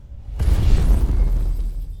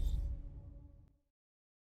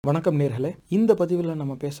வணக்கம் நேர்களே. இந்த பதிவில்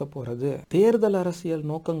நம்ம பேச போகிறது தேர்தல் அரசியல்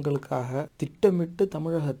நோக்கங்களுக்காக திட்டமிட்டு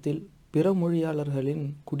தமிழகத்தில் பிற மொழியாளர்களின்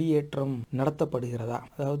குடியேற்றம் நடத்தப்படுகிறதா?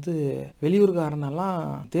 அதாவது வெளியூர்காரனெல்லாம்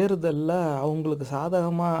தேர்தலில் அவங்களுக்கு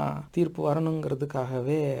சாதகமாக தீர்ப்பு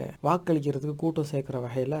வரணுங்கிறதுக்காகவே வாக்களிக்கிறதுக்கு கூட்டம் சேர்க்குற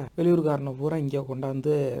வகையில் வெளியூர்காரனை பூரா இங்கே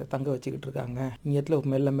கொண்டாந்து தங்க வச்சுக்கிட்டு இருக்காங்க, இங்கேத்துல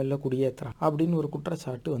மெல்ல மெல்ல குடியேற்றுறான் அப்படின்னு ஒரு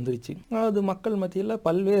குற்றச்சாட்டு வந்துருச்சு. அது மக்கள் மத்தியில்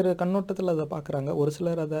பல்வேறு கண்ணோட்டத்தில் அதை பார்க்குறாங்க. ஒரு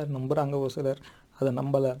சிலர் அதை நம்புகிறாங்க, ஒரு சிலர் அதை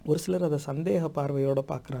நம்பலை, ஒரு சிலர் அதை சந்தேக பார்வையோடு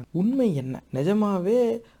பார்க்குறாங்க. உண்மை என்ன? நிஜமாவே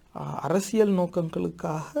அரசியல்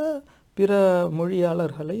நோக்கங்களுக்காக பிற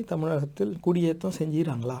மொழியாளர்களை தமிழகத்தில் குடியேற்றம்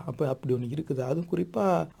செஞ்சிடறாங்களா? அப்படி ஒன்று இருக்குது. அது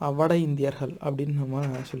குறிப்பாக வட இந்தியர்கள் அப்படின்னு நம்ம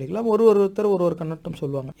சொல்லிக்கலாம். ஒருத்தர் ஒரு கண்ணோட்டம்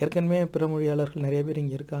சொல்லுவாங்க. ஏற்கனவே பிற மொழியாளர்கள் நிறைய பேர்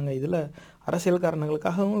இங்கே இருக்காங்க, இதில் அரசியல்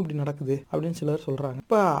காரணங்களுக்காகவும் இப்படி நடக்குது அப்படின்னு சிலர் சொல்கிறாங்க.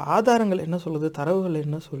 இப்போ ஆதாரங்கள் என்ன சொல்லுது, தரவுகள்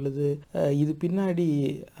என்ன சொல்லுது, இது பின்னாடி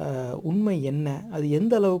உண்மை என்ன, அது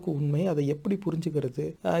எந்த அளவுக்கு உண்மை, அதை எப்படி புரிஞ்சுக்கிறது,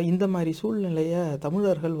 இந்த மாதிரி சூழ்நிலையை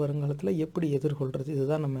தமிழர்கள் வருங்காலத்தில் எப்படி எதிர்கொள்கிறது,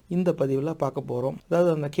 இதுதான் நம்ம இந்த பதிவில் பார்க்க போகிறோம்.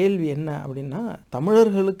 அதாவது அந்த கேள்வி என்ன அப்படின்னா,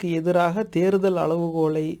 தமிழர்களுக்கு எதிராக தேர்தல்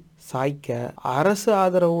அளவுகோலை சாய்க்க அரசு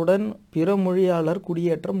ஆதரவுடன் பிற மொழியாளர்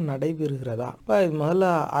குடியேற்றம் நடைபெறுகிறதா? இப்போ முதல்ல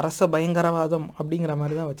அரச பயங்கரவாதம் அப்படிங்கிற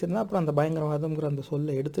மாதிரி தான் வச்சிருந்தேன். அப்புறம் அந்த பயங்கரவாதம்ங்கிற அந்த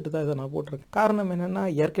சொல்லை எடுத்துட்டு தான் இதை நான் போட்டிருக்கேன். காரணம் என்னன்னா,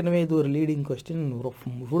 ஏற்கனவே இது ஒரு லீடிங் கொஸ்டின்,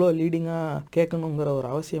 இவ்வளோ லீடிங்காக கேட்கணுங்கிற ஒரு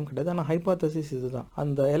அவசியம் கிடையாது. ஆனால் ஹைபாத்தசிஸ் இதுதான்.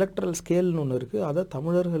 அந்த எலக்ட்ரல் ஸ்கேல்னு ஒன்று இருக்குது, அதை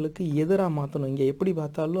தமிழர்களுக்கு எதிராக மாற்றணும். இங்கே எப்படி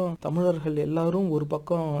பார்த்தாலும் தமிழர்கள் எல்லாரும் ஒரு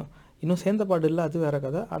பக்கம் இன்னும் சேர்ந்த பாடு இல்லை, அது வேற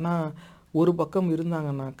கதை. ஆனால் ஒரு பக்கம்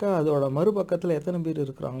இருந்தாங்கன்னாக்கா அதோட மறுபக்கத்தில் எத்தனை பேர்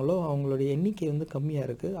இருக்கிறாங்களோ அவங்களுடைய எண்ணிக்கை கம்மியாக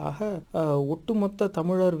இருக்குது. ஆக ஒட்டுமொத்த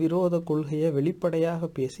தமிழர் விரோத கொள்கையை வெளிப்படையாக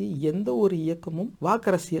பேசி எந்த ஒரு இயக்கமும்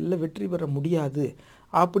வாக்கரசியலில் வெற்றி பெற முடியாது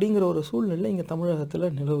அப்படிங்கிற ஒரு சூழ்நிலை இங்கே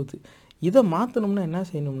தமிழகத்தில் நிலவுது. இதை மாற்றணும்னா என்ன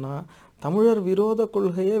செய்யணும்னா, தமிழர் விரோத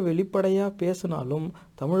கொள்கையை வெளிப்படையாக பேசினாலும்,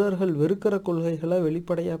 தமிழர்கள் வெறுக்கிற கொள்கைகளை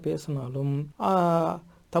வெளிப்படையாக பேசினாலும்,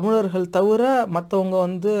 தமிழர்கள் தவிர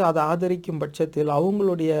மற்றவங்க அதை ஆதரிக்கும் பட்சத்தில்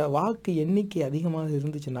அவங்களுடைய வாக்கு எண்ணிக்கை அதிகமாக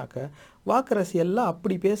இருந்துச்சுனாக்க வாக்கரசியல்ல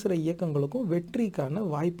அப்படி பேசுகிற இயக்கங்களுக்கும் வெற்றிக்கான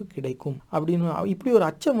வாய்ப்பு கிடைக்கும் அப்படின்னு இப்படி ஒரு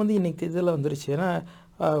அச்சம் இன்னைக்கு இதில் வந்துருச்சு. ஏன்னா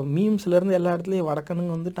மீம்ஸ்லேருந்து எல்லா இடத்துலையும்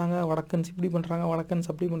வடக்கனுங்க வந்துட்டாங்க, வடக்கன்ஸ் இப்படி பண்ணுறாங்க, வடக்கன்ஸ்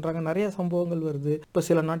அப்படி பண்ணுறாங்க, நிறைய சம்பவங்கள் வருது. இப்போ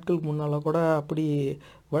சில நாட்களுக்கு முன்னால் கூட அப்படி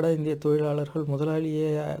வட இந்திய தொழிலாளர்கள் முதலாளியே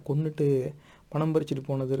கொண்டுட்டு பணம் பறிச்சுட்டு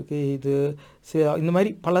போனது இருக்குது. இது இந்த மாதிரி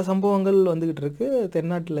பல சம்பவங்கள் வந்துக்கிட்டு இருக்குது.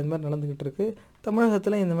 தென்னாட்டில் இந்த மாதிரி நடந்துக்கிட்டு இருக்குது.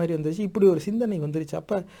 தமிழகத்தில் இந்த மாதிரி வந்துருச்சு. இப்படி ஒரு சிந்தனை வந்துருச்சு.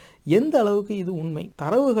 அப்போ எந்த அளவுக்கு இது உண்மை,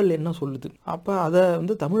 தரவுகள் என்ன சொல்லுது, அப்போ அதை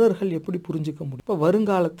தமிழர்கள் எப்படி புரிஞ்சுக்க முடியும், இப்போ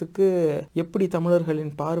வருங்காலத்துக்கு எப்படி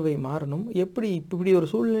தமிழர்களின் பார்வை மாறணும், எப்படி இப்படி ஒரு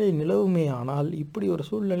சூழ்நிலை நிலவுமே ஆனால், இப்படி ஒரு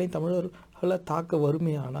சூழ்நிலை தமிழர்களை தாக்க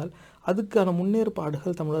வருமே ஆனால் அதுக்கான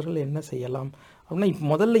முன்னேற்பாடுகள் தமிழர்கள் என்ன செய்யலாம் அப்படின்னா, இப்போ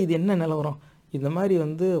முதல்ல இது என்ன நிலவரம், இந்த மாதிரி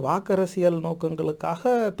வாக்கரசியல்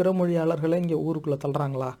நோக்கங்களுக்காக பிற மொழியாளர்களை இங்கே ஊருக்குள்ளே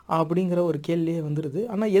தள்ளுறாங்களா அப்படிங்கிற ஒரு கேள்வியே வந்துடுது.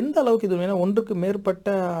 ஆனால் எந்த அளவுக்கு இது வேணால் ஒன்றுக்கு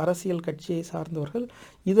மேற்பட்ட அரசியல் கட்சியை சார்ந்தவர்கள்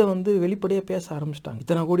இதை வெளிப்படையாக பேச ஆரம்பிச்சிட்டாங்க.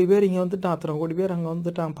 இத்தனை கோடி பேர் இங்கே வந்துட்டான், அத்தனை கோடி பேர் அங்கே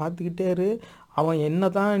வந்துட்டான், பார்த்துக்கிட்டே இரு, அவன் என்ன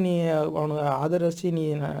தான் நீ அவனுக்கு ஆதரிச்சு நீ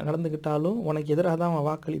நடந்துக்கிட்டாலும் உனக்கு எதிராக தான் அவன்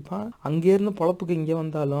வாக்களிப்பான், அங்கேருந்து பொழப்புக்கு இங்கே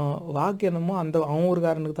வந்தாலும் வாக்கு என்னமோ அவன்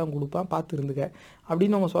ஊருக்காரனுக்கு தான் கொடுப்பான், பார்த்து இருந்துக்க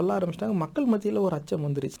அப்படின்னு அவங்க சொல்ல ஆரம்பிச்சிட்டாங்க. மக்கள் மத்தியில் ஒரு அச்சம்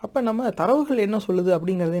வந்துருச்சு. அப்போ நம்ம தரவுகள் என்ன சொல்லுது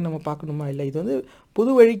அப்படிங்கிறதையும் நம்ம பார்க்கணுமா? இல்லை, இது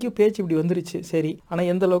புது வழிக்கு பேச்சு இப்படி வந்துருச்சு, சரி, ஆனால்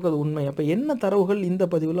எந்த அளவுக்கு அது உண்மை? அப்போ என்ன தரவுகள் இந்த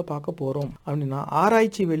பதிவில் பார்க்க போகிறோம் அப்படின்னா,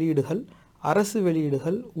 ஆராய்ச்சி வெளியீடுகள், அரசு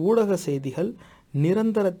வெளியீடுகள், ஊடக செய்திகள்,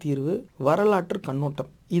 நிரந்தர தீர்வு, வரலாற்று கண்ணோட்டம்,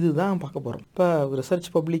 இதுதான் பார்க்க போகிறோம். இப்போ ரிசர்ச்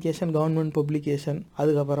பப்ளிகேஷன், கவர்மெண்ட் பப்ளிகேஷன்,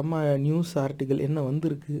 அதுக்கப்புறமா நியூஸ் ஆர்டிக்கல் என்ன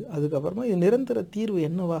வந்திருக்கு, அதுக்கப்புறமா இது நிரந்தர தீர்வு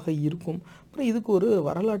என்னவாக இருக்கும், அப்புறம் இதுக்கு ஒரு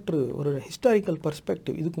வரலாற்று ஒரு ஹிஸ்டாரிக்கல்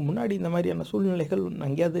பர்ஸ்பெக்டிவ், இதுக்கு முன்னாடி இந்த மாதிரியான சூழ்நிலைகள்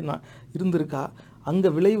எங்கேயாவது இருந்திருக்கா, அங்கே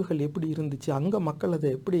விளைவுகள் எப்படி இருந்துச்சு, அங்கே மக்கள் அதை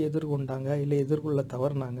எப்படி எதிர்கொண்டாங்க, இல்லை எதிர்கொள்ள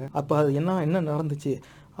தவறுனாங்க, அப்போ அது என்ன நடந்துச்சு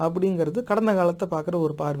அப்படிங்கிறது கடந்த காலத்தை பார்க்குற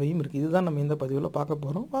ஒரு பார்வையும் இருக்குது. இதுதான் நம்ம இந்த பதிவில் பார்க்க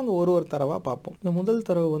போகிறோம். வாங்க ஒரு தரவாக பார்ப்போம். இந்த முதல்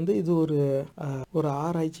தரவு இது ஒரு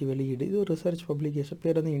ஆராய்ச்சி வெளியீடு, இது ஒரு ரிசர்ச் பப்ளிகேஷன்,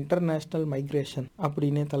 பேர் இன்டர்நேஷ்னல் மைக்ரேஷன்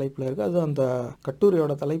அப்படின்னே தலைப்பில் இருக்குது. அது அந்த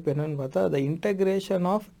கட்டுரையோட தலைப்பு என்னன்னு பார்த்தா, the integration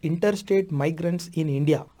of interstate migrants in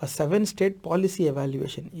India, a 7 state policy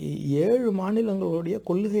evaluation. 7 மாநிலங்களுடைய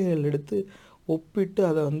கொள்கைகள் எடுத்து ஒப்பிட்டு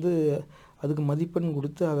அதை அதுக்கு மதிப்பெண்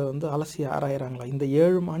கொடுத்து அதை அலசி ஆராயிறாங்களா. இந்த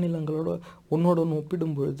 7 மாநிலங்களோட ஒன்று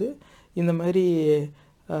ஒப்பிடும் பொழுது இந்த மாதிரி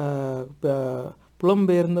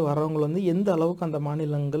புலம்பெயர்ந்து வரவங்க எந்த அளவுக்கு அந்த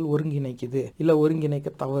மாநிலங்கள் ஒருங்கிணைக்குது, இல்லை ஒருங்கிணைக்க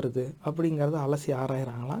தவறுது அப்படிங்கிறத அலசி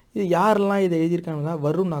ஆராயிறாங்களாம். இது யாரெல்லாம் இதை எழுதியிருக்காங்கன்னா,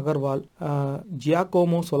 வருண் அகர்வால்,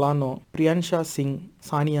 ஜியாகோமோ சொலானோ, பிரியன்ஷா சிங்,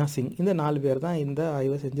 சானியா சிங், இந்த 4 பேர் தான் இந்த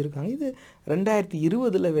ஆய்வை செஞ்சுருக்காங்க. இது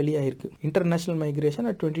 2020 வெளியாகிருக்கு. இன்டர்நேஷ்னல் மைக்ரேஷன்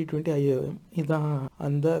அட் 2020 IOM, இதுதான்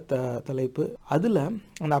அந்த தலைப்பு. அதில்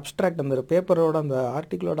அந்த அப்ஸ்ட்ராக்ட், அந்த பேப்பரோட அந்த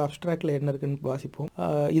ஆர்டிக்கிளோட அப்ஸ்ட்ராக்டில் என்ன இருக்குன்னு வாசிப்போம்.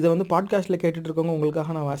 இதை வந்து பாட்காஸ்ட்டில் கேட்டுட்டு இருக்கவங்க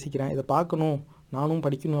உங்களுக்காக நான் வாசிக்கிறேன். இதை பார்க்கணும், நானும்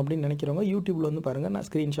படிக்கணும் அப்படின்னு நினைக்கிறவங்க யூடியூப்ல வந்து பாருங்கள், நான்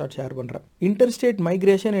ஸ்க்ரீன்ஷாட் ஷேர் பண்ணுறேன். Interstate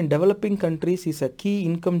migration in developing countries is a key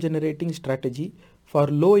income generating strategy for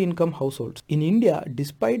low-income households. In India,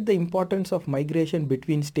 despite the importance of migration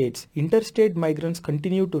between states, interstate migrants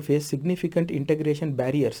continue to face significant integration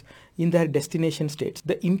barriers in their destination states.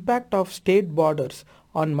 The impact of state borders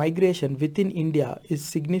on migration within India is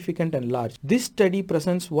significant and large. This study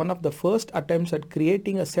presents one of the first attempts at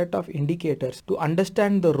creating a set of indicators to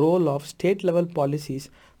understand the role of state-level policies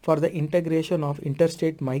for the integration of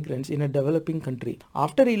interstate migrants in a developing country.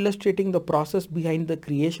 After illustrating the process behind the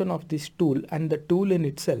creation of this tool and the tool in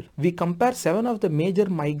itself, we compare 7 of the major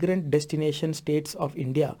migrant destination states of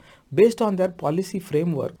India based on their policy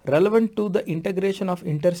framework relevant to the integration of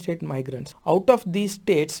interstate migrants. Out of these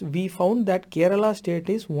states, we found that Kerala state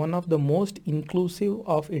is one of the most inclusive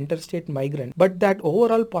of interstate migrants, but that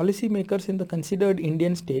overall policymakers in the considered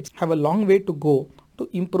Indian states have a long way to go to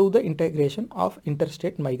improve the integration of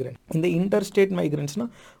interstate migrants. இந்த interstate migrants-னா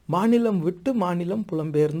மாநிலம் விட்டு மாநிலம்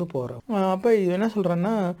புலம்பெயர்ந்து போகிறோம். அப்போ இது என்ன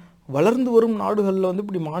சொல்கிறேன்னா, வளர்ந்து வரும் நாடுகளில் வந்து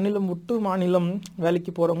இப்படி மாநிலம் விட்டு மாநிலம்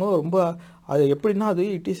வேலைக்கு போகிறவங்க ரொம்ப, அது எப்படின்னா, அது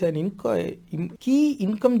it is an key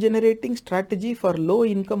income generating strategy for low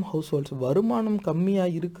income households. வருமானம்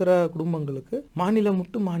கம்மியாக இருக்கிற குடும்பங்களுக்கு மாநிலம்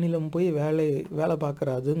விட்டு மாநிலம் போய் வேலை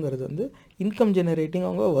பார்க்குறதுங்கிறது வந்து இன்கம் ஜெனரேட்டிங்,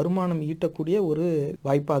 அவங்க வருமானம் ஈட்டக்கூடிய ஒரு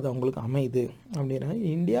வாய்ப்பாக அது அவங்களுக்கு அமையுது அப்படின்னா.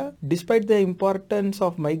 India despite the importance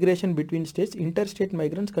of migration between states, interstate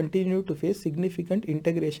migrants continue to face significant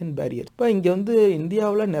integration barriers. இப்போ இங்கே வந்து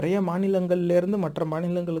இந்தியாவில் நிறைய மாநிலங்கள்லேருந்து மற்ற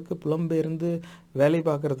மாநிலங்களுக்கு புலம்பெயர்ந்து வேலை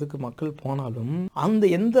பார்க்கறதுக்கு மக்கள் போனாலும், அந்த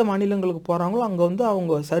எந்த மாநிலங்களுக்கு போகிறாங்களோ அங்கே வந்து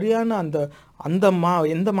அவங்க சரியான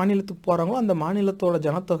எந்த மாநிலத்துக்கு போகிறாங்களோ அந்த மாநிலத்தோட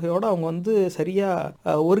ஜனத்தொகையோடு அவங்க வந்து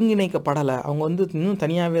சரியாக ஒருங்கிணைக்கப்படலை. அவங்க வந்து இன்னும்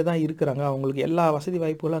தனியாகவே தான் இருக்கிறாங்க. அவங்களுக்கு எல்லா வசதி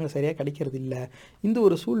வாய்ப்புகளும் அங்கே சரியாக கிடைக்கிறது இல்லை. இந்த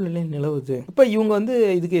ஒரு சூழ்நிலை நிலவுது. இப்போ இவங்க வந்து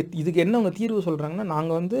இதுக்கு என்ன அவங்க தீர்வு சொல்கிறாங்கன்னா,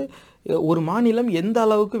 நாங்கள் வந்து ஒரு மாநிலம் எந்த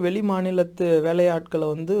அளவுக்கு வெளி மாநிலத்து வேலையாட்களை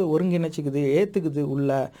வந்து ஒருங்கிணைச்சிக்குது, ஏற்றுக்குது,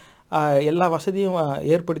 உள்ள எல்லா வசதியும்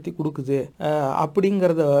ஏற்படுத்தி கொடுக்குது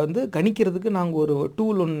அப்படிங்கிறத வந்து கணிக்கிறதுக்கு நாங்கள் ஒரு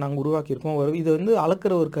டூல் ஒன்று நாங்கள் உருவாக்கியிருக்கோம். இதை வந்து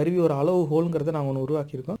அளக்கிற ஒரு கருவி, ஒரு அளவு ஹோல்ங்கிறத நாங்கள் ஒன்று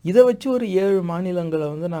உருவாக்கியிருக்கோம். இதை வச்சு ஒரு 7 மாநிலங்களை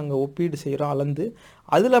வந்து நாங்கள் ஒப்பீடு செய்கிறோம், அளந்து.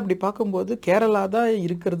 அதில் அப்படி பார்க்கும்போது கேரளா தான்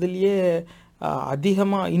இருக்கிறதுலையே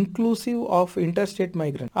அதிகமாக இன்க்ளூசிவ் ஆஃப் இன்டர்ஸ்டேட்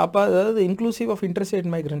மைக்ரண்ட். அப்போ அதாவது இன்க்ளூசிவ் ஆஃப்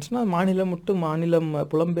இன்டர்ஸ்டேட் மைக்ரண்ட்ஸ்னால் மாநிலம் விட்டு மாநிலம்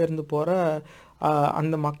புலம்பெயர்ந்து போகிற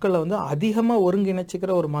அந்த மக்களை வந்து அதிகமாக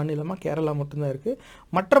ஒருங்கிணைச்சிக்கிற ஒரு மாநிலமாக கேரளா மட்டும்தான் இருக்குது.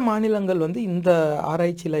 மற்ற மாநிலங்கள் வந்து இந்த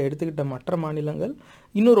ஆராய்ச்சியில் எடுத்துக்கிட்ட மற்ற மாநிலங்கள்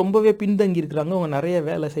இன்னும் ரொம்பவே பின்தங்கி இருக்கிறாங்க, அவங்க நிறைய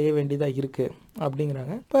வேலை செய்ய வேண்டியதாக இருக்குது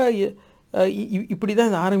அப்படிங்கிறாங்க. இப்போ இப்படி தான்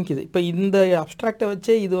இது ஆரம்பிக்குது. இப்போ இந்த அப்ஸ்ட்ராக்டை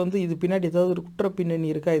வச்சே இது பின்னாடி ஏதாவது ஒரு குற்ற பின்னணி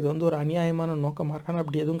இருக்கா, இது வந்து ஒரு அநியாயமான நோக்கமாக இருக்கான்னு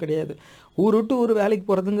அப்படி எதுவும் கிடையாது. ஊர் விட்டு ஊர் வேலைக்கு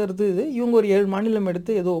போகிறதுங்கிறது இவங்க ஒரு 7 மாநிலம்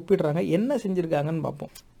எடுத்து ஏதோ ஒப்பிடுறாங்க. என்ன செஞ்சுருக்காங்கன்னு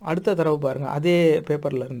பார்ப்போம். அடுத்த தடவை பாருங்கள், அதே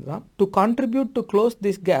பேப்பரில் இருந்து தான். To contribute to close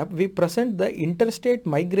this gap we present the interstate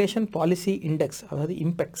migration policy index, அதாவது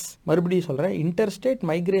இம்பெக்ஸ். மறுபடியும் சொல்கிறேன், interstate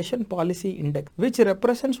migration policy index, which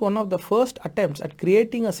represents one of the first attempts at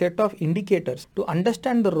creating a set of indicators to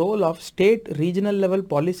understand the role of state regional level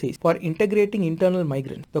policies for integrating internal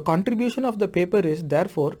migrants. The contribution of the paper is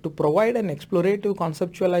therefore to provide an explorative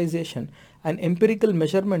conceptualization and empirical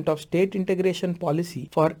measurement of state integration policy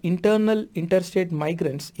for internal interstate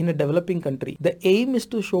migrants in a developing country. The aim is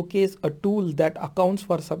to showcase a tool that accounts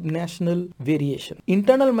for subnational variation.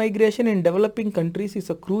 Internal migration in developing countries is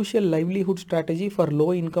a crucial livelihood strategy for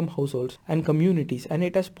low-income households and communities, and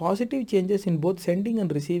it has positive changes in both sending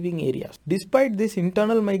and receiving areas. Despite this,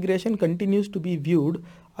 internal migration continues to be viewed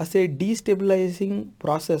as a destabilizing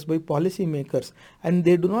process by policy makers, and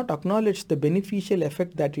they do not acknowledge the beneficial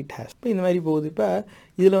effect that it has. இப்போ இந்த மாதிரி போகுது. இப்போ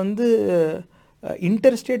இதில் வந்து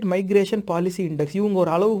interstate migration policy index, இவங்க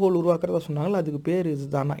ஒரு அளவுகோல் உருவாக்குறதா சொன்னாங்களோ, அதுக்கு பேர்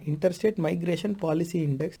இதுதானா, இன்டர்ஸ்டேட் மைக்ரேஷன் பாலிசி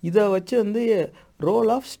இண்டெக்ஸ். இதை வச்சு வந்து role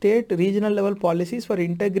of state regional level policies for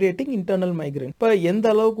integrating internal migrate. இப்போ எந்த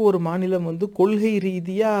அளவுக்கு ஒரு மாநிலம் வந்து கொள்கை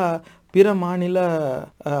ரீதியாக பிற மாநில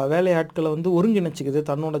வேலையாட்களை வந்து ஒருங்கிணைச்சிக்குது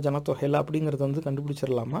தன்னோட ஜனத்தொகையில் அப்படிங்கிறத வந்து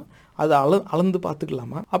கண்டுபிடிச்சிடலாமா, அதை அளந்து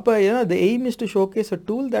பார்த்துக்கலாமா. அப்போ ஏன்னா the aim is to showcase a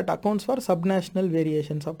tool that accounts for subnational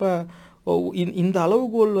variations. அப்போ இந்த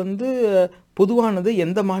அளவுகோல் வந்து பொதுவானது,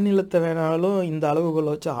 எந்த மாநிலத்தை வேணாலும் இந்த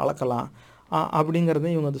அளவுகோலை வச்சு அளக்கலாம். அப்படிங்கிறத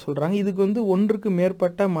இவங்க அது சொல்கிறாங்க. இதுக்கு வந்து ஒன்றுக்கு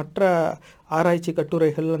மேற்பட்ட மற்ற ஆராய்ச்சி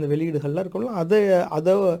கட்டுரைகள் அந்த வெளியீடுகள்லாம் இருக்கலாம்,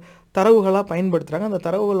 அதை தரவுகளாக பயன்படுத்துகிறாங்க. அந்த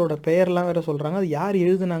தரவுகளோட பெயர்லாம் வேறு சொல்கிறாங்க, அது யார்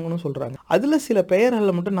எழுதுனாங்கன்னு சொல்கிறாங்க. அதில் சில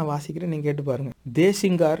பெயர்களை மட்டும் நான் வாசிக்கிறேன், நீங்கள் கேட்டு பாருங்கள்.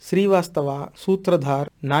 தேசிங்கார், ஸ்ரீவாஸ்தவா,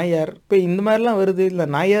 சூத்ரதார், நாயர். இப்போ இந்த மாதிரிலாம் வருது. இல்லை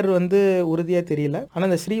நாயர் வந்து உறுதியாக தெரியல, ஆனால்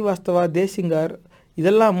இந்த ஸ்ரீவாஸ்தவா, தேசிங்கார்,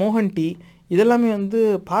 இதெல்லாம் மோகன்டி, இதெல்லாமே வந்து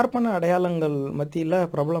பார்ப்பன அடையாளங்கள் மத்தியில்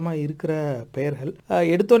பிரபலமாக இருக்கிற பெயர்கள்.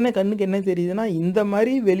 எடுத்தோடனே கண்ணுக்கு என்ன தெரியுதுன்னா, இந்த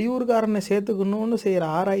மாதிரி வெளியூர்காரனை சேர்த்துக்கணும்னு செய்கிற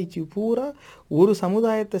ஆராய்ச்சி பூரா ஒரு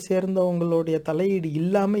சமுதாயத்தை சேர்ந்தவங்களுடைய தலையீடு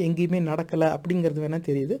இல்லாமல் எங்கேயுமே நடக்கலை அப்படிங்கிறது வேணால்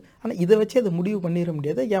தெரியுது. ஆனால் இதை வச்சு அதை முடிவு பண்ணிட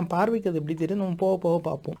முடியாது. என் பார்வைக்கு அது எப்படி தெரியுது, நம்ம போக போக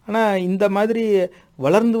பார்ப்போம். ஆனால் இந்த மாதிரி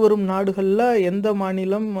வளர்ந்து வரும் நாடுகளில் எந்த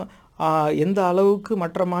மாநிலம் எந்த அளவுக்கு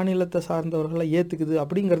மற்ற மாநிலத்தை சார்ந்தவர்களை ஏற்றுக்குது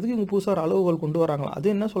அப்படிங்கிறதுக்கு இவங்க புதுசாக ஒரு அளவுகள் கொண்டு வராங்களா. அது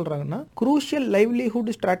என்ன சொல்கிறாங்கன்னா, crucial livelihood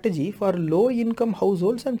strategy for low income house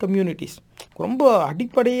holds and communities. ரொம்ப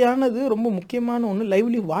அடிப்படையானது, ரொம்ப முக்கியமான ஒன்று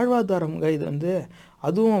லைவ்லி வாழ்வாதாரங்க. இது வந்து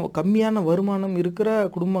அதுவும் கம்மியான வருமானம் இருக்கிற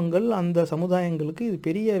குடும்பங்கள், அந்த சமுதாயங்களுக்கு இது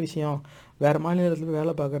பெரிய விஷயம். வேறு மாநிலத்தில்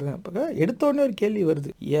வேலை பார்க்குறது. அப்போ எடுத்தோடனே ஒரு கேள்வி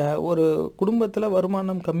வருது, ஒரு குடும்பத்தில்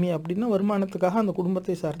வருமானம் கம்மி அப்படின்னா வருமானத்துக்காக அந்த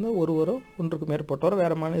குடும்பத்தை சார்ந்த ஒருவரோ ஒன்றுக்கு மேற்பட்டவரோ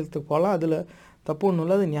வேறு மாநிலத்துக்கு போகலாம். அதில் தப்பு ஒன்றும்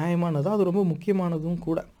இல்லை, அது நியாயமானது, அது ரொம்ப முக்கியமானதும்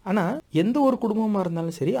கூட. ஆனால் எந்த ஒரு குடும்பமாக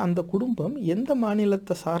இருந்தாலும் சரி, அந்த குடும்பம் எந்த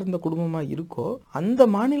மாநிலத்தை சார்ந்த குடும்பமாக இருக்கோ அந்த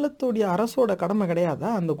மாநிலத்துடைய அரசோட கடமை கிடையாதா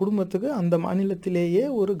அந்த குடும்பத்துக்கு அந்த மாநிலத்திலேயே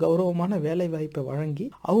ஒரு கௌரவமான வேலை வாய்ப்பை வழங்கி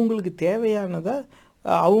அவங்களுக்கு தேவையானதை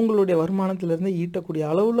அவங்களுடைய வருமானத்திலேருந்து ஈட்டக்கூடிய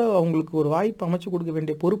அளவில் அவங்களுக்கு ஒரு வாய்ப்பு அமைச்சு கொடுக்க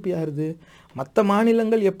வேண்டிய பொறுப்பு யாருது? மற்ற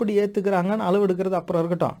மாநிலங்கள் எப்படி ஏற்றுக்கிறாங்கன்னு அளவெடுக்கிறது அப்புறம்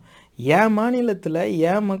இருக்கட்டும், என் மாநிலத்தில்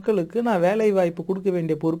என் மக்களுக்கு நான் வேலை வாய்ப்பு கொடுக்க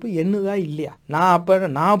வேண்டிய பொறுப்பு என்னதான் இல்லையா?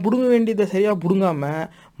 நான் பிடுங்க வேண்டியதை சரியாக பிடுங்காமல்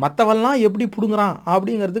மற்றவெல்லாம் எப்படி பிடுங்குறான்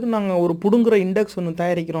அப்படிங்கிறதுக்கு நாங்கள் ஒரு பிடுங்குற இண்டெக்ஸ் ஒன்று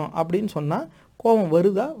தயாரிக்கிறோம் அப்படின்னு சொன்னால் கோபம்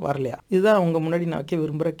வருதா வரலையா? இதுதான் அவங்க முன்னாடி நான் வைக்க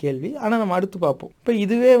விரும்புகிற கேள்வி. ஆனால் நம்ம அடுத்து பார்ப்போம். இப்போ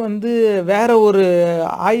இதுவே வந்து வேற ஒரு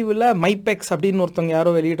ஆய்வில் மைபெக்ஸ் அப்படின்னு ஒருத்தவங்க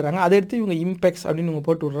யாரோ வெளியிடுறாங்க, அதை எடுத்து இவங்க இம்பெக்ஸ் அப்படின்னு இவங்க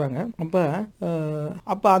போட்டு விடுறாங்க.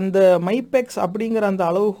 அப்போ அந்த மைபெக்ஸ் அப்படிங்கிற அந்த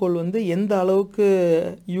அளவுகோல் வந்து எந்த அளவுக்கு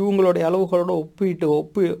இவங்களுடைய அளவுகளோட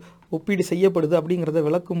ஒப்பீடு செய்யப்படுது அப்படிங்கிறத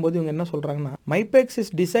விளக்கும் போது இவங்க என்ன சொல்கிறாங்கன்னா, மைபெக்ஸ்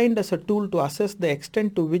is designed as a tool to assess the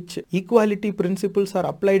extent to which equality principles R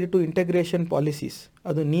applied to integration policies.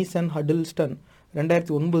 அது நீசன் ஹடில்ஸ்டன்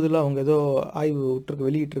 2009 அவங்க ஏதோ ஆய்வு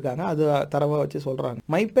வெளியிட்டிருக்காங்க, அது தரவாக வச்சு சொல்கிறாங்க.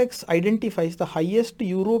 மைபெக்ஸ் identifies the highest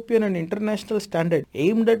European and international standard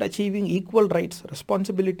aimed at achieving equal rights,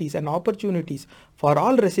 responsibilities and opportunities for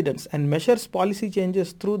all residents and measures policy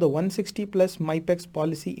changes through the 160+ மைபெக்ஸ்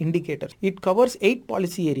policy indicator. It covers 8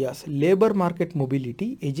 policy areas: labour market mobility,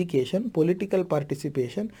 education, political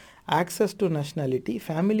participation, access to nationality,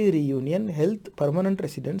 family reunion, health, permanent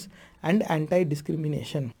residence and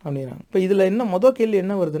anti-discrimination அப்படின்னா. இப்போ இதில் என்ன மொதல் கேள்வி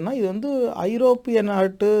என்ன வருதுன்னா, இது வந்து ஐரோப்பிய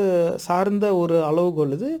நாட்டு சார்ந்த ஒரு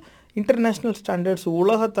அளவுகோல், இது இன்டர்நேஷ்னல் ஸ்டாண்டர்ட்ஸ்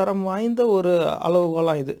உலகத்தரம் வாய்ந்த ஒரு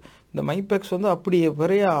அளவுகோலாம் இது. இந்த மைபெக்ஸ் வந்து அப்படி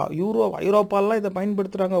பெரிய ஐரோப்பாலாம் இதை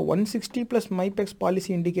பயன்படுத்துகிறாங்க. 160+ மைபெக்ஸ்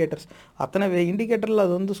பாலிசி இண்டிகேட்டர்ஸ், அத்தனை இண்டிகேட்டரில்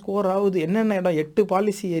அது வந்து ஸ்கோர் ஆகுது. என்னென்ன இடம்? 8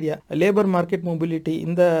 policy area: labour market mobility,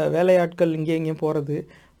 இந்த வேலையாட்கள் இங்கே இங்கேயும் போகிறது,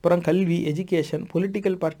 அப்புறம் கல்வி, எஜுகேஷன்,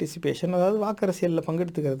 பொலிட்டிக்கல் பார்ட்டிசிபேஷன், அதாவது வாக்கரசியலில்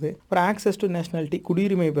பங்கெடுத்துக்கிறது, அப்புறம் ஆக்சஸ் டு நேஷனாலிட்டி,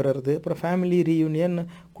 குடியுரிமை பெறுறது, அப்புறம் ஃபேமிலி ரீயூனியன்,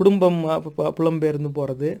 குடும்பம் புலம்பெயர்ந்து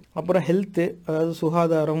போகிறது, அப்புறம் ஹெல்த்து, அதாவது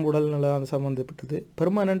சுகாதாரம், உடல்நலம் சம்மந்தப்பட்டது,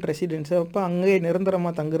 பெர்மனன்ட் ரெசிடென்ஸு, அப்போ அங்கேயே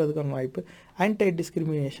நிரந்தரமாக தங்குறதுக்கான வாய்ப்பு, ஆன்டி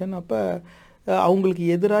டிஸ்கிரிமினேஷன், அப்போ அவங்களுக்கு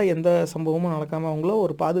எதிராக எந்த சம்பவமும் நடக்காமல் அவங்கள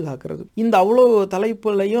ஒரு பாதுகாக்கிறது. இந்த அவ்வளோ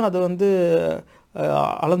தலைப்புலையும் அதை வந்து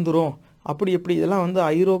அளந்துரும். அப்படி எப்படி இதெல்லாம் வந்து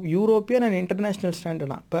யூரோப்பியன் அண்ட் இன்டர்நேஷ்னல்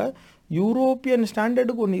ஸ்டாண்டர்டா. இப்போ யூரோப்பியன்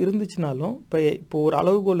ஸ்டாண்டர்டுக்கு ஒன்று இருந்துச்சுனாலும் இப்போ ஒரு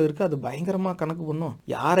அளவுகோல் இருக்குது, அது பயங்கரமாக கணக்கு பண்ணும்,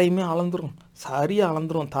 யாரையுமே அளந்துரும், சரியாக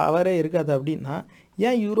அளந்துரும், தவறே இருக்காது. அப்படின்னா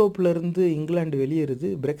ஏன் யூரோப்பில் இருந்து இங்கிலாந்து வெளியேறுது?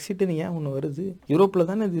 பிரெக்சிட்னு ஏன் ஒன்று வருது? யூரோப்பில்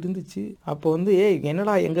தானே இது இருந்துச்சு. அப்போ வந்து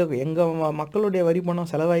என்னடா எங்கள் மக்களுடைய வரி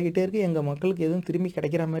பணம் செலவாகிக்கிட்டே இருக்குது, எங்கள் மக்களுக்கு எதுவும் திரும்பி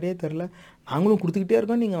கிடைக்கிற மாதிரியே தெரில, நாங்களும் கொடுத்துக்கிட்டே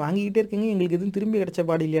இருக்கோம், நீங்கள் வாங்கிக்கிட்டே இருக்கீங்க, எங்களுக்கு எதுவும் திரும்பி கிடைச்ச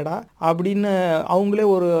பாடு இல்லையாடா அப்படின்னு அவங்களே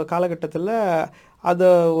ஒரு காலகட்டத்தில் அதை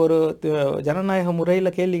ஒரு ஜனநாயக முறையில்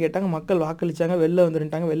கேள்வி கேட்டாங்க, மக்கள் வாக்களித்தாங்க, வெளில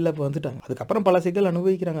வந்துட்டாங்க, வெளில இப்போ வந்துட்டாங்க. அதுக்கப்புறம் பல சிக்கல்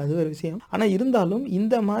அனுபவிக்கிறாங்க, அது ஒரு விஷயம். ஆனால் இருந்தாலும்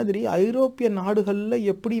இந்த மாதிரி ஐரோப்பிய நாடுகளில்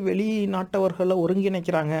எப்படி வெளிநாட்டவர்களை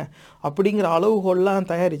ஒருங்கிணைக்கிறாங்க அப்படிங்கிற அளவுகோல்லாம்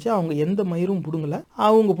தயாரித்து அவங்க எந்த மயிரும் பிடுங்கலை.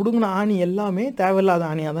 அவங்க பிடுங்கின ஆணி எல்லாமே தேவையில்லாத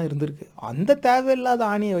ஆணியாக தான் இருந்திருக்கு. அந்த தேவையில்லாத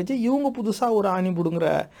ஆணியை வச்சு இவங்க புதுசாக ஒரு ஆணி பிடுங்குற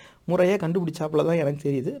முறையை கண்டுபிடிச்சாப்புல தான் எனக்கு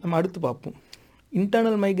தெரியுது. நம்ம அடுத்து பார்ப்போம்.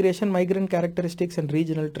 internal migration, migrant characteristics and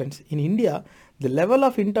regional trends. In India, the level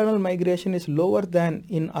of internal migration is lower than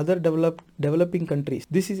in other developing countries.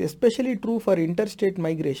 This is especially true for interstate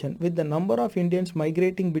migration, with the number of Indians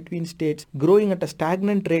migrating between states growing at a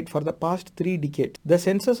stagnant rate for the past 3 decades. The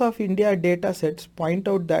Census of India data sets point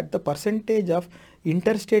out that the percentage of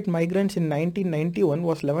interstate migrants in 1991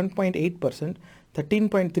 was 11.8%,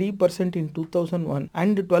 13.3% in 2001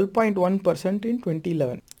 and 12.1% in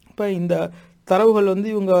 2011. இப்போ இந்த தரவுகள் வந்து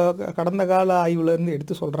இவங்க கடந்த கால ஆய்வுல இருந்து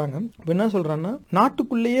எடுத்து சொல்றாங்க. இப்போ என்ன சொல்றாங்கன்னா,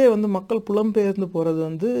 நாட்டுக்குள்ளேயே வந்து மக்கள் புலம்பெயர்ந்து போறது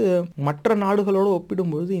வந்து மற்ற நாடுகளோட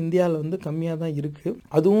ஒப்பிடும்போது இந்தியாவில் வந்து கம்மியாக தான் இருக்கு.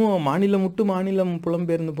 அதுவும் மாநிலம் விட்டு மாநிலம்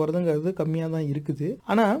புலம்பெயர்ந்து போறதுங்கிறது கம்மியாக தான் இருக்குது.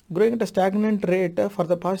 ஆனால் growing at a stagnant rate for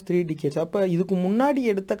the past 3 decades. அப்போ இதுக்கு முன்னாடி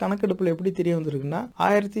எடுத்த கணக்கெடுப்பில் எப்படி தெரிய வந்திருக்குன்னா,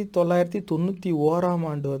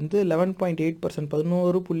 1991 வந்து 11.8%,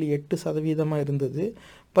 11.8% இருந்தது.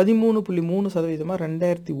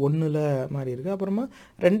 13.3% 2001 மாறி இருக்கு. அப்புறமா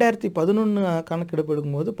 2011 கணக்கெடுப்பு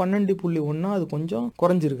எடுக்கும்போது 12.1 அது கொஞ்சம்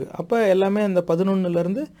குறைஞ்சிருக்கு. அப்போ எல்லாமே அந்த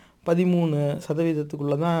 11லேருந்து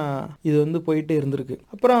 13% தான் இது வந்து போயிட்டே இருந்திருக்கு.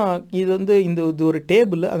 அப்புறம் இது வந்து இது ஒரு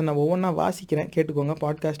டேபிள், அதை நான் ஒவ்வொன்றா வாசிக்கிறேன், கேட்டுக்கோங்க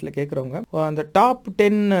பாட்காஸ்ட்டில் கேட்குறவங்க. அந்த டாப்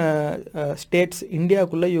 10 ஸ்டேட்ஸ்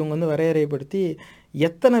இந்தியாவுக்குள்ளே இவங்க வந்து வரையறைப்படுத்தி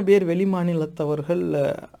எத்தனை பேர் வெளி மாநிலத்தவர்கள்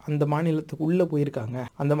அந்த மாநிலத்துக்கு உள்ளே போயிருக்காங்க,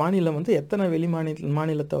 அந்த மாநிலம் வந்து எத்தனை வெளி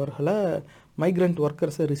மாநிலத்தவர்களை மைக்ரண்ட்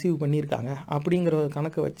ஒர்க்கர்ஸை ரிசீவ் பண்ணியிருக்காங்க அப்படிங்கிற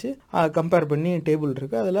கணக்கை வச்சு கம்பேர் பண்ணி டேபிள்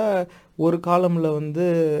இருக்குது. அதில் ஒரு காலமில் வந்து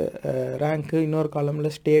ரேங்க்கு, இன்னொரு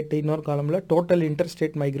காலமில் ஸ்டேட்டு, இன்னொரு காலமில் டோட்டல்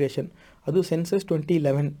இன்டர்ஸ்டேட் மைக்ரேஷன், அதுவும் சென்சஸ்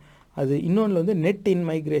 2011. அது இன்னொன்று வந்து net in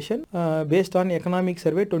migration based on economic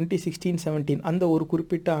survey 2016-17, அந்த ஒரு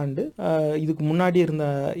குறிப்பிட்ட ஆண்டு இதுக்கு முன்னாடி இருந்த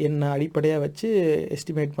எண்ணை அடிப்படையாக வச்சு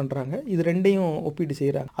எஸ்டிமேட் பண்ணுறாங்க. இது ரெண்டையும் ஒப்பீடு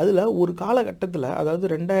செய்கிறாங்க. அதில் ஒரு காலகட்டத்தில், அதாவது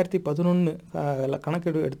 2011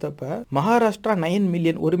 கணக்கெடு எடுத்தப்ப மகாராஷ்டிரா 9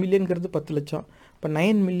 மில்லியன், 1 மில்லியன்கிறது 10 லட்சம், இப்போ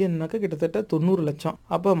 9 மில்லியன்னாக்க கிட்டத்தட்ட 90 லட்சம்.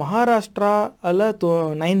 அப்போ மகாராஷ்டிராவில்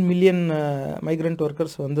 9 மில்லியன் மைக்ரண்ட்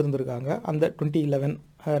ஒர்க்கர்ஸ் வந்திருந்திருக்காங்க அந்த 2011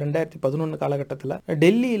 காலகட்டத்தில்.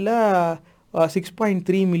 டெல்லியில்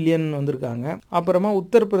 6.3 மில்லியன் வந்திருக்காங்க. அப்புறமா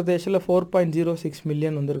உத்தரப்பிரதேசில் 4.06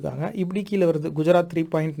 மில்லியன் வந்திருக்காங்க. இப்படி கீழே வருது. Gujarat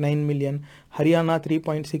 3.9 million, Haryana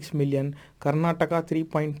 3.6 million, Karnataka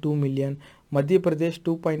 3.2 million, Madhya Pradesh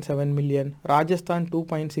 2.7 million, Rajasthan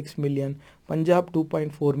 2.6 million, Punjab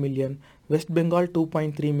 2.4 million, West Bengal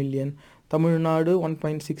 2.3 million, Tamil Nadu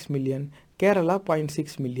 1.6 million, Kerala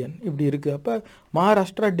 0.6 million, இப்படி இருக்குது. அப்போ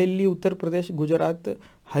மகாராஷ்டிரா, டெல்லி, உத்தரப்பிரதேஷ், குஜராத்,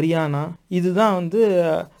 ஹரியானா இதுதான் வந்து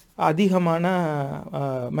அதிகமான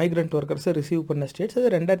மைக்ரண்ட் ஒர்க்கர்ஸை ரிசீவ் பண்ண ஸ்டேட்ஸ்.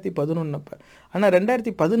 அது 2011 அப்போ. ஆனால்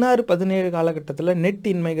 2016-17 காலகட்டத்தில் நெட்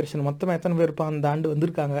இன்மைக்ரேஷன் மொத்தமாக எத்தனை பேர் இப்போ அந்த ஆண்டு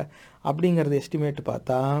வந்திருக்காங்க அப்படிங்கிறது எஸ்டிமேட்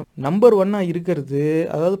பார்த்தா நம்பர் 1 இருக்கிறது,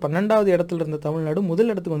 அதாவது 12வது இடத்துல இருந்த தமிழ்நாடு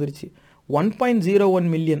முதல் இடத்துக்கு வந்துருச்சு. 1.01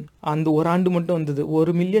 மில்லியன் அந்த ஒரு ஆண்டு மட்டும் வந்தது.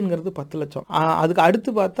 1 மில்லியன்கிறது 10 லட்சம். அதுக்கு அடுத்து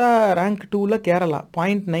பார்த்தா ரேங்க் 2ல கேரளா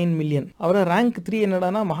 0.9 மில்லியன். அப்புறம் ரேங்க் 3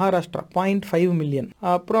 என்னடானா மகாராஷ்டிரா 0.5 மில்லியன்.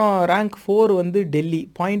 அப்புறம் ரேங்க் 4 வந்து டெல்லி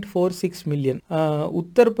 0.46 மில்லியன்.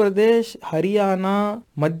 உத்தரப்பிரதேஷ், ஹரியானா,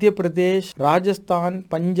 மத்திய பிரதேஷ், ராஜஸ்தான்,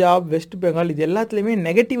 பஞ்சாப், வெஸ்ட் பெங்கால் இது எல்லாத்துலேயுமே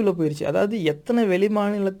நெகட்டிவ்ல போயிருச்சு. அதாவது எத்தனை வெளி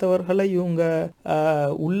மாநிலத்தவர்களை இவங்க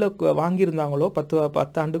உள்ள வாங்கியிருந்தாங்களோ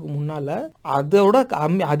 10 ஆண்டுக்கு முன்னால அதோட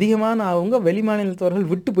அதிகமான அவங்க வெளி மாநிலத்தவர்கள்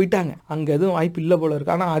விட்டு போயிட்டாங்க. அங்கே எதுவும் வாய்ப்பு இல்லை போல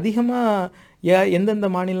இருக்கு. ஆனால் அதிகமாக எந்தெந்த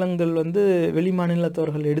மாநிலங்கள் வந்து வெளி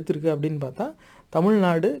மாநிலத்தவர்கள் எடுத்திருக்கு அப்படின்னு பார்த்தா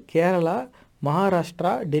தமிழ்நாடு, கேரளா,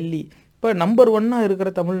 மகாராஷ்டிரா, டெல்லி. இப்போ நம்பர் 1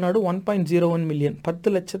 இருக்கிற தமிழ்நாடு 1.01 மில்லியன்,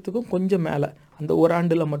 10 லட்சத்துக்கும் கொஞ்சம் மேலே அந்த ஒரு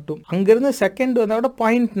ஆண்டில் மட்டும். அங்கேருந்து செகண்ட் வந்தோட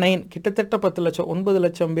 0.9 கிட்டத்தட்ட 10 லட்சம், 9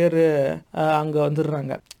 லட்சம் பேர் அங்கே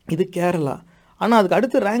வந்துடுறாங்க. இது கேரளா. ஆனால் அதுக்கு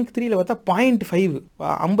அடுத்து ரேங்க் 3ல பார்த்தா 0.5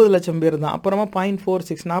 50 லட்சம் பேர் தான். அப்புறமா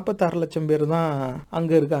 0.46 46 லட்சம் பேர் தான்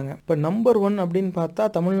அங்கே இருக்காங்க. இப்போ நம்பர் 1 அப்படின்னு பார்த்தா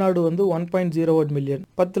தமிழ்நாடு வந்து 1.01 மில்லியன்,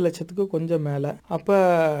 10 லட்சத்துக்கு கொஞ்சம் மேலே. அப்போ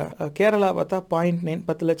கேரளா பார்த்தா 0.9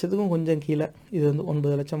 10 லட்சத்துக்கும் கொஞ்சம் கீழே, இது வந்து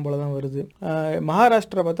 9 லட்சம் போல தான் வருது.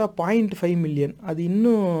 மகாராஷ்டிரா பார்த்தா 0.5 மில்லியன், அது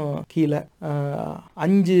இன்னும் கீழே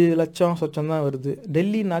 5 லட்சம் சொச்சம் தான் வருது.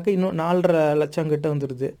 டெல்லினாக்க இன்னும் 4.5 லட்சம் கிட்ட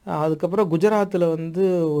வந்துடுது. அதுக்கப்புறம் குஜராத்தில் வந்து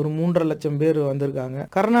ஒரு 3.5 லட்சம் பேர் வந்திருக்காங்க.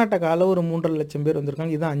 கர்நாடகாவில் ஒரு 3.5 லட்சம் பேர்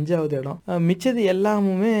வந்திருக்காங்க. இதுதான் 5வது இடம். மிச்சது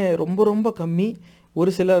எல்லாமுமே ரொம்ப ரொம்ப கம்மி.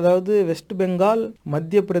 ஒரு சில, அதாவது வெஸ்ட் பெங்கால்,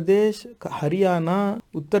 மத்திய பிரதேஷ், ஹரியானா,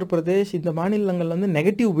 உத்தரப்பிரதேஷ் இந்த மாநிலங்கள் வந்து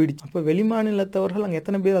நெகட்டிவ் போயிடுச்சு. அப்போ வெளி மாநிலத்தவர்கள் அங்கே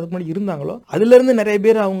எத்தனை பேர் அதுக்கு முன்னாடி இருந்தாங்களோ அதுலேருந்து நிறைய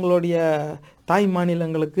பேர் அவங்களுடைய தாய்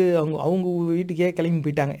மாநிலங்களுக்கு அவங்க வீட்டுக்கே கிளம்பி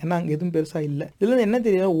போயிட்டாங்க. ஏன்னா அங்கே எதுவும் பெருசாக இல்லை. இதில் என்ன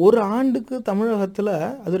தெரியும், ஒரு ஆண்டுக்கு தமிழகத்தில்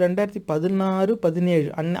அது 2016-17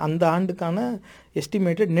 அந்த ஆண்டுக்கான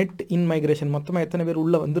எஸ்டிமேட்டட் நெட் இன் மைக்ரேஷன் மொத்தமாக எத்தனை பேர்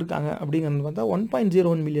உள்ளே வந்திருக்காங்க அப்படிங்கிறது பார்த்தா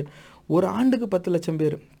 1.01 மில்லியன். ஒரு ஆண்டுக்கு 10 லட்சம்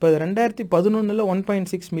பேர். இப்போ 2011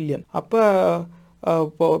 1.6 மில்லியன். அப்போ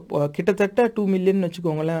கிட்டத்தட்ட 2 மில்லியன்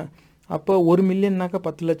வச்சுக்கோங்களேன். அப்போ 1 மில்லியன்னாக்கா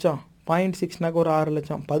 10 லட்சம், 0.6னாக்கா ஒரு 6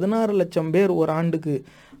 லட்சம், 16 லட்சம் பேர் ஒரு ஆண்டுக்கு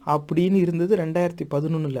அப்படின்னு இருந்தது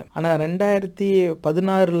 2011. ஆனால்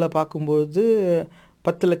 2016 பார்க்கும்போது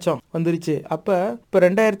 10 லட்சம் வந்துருச்சு. அப்போ இப்போ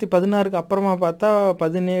 2016க்கு அப்புறமா பார்த்தா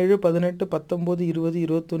 17, 18, 19, 20,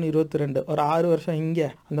 21, 22 ஒரு 6 வருஷம் இங்கே.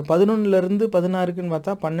 அந்த 11லேருந்து 16க்குன்னு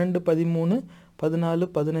பார்த்தா 12, 13, 14,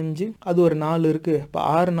 15 அது ஒரு 4 இருக்குது. இப்போ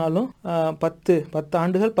 6 நாளும் 10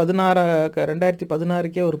 ஆண்டுகள் 16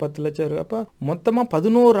 2016க்கே ஒரு 10 லட்சம் இருக்குது. அப்போ மொத்தமாக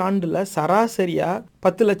 11 ஆண்டில் சராசரியாக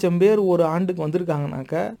 10 லட்சம் பேர் ஒரு ஆண்டுக்கு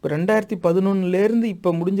வந்திருக்காங்கனாக்க இப்போ 2011லேருந்து இப்போ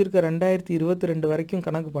முடிஞ்சிருக்க 2022 வரைக்கும்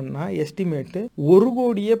கணக்கு பண்ணால் எஸ்டிமேட்டு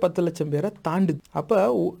 1,10,00,000 பேரை தாண்டுது. அப்போ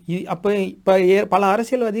இப்போ பல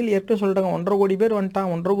அரசியல்வாதிகள் ஏற்கனவே சொல்கிறாங்க 1,50 கோடி பேர் வந்துட்டான்,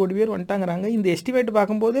 1,50 கோடி பேர் வந்துட்டாங்கிறாங்க. இந்த எஸ்டிமேட்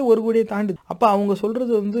பார்க்கும்போதே 1 கோடியை தாண்டுது. அப்போ அவங்க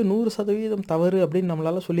சொல்கிறது வந்து 100% தவறு அப்படின்னு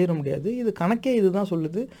நம்மளால சொல்லிட முடியாது. இது கணக்கே இதுதான்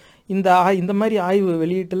சொல்லுது. இந்த மாதிரி ஆய்வு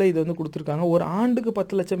வெளியீட்டில் இது வந்து கொடுத்துருக்காங்க. ஒரு ஆண்டுக்கு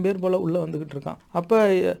 10 லட்சம் பேர் போல் உள்ளே வந்துக்கிட்டு இருக்கான். அப்போ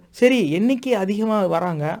சரி, எண்ணிக்கை அதிகமாக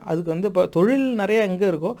வராங்க. அதுக்கு வந்து இப்போ தொழில் நிறைய எங்கே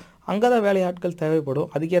இருக்கோ அங்கே தான் வேலையாட்கள்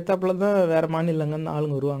தேவைப்படும். அதுக்கேற்றாப்புல தான் வேறு மாநிலங்கள்னு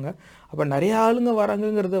ஆளுங்க வருவாங்க. அப்போ நிறைய ஆளுங்க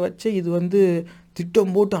வராங்கங்கிறத வச்சு இது வந்து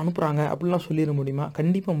திட்டம் போட்டு அனுப்புகிறாங்க அப்படிலாம் சொல்லிட முடியுமா?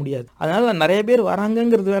 கண்டிப்பாக முடியாது. அதனால் நிறைய பேர்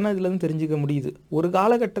வராங்கங்கிறது வேணால் இதுலேருந்து தெரிஞ்சுக்க முடியுது. ஒரு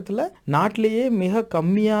காலகட்டத்தில் நாட்டிலேயே மிக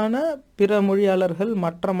கம்மியான பிற மொழியாளர்கள்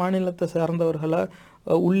மற்ற மாநிலத்தை சார்ந்தவர்களை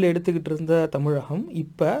உள்ளே எடுத்துக்கிட்டு இருந்த தமிழகம்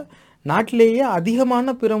இப்போ நாட்டிலேயே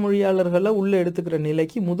அதிகமான பிற மொழியாளர்களை உள்ளே எடுத்துக்கிற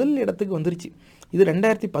நிலைக்கு முதல் இடத்துக்கு வந்துருச்சு. இது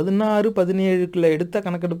 2016-17 எடுத்த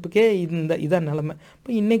கணக்கெடுப்புக்கே இதான் நிலைமை.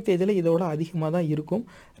 இப்போ இன்னைக்கு தேதியில் இதோட அதிகமாக தான் இருக்கும்.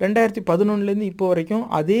 2011லேருந்து இப்போ வரைக்கும்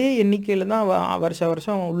அதே எண்ணிக்கையில் தான்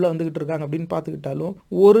வருஷம் உள்ளே வந்துக்கிட்டு இருக்காங்க. அப்படின்னு பார்த்துக்கிட்டாலும்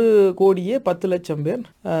 1,10,00,000 பேர்,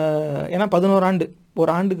 ஏன்னா 11 ஆண்டு,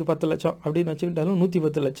 ஒரு ஆண்டுக்கு 10 லட்சம் அப்படின்னு வச்சுக்கிட்டாலும்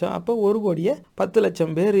 110 லட்சம். அப்போ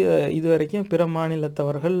 1,10,00,000 பேர் இது வரைக்கும் பிற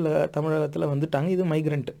மாநிலத்தவர்கள் தமிழகத்தில் வந்துட்டாங்க. இது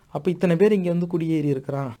மைக்ரண்ட். அப்போ இத்தனை பேர் இங்கே வந்து குடியேறி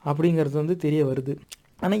இருக்கிறான் அப்படிங்கிறது வந்து தெரிய வருது.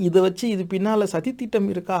 ஆனால் இதை வச்சு இது பின்னால் சதித்திட்டம்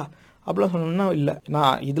இருக்கா அப்படிலாம் சொன்னோம்னா இல்லை.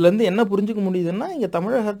 நான் இதுலேருந்து என்ன புரிஞ்சுக்க முடியுதுன்னா, இங்கே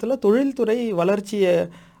தமிழகத்தில் தொழில்துறை வளர்ச்சியை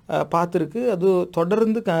பார்த்துருக்கு. அது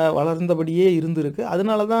தொடர்ந்து வளர்ந்தபடியே இருந்திருக்கு.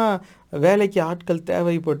 அதனால தான் வேலைக்கு ஆட்கள்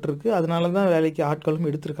தேவைப்பட்டிருக்கு. அதனால தான் வேலைக்கு ஆட்களும்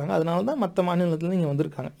எடுத்திருக்காங்க. அதனால தான் மற்ற மாநிலத்தில் இங்கே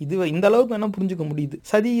வந்திருக்காங்க. இந்த அளவுக்கு வேணால் புரிஞ்சுக்க முடியுது.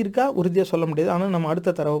 சதி இருக்கா உறுதியாக சொல்ல முடியாது. ஆனால் நம்ம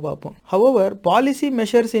அடுத்த தரவை பார்ப்போம். However, policy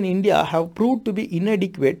measures in India have proved to be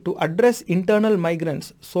inadequate to address internal migrants,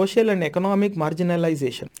 social and economic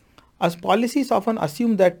marginalization. As policies often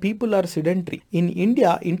assume that people are sedentary, in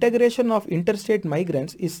India, integration of interstate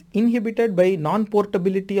migrants is inhibited by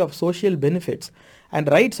non-portability of social benefits and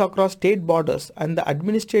rights across state borders and the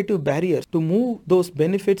administrative barriers to move those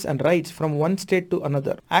benefits and rights from one state to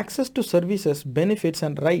another. Access to services, benefits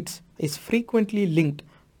and rights is frequently linked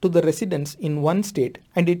to the residence in one state,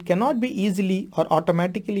 and it cannot be easily or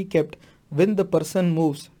automatically kept when the person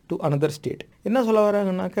moves to another state. என்ன சொல்ல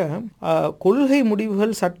வராங்கன்னாக்கா, கொள்கை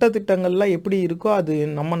முடிவுகள் சட்ட திட்டங்கள்லாம் எப்படி இருக்கோ அது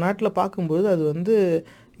நம்ம நாட்டில் பார்க்கும்போது அது வந்து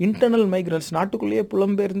இன்டர்னல் மைக்ரன்ஸ், நாட்டுக்குள்ளேயே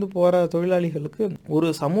புலம்பெயர்ந்து போகிற தொழிலாளிகளுக்கு ஒரு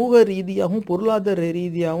சமூக ரீதியாகவும் பொருளாதார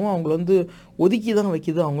ரீதியாகவும் அவங்கள வந்து ஒதுக்கி தான்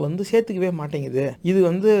வைக்குது. அவங்கள வந்து சேர்த்துக்கவே மாட்டேங்குது. இது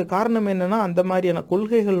வந்து காரணம் என்னென்னா, அந்த மாதிரியான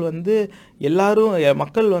கொள்கைகள் வந்து எல்லாரும்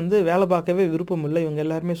மக்கள் வந்து வேலை பார்க்கவே விருப்பம் இல்லை, இவங்க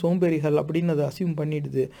எல்லாருமே சோம்பேறிகள் அப்படின்னு அதை அசியூம்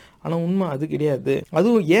பண்ணிடுது. ஆனால் உண்மை அது கிடையாது.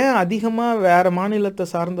 அதுவும் ஏன் அதிகமாக வேறு மாநிலத்தை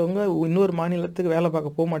சார்ந்தவங்க இன்னொரு மாநிலத்துக்கு வேலை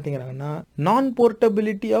பார்க்க போக மாட்டேங்கிறாங்கன்னா, நான்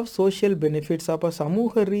போர்ட்டபிலிட்டி ஆஃப் சோஷியல் பெனிஃபிட்ஸ். அப்போ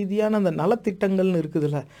சமூக ரீதியான அந்த நலத்திட்டங்கள்னு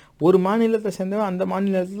இருக்குதுல்ல, ஒரு மாநிலத்தை சேர்ந்தவன் அந்த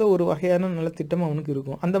மாநிலத்தில் ஒரு வகையான நலத்திட்டம் அவனுக்கு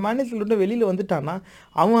இருக்கும். அந்த மாநிலத்தில் விட்டு வெளியில் வந்துட்டான்னா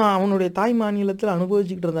அவனுடைய தாய் மாநிலத்தில்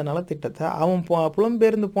அனுபவிச்சுக்கிட்டு இருந்த நலத்திட்டத்தை அவன்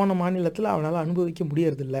புலம்பெயர்ந்து போன மாநிலத்தில் அவனால் அனுபவிக்க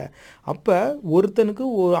முடியறதில்ல. அப்போ ஒருத்தனுக்கு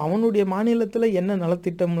அவனுடைய மாநிலத்தில் என்ன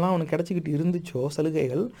நலத்திட்டம்லாம் அவனுக்கு கிடைச்சிக்கிட்டு இருந்துச்சோ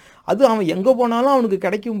சலுகைகள், அது அவன் எங்கே போனாலும் அவனுக்கு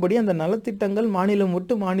கிடைக்கும்படி அந்த நலத்திட்டங்கள் மாநிலம்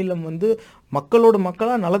விட்டு மாநிலம் வந்து மக்களோட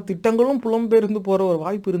மக்களாக நலத்திட்டங்களும் புலம்பெயர்ந்து போகிற ஒரு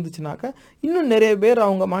வாய்ப்பு இருந்துச்சுனாக்கா இன்னும் நிறைய பேர்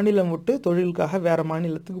அவங்க மாநிலம் விட்டு தொழிலுக்காக வேறு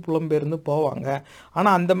மாநிலத்துக்கு புலம்பெயர்ந்து போவாங்க.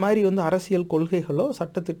 ஆனால் அந்த மாதிரி வந்து அரசியல் கொள்கைகளோ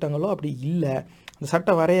சட்டத்திட்டங்களோ அப்படி இல்லை. அந்த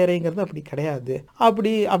சட்ட வரையறைங்கிறது அப்படி கிடையாது.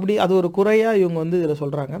 அப்படி அது ஒரு குறையாக இவங்க வந்து இதில்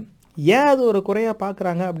சொல்கிறாங்க. ஏன் அது ஒரு குறையாக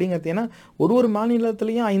பார்க்குறாங்க அப்படிங்கிறது, ஏன்னா ஒரு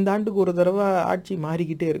மாநிலத்துலேயும் 5 ஆண்டுக்கு ஒரு தடவை ஆட்சி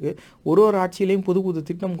மாறிக்கிட்டே இருக்குது. ஒரு ஆட்சியிலையும் புது புது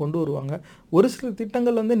திட்டம் கொண்டு வருவாங்க. ஒரு சில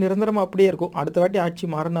திட்டங்கள் வந்து நிரந்தரமாக அப்படியே இருக்கும். அடுத்த வாட்டி ஆட்சி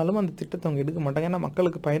மாறினாலும் அந்த திட்டத்தை அவங்க எடுக்க மாட்டாங்க. ஏன்னா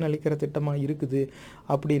மக்களுக்கு பயனளிக்கிற திட்டமாக இருக்குது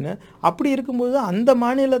அப்படின்னு. அப்படி இருக்கும்போது அந்த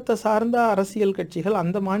மாநிலத்தை சார்ந்த அரசியல் கட்சிகள்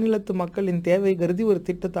அந்த மாநிலத்து மக்களின் தேவை கருதி ஒரு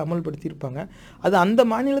திட்டத்தை அமல்படுத்தியிருப்பாங்க. அது அந்த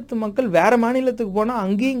மாநிலத்து மக்கள் வேறு மாநிலத்துக்கு போனால்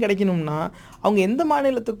அங்கேயும் கிடைக்கணும்னா அவங்க எந்த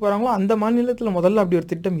மாநிலத்துக்கு போகிறாங்களோ அந்த மாநிலத்தில் முதல்ல அப்படி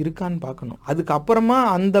ஒரு திட்டம் இருக்கான்னு இருக்கான்னு பார்க்கணும். அதுக்கப்புறமா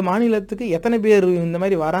அந்த மாநிலத்துக்கு எத்தனை பேர் இந்த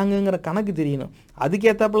மாதிரி வராங்கங்கிற கணக்கு தெரியணும்.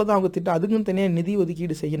 அதுக்கேற்றாப்புல தான் அவங்க திட்டம், அதுக்கும் தனியாக நிதி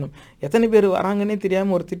ஒதுக்கீடு செய்யணும். எத்தனை பேர் வராங்கன்னே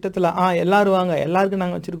தெரியாமல் ஒரு திட்டத்தில் எல்லாரும் வாங்க, எல்லாருக்கும்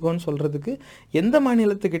நாங்கள் வச்சுருக்கோன்னு சொல்கிறதுக்கு எந்த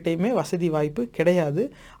மாநிலத்துக்கிட்டையுமே வசதி வாய்ப்பு கிடையாது.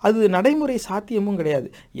 அது நடைமுறை சாத்தியமும் கிடையாது.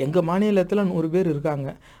 எங்கள் மாநிலத்தில் 100 பேர் இருக்காங்க,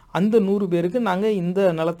 அந்த 100 பேருக்கு நாங்கள் இந்த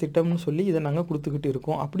நலத்திட்டம்னு சொல்லி இதை நாங்கள் கொடுத்துக்கிட்டு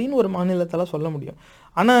இருக்கோம் அப்படின்னு ஒரு மாநிலத்தால் சொல்ல முடியும்.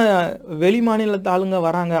 ஆனால் வெளி மாநிலத்து ஆளுங்க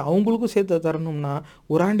வராங்க, அவங்களுக்கும் சேர்த்து தரணும்னா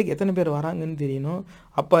ஒரு ஆண்டுக்கு எத்தனை பேர் வராங்கன்னு தெரியணும்.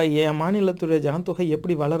 அப்போ என் மாநிலத்துடைய ஜனத்தொகை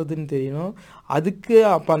எப்படி வளருதுன்னு தெரியணும். அதுக்கு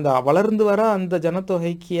அப்போ அந்த வளர்ந்து வர அந்த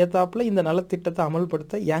ஜனத்தொகைக்கு ஏற்றாப்புல இந்த நலத்திட்டத்தை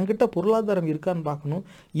அமல்படுத்த என்கிட்ட பொருளாதாரம் இருக்கான்னு பார்க்கணும்.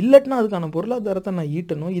 இல்லட்டினா அதுக்கான பொருளாதாரத்தை நான்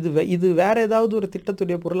ஈட்டணும். இது வேற ஏதாவது ஒரு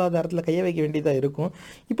திட்டத்துடைய பொருளாதாரத்தில் கைய வைக்க வேண்டியதாக இருக்கும்.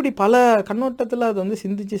 இப்படி பல கண்ணோட்டத்தில் அதை வந்து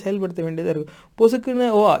சிந்திச்சு செயல்படுத்த வேண்டியதாக இருக்கும். பொசுக்குன்னு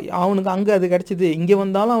அவனுக்கு அங்கே அது கிடைச்சிது, இங்கே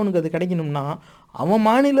வந்தாலும் அவனுக்கு அது கிடைக்கணும்னா அவன்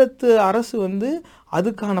மாநிலத்து அரசு வந்து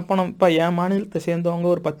அதுக்கான பணம், இப்போ என் மாநிலத்தை சேர்ந்தவங்க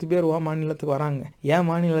ஒரு 10 பேர் மாநிலத்துக்கு வராங்க, என்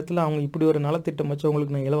மாநிலத்தில் அவங்க இப்படி ஒரு நலத்திட்டம் வச்சு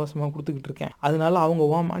அவங்களுக்கு நான் இலவசமாக கொடுத்துக்கிட்டு இருக்கேன், அதனால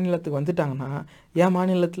அவங்க மாநிலத்துக்கு வந்துட்டாங்கன்னா என்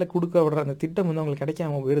மாநிலத்தில் கொடுக்க விடுற அந்த திட்டம் வந்து அவங்களுக்கு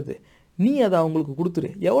கிடைக்காம போயிடுது. நீ அதை அவங்களுக்கு கொடுத்துரு,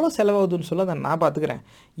 எவ்வளோ செலவாகுதுன்னு சொல்ல அதை நான் பார்த்துக்கிறேன்.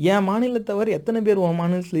 என் மாநிலத்தவர் எத்தனை பேர் உன்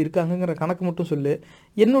மாநிலத்தில் இருக்காங்கங்கிற கணக்கு மட்டும் சொல்லு,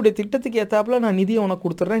 என்னுடைய திட்டத்துக்கு ஏற்றாப்புல நான் நிதியை உனக்கு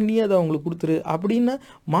கொடுத்துட்றேன், நீ அதை அவங்களுக்கு கொடுத்துரு அப்படின்னு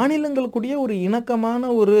மாநிலங்களுக்குடைய ஒரு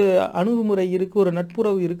இணக்கமான ஒரு அணுகுமுறை இருக்குது, ஒரு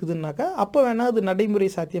நட்புறவு இருக்குதுன்னாக்கா அப்போ வேணால் அது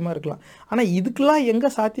நடைமுறை சாத்தியமாக இருக்கலாம். ஆனால் இதுக்கெல்லாம்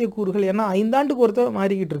எங்கே சாத்தியக்கூறுகள்? ஏன்னா 5 ஆண்டுக்கு ஒருத்தர்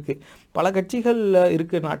மாறிக்கிட்டு இருக்கு, பல கட்சிகள்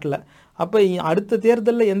இருக்குது நாட்டில். அப்போ அடுத்த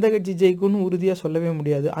தேர்தலில் எந்த கட்சி ஜெயிக்கும்னு உறுதியாக சொல்லவே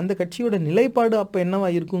முடியாது. அந்த கட்சியோட நிலைப்பாடு அப்போ என்னவா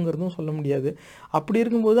இருக்குங்கிறதும் சொல்ல முடியாது. அப்படி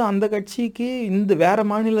இருக்கும்போது அந்த கட்சிக்கு இந்த வேறு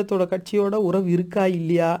மாநிலத்தோட கட்சியோட உறவு இருக்கா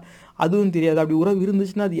இல்லையா அதுவும் தெரியாது. அப்படி உறவு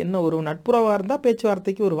இருந்துச்சுன்னா அது என்ன, ஒரு நட்புறவாக இருந்தால்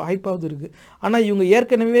பேச்சுவார்த்தைக்கு ஒரு வாய்ப்பாவது இருக்குது. ஆனால் இவங்க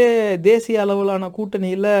ஏற்கனவே தேசிய அளவிலான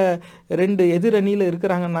கூட்டணியில் 2 எதிரணியில்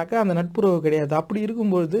இருக்கிறாங்கன்னாக்கா அந்த நட்புறவு கிடையாது. அப்படி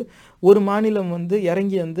இருக்கும்பொழுது ஒரு மாநிலம் வந்து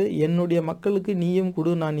இறங்கி வந்து என்னுடைய மக்களுக்கு நீயும்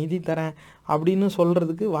கொடு, நான் நிதி தரேன் அப்படின்னு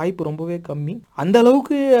சொல்கிறதுக்கு வாய்ப்பு ரொம்பவே கம்மி. அந்த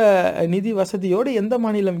அளவுக்கு நிதி வசதியோடு எந்த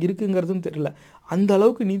மாநிலம் இருக்குங்கிறதும் தெரியல. அந்த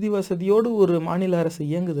அளவுக்கு நிதி வசதியோடு ஒரு மாநில அரசு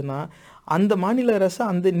இயங்குதுன்னா அந்த மாநில அரசு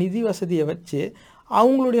அந்த நிதி வசதியை வச்சு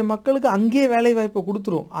அவங்களுடைய மக்களுக்கு அங்கேயே வேலை வாய்ப்பை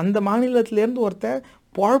கொடுத்துரும். அந்த மாநிலத்திலேருந்து ஒருத்தர்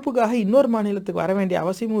பொழப்புக்காக இன்னொரு மாநிலத்துக்கு வர வேண்டிய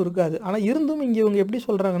அவசியமும் இருக்காது. ஆனால் இருந்தும் இங்கே இவங்க எப்படி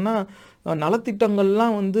சொல்கிறாங்கன்னா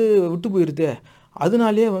நலத்திட்டங்கள்லாம் வந்து விட்டு போயிடுது,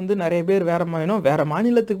 அதனாலேயே வந்து நிறைய பேர் வேறு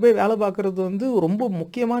மாநிலத்துக்கு போய் வேலை பார்க்குறது வந்து ரொம்ப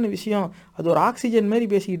முக்கியமான விஷயம், அது ஒரு ஆக்சிஜன் மாதிரி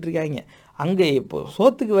பேசிக்கிட்டு இருக்காங்க. அங்கே இப்போ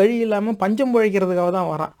சோத்துக்கு வழி இல்லாமல் பஞ்சம் பிழைக்கிறதுக்காக தான்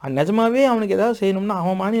வரான். நிஜமாவே அவனுக்கு ஏதாவது செய்யணும்னா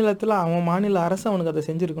அவன் மாநிலத்தில் அவன் மாநில அரசு அவனுக்கு அதை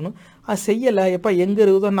செஞ்சுருக்கணும். அது செய்யலை. எப்போ எங்கே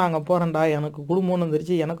இருக்குதோ நான் அங்கே போகிறேன்டா, எனக்கு குடும்பம்னு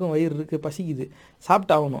வந்துருச்சு, எனக்கும் வயிறு இருக்குது, பசிக்குது,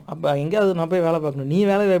 சாப்பிட்டாகணும், அப்போ எங்கேயாவது நான் போய் வேலை பார்க்கணும், நீ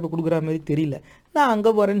வேலை வாய்ப்பு கொடுக்குற மாதிரி தெரியல, நான்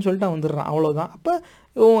அங்கே போகிறேன்னு சொல்லிட்டு அவன் வந்துடுறான், அவ்வளோதான். அப்போ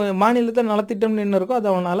மாநிலத்தை நலத்திட்டம்னு என்ன இருக்கோ அதை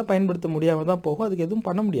அவனால் பயன்படுத்த முடியாமல் தான் போகும். அதுக்கு எதுவும்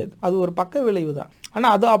பண்ண முடியாது, அது ஒரு பக்க விளைவு தான்.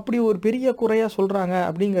 ஆனால் அது அப்படி ஒரு பெரிய குறையாக சொல்கிறாங்க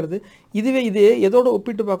அப்படிங்கிறது. இதுவே இது எதோட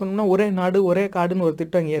ஒப்பிட்டு பார்க்கணும்னா ஒரே நாடு ஒரே கார்டுன்னு ஒரு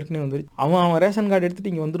திட்டம் இங்கே ஏற்கனவே வந்துருச்சு. அவன் ரேஷன் கார்டு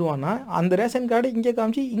எடுத்துகிட்டு இங்கே வந்துடுவானா, அந்த ரேஷன் கார்டு இங்கே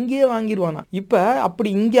காமிச்சு இங்கேயே வாங்கிடுவானா. இப்போ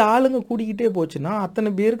அப்படி இங்கே ஆளுங்க கூடிக்கிட்டே போச்சுன்னா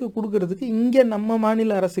அத்தனை பேருக்கு கொடுக்கறதுக்கு இங்கே நம்ம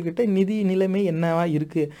மாநில அரசுக்கிட்ட நிதி நிலைமை என்னவா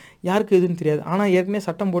இருக்குது, யாருக்கு எதுன்னு தெரியாது. ஆனால் ஏற்கனவே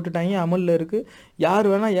சட்டம் போட்டுட்டாங்க, அமலில் இருக்குது, யார்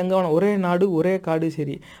வேணால் எங்கே வேணால், ஒரே நாடு ஒரே கார்டு,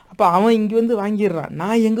 சரி. அப்போ அவன் இங்கே வந்து வாங்கிடுறான்,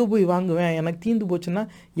 நான் எங்கே போய் வாங்குவேன், எனக்கு தீர்ந்து போச்சுன்னா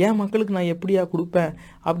என் மக்களுக்கு நான் எப்படியா கொடுப்பேன்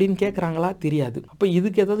அப்படின்னு கேட்குறாங்களா, தெரியாது. அப்போ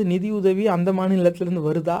இதுக்கு ஏதாவது நிதி உதவி அந்த மாநிலத்திலேருந்து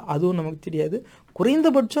வருதா, அதுவும் நமக்கு தெரியாது.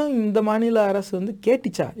 குறைந்தபட்சம் இந்த மாநில அரசு வந்து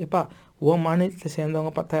கேட்டுச்சா, எப்பா மாநிலத்தை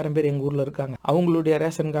சேர்ந்தவங்க 10,000 பேர் எங்கள் ஊரில் இருக்காங்க, அவங்களுடைய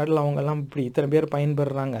ரேஷன் கார்டில் அவங்கெல்லாம் இப்படி இத்தனை பேர்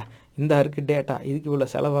பயன்பெறுறாங்க, இந்த இருக்குது டேட்டா, இதுக்கு இவ்வளோ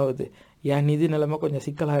செலவாகுது, என் நிதி நிலைமை கொஞ்சம்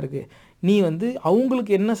சிக்கலாக இருக்குது, நீ வந்து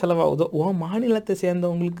அவங்களுக்கு என்ன செலவாகுதோ மாநிலத்தை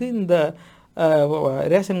சேர்ந்தவங்களுக்கு இந்த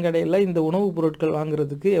ரேஷன் கடையில் இந்த உணவுப் பொருட்கள்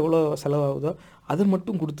வாங்குறதுக்கு எவ்வளோ செலவாகுதோ அதை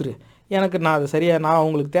மட்டும் கொடுத்துரு, எனக்கு நான் அது சரியாக நான்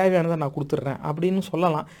அவங்களுக்கு தேவையானதை நான் கொடுத்துட்றேன் அப்படின்னு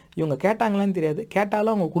சொல்லலாம். இவங்க கேட்டாங்களான்னு தெரியாது,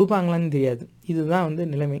 கேட்டாலும் அவங்க கொடுப்பாங்களான்னு தெரியாது. இதுதான் வந்து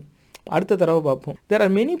நிலைமை. அடுத்த தடவை பார்ப்போம். There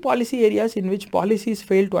are many policy areas in which policies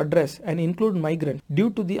fail to address and include migrants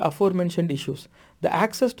due to the aforementioned issues. The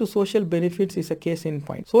access to social benefits is a case in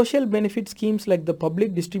point. Social benefit schemes like the public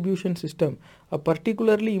distribution system, a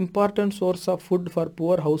particularly important source of food for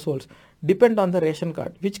poor households, depend on the ration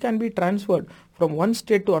card, which can be transferred from one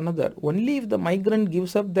state to another only if the migrant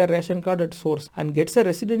gives up their ration card at source and gets a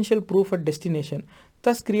residential proof at destination,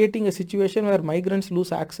 thus creating a situation where migrants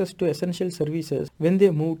lose access to essential services when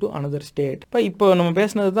they move to another state. இப்போ நம்ம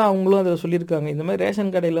பேசினது தான் அவங்களும் அதை சொல்லியிருக்காங்க. இந்த மாதிரி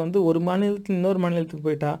ration கடையில் வந்து ஒரு மாநிலத்தில் இன்னொரு மாநிலத்துக்கு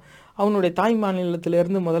போயிட்டா அவனுடைய தாய்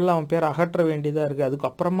மாநிலத்திலேருந்து முதல்ல அவன் பேரை அகற்ற வேண்டியதாக இருக்குது.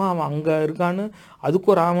 அதுக்கப்புறமா அவன் அங்கே இருக்கான்னு அதுக்கு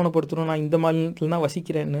ஒரு ஆவணப்படுத்தணும், நான் இந்த மாநிலத்தில் தான்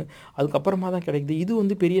வசிக்கிறேன்னு, அதுக்கப்புறமா தான் கிடைக்குது. இது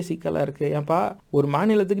வந்து பெரிய சிக்கலாக இருக்குது. ஏன்ப்பா ஒரு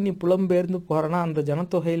மாநிலத்துக்கு நீ புலம்பெயர்ந்து போகிறனா அந்த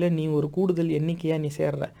ஜனத்தொகையில் நீ ஒரு கூடுதல் எண்ணிக்கையாக நீ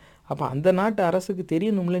சேர்ற, அப்போ அந்த நாட்டு அரசுக்கு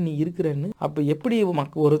தெரியணும்ல நீ இருக்கிறன்னு. அப்போ எப்படி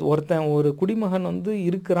ஒருத்தன் ஒரு குடிமகன் வந்து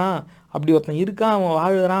இருக்கிறான், அப்படி ஒருத்தன் இருக்கான், அவன்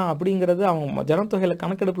வாழுறான் அப்படிங்கிறது அவன் ஜனத்தொகையில்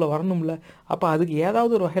கணக்கெடுப்பில் வரணும்ல. அப்போ அதுக்கு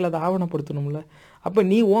ஏதாவது ஒரு வகையில் அதை ஆவணப்படுத்தணும்ல. அப்போ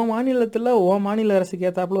நீ உன் மாநிலத்தில் உன் மாநில அரசுக்கு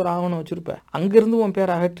ஏற்றாப்புல ஒரு ஆவணம் வச்சுருப்ப, அங்கேருந்து உன்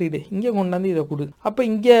பேரை அகற்றிடு, இங்கே கொண்டாந்து இதை கொடு, அப்போ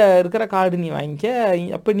இங்கே இருக்கிற கார்டு நீ வாங்கிக்க,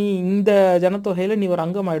 அப்போ நீ இந்த ஜனத்தொகையில் நீ ஒரு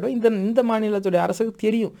அங்கமாயிடும். இந்த மாநிலத்துடைய அரசுக்கு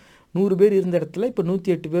தெரியும் 100 பேர் இருந்த இடத்துல இப்போ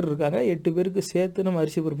 108 பேர் இருக்காங்க, 8 பேருக்கு சேர்த்து நம்ம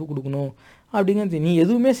அரிசி பருப்பு கொடுக்கணும் அப்படிங்கிறது. நீ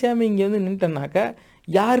எதுவுமே சேம இங்கே வந்து நின்ட்டனாக்கா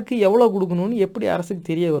யாருக்கு எவ்வளோ கொடுக்கணும்னு எப்படி அரசுக்கு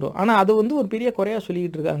தெரிய வரும்? ஆனால் அதை வந்து ஒரு பெரிய குறையாக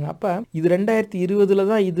சொல்லிக்கிட்டு இருக்காங்க. அப்போ இது 2020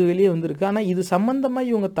 தான் இது வெளியே வந்திருக்கு. ஆனால் இது சம்மந்தமாக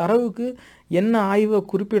இவங்க தரவுக்கு என்ன ஆய்வை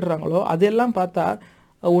குறிப்பிடுறாங்களோ அதெல்லாம் பார்த்தா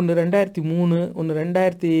ஒன்று 2003, ஒன்று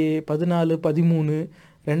 2014, 13,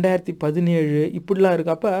 2017 இப்படிலாம்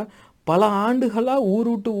இருக்குது. அப்போ பல ஆண்டுகளாக ஊர்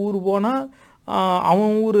விட்டு ஊர் போனால்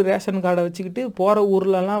அவன் ஊர் ரேஷன் கார்டை வச்சுக்கிட்டு போகிற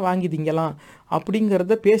ஊர்லலாம் வாங்கி திங்கலாம்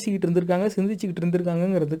அப்படிங்கிறத பேசிக்கிட்டு இருந்திருக்காங்க, சிந்திச்சுக்கிட்டு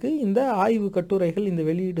இருந்திருக்காங்கங்கிறதுக்கு இந்த ஆய்வு கட்டுரைகள், இந்த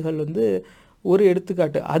வெளியீடுகள் வந்து ஒரு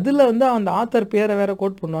எடுத்துக்காட்டு. அதில் வந்து அந்த ஆத்தர் பேரை வேற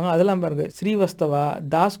கோட் பண்ணுவாங்க. அதெல்லாம் பாருங்க, ஸ்ரீவஸ்தவா,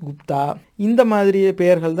 தாஸ் குப்தா, இந்த மாதிரி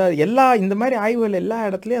பெயர்கள் தான் இந்த மாதிரி ஆய்வுகள் எல்லா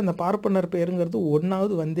இடத்துலையும் அந்த பார்ப்பனர் பெயருங்கிறது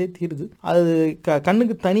ஒன்றாவது வந்தே தீருது. அது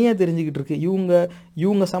கண்ணுக்கு தனியாக தெரிஞ்சுக்கிட்டு இருக்கு.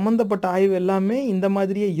 இவங்க சம்மந்தப்பட்ட ஆய்வு எல்லாமே இந்த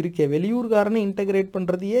மாதிரியே இருக்கே, வெளியூர்காரனை இன்டகிரேட்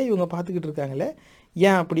பண்ணுறதையே இவங்க பார்த்துக்கிட்டு இருக்காங்களே,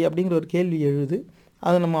 ஏன் அப்படிங்கிற ஒரு கேள்வி எழுது.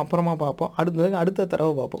 அதை நம்ம அப்புறமா பார்ப்போம், அடுத்த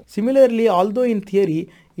தடவை பார்ப்போம். Similarly, although in theory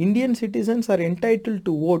Indian citizens are entitled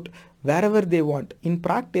to vote wherever they want, in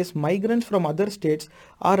practice migrants from other states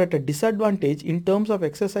are at a disadvantage in terms of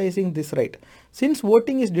exercising this right. Since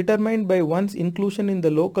voting is determined by one's inclusion in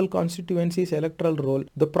the local constituency's electoral roll,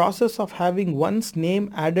 the process of having one's name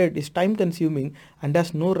added is time consuming and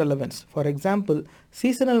has no relevance. For example,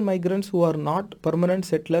 seasonal migrants who are not permanent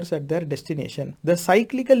settlers at their destination. The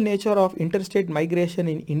cyclical nature of interstate migration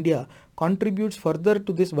in India contributes further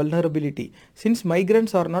to this vulnerability, since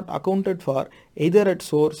migrants are not accounted for either at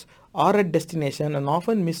source or at destination and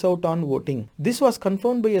often miss out on voting. This was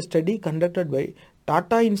confirmed by a study conducted by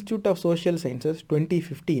Tata Institute of Social Sciences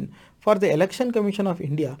 2015 for the Election Commission of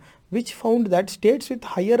India, which found that states with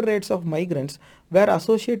higher rates of migrants were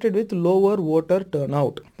associated with lower voter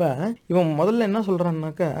turnout. இப்போ இவன் முதல்ல என்ன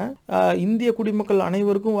சொல்கிறான்னாக்கா, இந்திய குடிமக்கள்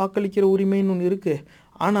அனைவருக்கும் வாக்களிக்கிற உரிமைன்னு ஒன்று இருக்குது.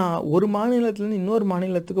 ஆனால் ஒரு மாநிலத்துலேருந்து இன்னொரு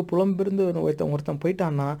மாநிலத்துக்கு புலம்பெயர்ந்து ஒருத்தன்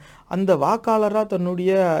போயிட்டான்னா அந்த வாக்காளராக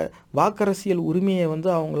தன்னுடைய வாக்கரசியல் உரிமையை வந்து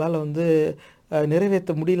அவங்களால வந்து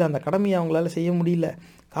நிறைவேற்ற முடியல, அந்த கடமையை அவங்களால செய்ய முடியல.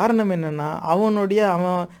 காரணம் என்னென்னா, அவன்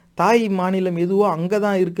தாய் மாநிலம் எதுவோ அங்கே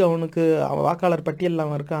தான் இருக்குது, அவனுக்கு அவன் வாக்காளர் பட்டியலில்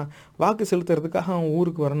அவன் இருக்கான். வாக்கு செலுத்துறதுக்காக அவன்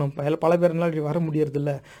ஊருக்கு வரணும். பல பேர்னால வர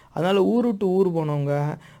முடியறதில்ல. அதனால் ஊர் விட்டு ஊர் போனவங்க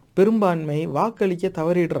பெரும்பான்மை வாக்களிக்க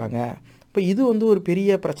தவறிடுறாங்க. இப்போ இது வந்து ஒரு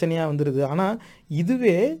பெரிய பிரச்சனையாக வந்துடுது. ஆனால்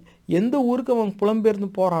இதுவே எந்த ஊருக்கு அவன் புலம்பெயர்ந்து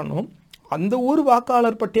போகிறானோ அந்த ஊர்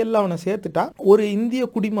வாக்காளர் பட்டியலில் அவனை சேர்த்துட்டா ஒரு இந்திய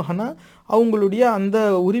குடிமகனாக அவங்களுடைய அந்த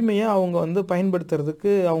உரிமையை அவங்க வந்து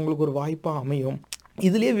பயன்படுத்துறதுக்கு அவங்களுக்கு ஒரு வாய்ப்பாக அமையும்.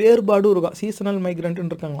 இதுலேயே வேறுபாடும் இருக்கும். சீசனல்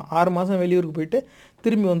மைக்ரண்ட்டுன்னு இருக்காங்களா, 6 மாதம் வெளியூருக்கு போயிட்டு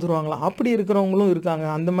திரும்பி வந்துடுவாங்களாம். அப்படி இருக்கிறவங்களும் இருக்காங்க.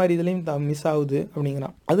 அந்த மாதிரி இதுலேயும் மிஸ் ஆகுது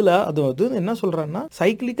அப்படிங்கிறான். அது என்ன சொல்கிறான்னா,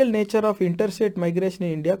 cyclical nature of interstate migration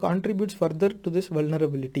in India contributes further to this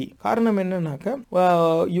vulnerability. காரணம் என்னன்னாக்கா,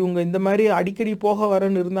 இவங்க இந்த மாதிரி அடிக்கடி போக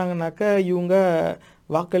வரன்னு இருந்தாங்கன்னாக்கா இவங்க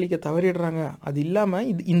வாக்களிக்க தவறிடுறாங்க. அது இல்லாமல்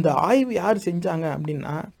இந்த ஆய்வு யார் செஞ்சாங்க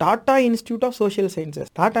அப்படின்னா, Tata institute of social sciences.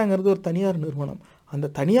 டாட்டாங்கிறது ஒரு தனியார் நிறுவனம். அந்த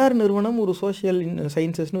தனியார் நிறுவனம் ஒரு சோஷியல்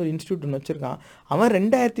சயின்சஸ்னு ஒரு இன்ஸ்டியூட் ஒன்று வச்சுருக்கான். அவன்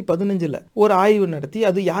 2015 ஒரு ஆய்வு நடத்தி,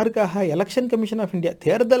 அது யாருக்காக, எலெக்ஷன் கமிஷன் ஆஃப் இந்தியா,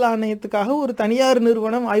 தேர்தல் ஆணையத்துக்காக ஒரு தனியார்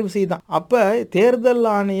நிறுவனம் ஆய்வு செய்தான். அப்போ தேர்தல்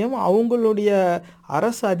ஆணையம் அவங்களுடைய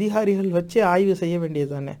அரசு அதிகாரிகள் வச்சு ஆய்வு செய்ய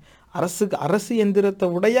வேண்டியது தானே. அரசு எந்திரத்தை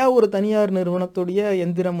உடைய ஒரு தனியார் நிறுவனத்துடைய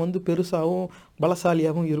எந்திரம் வந்து பெருசாகவும்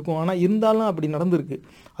பலசாலியாகவும் இருக்கும். ஆனால் இருந்தாலும் அப்படி நடந்திருக்கு.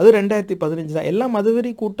 அது 2015 தான். எல்லாம்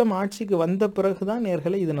மதுவெறி கூட்டம் ஆட்சிக்கு வந்த பிறகு தான்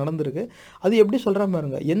நேர்களை இது நடந்திருக்கு. அது எப்படி சொல்கிறான்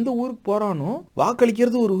பாருங்க, எந்த ஊருக்கு போகிறானோ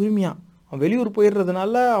வாக்களிக்கிறது ஒரு உரிமையாக. அவன் வெளியூர்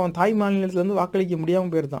போயிடுறதுனால அவன் தாய் மாநிலத்திலேருந்து வாக்களிக்க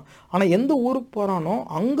முடியாமல் போயிருந்தான். ஆனால் எந்த ஊருக்கு போகிறானோ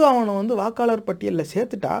அங்கே அவனை வந்து வாக்காளர் பட்டியலில்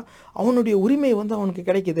சேர்த்துட்டா அவனுடைய உரிமை வந்து அவனுக்கு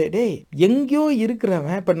கிடைக்குதே. டேய், எங்கேயோ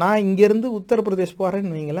இருக்கிறவன், இப்போ நான் இங்கேருந்து உத்தரப்பிரதேஷ்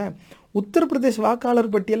போகிறேன்னு வைங்களேன், உத்தரப்பிரதேஷ் வாக்காளர்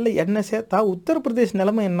பட்டியலில் என்ன சேர்த்தா உத்தரப்பிரதேஷ்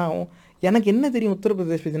நிலைமை என்ன ஆகும்? எனக்கு என்ன தெரியும்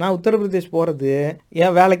உத்தரப்பிரதேஷ் பற்றி? நான் உத்தரப்பிரதேஷ் போகிறது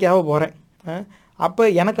என் வேலைக்காக போகிறேன். அப்போ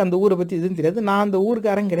எனக்கு அந்த ஊரை பற்றி எதுவும் தெரியாது. நான் அந்த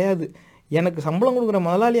ஊருக்காரன் கிடையாது. எனக்கு சம்பளம் கொடுக்குற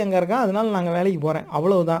முதலாளி அங்கே இருக்கான், அதனால நாங்கள் வேலைக்கு போகிறேன்,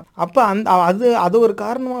 அவ்வளவுதான். அப்போ அது ஒரு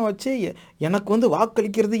காரணமாக வச்சு எனக்கு வந்து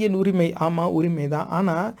வாக்களிக்கிறது என் உரிமை. ஆமாம், உரிமை தான்.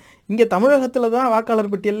 ஆனால் இங்கே தமிழகத்தில் தான் வாக்காளர்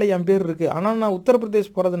பட்டியலில் என் பேர் இருக்குது. ஆனால் நான்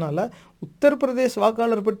உத்தரப்பிரதேஷ் போகிறதுனால உத்தரப்பிரதேஷ்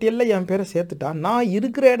வாக்காளர் பட்டியலில் என் பேரை சேர்த்துட்டா நான்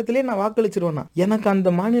இருக்கிற இடத்துலேயே நான் வாக்களிச்சிருவேன்னா எனக்கு அந்த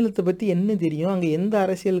மாநிலத்தை பற்றி என்ன தெரியும், அங்கே எந்த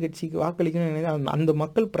அரசியல் கட்சிக்கு வாக்களிக்கணும், அந்த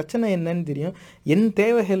மக்கள் பிரச்சனை என்னன்னு தெரியும், என்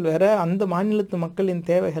தேவைகள் வேற, அந்த மாநிலத்து மக்களின்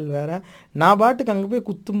தேவைகள் வேற. நான் பாட்டுக்கு அங்கே போய்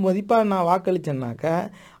குத்து மதிப்பாக நான் வாக்களிச்சேன்னாக்க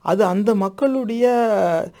அது அந்த மக்களுடைய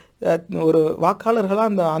ஒரு வாக்காளர்களாக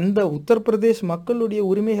அந்த அந்த உத்தரப்பிரதேஷ் மக்களுடைய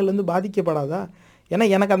உரிமைகள் வந்து பாதிக்கப்படாதா? ஏன்னா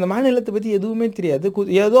எனக்கு அந்த மாநிலத்தை பற்றி எதுவுமே தெரியாது.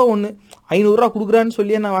 ஏதோ ஒன்று 500 கொடுக்குறான்னு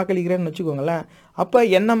சொல்லியே நான் வாக்களிக்கிறேன்னு வச்சுக்கோங்களேன். அப்போ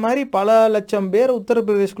என்ன மாதிரி பல லட்சம் பேர்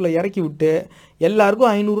உத்தரப்பிரதேஷ்குள்ளே இறக்கி விட்டு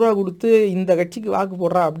எல்லாருக்கும் 500 கொடுத்து இந்த கட்சிக்கு வாக்கு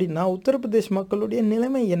போடுறா அப்படின்னா உத்தரப்பிரதேஷ் மக்களுடைய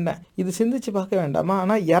நிலைமை என்ன? இது சிந்திச்சு பார்க்க வேண்டாமா?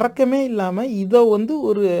 ஆனால் இறக்கமே இல்லாமல் இதை வந்து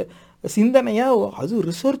ஒரு சிந்தனையாக அது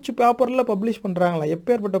ரிசர்ச் பேப்பரில் பப்ளிஷ் பண்ணுறாங்களா?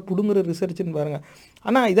 எப்பேற்பட்ட புடுங்குற ரிசர்ச்சுன்னு பாருங்கள்.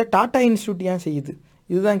 ஆனால் இதை டாடா இன்ஸ்டியூட் ஏன் செய்யுது?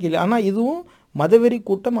 இதுதான் கேள்வி. ஆனால் இதுவும் மதவெறி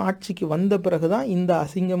கூட்டம் ஆட்சிக்கு வந்த பிறகு தான் இந்த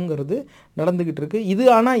அசிங்கம்ங்கிறது நடந்துக்கிட்டு இருக்கு. இது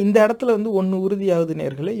ஆனால் இந்த இடத்துல வந்து ஒன்று உறுதியாகுது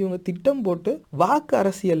நேர்களே, இவங்க திட்டம் போட்டு வாக்கு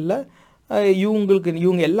அரசியலில்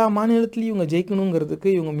இவங்க எல்லா மாநிலத்திலையும் இவங்க ஜெயிக்கணுங்கிறதுக்கு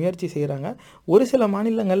இவங்க முயற்சி செய்கிறாங்க. ஒரு சில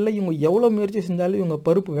மாநிலங்களில் இவங்க எவ்வளோ முயற்சி செஞ்சாலும் இவங்க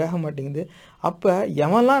பருப்பு வேக மாட்டேங்குது. அப்போ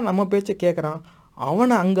எவன்லாம் நம்ம பேச்சை கேட்குறான்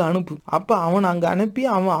அவனை அங்கே அனுப்பு. அப்போ அவனை அங்கே அனுப்பி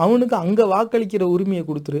அவனுக்கு அங்கே வாக்களிக்கிற உரிமையை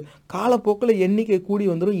கொடுத்துரு. காலப்போக்கில் எண்ணிக்கை கூடி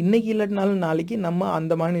வந்துடும். இன்றைக்கி இல்லாட்டினாலும் நாளைக்கு நம்ம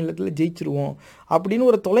அந்த மாநிலத்தில் ஜெயிச்சிருவோம் அப்படின்னு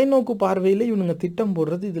ஒரு தொலைநோக்கு பார்வையில் இவனுங்க திட்டம்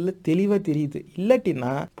போடுறது இதில் தெளிவாக தெரியுது.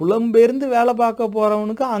 இல்லாட்டினா புலம்பெயர்ந்து வேலை பார்க்க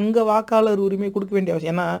போகிறவனுக்கு அங்கே வாக்காளர் உரிமை கொடுக்க வேண்டிய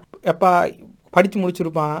அவசியம். ஏன்னா எப்போ படித்து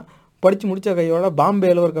முடிச்சிருப்பான், படித்து முடித்த கையோட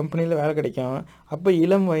பாம்பேயில் ஒரு கம்பெனியில் வேலை கிடைக்கும். அப்போ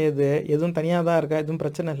இளம் வயது, எதுவும் தனியாக தான் இருக்கா, எதுவும்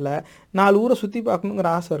பிரச்சனை இல்லை, 4 ஊரை சுற்றி பார்க்கணுங்கிற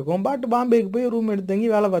ஆசை இருக்கும். பட் பாம்பேக்கு போய் ரூம் எடுத்து தங்கி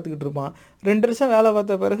வேலை பார்த்துக்கிட்டு இருப்பான். 2 வருஷம் வேலை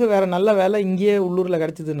பார்த்த பிறகு வேறு நல்ல வேலை இங்கேயே உள்ளூரில்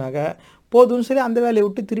கிடச்சிதுனாக்க போதும்னு சரி அந்த வேலையை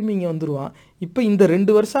விட்டு திரும்பி இங்கே வந்துடுவான். இப்போ இந்த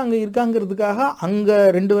 2 வருஷம் அங்கே இருக்காங்கிறதுக்காக அங்கே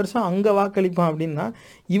 2 வருஷம் அங்கே வாக்களிப்பான் அப்படின்னா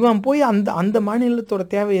இவன் போய் அந்த மாநிலத்தோட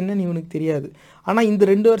தேவை என்னன்னு இவனுக்கு தெரியாது. ஆனால் இந்த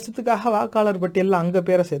 2 வருஷத்துக்காக வாக்காளர் பட்டியலில் அங்கே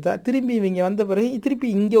பேரை சேர்த்தா திரும்பி இவங்க வந்த பிறகு திருப்பி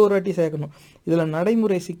இங்கே ஒரு வாட்டி சேர்க்கணும். இதில்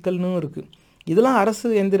நடைமுறை சிக்கல்னும் இருக்குது. இதெல்லாம் அரசு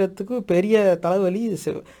எந்திரத்துக்கு பெரிய தலைவலி.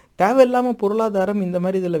 தேவையில்லாமல் பொருளாதாரம் இந்த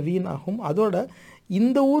மாதிரி இதில் வீணாகும். அதோட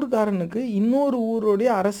இந்த ஊர்காரனுக்கு இன்னொரு ஊருடைய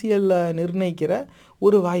அரசியலில் நிர்ணயிக்கிற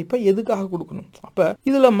ஒரு வாய்ப்பை எதுக்காக கொடுக்கணும்? அப்போ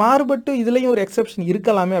இதில் மாறுபட்டு இதுலேயும் ஒரு எக்ஸப்ஷன்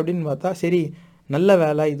இருக்கலாமே அப்படின்னு பார்த்தா சரி நல்ல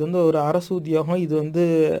வேலை, இது வந்து ஒரு அரசு உத்தியோகம், இது வந்து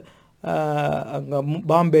அங்கே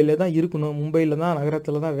பாம்பேயில் தான் இருக்கணும், மும்பையில் தான்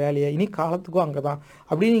நகரத்தில் தான் வேலையை, இனி காலத்துக்கும் அங்கே தான்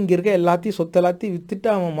அப்படின்னு இங்கே இருக்க எல்லாத்தையும் சொத்து எல்லாத்தையும் விற்றுட்டு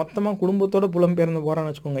அவன் மொத்தமாக குடும்பத்தோடு புலம்பெயர்ந்து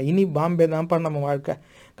போகிறான்னு வச்சுக்கோங்க. இனி பாம்பே தான்ப்பா நம்ம வாழ்க்கை,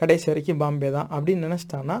 கடைசி வரைக்கும் பாம்பே தான் அப்படின்னு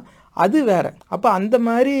நினச்சிட்டான்னா அது வேறு. அப்போ அந்த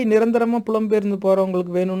மாதிரி நிரந்தரமாக புலம்பெயர்ந்து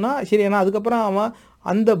போகிறவங்களுக்கு வேணும்னா சரி, ஏன்னா அதுக்கப்புறம் அவன்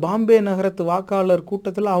அந்த பாம்பே நகரத்து வாக்காளர்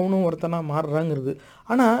கூட்டத்தில் அவனும் ஒருத்தனாக மாறுறாங்கிறது.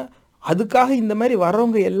 ஆனால் அதுக்காக இந்த மாதிரி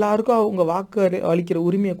வர்றவங்க எல்லாருக்கும் அவங்க வாக்கு அளிக்கிற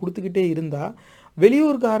உரிமையை கொடுத்துக்கிட்டே இருந்தால்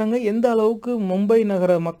வெளியூர்காரங்க எந்த அளவுக்கு மும்பை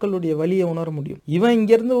நகர மக்களுடைய வலியை உணர முடியும்? இவன்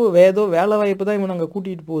இங்கேருந்து ஏதோ வேலை வாய்ப்பு தான் இவன் அங்கே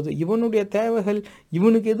கூட்டிகிட்டு போகுது. இவனுடைய தேவைகள்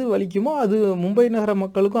இவனுக்கு எது வலிக்குமோ அது மும்பை நகர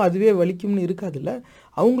மக்களுக்கும் அதுவே வலிக்கும்னு இருக்காதுல்ல.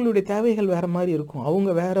 அவங்களுடைய தேவைகள் வேறு மாதிரி இருக்கும்.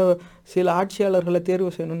 அவங்க வேறு சில ஆட்சியாளர்களை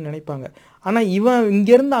தேர்வு செய்யணும்னு நினைப்பாங்க. ஆனால் இவன்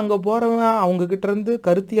இங்கேருந்து அங்கே போகிறவன் அவங்கக்கிட்டேருந்து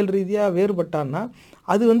கருத்தியல் ரீதியாக வேறுபட்டான்னா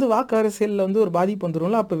அது வந்து வாக்கு அரசியலில் வந்து ஒரு பாதிப்பு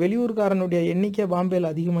வந்துடும்ல. அப்போ வெளியூர்காரனுடைய எண்ணிக்கை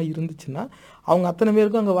பாம்பேயில் அதிகமாக இருந்துச்சுன்னா அவங்க அத்தனை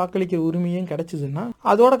பேருக்கும் அங்கே வாக்களிக்கிற உரிமையும் கிடச்சிதுன்னா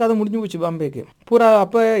அதோட கதை முடிஞ்சு போச்சு பாம்பேக்கு பூரா.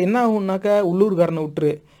 அப்போ என்ன ஆகும்னாக்கா உள்ளூர்காரனை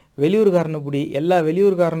விட்டுரு, வெளியூர்காரனை பிடி, எல்லா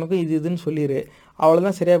வெளியூர்காரனுக்கும் இதுன்னு சொல்லிடு,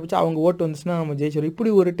 அவ்வளோதான் சரியாக போச்சு, அவங்க ஓட்டு வந்துச்சுன்னா நம்ம ஜெயிச்சிடும், இப்படி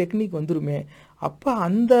ஒரு டெக்னிக் வந்துருமே. அப்போ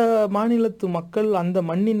அந்த மாநிலத்து மக்கள் அந்த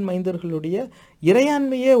மண்ணின் மைந்தர்களுடைய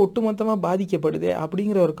இறையாண்மையே ஒட்டுமொத்தமாக பாதிக்கப்படுது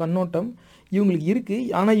அப்படிங்கிற ஒரு கண்ணோட்டம் இவங்களுக்கு இருக்குது.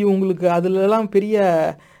 ஆனால் இவங்களுக்கு அதுலலாம் பெரிய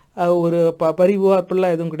ஒரு பரிவோ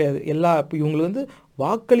அப்படிலாம் எதுவும் கிடையாது. இப்போ இவங்களுக்கு வந்து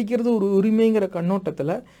வாக்களிக்கிறது ஒரு உரிமைங்கிற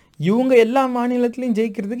கண்ணோட்டத்தில் இவங்க எல்லா மாநிலத்திலையும்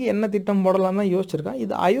ஜெயிக்கிறதுக்கு என்ன திட்டம் போடலாம் தான் யோசிச்சிருக்கான்.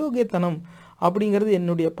 இது அயோக்கியத்தனம் அப்படிங்கிறது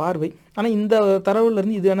என்னுடைய பார்வை. ஆனால் இந்த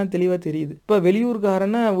தரவுலேருந்து இது வேணால் தெளிவாக தெரியுது. இப்போ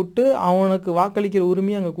வெளியூர்காரனை விட்டு அவனுக்கு வாக்களிக்கிற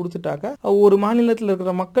உரிமையை அங்கே கொடுத்துட்டாக்கா ஒரு மாநிலத்தில்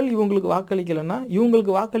இருக்கிற மக்கள் இவங்களுக்கு வாக்களிக்கலைன்னா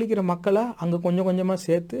இவங்களுக்கு வாக்களிக்கிற மக்களை அங்கே கொஞ்சம் கொஞ்சமாக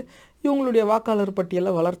சேர்த்து இவங்களுடைய வாக்காளர்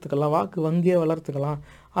பட்டியலை வளர்த்துக்கலாம், வாக்கு வங்கியை வளர்த்துக்கலாம்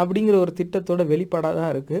அப்படிங்கிற ஒரு திட்டத்தோட வெளிப்பாடாக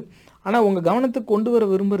தான் இருக்குது. ஆனால் உங்கள் கவனத்துக்கு கொண்டு வர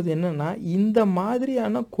விரும்புகிறது என்னென்னா இந்த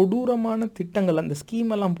மாதிரியான கொடூரமான திட்டங்கள் அந்த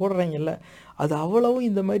ஸ்கீமெல்லாம் போடுறாங்கல்ல அது அவ்வளவும்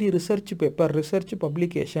இந்த மாதிரி research paper, research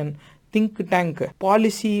publication, think tank,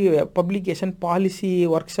 policy publication, policy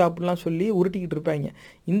ஒர்க் ஷாப்லாம் சொல்லி உருட்டிக்கிட்டு இருப்பாங்க.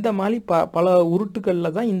 இந்த மாதிரி பல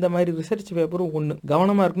உருட்டுக்களில் தான் இந்த மாதிரி ரிசர்ச் பேப்பரும் ஒன்று.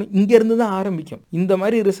 கவனமாக இருக்கணும். இங்கேருந்து தான் ஆரம்பிக்கும். இந்த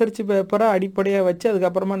மாதிரி ரிசர்ச் பேப்பரை அடிப்படையாக வச்சு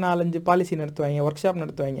அதுக்கப்புறமா 4-5 பாலிசி நடத்துவாங்க, ஒர்க் ஷாப்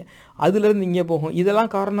நடத்துவாங்க, அதுலேருந்து இங்கே போகும்.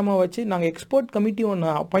 இதெல்லாம் காரணமாக வச்சு நாங்கள் எக்ஸ்பர்ட் கமிட்டி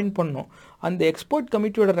ஒன்று அப்பாயிண்ட் பண்ணோம். அந்த எக்ஸ்பர்ட்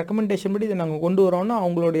கமிட்டியோட ரெக்கமெண்டேஷன் படி இதை நாங்கள் கொண்டு வரோம்னா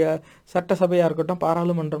அவங்களுடைய சட்டசபையாக இருக்கட்டும்,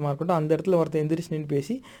 பாராளுமன்றமாக இருக்கட்டும், அந்த இடத்துல ஒருத்தர் எந்திரிச்சு நின்று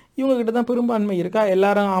பேசி இவங்ககிட்ட தான் பெரும்பான்மை இருக்கா,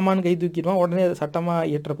 எல்லாரும் ஆமான்னு கை தூக்கிடுவோம், உடனே அது சட்டமாக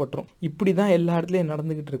இயற்றப்பட்டுரும். இப்படி தான் எல்லா இடத்துலையும்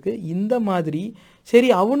நடந்துக்கிட்டு இருக்கு. இந்த மாதிரி சரி,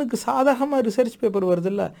 அவனுக்கு சாதகமாக ரிசர்ச் பேப்பர்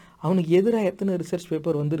வருதில்ல, அவனுக்கு எதிராக எத்தனை ரிசர்ச்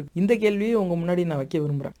பேப்பர் வந்திருக்கு? இந்த கேள்வியை உங்கள் முன்னாடி நான் வைக்க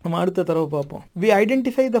விரும்புகிறேன். நம்ம அடுத்த தடவை பார்ப்போம். We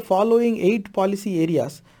identify the following 8 policy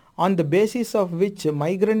areas on the basis of which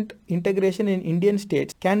migrant integration in Indian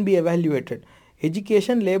states can be evaluated: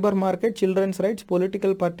 education, labor market, children's rights,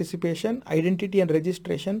 political participation, identity and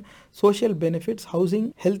registration, social benefits, housing,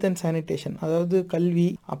 health and sanitation. அதாவது கல்வி,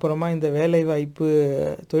 அப்புறமா இந்த வேலைவாய்ப்பு,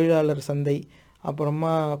 தொழிலாளர் சந்தை,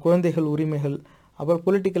 அப்புறமா குழந்தைகள் உரிமைகள், அப்புறம்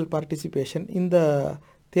பொலிட்டிக்கல் பார்ட்டிசிபேஷன், இந்த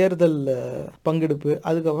தேர்தல் பங்கெடுப்பு,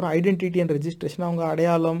 அதுக்கப்புறம் ஐடென்டிட்டி அண்ட் ரெஜிஸ்ட்ரேஷன், அவங்க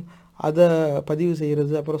அடையாளம் அதை பதிவு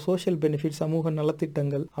செய்கிறது, அப்புறம் சோஷியல் பெனிஃபிட், சமூக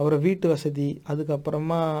நலத்திட்டங்கள், அப்புறம் வீட்டு வசதி,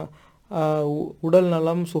 அதுக்கப்புறமா உடல்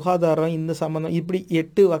நலம், சுகாதாரம், இந்த சம்மந்தம், இப்படி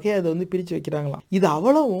 8 வகையை அதை வந்து பிரித்து வைக்கிறாங்களாம். இது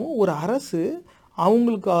அவ்வளவும் ஒரு அரசு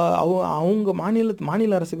அவங்களுக்கு அவங்க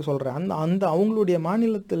மாநில அரசுக்கு சொல்கிறேன், அந்த அவங்களுடைய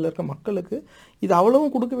மாநிலத்தில் இருக்க மக்களுக்கு இது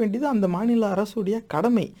அவ்வளவும் கொடுக்க வேண்டியது அந்த மாநில அரசுடைய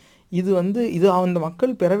கடமை. இது அந்த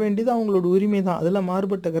மக்கள் பெற வேண்டியது அவங்களோட உரிமை தான், அதில்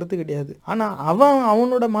மாறுபட்ட கருத்து கிடையாது. ஆனால்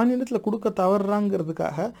அவனோட மாநிலத்தில் கொடுக்க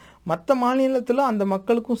தவறுறாங்கிறதுக்காக மற்ற மாநிலத்தில் அந்த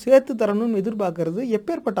மக்களுக்கும் சேர்த்து தரணும்னு எதிர்பார்க்கறது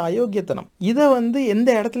எப்பேற்பட்ட அயோக்கியத்தனம். இதை எந்த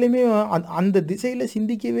இடத்துலையுமே அந்த திசையில்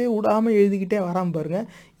சிந்திக்கவே விடாமல் எழுதிக்கிட்டே வராமல் பாருங்க.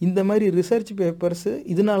 இந்த மாதிரி ரிசர்ச் பேப்பர்ஸு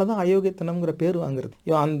இதனால தான் அயோக்கியத்தனம்ங்கிற பேர் வாங்குறது.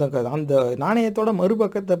 அந்த நாணயத்தோட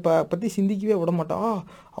மறுபக்கத்தை பற்றி சிந்திக்கவே விட மாட்டோம்.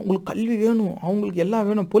 அவங்களுக்கு கல்வி வேணும், அவங்களுக்கு எல்லாம்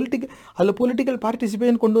வேணும், அதில் பொலிட்டிக்கல்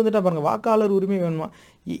பார்ட்டிசிபேஷன் கொண்டு வந்துட்டா பாருங்கள். வாக்காளர் உரிமை வேணுமா?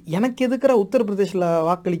 எனக்கு எதுக்குற உத்தரப்பிரதேசில்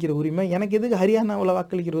வாக்களிக்கிற உரிமை, எனக்கு எதுக்கு ஹரியானாவில்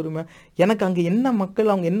வாக்களிக்கிற உரிமை, எனக்கு அங்கே என்ன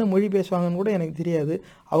மக்கள், அவங்க என்ன மொழி பேசுவாங்கன்னு கூட எனக்கு தெரியாது,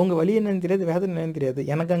 அவங்க வழி என்னன்னு தெரியாது, வேதனை என்னன்னு தெரியாது.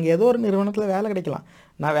 எனக்கு அங்கே ஏதோ ஒரு நிறுவனத்தில் வேலை கிடைக்கலாம்,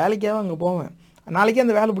 நான் வேலைக்காக அங்கே போவேன், நாளைக்கே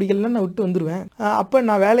அந்த வேலை பிடிக்கலன்னா நான் விட்டு வந்துடுவேன். அப்போ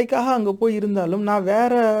நான் வேலைக்காக அங்கே போய் இருந்தாலும் நான்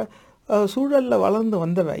வேறு சூழலில் வளர்ந்து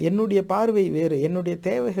வந்தவன், என்னுடைய பார்வை வேறு, என்னுடைய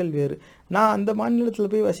தேவைகள் வேறு. நான் அந்த மாநிலத்தில்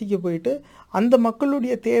போய் வசிக்க போயிட்டு அந்த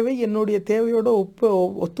மக்களுடைய தேவை என்னுடைய தேவையோடு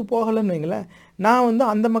ஒத்து போகலைன்னு வைங்களேன், நான்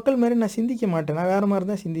அந்த மக்கள் மாதிரி நான் சிந்திக்க மாட்டேன், நான் வேறு மாதிரி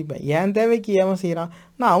தான் சிந்திப்பேன். என் தேவைக்கு ஏன் செய்கிறான்,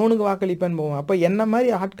 நான் அவனுக்கு வாக்களிப்பேன்னு போவேன். அப்போ என்ன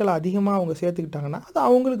மாதிரி ஆட்களை அதிகமாக அவங்க சேர்த்துக்கிட்டாங்கன்னா அது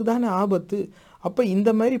அவங்களுக்கு தானே ஆபத்து. அப்போ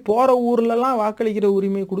இந்த மாதிரி போகிற ஊர்லலாம் வாக்களிக்கிற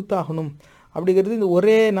உரிமை கொடுத்தாகணும் அப்படிங்கிறது இந்த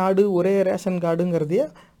ஒரே நாடு ஒரே ரேஷன் கார்டுங்கிறதையே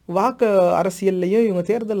வாக்கு அரசியல்லையும் இவங்க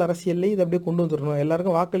தேர்தல் அரசியல்லையும் இதை அப்படியே கொண்டு வந்துடணும்.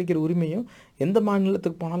 எல்லாருக்கும் வாக்களிக்கிற உரிமையும் எந்த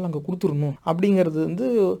மாநிலத்துக்கு போனாலும் அங்கே கொடுத்துடணும் அப்படிங்கிறது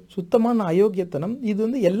சுத்தமான அயோக்கியத்தனம்.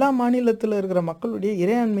 இது எல்லா மாநிலத்தில் இருக்கிற மக்களுடைய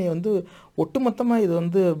இறையாண்மையை ஒட்டுமொத்தமாக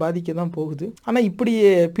இது பாதிக்க தான் போகுது. ஆனால் இப்படி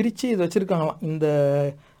பிரித்து இது வச்சுருக்காங்களாம் இந்த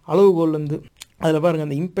அளவுகோல். அதில் பாருங்கள்,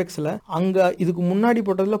 அந்த இம்பெக்ஸில் அங்கே இதுக்கு முன்னாடி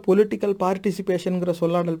போட்டதில் பொலிட்டிக்கல் பார்ட்டிசிபேஷனுங்கிற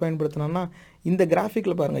சொல்லாடல் பயன்படுத்தினோன்னா இந்த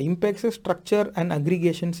கிராஃபிக்கில் பாருங்கள், Impex structure and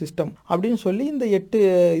aggregation system அப்படின்னு சொல்லி இந்த 8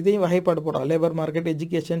 இதையும் வகைப்பாடு போடுறோம். Labour market,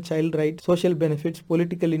 education, child right, social benefits,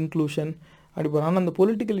 political inclusion அப்படி போகிறோம். ஆனால் அந்த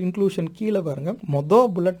பொலிட்டிக்கல் இன்க்ளூஷன் கீழே பாருங்கள்,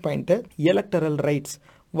 புல்லட் பாயிண்ட்டு எலக்டரல் ரைட்ஸ்,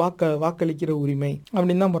 வாக்களிக்கிற உரிமை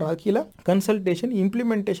அப்படின்னு தான் போகிறான். கீழே கன்சல்டேஷன்,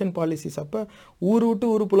 இம்ப்ளிமெண்டேஷன் பாலிசிஸ். அப்போ ஊர் விட்டு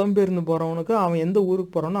ஊர் புலம்பெயர்ந்து போகிறவனுக்கு அவன் எந்த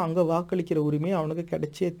ஊருக்கு போகிறானோ அங்கே வாக்களிக்கிற உரிமை அவனுக்கு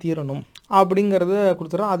கிடைச்சே தீரணும் அப்படிங்கிறத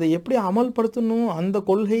கொடுத்துறோம். அதை எப்படி அமல்படுத்தணும், அந்த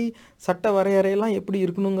கொள்கை சட்ட வரையறையெல்லாம் எப்படி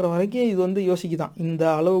இருக்கணுங்கிற வரைக்கும் இது யோசிக்குதான் இந்த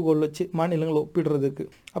அளவுகோல் வச்சு மாநிலங்களை ஒப்பிடுறதுக்கு.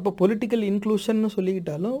 அப்போ பொலிட்டிக்கல் இன்க்ளூஷன்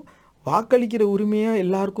சொல்லிக்கிட்டாலும் வாக்களிக்கிற உரிமையை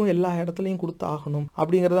எல்லாருக்கும் எல்லா இடத்துலையும் கொடுத்து ஆகணும்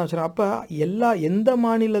அப்படிங்கிறத வச்சுருக்கோம். அப்போ எந்த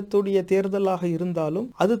மாநிலத்துடைய தேர்தலாக இருந்தாலும்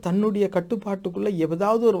அது தன்னுடைய கட்டுப்பாட்டுக்குள்ளே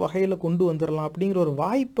ஏதாவது ஒரு வகையில் கொண்டு வந்துடலாம் அப்படிங்கிற ஒரு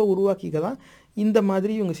வாய்ப்பை உருவாக்கிக்க தான் இந்த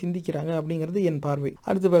மாதிரி இவங்க சிந்திக்கிறாங்க அப்படிங்கிறது என் பார்வை.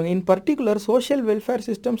 அடுத்து பாருங்க, in particular social welfare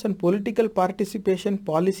systems and political participation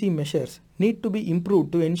policy measures need to be improved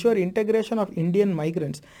to ensure integration of Indian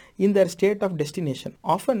migrants in their state of destination.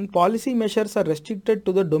 Often policy measures are restricted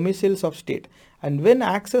to the domiciles of state, and when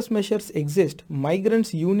access measures exist,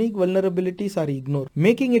 migrants' unique vulnerabilities are ignored,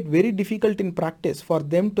 making it very difficult in practice for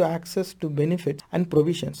them to access to benefits and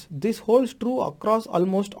provisions. This holds true across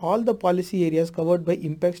almost all the policy areas covered by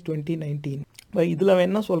IMPEX 2019. இதில்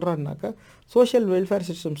என்ன சொல்கிறாருனாக்கா, social welfare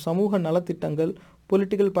system, சமூக நலத்திட்டங்கள்,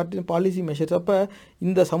 political policy measures. அப்போ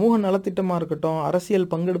இந்த சமூக நலத்திட்டமாக இருக்கட்டும், அரசியல்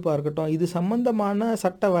பங்கெடுப்பாக இருக்கட்டும், இது சம்பந்தமான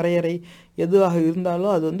சட்ட வரையறை எதுவாக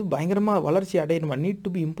இருந்தாலும் அது பயங்கரமாக வளர்ச்சி அடையணுமா, need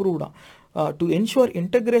to be இம்ப்ரூவ்டாக to ensure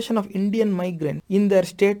integration of Indian migrant in Dhar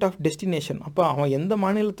state of destination. அப்போ அவன் எந்த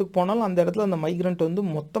மாநிலத்துக்கு போனாலும் அந்த இடத்துல அந்த மைக்ரெண்ட்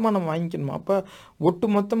மொத்தமாக நம்ம வாங்கிக்கணுமா. அப்போ ஒட்டு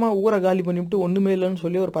மொத்தமாக ஊரை காலி பண்ணிவிட்டு ஒன்றுமே இல்லைன்னு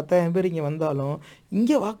சொல்லி ஒரு 10,000 பேர் இங்கே வந்தாலும்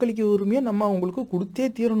இங்கே வாக்களிக்க உரிமையை நம்ம அவங்களுக்கு கொடுத்தே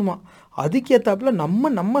தீரணுமா. அதுக்கேற்றாப்புல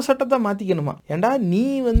நம்ம சட்டத்தை மாற்றிக்கணுமா. ஏண்டா நீ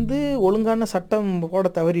ஒழுங்கான சட்டம் போட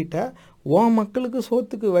தவறிட்ட, உன் மக்களுக்கு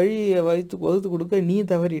சோத்துக்கு வழி வகுத்து கொடுக்க நீ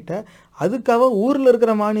தவறிட்ட, அதுக்காக ஊரில்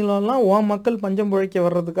இருக்கிற மாநிலம்லாம் உன் மக்கள் பஞ்சம் பிழைக்க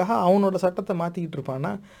வர்றதுக்காக அவனோட சட்டத்தை மாற்றிக்கிட்டு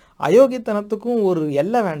இருப்பானா? அயோக்கியத்தனத்துக்கும் ஒரு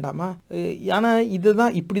எல்லை வேண்டாமா? ஆனால்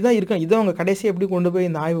இதுதான் இப்படி தான் இருக்கும். இதை அவங்க கடைசியாக எப்படி கொண்டு போய்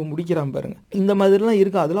இந்த ஆய்வு முடிக்கிறான் பாருங்க. இந்த மாதிரிலாம்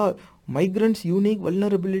இருக்கும். அதெல்லாம் migrants' unique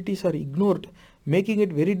vulnerabilities are ignored, making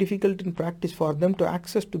it very difficult in practice for them to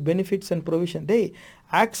access to benefits and provision.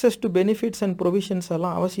 access to benefits and provisions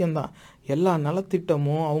எல்லாம் அவசியம்தான். எல்லா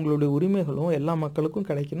நலத்திட்டமும் அவங்களுடைய உரிமைகளும் எல்லா மக்களுக்கும்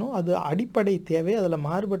கிடைக்கணும். அது அடிப்படை தேவை. அதில்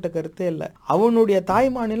மாறுபட்ட கருத்தே இல்லை. அவனுடைய தாய்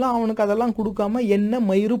மாநிலம் அவனுக்கு அதெல்லாம் கொடுக்காம என்ன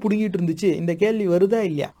மயிறு பிடுங்கிட்டு இருந்துச்சு? இந்த கேள்வி வருதா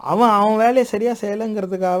இல்லையா? அவன் வேலையை சரியாக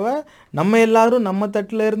செய்யலைங்கிறதுக்காக நம்ம எல்லாரும் நம்ம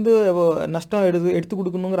தட்டில் இருந்து நஷ்டம் எடுத்து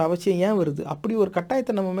கொடுக்கணுங்கிற அவசியம் ஏன் வருது? அப்படி ஒரு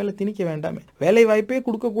கட்டாயத்தை நம்ம மேலே திணிக்க வேண்டாமே. வேலை வாய்ப்பே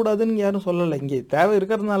கொடுக்கக்கூடாதுன்னு யாரும் சொல்லலை. இங்கே தேவை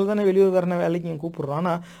இருக்கிறதுனால தானே வெளியூர்காரனை வேலைக்கு கூப்பிடுறோம்.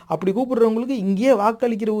 ஆனால் அப்படி கூப்பிடுறவங்களுக்கு இங்கேயே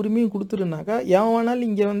வாக்களிக்கிற உரிமையும் கொடுத்துருனாக்கா எவன் வேணாலும்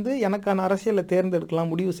இங்கே வந்து எனக்கான அரசியலை தேர்ந்தெடுக்கலாம்,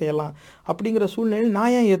 முடிவு செய்யலாம் அப்படிங்கிற சூழ்நிலையில்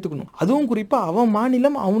நான் ஏன் ஏற்றுக்கணும்? அதுவும் குறிப்பாக அவன்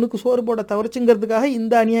மாநிலம் அவனுக்கு சோறு போட தவறுச்சுங்கிறதுக்காக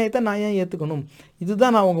இந்த அநியாயத்தை நான் ஏன் ஏற்றுக்கணும்?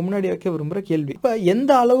 இதுதான் நான் அவங்க முன்னாடி வைக்க விரும்புகிற கேள்வி. இப்போ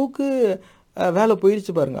எந்த அளவுக்கு வேலை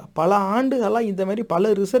போயிடுச்சு பாருங்க. பல ஆண்டுகளாக இந்த மாதிரி பல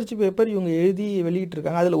ரிசர்ச் பேப்பர் இவங்க எழுதி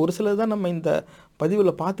வெளியிட்டிருக்காங்க. அதில் ஒரு சிலர் தான் நம்ம இந்த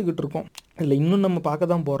பதிவில் பார்த்துக்கிட்டு இருக்கோம். இதில் இன்னும் நம்ம பார்க்க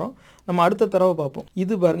தான் போகிறோம். நம்ம அடுத்த தடவை பார்ப்போம்.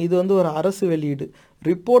 இது பாருங்க, இது வந்து ஒரு அரசு வெளியீடு.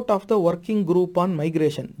 Report of the working group on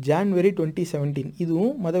migration January 2017.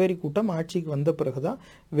 இதுவும் மதவெறி கூட்டம் ஆட்சிக்கு வந்த பிறகு தான்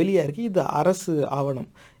வெளியாக இருக்குது. இது அரசு ஆவணம்.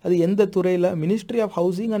 அது எந்த துறையில்? Ministry of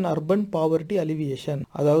housing and urban poverty alleviation,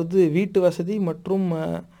 அதாவது வீட்டு வசதி மற்றும்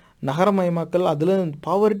நகரமயமாக்கல். அதில்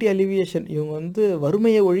பாவர்ட்டி அலிவியேஷன், இவங்க வந்து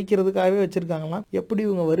வறுமையை ஒழிக்கிறதுக்காகவே வச்சுருக்காங்களாம். எப்படி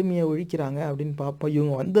இவங்க வறுமையை ஒழிக்கிறாங்க அப்படின்னு பார்ப்போம்.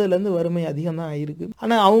 இவங்க வந்ததுலேருந்து வறுமை அதிகம் தான் ஆயிருக்கு.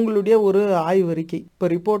 ஆனால் அவங்களுடைய ஒரு ஆய்வறிக்கை இப்போ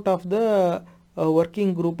report of the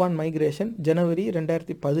working group on migration ஜனவரி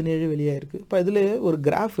 2017 வெளியாயிருக்கு. இப்போ இதில் ஒரு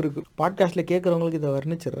கிராஃப் இருக்குது. பாட்காஸ்ட்டில் கேட்குறவங்களுக்கு இதை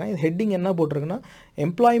வர்ணிச்சிடுறேன். இது ஹெட்டிங் என்ன போட்டிருக்குன்னா,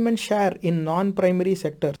 எம்ப்ளாய்மெண்ட் ஷேர் இன் நான் பிரைமரி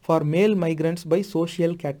செக்டர் ஃபார் மேல் மைக்ரண்ட்ஸ் பை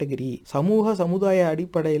சோஷியல் கேட்டகரி. சமுதாய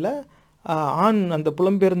அடிப்படையில் ஆண் அந்த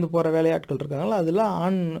புலம்பெயர்ந்து போகிற வேலையாட்கள் இருக்காங்களா, அதில்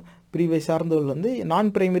ஆண் பிரிவை சார்ந்தவர்கள் வந்து நான்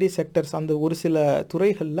பிரைமரி செக்டர்ஸ் அந்த ஒரு சில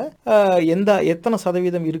துறைகளில் எத்தனை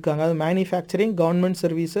சதவீதம் இருக்காங்க? அது manufacturing, government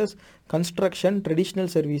services, construction,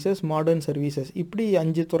 traditional services, modern services, இப்படி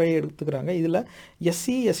 5 துறையை எடுத்துக்கிறாங்க. இதில்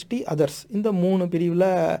எஸ்சி, எஸ்டி, அதர்ஸ் இந்த 3 பிரிவில்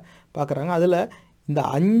பார்க்குறாங்க. அதில் இந்த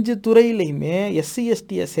 5 துறையிலையுமே எஸ்சி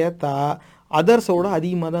எஸ்டியை சேர்த்தா அதர்ஸோட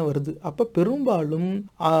அதிகமாக தான் வருது. அப்போ பெரும்பாலும்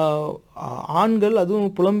ஆண்கள்,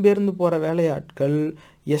 அதுவும் புலம்பெயர்ந்து போகிற வேலையாட்கள்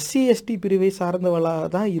எஸ்சி எஸ்டி பிரிவை சார்ந்தவளாக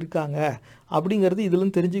தான் இருக்காங்க அப்படிங்கிறது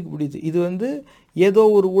இதிலும் தெரிஞ்சுக்க முடியுது. இது வந்து ஏதோ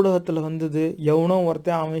ஒரு ஊடகத்தில் வந்தது, எவனோ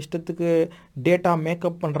ஒருத்தன் அவன் இஷ்டத்துக்கு டேட்டா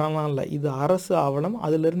மேக்கப் பண்ணுறான்லாம் இல்லை. இது அரசு ஆவணம்,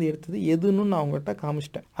 அதிலேருந்து எடுத்தது. எதுன்னு நான் அவங்ககிட்ட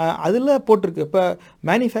காமிச்சிட்டேன். அதில் போட்டிருக்கு. இப்போ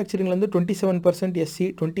மேனுஃபேக்சரிங்லேருந்து 27% எஸ்சி,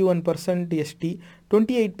 21% எஸ்டி,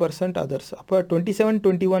 28% அதர்ஸ். அப்போ 27,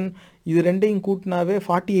 21 இது ரெண்டையும் கூட்டினாவே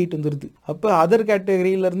 48 வந்துடுது. அப்போ அதர்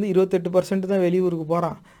கேட்டகரியிலேருந்து 28% தான் வெளியூருக்கு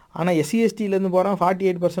போகிறான். ஆனால் எஸ்சி எஸ்டியிலேருந்து போகிறான்,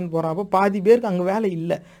 48% போகிறான். அப்போ பாதி பேருக்கு அங்கே வேலை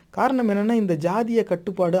இல்லை. காரணம் என்னென்னா, இந்த ஜாதிய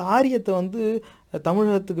கட்டுப்பாடு. ஆரியத்தை வந்து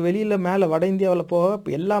தமிழகத்துக்கு வெளியில் மேலே வட இந்தியாவில்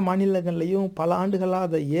போக எல்லா மாநிலங்கள்லேயும் பல ஆண்டுகளாக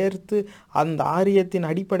அதை ஏற்று அந்த ஆரியத்தின்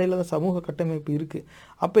அடிப்படையில் தான் சமூக கட்டமைப்பு இருக்குது.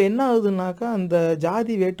 அப்போ என்ன ஆகுதுனாக்கா, அந்த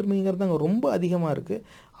ஜாதி வேற்றுமைங்கிறது அங்கே ரொம்ப அதிகமாக இருக்குது.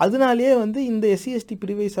 அதனாலேயே வந்து இந்த எஸ்சி எஸ்டி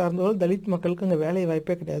பிரிவை சார்ந்தவர்கள் தலித் மக்களுக்கு அங்கே வேலை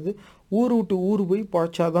வாய்ப்பே கிடையாது. ஊர் விட்டு ஊர் போய்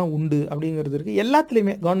பொழைச்சாதான் உண்டு அப்படிங்கிறது இருக்குது.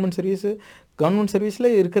 எல்லாத்துலேயுமே கவர்மெண்ட்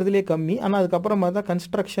சர்வீஸில் இருக்கிறதுலே கம்மி. ஆனால் அதுக்கப்புறமா தான்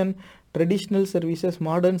construction, traditional services,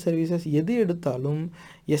 modern services எது எடுத்தாலும்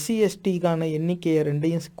எஸ்சி எஸ்டிக்கான எண்ணிக்கையை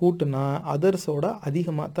ரெண்டையும் கூட்டுனா அதர்ஸோட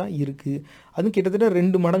அதிகமாக தான் இருக்குது. அதுவும் கிட்டத்தட்ட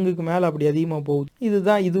 2 மடங்குக்கு மேலே அப்படி அதிகமாக போகுது.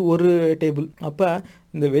 இது ஒரு டேபிள். அப்போ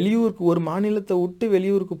இந்த வெளியூருக்கு, ஒரு மாநிலத்தை விட்டு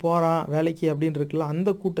வெளியூருக்கு போகிறான் வேலைக்கு அப்படின்னு இருக்குல்ல, அந்த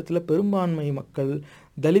கூட்டத்தில் பெரும்பான்மை மக்கள்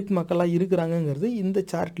தலித் மக்களாக இருக்கிறாங்கங்கிறது இந்த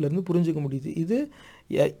சார்ட்லேருந்து புரிஞ்சுக்க முடியுது. இது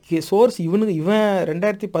சோர்ஸ் இவன்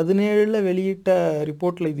 2017 வெளியிட்ட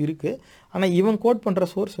ரிப்போர்ட்டில் இது இருக்குது. ஆனால் இவன் கோட் பண்ணுற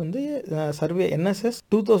சோர்ஸ் வந்து சர்வே NSS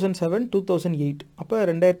 2007, 2008. அப்போ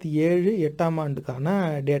 2007-8ஆம் ஆண்டுக்கான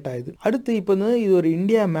டேட்டா இது. அடுத்து இப்போ வந்து இது ஒரு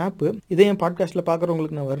இந்தியா மேப்பு. இதை என் பாட்காஸ்ட்டில்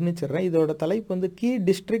பார்க்குறவங்களுக்கு நான் வர்ணிச்சிடுறேன். இதோட தலைப்பு வந்து கீ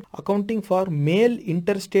டிஸ்ட்ரிக்ட் அக்கௌண்டிங் ஃபார் மேல்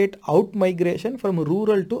interstate out migration from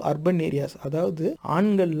rural to urban areas. அதாவது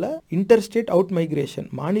ஆண்களில் இன்டர்ஸ்டேட் அவுட் மைக்ரேஷன்,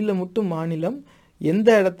 மாநிலம் விட்டு மாநிலம்,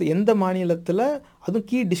 எந்த மாநிலத்தில், அதுவும்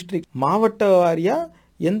கீ டிஸ்ட்ரிக்ட் மாவட்ட வாரியாக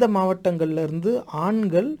எந்த மாவட்டங்கள்ல இருந்து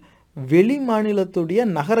ஆண்கள் வெளி மாநிலத்துடைய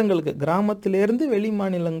நகரங்களுக்கு, கிராமத்திலேருந்து வெளி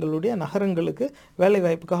மாநிலங்களுடைய நகரங்களுக்கு வேலை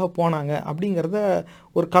வாய்ப்புக்காக போனாங்க அப்படிங்கிறத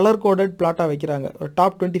ஒரு கலர் கோடட் பிளாட்டாக வைக்கிறாங்க. ஒரு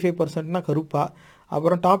டாப் 25%னா கருப்பா,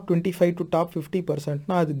 அப்புறம் டாப் 25 டு டாப்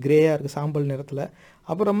 50%னா அது கிரேயாக இருக்குது சாம்பல் நிறத்தில்.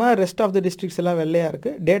 அப்புறமா ரெஸ்ட் ஆஃப் த டிஸ்ட்ரிக்ஸ் எல்லாம் வெள்ளையாக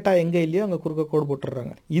இருக்குது. டேட்டா எங்கே இல்லையோ அங்கே குறுக்க கோடு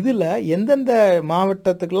போட்டுடுறாங்க. இதில் எந்தெந்த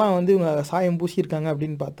மாவட்டத்துக்கெல்லாம் வந்து இவங்க சாயம் பூசியிருக்காங்க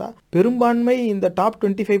அப்படின்னு பார்த்தா பெரும்பான்மை இந்த டாப்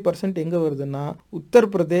 25% எங்கே வருதுன்னா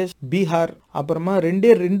உத்தரப்பிரதேஷ், பீகார், அப்புறமா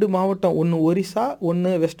 2 மாவட்டம், ஒன்று ஒரிசா,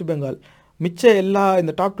 ஒன்று வெஸ்ட் பெங்கால். மிச்ச எல்லா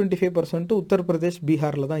இந்த டாப் 25% உத்தரப்பிரதேஷ்,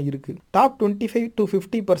 பீகாரில் தான் இருக்குது. டாப் 25 to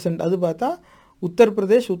 50% அது பார்த்தா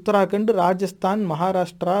உத்தரப்பிரதேஷ், உத்தராகண்ட், ராஜஸ்தான்,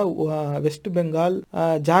 மகாராஷ்டிரா, வெஸ்ட் பெங்கால்,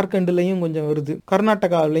 ஜார்க்கண்ட்லையும் கொஞ்சம் வருது,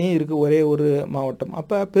 கர்நாடகாவிலையும் இருக்குது ஒரே ஒரு மாவட்டம்.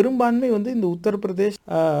 அப்போ பெரும்பான்மை வந்து இந்த உத்தரப்பிரதேஷ்,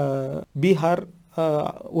 பீகார்,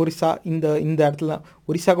 ஒரிசா இந்த இடத்துல.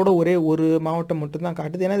 ஒரிசா கூட ஒரே ஒரு மாவட்டம் மட்டும்தான்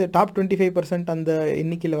காட்டுது, ஏன்னா இது டாப் 25% அந்த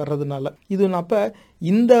எண்ணிக்கையில் வர்றதுனால. இது அப்போ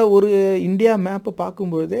இந்த ஒரு இந்தியா மேப்பை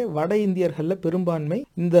பார்க்கும்பொழுதே வட இந்தியர்களில் பெரும்பான்மை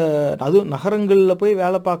இந்த அதுவும் நகரங்களில் போய்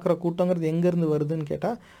வேலை பார்க்குற கூட்டங்கிறது எங்கேருந்து வருதுன்னு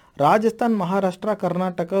கேட்டால் ராஜஸ்தான், மகாராஷ்டிரா,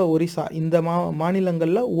 கர்நாடகா, ஒரிசா இந்த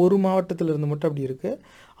மாநிலங்களில் ஒரு மாவட்டத்தில் இருந்து மட்டும் அப்படி இருக்குது.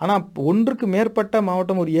 ஆனால் ஒன்றுக்கு மேற்பட்ட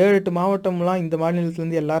மாவட்டம், ஒரு 7-8 மாவட்டம்லாம் இந்த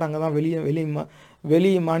மாநிலத்திலேருந்து எல்லாரும் அங்கே தான்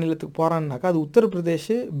வெளி மாநிலத்துக்கு போகிறான்னாக்கா அது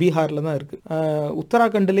உத்தரப்பிரதேஷ், பீகாரில் தான் இருக்குது.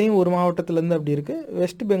 உத்தராகண்ட்லேயும் ஒரு மாவட்டத்திலேருந்து அப்படி இருக்குது.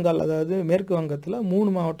 வெஸ்ட் பெங்கால் அதாவது மேற்கு வங்கத்தில்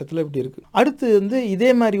 3 மாவட்டத்தில் இப்படி இருக்குது. அடுத்து வந்து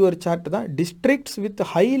இதே மாதிரி ஒரு சார்ட் தான் districts with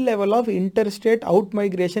high level of interstate out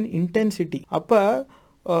migration intensity. அப்போ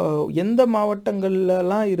எந்த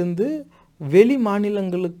மாவட்டங்கள்லாம் இருந்து வெளி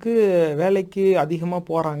மாநிலங்களுக்கு வேலைக்கு அதிகமாக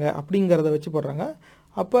போகிறாங்க அப்படிங்கிறத வச்சு போடுறாங்க.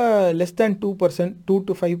 அப்போ less than 2%, 2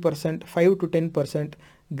 to 5%, 5 to 10%,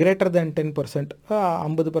 greater than 10%,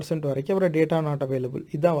 50% வரைக்கும். அப்புறம் டேட்டா நாட் அவைலபிள்.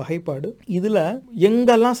 இதுதான் வகைப்பாடு. இதில்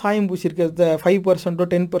எங்கெல்லாம் சாயம் பூசியிருக்கிறது 5%,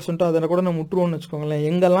 10% அதில் கூட நம்ம முற்றுவோம்னு வச்சுக்கோங்களேன்.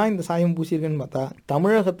 எங்கெல்லாம் இந்த சாயம் பூசியிருக்குன்னு பார்த்தா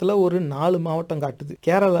தமிழகத்தில் ஒரு 4 மாவட்டம் காட்டுது,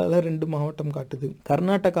 கேரளாவில் 2 மாவட்டம் காட்டுது,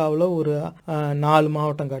 கர்நாடகாவில் ஒரு 4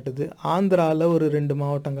 மாவட்டம் காட்டுது, ஆந்திராவில் ஒரு 2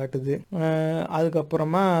 மாவட்டம் காட்டுது,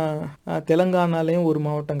 அதுக்கப்புறமா தெலுங்கானாலையும் ஒரு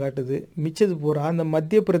மாவட்டம் காட்டுது. மிச்சது பூரா அந்த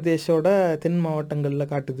மத்திய பிரதேஷோட தென்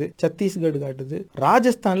மாவட்டங்களில் காட்டுது, சத்தீஸ்கர் காட்டுது,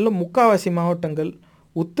 ராஜஸ்தானில் முக்காவாசி மாவட்டங்கள்,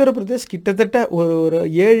 உத்தரப்பிரதேஷ் கிட்டத்தட்ட ஒரு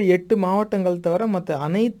 7-8 மாவட்டங்கள் தவிர மற்ற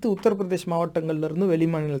அனைத்து உத்தரப்பிரதேஷ் மாவட்டங்கள்லேருந்து வெளி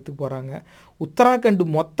மாநிலத்துக்கு போகிறாங்க. உத்தராகண்ட்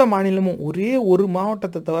மொத்த மாநிலமும் ஒரே ஒரு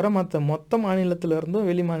மாவட்டத்தை தவிர மற்ற மொத்த மாநிலத்திலேருந்தும்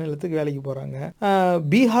வெளி மாநிலத்துக்கு வேலைக்கு போகிறாங்க.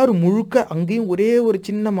 பீகார் முழுக்க அங்கேயும் ஒரே ஒரு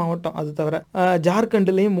சின்ன மாவட்டம் அது தவிர.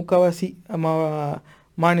 ஜார்க்கண்ட்லேயும் முக்காவாசி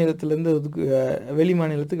மாநிலத்திலேருந்து வெளி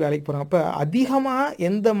மாநிலத்துக்கு வேலைக்கு போகிறாங்க. அப்போ அதிகமாக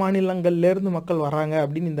எந்த மாநிலங்கள்லேருந்து மக்கள் வராங்க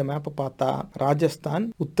அப்படின்னு இந்த மேப்பை பார்த்தா ராஜஸ்தான்,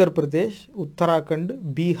 உத்தரப்பிரதேஷ், உத்தராகண்ட்,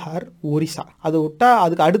 பீகார், ஒரிசா. அதை விட்டால்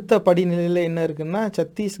அதுக்கு அடுத்த படிநிலையில் என்ன இருக்குன்னா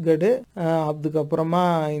சத்தீஸ்கர், அதுக்கப்புறமா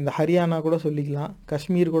இந்த ஹரியானா கூட சொல்லிக்கலாம்,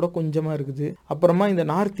 காஷ்மீர் கூட கொஞ்சமாக இருக்குது. அப்புறமா இந்த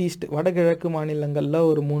நார்த் ஈஸ்ட் வடகிழக்கு மாநிலங்களில்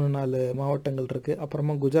ஒரு 3-4 மாவட்டங்கள் இருக்குது.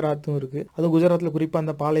 அப்புறமா குஜராத்தும் இருக்குது. அதுவும் குஜராத்தில் குறிப்பாக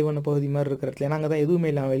அந்த பாலைவன பகுதி மாதிரி இருக்கிற இடத்துல, ஏன்னா அங்கே தான்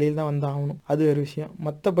எதுவுமே இல்லை, வெளியில் தான் வந்து ஆகணும், அது ஒரு விஷயம்.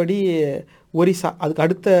 மற்றபடி ஒரிசா அதுக்கு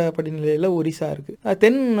அடுத்த படிநிலையில் ஒரிசா இருக்குது.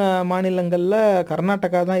 தென் மாநிலங்களில்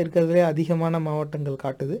கர்நாடகா தான் இருக்கிறதுலே அதிகமான மாவட்டங்கள்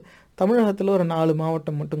காட்டுது. தமிழகத்தில் ஒரு 4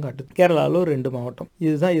 மாவட்டம் மட்டும் காட்டுது. கேரளாவில் ஒரு 2 மாவட்டம்.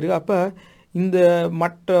 இதுதான் இருக்குது. அப்போ இந்த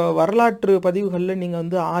மற்ற வரலாற்று பதிவுகளில் நீங்கள்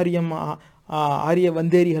வந்து ஆரிய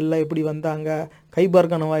வந்தேரிகள்லாம் எப்படி வந்தாங்க,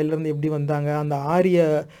 கைபர் கணவாயிலிருந்து எப்படி வந்தாங்க, அந்த ஆரிய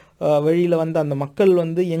வழியில் வந்த அந்த மக்கள்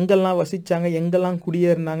வந்து எங்கெல்லாம் வசித்தாங்க, எங்கெல்லாம்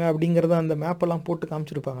குடியேறினாங்க அப்படிங்கிறத அந்த மேப்பெல்லாம் போட்டு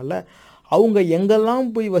காமிச்சிருப்பாங்கல்ல. அவங்க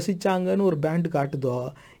எங்கெல்லாம் போய் வசித்தாங்கன்னு ஒரு பேண்டு காட்டுதோ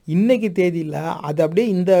இன்றைக்கி தேதியில் அது அப்படியே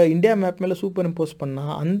இந்த இந்தியா மேப் மேலே சூப்பர் இம்போஸ்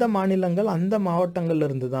பண்ணால் அந்த மாநிலங்கள் அந்த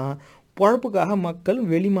மாவட்டங்கள்லேருந்து தான் பொழப்புக்காக மக்கள்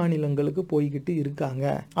வெளி மாநிலங்களுக்கு போய்கிட்டு இருக்காங்க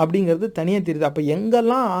அப்படிங்கிறது தனியாக தெரியுது. அப்போ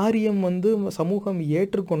எங்கெல்லாம் ஆரியம் வந்து சமூகம்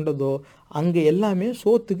ஏற்றுக்கொண்டதோ அங்கே எல்லாமே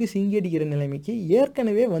சோத்துக்கு சிங்கடிக்கிற நிலைமைக்கு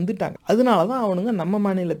ஏற்கனவே வந்துட்டாங்க. அதனால தான் அவனுங்க நம்ம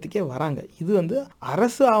மாநிலத்துக்கே வராங்க. இது வந்து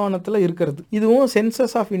அரசு ஆவணத்தில் இருக்கிறது. இதுவும்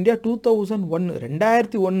சென்சஸ் ஆஃப் இந்தியா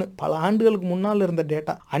 2001 பல ஆண்டுகளுக்கு முன்னால் இருந்த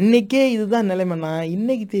டேட்டா. அன்னைக்கே இதுதான் நிலைமைனா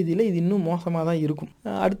இன்னைக்கு தேதியில் இது இன்னும் மோசமாக தான் இருக்கும்.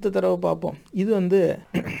 அடுத்த தடவை பார்ப்போம். இது வந்து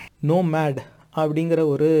நோமேட் அப்படிங்கிற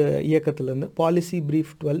ஒரு இயக்கத்திலேருந்து பாலிசி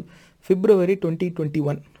பிரீஃப் 12 February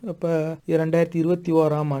 2021. இப்போ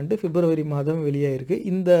 2021 பிப்ரவரி மாதம் வெளியாயிருக்கு.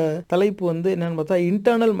 இந்த தலைப்பு வந்து என்னென்னு பார்த்தா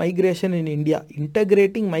internal migration in India,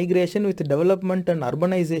 integrating migration with development and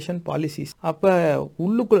urbanisation policies. அப்போ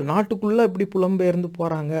நாட்டுக்குள்ளே எப்படி புலம்பெயர்ந்து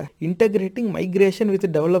போகிறாங்க, இன்டகிரேட்டிங் மைக்ரேஷன்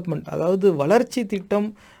வித் டெவலப்மெண்ட், அதாவது வளர்ச்சி திட்டம்,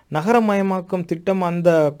 நகரமயமாக்கம் திட்டம், அந்த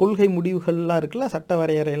கொள்கை முடிவுகள்லாம் இருக்குல்ல, சட்ட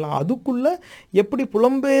வரையறையெல்லாம், அதுக்குள்ளே எப்படி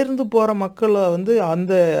புலம்பெயர்ந்து போகிற மக்களை வந்து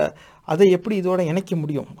அதை எப்படி இதோட இணைக்க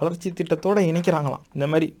முடியும்? வளர்ச்சி திட்டத்தோட இணைக்கிறாங்களாம். இந்த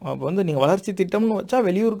மாதிரி அப்போ வந்து நீங்கள் வளர்ச்சி திட்டம்னு வச்சா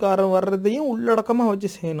வெளியூர்காரன் வர்றதையும் உள்ளடக்கமாக வச்சு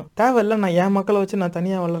செய்யணும். தேவையில்லை நான் என் மக்களை வச்சு நான்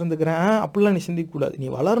தனியாக வளர்ந்துக்கிறேன் அப்படிலாம் நீ சிந்திக்கக்கூடாது. நீ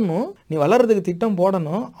வளரணும், நீ வளர்றதுக்கு திட்டம்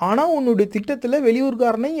போடணும். ஆனால் உன்னுடைய திட்டத்தில்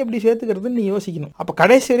வெளியூர்காரனை எப்படி சேர்த்துக்கிறதுன்னு நீ யோசிக்கணும். அப்போ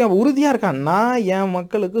கடைசி வரையும் உறுதியாக இருக்கான், நான் என்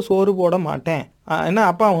மக்களுக்கு சோறு போட மாட்டேன். ஏன்னா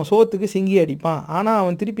அப்போ அவன் சோத்துக்கு சிங்கி அடிப்பான், ஆனால்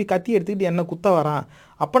அவன் திருப்பி கத்தி எடுத்துக்கிட்டு என்ன குத்த வரான்.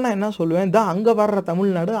 அப்போ நான் என்ன சொல்லுவேன், தான் அங்கே வர்ற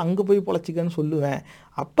தமிழ்நாடு அங்கே போய் பொழைச்சிக்கன்னு சொல்லுவேன்.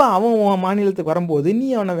 அப்போ அவன் உன் மாநிலத்துக்கு வரும்போது நீ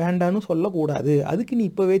அவனை வேண்டான்னு சொல்லக்கூடாது. அதுக்கு நீ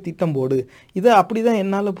இப்போவே திட்டம் போடு. இதை அப்படி தான்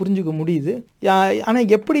என்னால் புரிஞ்சுக்க முடியுது.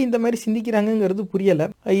 ஆனால் எப்படி இந்த மாதிரி சிந்திக்கிறாங்கங்கிறது புரியலை.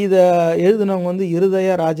 இதை எழுதுனவங்க வந்து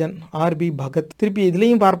இருதயராஜன், ஆர்பி பகத். திருப்பி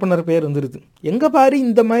இதுலேயும் பார்ப்பனர் பேர் வந்துடுது. எங்கே பாரு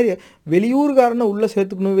இந்த மாதிரி வெளியூர்காரனை உள்ளே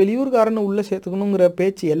சேர்த்துக்கணும், வெளியூர்காரனை உள்ளே சேர்த்துக்கணுங்கிற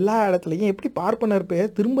பேச்சு எல்லா இடத்துலையும் எப்படி பார்ப்பனர்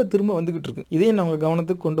பேர் திரும்ப திரும்ப வந்துக்கிட்டு இருக்கு. இதையும் நான் உங்கள்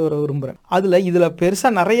கவனத்துக்கு கொண்டு வர விரும்புகிறேன். இதில் பெருசாக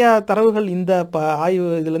நிறையா தரவுகள் இந்த ஆய்வு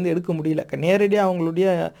இதுலேருந்து எடுக்க முடியல. நேரடியாக அவங்களுடைய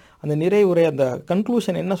அந்த நிறைவுரை, அந்த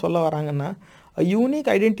கன்க்ளூஷன் என்ன சொல்ல வராங்கன்னா, a unique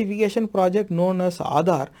identification project known as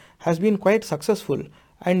Aadhaar has been quite successful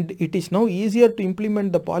and it is now easier to implement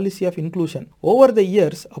the policy of inclusion. Over the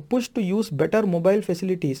years, a push to use better mobile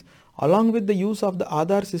facilities along with the use of the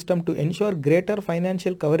Aadhaar system to ensure greater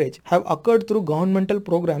financial coverage have occurred through governmental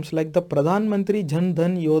programs like the Pradhan Mantri Jan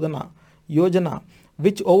Dhan Yojana,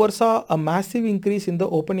 which oversaw a massive increase in the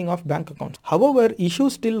opening of bank accounts. However,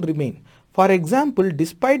 issues still remain. For example,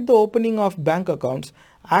 despite the opening of bank accounts,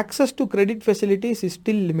 access to credit facilities is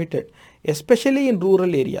still limited, especially in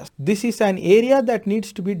rural areas. This is an area that needs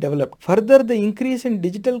to be developed. Further, the increase in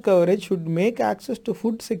digital coverage should make access to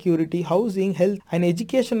food security, housing, health, and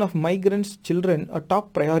education of migrants' children a top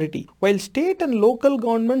priority. While state and local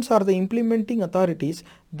governments are the implementing authorities,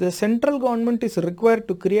 the central government is required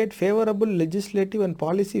to create favorable legislative and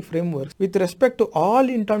policy frameworks with respect to all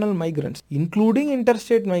internal migrants, including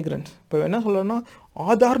interstate migrants. இப்போ என்ன சொல்லணும்னா,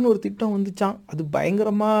 ஆதார்னு ஒரு திட்டம் வந்துச்சான், அது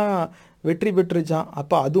பயங்கரமாக வெற்றி பெற்றுச்சான்.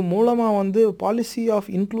 அப்போ அது மூலமாக வந்து பாலிசி ஆஃப்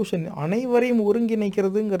இன்க்ளூஷன், அனைவரையும்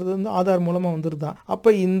ஒருங்கிணைக்கிறதுங்கிறது வந்து ஆதார் மூலமாக வந்துருதான். அப்போ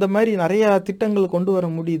இந்த மாதிரி நிறையா திட்டங்கள் கொண்டு வர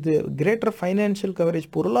முடியுது. கிரேட்டர் ஃபைனான்ஷியல்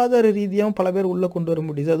கவரேஜ், பொருளாதார ரீதியாகவும் பல பேர் உள்ளே கொண்டு வர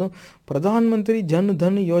முடியுது. அதுவும் பிரதான் மந்திரி ஜன்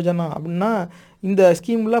தன் யோஜனா அப்படின்னா இந்த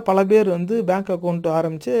ஸ்கீமில் பல பேர் வந்து பேங்க் அக்கௌண்ட்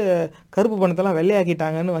ஆரம்பித்து கருப்பு பணத்தெல்லாம்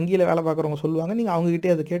வெள்ளையாக்கிட்டாங்கன்னு வங்கியில் வேலை பார்க்குறவங்க சொல்லுவாங்க. நீங்கள்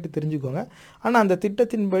அவங்ககிட்டே அதை கேட்டு தெரிஞ்சுக்கோங்க. ஆனால் அந்த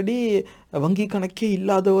திட்டத்தின்படி வங்கி கணக்கே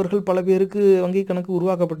இல்லாதவர்கள் பல பேருக்கு வங்கி கணக்கு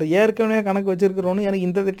உருவாக்கப்பட்டது. ஏற்கனவே கணக்கு வச்சுருக்கிறவனு எனக்கு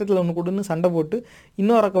இந்த திட்டத்தில் ஒன்று கொடுன்னு சண்டை போட்டு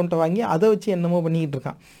இன்னொரு அக்கௌண்ட்டை வாங்கி அதை வச்சு என்னமோ பண்ணிக்கிட்டு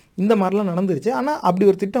இருக்கான். இந்த மாதிரிலாம் நடந்துருச்சு. ஆனால்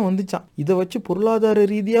அப்படி ஒரு திட்டம் வந்துச்சான். இதை வச்சு பொருளாதார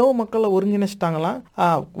ரீதியாகவும் மக்களை ஒருங்கிணைச்சிட்டாங்களாம்.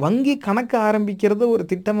 வங்கி கணக்கு ஆரம்பிக்கிறத ஒரு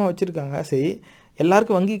திட்டமாக வச்சுருக்காங்க. சரி,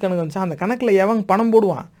 எல்லாருக்கும் வங்கி கணக்கு வந்துச்சா, அந்த கணக்கில் எவன் பணம்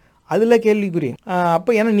போடுவான் அதில் கேள்விக்குறி.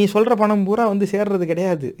 அப்போ ஏன்னா நீ சொல்கிற பணம் பூரா வந்து சேர்றது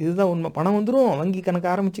கிடையாது. இதுதான் உண்மை. பணம் வந்துடும், வங்கி கணக்கு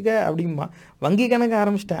ஆரம்பிச்சுக்க அப்படிம்பா. வங்கி கணக்கு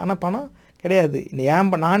ஆரம்பிச்சிட்டேன், ஆனால் பணம் கிடையாது.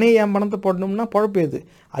 நானே என் பணத்தை போடணும்னா பொழப்பேது.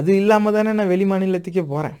 அது இல்லாமல் தானே நான் வெளி மாநிலத்துக்கே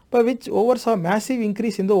போகிறேன். இப்போ விச் ஓவர்ஸா மேசிவ்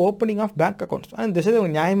இன்க்ரீஸ் இந்த ஓப்பனிங் ஆஃப் பேங்க் அக்கௌண்ட்ஸ். இந்த திசை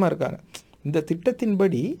அவங்க நியாயமாக இருக்காங்க. இந்த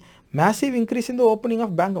திட்டத்தின்படி மேசிவ் இன்க்ரீஸ் இந்த ஓப்பனிங்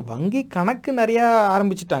ஆஃப் பேங்க், வங்கி கணக்கு நிறையா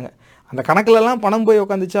ஆரம்பிச்சிட்டாங்க. அந்த கணக்கிலலாம் பணம் போய்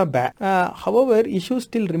உட்காந்துச்சா ஹவவர் இஷ்யூ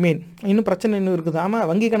ஸ்டில் ரிமைன். இன்னும் பிரச்சனை இன்னும் இருக்குது. ஆமாம்,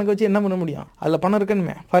 வங்கி கணக்கு வச்சு என்ன பண்ண முடியும், அதில் பணம்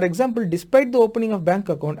இருக்கணுமே. For example, despite the opening of bank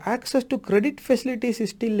account, access to credit facilities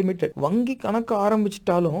is still limited. வங்கி கணக்கு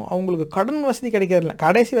ஆரம்பிச்சிட்டாலும் அவங்களுக்கு கடன் வசதி கிடைக்கிறதில்ல.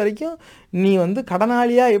 கடைசி வரைக்கும் நீ வந்து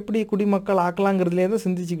கடனாளியாக எப்படி குடிமக்கள் ஆக்கலாங்கிறதுலே தான்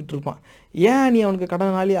சிந்திச்சுக்கிட்டு இருப்பான். ஏன் நீ அவனுக்கு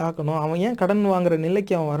கடனாளி ஆக்கணும்? அவன் ஏன் கடன் வாங்குற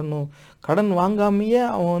நிலைக்கு அவன் வரணும்? கடன் வாங்காமையே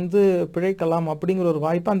அவன் வந்து பிழைக்கலாம் அப்படிங்கிற ஒரு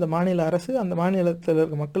வாய்ப்பை அந்த மாநில அரசு அந்த மாநிலத்தில்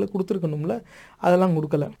இருக்க மக்களுக்கு கொடுத்துருக்கணும்ல. அதெல்லாம்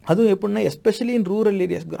கொடுக்கல. அதுவும் எப்படின்னா, எஸ்பெஷலி இன் ரூரல்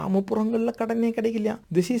ஏரியாஸ், கிராமப்புறங்களில் கடனே கிடைக்கலையா.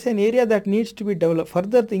 This is an area that needs to be develop.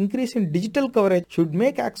 Further the increase in digital coverage should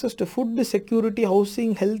make access to food security,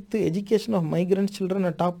 housing, health, education of migrant children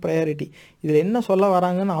a top priority. இதில் என்ன சொல்ல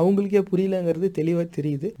வராங்கன்னு அவங்களுக்கே புரியலங்கிறது தெளிவாக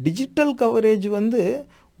தெரியுது. டிஜிட்டல் கவரேஜ் வந்து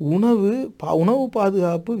உணவு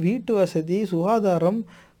பாதுகாப்பு, வீட்டு வசதி, சுகாதாரம்,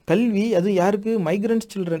 கல்வி, அது யாருக்கு? மைக்ரண்ட்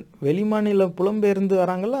சில்ட்ரன், வெளிமாநில புலம்பெயர்ந்து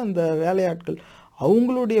வராங்கள்ல அந்த வேலையாட்கள்,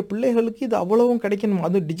 அவங்களுடைய பிள்ளைகளுக்கு இது அவ்வளவும் கிடைக்கணுமா?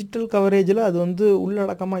 அது டிஜிட்டல் கவரேஜில் அது வந்து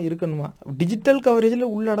உள்ளடக்கமாக இருக்கணுமா? டிஜிட்டல்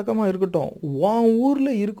கவரேஜில் உள்ளடக்கமாக இருக்கட்டும். உன்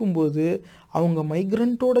ஊரில் இருக்கும்போது அவங்க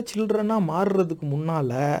மைக்ரண்ட்டோட சில்ட்ரனாக மாறுறதுக்கு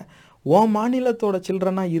முன்னால் உன் மாநிலத்தோட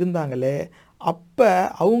சில்ட்ரனாக இருந்தாங்களே, அப்போ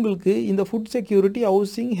அவங்களுக்கு இந்த food security,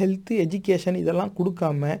 housing, health, education இதெல்லாம்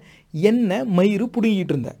கொடுக்காம என்ன மயிறு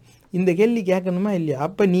பிடுங்கிட்டு இருந்த? இந்த கேள்வி கேட்கணுமா இல்லையா?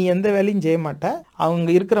 அப்போ நீ எந்த வேலையும் செய்ய மாட்ட. அவங்க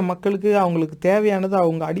இருக்கிற மக்களுக்கு அவங்களுக்கு தேவையானது,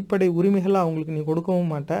 அவங்க அடிப்படை உரிமைகளை அவங்களுக்கு நீ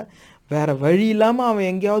கொடுக்கவும் மாட்ட. வேறு வழி இல்லாமல் அவன்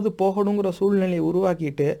எங்கேயாவது போகணுங்கிற சூழ்நிலையை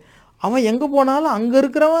உருவாக்கிட்டு அவன் எங்கே போனாலும் அங்கே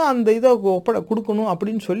இருக்கிறவன் அந்த இதை கொடுக்கணும்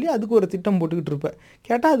அப்படின்னு சொல்லி அதுக்கு ஒரு திட்டம் போட்டுக்கிட்டு இருப்பேன்.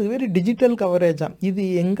 கேட்டால் அது வேறு டிஜிட்டல் கவரேஜாம். இது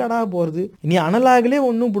எங்கடா போகிறது? நீ அனலாகலே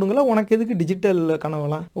ஒன்றும் பிடுங்கல, உனக்கு எதுக்கு digital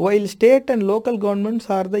கனவலாம்? while state and local governments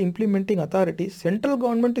are the implementing authorities, central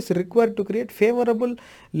government is required to create favorable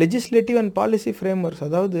legislative and policy frameworks.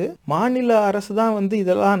 அதாவது மாநில அரசு தான் வந்து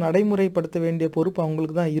இதெல்லாம் நடைமுறைப்படுத்த வேண்டிய பொறுப்பு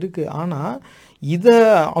அவங்களுக்கு தான் இருக்குது. ஆனால் இதை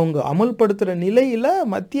அவங்க அமல்படுத்துகிற நிலையில்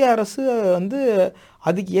மத்திய அரசு வந்து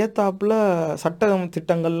அதுக்கு ஏத்தாப்புல சட்ட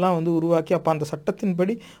திட்டங்கள்லாம் வந்து உருவாக்கி, அப்போ அந்த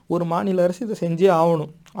சட்டத்தின்படி ஒரு மாநில அரசு இதை செஞ்சே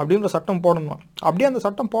ஆகணும் அப்படின்ற சட்டம் போடணும். அப்படியே அந்த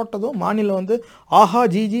சட்டம் போட்டதும் மாநிலம் வந்து ஆஹா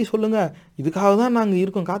ஜி சொல்லுங்கள், இதுக்காக தான் நாங்கள்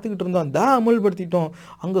இருக்கோம், காத்துக்கிட்டு இருந்தோம், தான் அமல்படுத்திட்டோம்,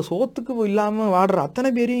 அங்கே சோத்துக்கு இல்லாமல் வாடுற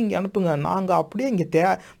அத்தனை பேரையும் இங்கே அனுப்புங்க, நாங்கள் அப்படியே இங்கே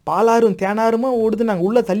பாலாரும் தேனாருமா ஓடுது, நாங்கள்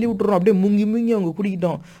உள்ளே தள்ளி விட்டுறோம், அப்படியே முங்கி அவங்க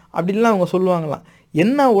குடிக்கிட்டோம் அப்படின்லாம் அவங்க சொல்லுவாங்களாம்.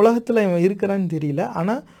 என்ன உலகத்தில் இவன் இருக்கிறான்னு தெரியல.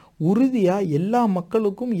 ஆனால் உறுதியாக எல்லா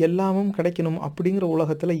மக்களுக்கும் எல்லாமும் கிடைக்கணும் அப்படிங்கிற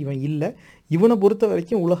உலகத்தில் இவன் இல்லை. இவனை பொறுத்த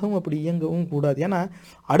வரைக்கும் உலகம் அப்படி இயங்கவும் கூடாது. ஏன்னா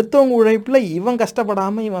அடுத்தவங்க உழைப்பில் இவன்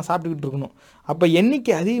கஷ்டப்படாமல் இவன் சாப்பிட்டுக்கிட்டு இருக்கணும். அப்போ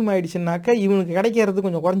எண்ணிக்கை அதிகமாகிடுச்சுனாக்கா இவனுக்கு கிடைக்கிறது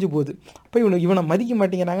கொஞ்சம் குறைஞ்சி போகுது. அப்போ இவனை மதிக்க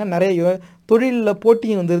மாட்டேங்கிறாங்க. நிறைய தொழிலில்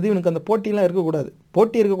போட்டியும் வந்துடுது. இவனுக்கு அந்த போட்டியெலாம் இருக்கக்கூடாது.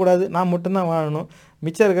 போட்டி இருக்கக்கூடாது, நான் மட்டும்தான் வாழணும்,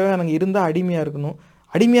 மிச்சம் இருக்கிறவன் எனக்கு இருந்தால் அடிமையாக இருக்கணும்.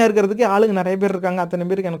 அடிமையாக இருக்கிறதுக்கு ஆளுங்க நிறைய பேர் இருக்காங்க, அத்தனை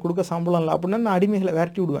பேருக்கு எனக்கு கொடுக்க சம்பளம் இல்லை அப்படின்னா நான் அடிமைகளை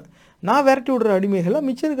விரட்டி விடுவேன். நான் விரட்டி விடுற அடிமைகளை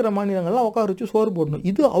மிச்சம் இருக்கிற மாநிலங்கள்லாம் உட்கார வச்சு சோறு போடணும்.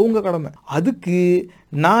 இது அவங்க கடமை. அதுக்கு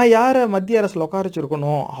நான் யாரை மத்திய அரசில் உட்கார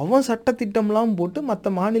வச்சுருக்கணும், அவன் சட்டத்திட்டம்லாம் போட்டு மற்ற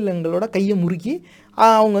மாநிலங்களோட கையை முறுக்கி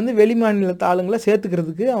அவங்க வந்து வெளி மாநிலத்து ஆளுங்களை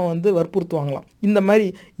சேர்த்துக்கிறதுக்கு அவன் வந்து வற்புறுத்துவாங்களாம்.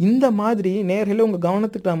 இந்த மாதிரி நேர்களே உங்கள்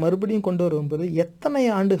கவனத்துக்கு நான் மறுபடியும் கொண்டு வரும்போது, எத்தனை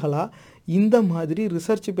ஆண்டுகளாக இந்த மாதிரி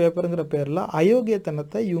ரிசர்ச் பேப்பருங்கிற பேரில்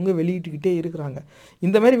அயோக்கியத்தனத்தை இவங்க வெளியிட்டுக்கிட்டே இருக்கிறாங்க.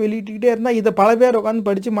 இந்த மாதிரி வெளியிட்டுக்கிட்டே இருந்தால் இதை பல பேர் உட்காந்து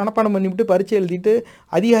படித்து மனப்பாடம் பண்ணிவிட்டு பரீட்சை எழுதிட்டு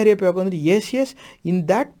அதிகாரியை போய் உட்காந்துட்டு yes in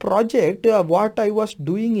that project what I was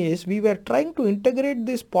doing is we were trying to integrate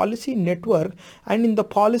this policy network and இந்த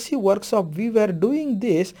policy works of we were doing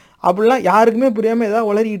this அப்படிலாம் யாருக்குமே புரியாமல் ஏதாவது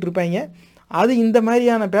உளறிக்கிட்டு இருப்பாங்க. அது இந்த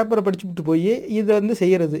மாதிரியான பேப்பரை படிச்சுட்டு போய் இதை வந்து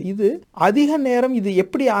செய்கிறது. இது அதிக நேரம் இது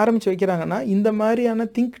எப்படி ஆரம்பித்து வைக்கிறாங்கன்னா, இந்த மாதிரியான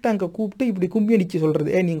திங்க் டேங்கை கூப்பிட்டு இப்படி கும்மி அடிக்க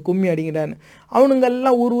சொல்கிறது. நீங்கள் கும்மி அடிங்கடான்னு.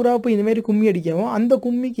 அவனுங்கெல்லாம் ஊராக போய் இந்தமாரி கும்மி அடிக்கவும் அந்த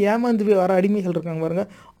கும்மிக்கு ஏமாந்து போய் வர அடிமைகள் இருக்காங்க பாருங்க.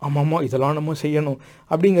 ஆமாம்மா இதெல்லாம் நம்ம செய்யணும்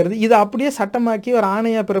அப்படிங்கிறது இதை அப்படியே சட்டமாக்கி ஒரு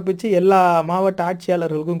ஆணையாக பிறப்பிச்சு எல்லா மாவட்ட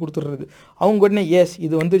ஆட்சியாளர்களுக்கும் கொடுத்துடுறது. அவங்க உடனே எஸ்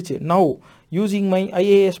இது வந்துருச்சு, now using my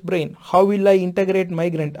IAS brain how will I integrate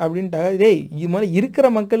migrant அப்படின்ட்டு. இது மாதிரி இருக்கிற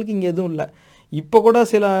மக்களுக்கு இங்கே எதுவும் இல்லை. இப்போ கூட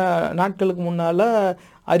சில நாட்களுக்கு முன்னால்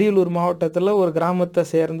அரியலூர் மாவட்டத்தில் ஒரு கிராமத்தை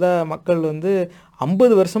சேர்ந்த மக்கள் வந்து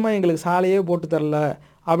 50 வருஷமாக எங்களுக்கு சாலையே போட்டு தரல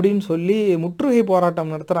அப்படின்னு சொல்லி முற்றுகை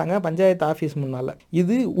போராட்டம் நடத்துகிறாங்க பஞ்சாயத்து ஆஃபீஸ் முன்னால்.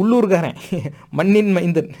 இது உள்ளூர்காரன், மண்ணின்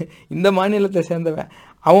மைந்தன், இந்த மாநிலத்தை சேர்ந்தவன்.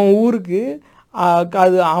 அவன் ஊருக்கு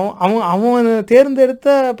அது அவன் தேர்ந்தெடுத்த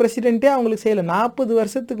பிரசிடெண்ட்டே அவங்களுக்கு செய்யலை. 40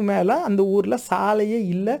 வருஷத்துக்கு மேலே அந்த ஊரில் சாலையே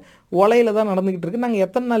இல்லை, உலையில் தான் நடந்துக்கிட்டு இருக்கு. நாங்கள்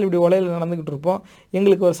எத்தனை நாள் இப்படி உலையில் நடந்துக்கிட்டு இருப்போம்,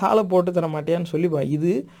 எங்களுக்கு ஒரு சாலை போட்டு தர மாட்டேன்னு சொல்லிப்பா.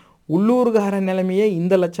 இது உள்ளூர்கார நிலைமையே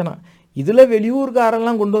இந்த லட்சணம். இதில்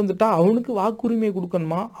வெளியூர்காரெல்லாம் கொண்டு வந்துட்டா அவனுக்கு வாக்குரிமை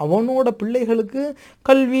கொடுக்கணுமா, அவனோட பிள்ளைகளுக்கு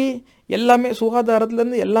கல்வி எல்லாமே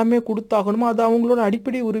சுகாதாரத்துலேருந்து எல்லாமே கொடுத்தாகணுமா, அது அவங்களோட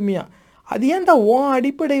அடிப்படை உரிமையா? அது ஏன்டா உன்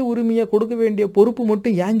அடிப்படை உரிமையை கொடுக்க வேண்டிய பொறுப்பு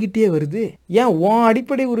மட்டும் ஏங்கிட்டே வருது? ஏன் உன்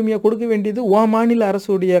அடிப்படை உரிமையை கொடுக்க வேண்டியது உன் மாநில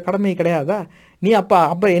அரசுடைய கடமை கிடையாதா? நீ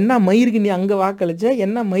அப்போ என்ன மயிருக்கு நீ அங்கே வாக்களிச்ச,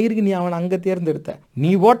 என்ன மயிருக்கு நீ அவனை அங்கே தேர்ந்தெடுத்த?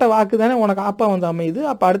 நீ ஓட்ட வாக்கு தானே உனக்கு ஆப்பா வந்து அமையுது.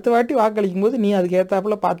 அப்போ அடுத்த வாட்டி வாக்களிக்கும் போது நீ அதுக்கு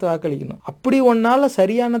ஏற்றாப்புல பார்த்து வாக்களிக்கணும். அப்படி ஒன்னால்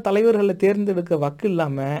சரியான தலைவர்களை தேர்ந்தெடுக்க வாக்கு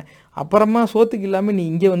இல்லாமல் அப்புறமா சோத்துக்கு இல்லாமல் நீ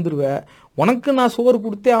இங்கே வந்துடுவ. உனக்கு நான் சோறு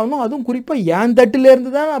கொடுத்தே ஆகணும், அதுவும் குறிப்பாக என்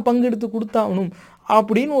தட்டிலேருந்து தான் நான் பங்கெடுத்து கொடுத்தாகணும்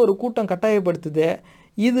அப்படின்னு ஒரு கூட்டம் கட்டாயப்படுத்துது.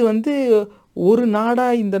 இது வந்து ஒரு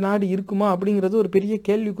நாடாக இந்த நாடு இருக்குமா அப்படிங்கிறது ஒரு பெரிய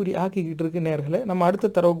கேள்விக்குறி ஆக்கிக்கிட்டு இருக்கு நேர்களே. நம்ம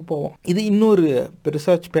அடுத்த தரவுக்கு போவோம். இது இன்னொரு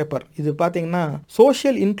ரிசர்ச் பேப்பர். இது பார்த்தீங்கன்னா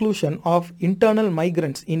social inclusion of internal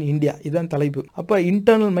migrants in India, இதுதான் தலைப்பு. அப்போ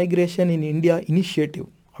internal migration in India initiative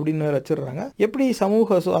அப்படின்னு வச்சிடுறாங்க. எப்படி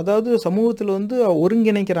அதாவது சமூகத்தில் வந்து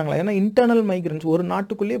ஒருங்கிணைக்கிறாங்களா? ஏன்னா இன்டர்னல் மைக்ரன்ட்ஸ் ஒரு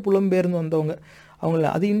நாட்டுக்குள்ளேயே புலம்பெயர்ந்து வந்தவங்க அவங்கள,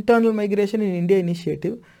 அது internal migration in India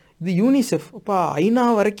initiative. இது யூனிசெஃப் இப்போ ஐநா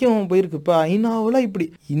வரைக்கும் போயிருக்கு. இப்போ ஐநாவில் இப்படி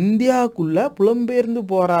இந்தியாவுக்குள்ளே புலம்பெயர்ந்து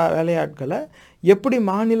போகிற வேலையாட்களை எப்படி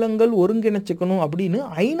மாநிலங்கள் ஒருங்கிணைச்சிக்கணும் அப்படின்னு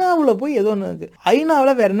ஐநாவில் போய் ஏதோ ஒன்று இருக்குது.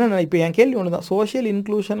 ஐநாவில் வேறு என்ன? இப்போ என் கேள்வி ஒன்று தான். Social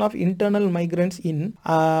inclusion of internal migrants in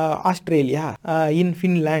Australia, in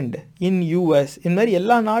Finland, in US, இந்த மாதிரி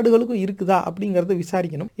எல்லா நாடுகளுக்கும் இருக்குதா அப்படிங்கிறத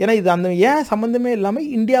விசாரிக்கணும். ஏன்னா இது அந்த ஏன் சம்மந்தமே இல்லாமல்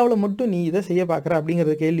இந்தியாவில் மட்டும் நீ இதை செய்ய பார்க்குற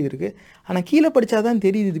அப்படிங்கிறது கேள்வி இருக்குது. ஆனால் கீழே படித்தாதான்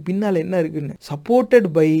தெரியுது இது பின்னால் என்ன இருக்குன்னு. Supported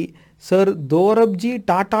by Sir Dorabji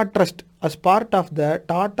Tata Trust as part of the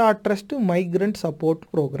Tata Trust Migrant Support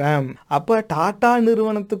Program. அப்போ டாடா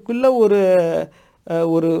நிறுவனத்துக்குள்ள ஒரு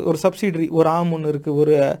ஒரு சப்சிடரி, ஒரு ஆம் ஒன்று இருக்குது,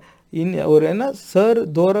 ஒரு ஒரு என்ன சர்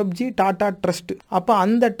தோரப்ஜி டாடா ட்ரஸ்ட். அப்போ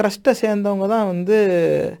அந்த ட்ரஸ்ட்டை சேர்ந்தவங்க தான் வந்து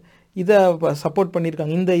இதை சப்போர்ட்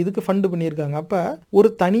பண்ணியிருக்காங்க, இந்த இதுக்கு ஃபண்டு பண்ணியிருக்காங்க. அப்போ ஒரு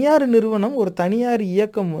தனியார் நிறுவனம், ஒரு தனியார்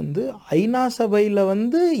இயக்கம் வந்து ஐநா சபையில்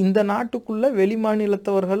வந்து இந்த நாட்டுக்குள்ளே வெளி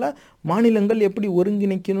மாநிலத்தவர்களை மாநிலங்கள் எப்படி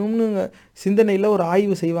ஒருங்கிணைக்கணும்னு சிந்தனையில் ஒரு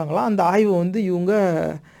ஆய்வு செய்வாங்களாம். அந்த ஆய்வை வந்து இவங்க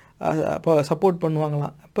அப்போ சப்போர்ட்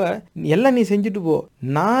பண்ணுவாங்களாம். அப்போ எல்லாம் நீ செஞ்சுட்டு போ,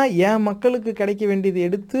 நான் என் மக்களுக்கு கிடைக்க வேண்டியதை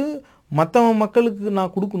எடுத்து மற்றவன் மக்களுக்கு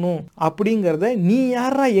நான் கொடுக்கணும் அப்படிங்கிறத நீ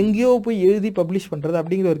யாரா எங்கேயோ போய் எழுதி பப்ளிஷ் பண்ணுறது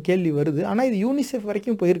அப்படிங்கிற ஒரு கேள்வி வருது. ஆனால் இது யூனிசெஃப்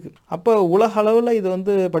வரைக்கும் போயிருக்கு. அப்போ உலக அளவில் இதை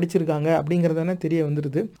வந்து படிச்சிருக்காங்க அப்படிங்கிறதானே தெரிய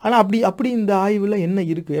வந்துடுது. ஆனால் அப்படி இந்த ஆய்வில் என்ன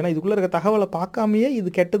இருக்குது? ஏன்னா இதுக்குள்ளே இருக்க தகவலை பார்க்காமையே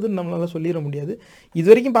இது கெட்டதுன்னு நம்மளால் சொல்லிட முடியாது. இது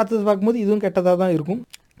வரைக்கும் பார்க்கும்போது இதுவும் கெட்டதாக தான் இருக்கும்.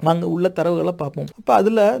 வாங்க உள்ள தரவுகளை பார்ப்போம். அப்போ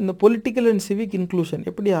அதில் இந்த பொலிட்டிக்கல் அண்ட் சிவிக் இன்க்ளூஷன்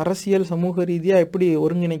எப்படி அரசியல் சமூக ரீதியாக எப்படி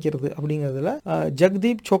ஒருங்கிணைக்கிறது அப்படிங்கிறதுல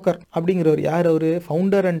ஜெகதீப் சோக்கர் அப்படிங்கிறவர் யார்? அவர்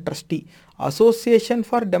founder and trustee association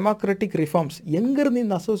for democratic reforms. எங்கேருந்து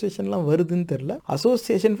இந்த அசோசியேஷன்லாம் வருதுன்னு தெரில.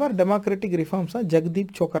 அசோசியேஷன் ஃபார் டெமோக்ராட்டிக் ரிஃபார்ம்ஸ் தான்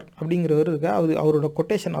ஜெகதீப் சோக்கர் அப்படிங்கிறவர் இருக்கா. அவரோட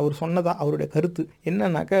கொட்டேஷன், அவர் சொன்னதா அவருடைய கருத்து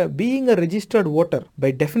என்னன்னாக்க, being a registered voter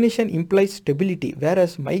by definition implies stability,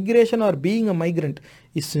 various migration are being a migrant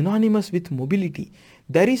is synonymous with mobility.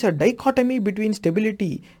 There is a dichotomy between stability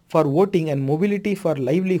for voting and mobility for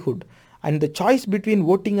livelihood, and the choice between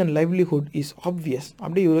voting and livelihood is obvious.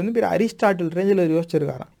 அப்படி இவர் வந்து பேர் Aristotle ரேஞ்சில்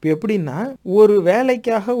யோசிச்சிருக்காராம். இப்போ எப்படின்னா, ஒரு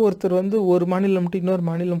வேலைக்காக ஒருத்தர் வந்து ஒரு மாநிலம் விட்டு இன்னொரு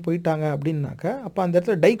மாநிலம் போயிட்டாங்க அப்படின்னாக்க, அப்போ அந்த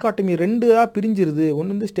இடத்துல டைகாட்டமி ரெண்டாக பிரிஞ்சிருது.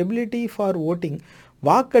 ஒன்று வந்து ஸ்டெபிலிட்டி ஃபார் ஓட்டிங்,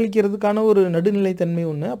 வாக்களிக்கிறதுக்கான ஒரு நடுநிலைத்தன்மை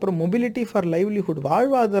ஒன்று, அப்புறம் மொபிலிட்டி ஃபார் லைவ்லிஹுட்,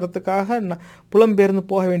 வாழ்வாதாரத்துக்காக புலம்பெயர்ந்து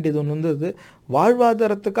போக வேண்டியது ஒன்று வந்தது.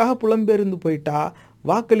 வாழ்வாதாரத்துக்காக புலம்பெயர்ந்து போயிட்டா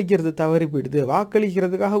வாக்களிக்கிறது தவறி போயிடுது,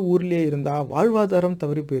 வாக்களிக்கிறதுக்காக ஊர்லேயே இருந்தால் வாழ்வாதாரம்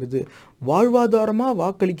தவறி போயிடுது, வாழ்வாதாரமாக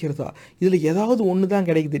வாக்களிக்கிறதா இதில் ஏதாவது ஒன்று தான்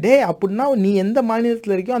கிடைக்குது. டே அப்படின்னா நீ எந்த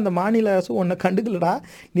மாநிலத்தில் இருக்கோ அந்த மாநில அரசு உன்னை கண்டுக்கலடா,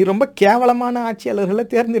 நீ ரொம்ப கேவலமான ஆட்சியாளர்களை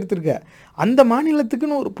தேர்ந்தெடுத்திருக்க, அந்த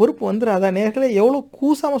மாநிலத்துக்குன்னு ஒரு பொறுப்பு வந்துடாதா? நேர்களே எவ்வளோ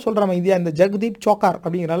கூசாமல் சொல்கிறாங்க இந்தியா. இந்த ஜெகதீப் சோக்கார்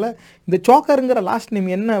அப்படிங்கிறனால இந்த சோக்கருங்கிற லாஸ்ட்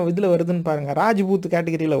நேம் என்ன இதில் வருதுன்னு பாருங்கள், ராஜ்பூத்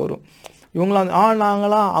கேட்டகரியில் வரும். இவங்களாம்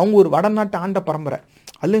நாங்களாம் அவங்க ஒரு வடநாட்டு ஆண்ட பரம்பரை.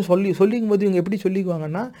 அதுலேயும் சொல்லிக்கும் போது இவங்க எப்படி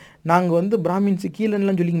சொல்லிக்குவாங்கன்னா, நாங்கள் வந்து பிராமின்ஸு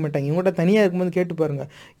கீழேலாம் சொல்லிக்க மாட்டாங்க. இவங்கள்ட்ட தனியாக இருக்கும்போது கேட்டு பாருங்கள்,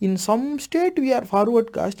 in some state we are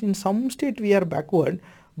forward caste, in some state we are backward,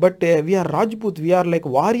 but we are Rajput, we are like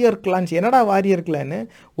warrior clans. என்னடா வாரியர் கிளான்னு?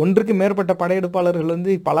 ஒன்றுக்கு மேற்பட்ட படையெடுப்பாளர்கள்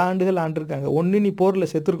வந்து பல ஆண்டுகள் ஆண்டிருக்காங்க. ஒன்று நீ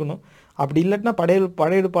போரில் செத்துருக்கணும், அப்படி இல்லாட்டினா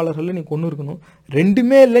படையெடுப்பாளர்களை நீ கொண்டு இருக்கணும்.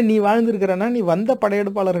 ரெண்டுமே இல்லை, நீ வாழ்ந்துருக்கிறன்னா நீ வந்த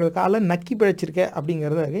படையெடுப்பாளர்கள் காலை நக்கி பிழைச்சிருக்க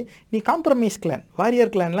அப்படிங்கிறத. நீ காம்ப்ரமைஸ் கிளான்,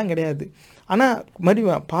 வாரியர் கிளான்லாம் கிடையாது. ஆனால்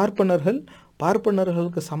மறுபடியும்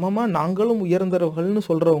பார்ப்பனர்களுக்கு சமமாக நாங்களும் உயர்ந்தவர்கள்னு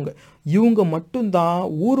சொல்கிறவங்க இவங்க மட்டும்தான்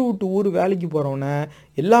ஊர் விட்டு ஊர் வேலைக்கு போகிறவன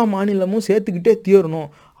எல்லா மாநிலமும் சேர்த்துக்கிட்டே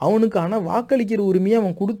தீரணும், அவனுக்கான வாக்களிக்கிற உரிமையை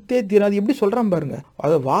அவன் கொடுத்தே தீராது. எப்படி சொல்கிறான் பாருங்க.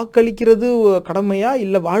 அதை வாக்களிக்கிறது கடமையா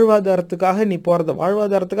இல்லை வாழ்வாதாரத்துக்காக நீ போகிறத?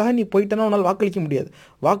 வாழ்வாதாரத்துக்காக நீ போயிட்டனா உன்னால் வாக்களிக்க முடியாது,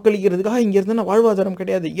 வாக்களிக்கிறதுக்காக இங்கே இருந்தனா வாழ்வாதாரம்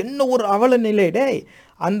கிடையாது. என்ன ஒரு அவல நிலை டே!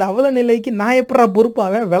 அந்த அவல நிலைக்கு நான் எப்படா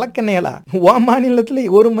பொறுப்பாவேன்? விளக்கணையலா? உன் மாநிலத்தில்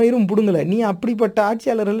ஒரு மயிரும் பிடுங்கலை, நீ அப்படிப்பட்ட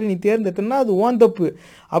ஆட்சியாளர்களை நீ தேர்ந்தெடுத்தனா அது உன் தப்பு.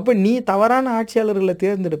 அப்போ நீ தவறான ஆட்சியாளர்களை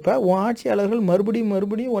தேர்ந்தெடுப்ப, உன் ஆட்சியாளர்கள்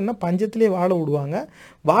மறுபடியும் ஒன்றை பஞ்சத்திலே வாட விடுவாங்க.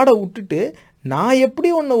 வாட விட்டுட்டு நான் எப்படி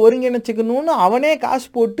உன்னை ஒருங்கிணைச்சிக்கணும்னு அவனே காசு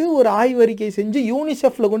போட்டு ஒரு ஆய்வறிக்கை செஞ்சு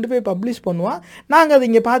யூனிசெஃப்பில் கொண்டு போய் பப்ளிஷ் பண்ணுவான். நாங்கள் அதை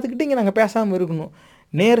இங்கே பார்த்துக்கிட்டு இங்கே நாங்கள் பேசாமல் இருக்கணும்.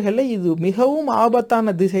 நேர்களை இது மிகவும்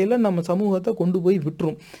ஆபத்தான திசையில் நம்ம சமூகத்தை கொண்டு போய்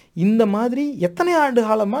விட்டுரும். இந்த மாதிரி எத்தனை ஆண்டு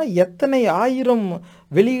காலமாக எத்தனை ஆயிரம்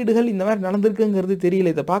வெளியீடுகள் இந்த மாதிரி நடந்திருக்குங்கிறது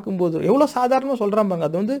தெரியல. இதை பார்க்கும்போது எவ்வளோ சாதாரணமாக சொல்கிறாங்க.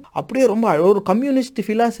 அது வந்து அப்படியே ரொம்ப ஒரு கம்யூனிஸ்ட்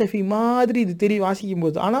ஃபிலாசபி மாதிரி இது வாசிக்கும்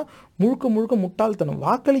போது. ஆனால் முழுக்க முட்டாள்தனம்.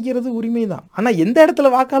 வாக்களிக்கிறது உரிமை தான். ஆனால் எந்த இடத்துல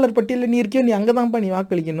வாக்காளர் பட்டியலில் நீ இருக்கியோ நீ அங்கே தான்ப்பா நீ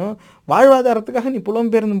வாக்களிக்கணும். வாழ்வாதாரத்துக்காக நீ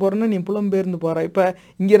புலம்பெயர்ந்து போகிறேன்னா நீ புலம்பெயர்ந்து போகிற. இப்போ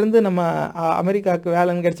இங்கேருந்து நம்ம அமெரிக்காவுக்கு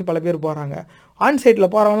வேலைன்னு கிடச்சி பல பேர் போகிறாங்க.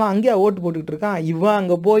 ஆன்சைட்டில் போகிறவங்களாம் அங்கேயே ஓட்டு போட்டுக்கிட்டு இருக்கான். இவன்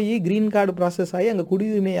அங்கே போய் க்ரீன் கார்டு ப்ராசஸ் ஆகி அங்கே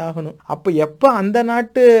குடியுரிமை ஆகணும். அப்போ எப்போ அந்த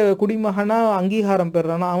நாட்டு குடிமகனாக அங்கீகாரம்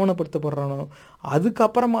பெறானோ, ஆவணப்படுத்தப்படுறானோ,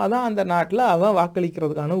 அதுக்கப்புறமா தான் அந்த நாட்டில் அவன்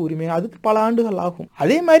வாக்களிக்கிறதுக்கான உரிமை. அதுக்கு பல ஆண்டுகள் ஆகும்.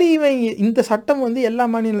 அதே மாதிரி இவன் இந்த சட்டம் வந்து எல்லா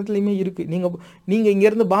மாநிலத்துலையுமே இருக்குது. நீங்கள்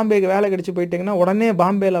இங்கேருந்து பாம்பேக்கு வேலை கிடச்சி போயிட்டீங்கன்னா உடனே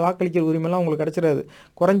பாம்பேயில் வாக்களிக்கிற உரிமைலாம் உங்களுக்கு கிடச்சிடாது.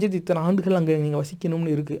 குறைஞ்சது இத்தனை ஆண்டுகள் அங்கே நீங்கள்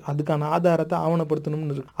வசிக்கணும்னு இருக்குது. அதுக்கான ஆதாரத்தை ஆவணப்படுத்தணும்னு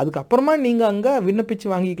இருக்குது. அதுக்கப்புறமா நீங்கள் அங்கே விண்ணப்பித்து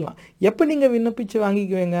வாங்கிக்கலாம். எப்போ நீங்கள் விண்ணப்பித்து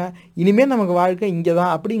வாங்கிக்குவீங்க? இனிமேல் நமக்கு வாழ்க்கை இங்கே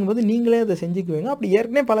தான் அப்படிங்கும்போது நீங்களே அதை செஞ்சுக்குவீங்க. அப்படி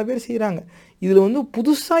ஏற்கனவே பல பேர் செய்கிறாங்க. இதில் வந்து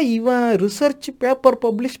புதுசாக இவன் ரிசர்ச் பேப்பர்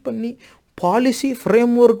பப்ளிஷ் பண்ணி பாலிசி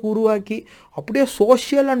ஃப்ரேம் ஒர்க் உருவாக்கி அப்படியே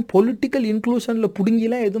சோஷியல் அண்ட் பொலிட்டிக்கல் இன்க்ளூஷனில்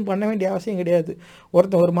பிடுங்கிலாம் எதுவும் பண்ண வேண்டிய அவசியம் கிடையாது.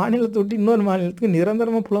 ஒருத்தன் ஒரு மாநிலத்தை விட்டு இன்னொரு மாநிலத்துக்கு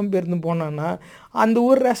நிரந்தரமாக புலம்பெயர்ந்து போனான்னா அந்த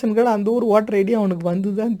ஊர் ரேஷன் கார்டு அந்த ஊர் ஓட்டர் ஐடி அவனுக்கு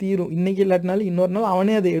வந்து தான் தீரும். இன்றைக்கி இல்லாட்டினாலும் இன்னொரு நாள்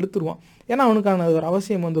அவனே அதை எடுத்துருவான். ஏன்னா அவனுக்கான அது ஒரு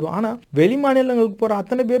அவசியம் வந்துடும். ஆனால் வெளி மாநிலங்களுக்கு போகிற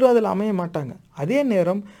அத்தனை பேரும் அதில் அமைய மாட்டாங்க. அதே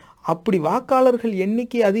நேரம் அப்படி வாக்காளர்கள்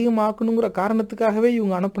எண்ணிக்கை அதிகமாக்கணுங்கிற காரணத்துக்காகவே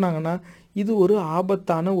இவங்க அனுப்புனாங்கன்னா இது ஒரு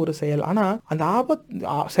ஆபத்தான ஒரு செயல். ஆனால் அந்த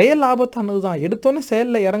செயல் ஆபத்தானது தான். எடுத்தோன்னே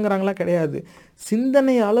செயலில் இறங்குறாங்களா கிடையாது.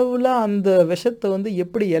 சிந்தனை அளவில் அந்த விஷத்தை வந்து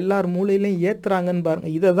எப்படி எல்லார் மூலையிலையும் ஏற்றுறாங்கன்னு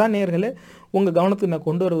பாருங்கள். இதை தான் நேயர்களே உங்கள் கவனத்துக்கு நான்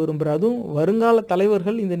கொண்டு வர விரும்புகிறேன். அதுவும் வருங்கால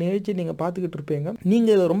தலைவர்கள் இந்த நிகழ்ச்சியை நீங்கள் பார்த்துக்கிட்டு இருப்பீங்க.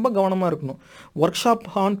 நீங்கள் இதை ரொம்ப கவனமாக இருக்கணும். Workshop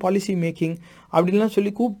on policy making அப்படின்லாம்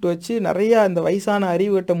சொல்லி கூப்பிட்டு வச்சு நிறையா இந்த வயசான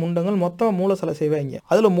அறிவுகட்ட முண்டங்கள் மொத்தமாக மூலசலை செய்வாங்க.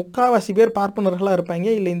 அதில் முக்கால்வாசி பேர் பார்ப்பனர்களாக இருப்பாங்க.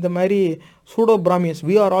 இல்லை இந்த மாதிரி pseudo Brahmins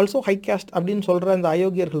we are also high caste அப்படின்னு சொல்கிற இந்த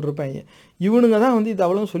அயோக்கியர்கள் இருப்பாங்க. இவனுங்க தான் வந்து இது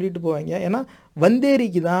அவ்வளோ சொல்லிட்டு போவாங்க. ஏன்னா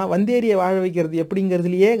வந்தேரியை வாழ வைக்கிறது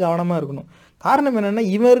எப்படிங்கிறதுலையே கவனமாக இருக்கணும். காரணம் என்னென்னா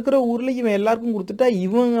இவன் இருக்கிற ஊரில் இவன் எல்லாருக்கும் கொடுத்துட்டா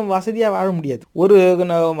இவங்க வசதியாக வாழ முடியாது. ஒரு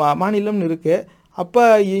மாநிலம்னு இருக்குது. அப்போ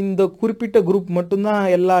இந்த குறிப்பிட்ட குரூப் மட்டும்தான்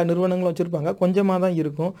எல்லா நிறுவனங்களும் வச்சுருப்பாங்க. கொஞ்சமாக தான்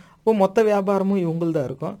இருக்கும். அப்போ மொத்த வியாபாரமும் இவங்கள் தான்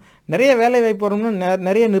இருக்கும். நிறைய வேலை வாய்ப்பு வரணும்னா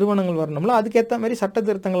நிறைய நிறுவனங்கள் வரணும்ல. அதுக்கேற்ற மாதிரி சட்ட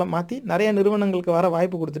திருத்தங்களை மாற்றி நிறைய நிறுவனங்களுக்கு வர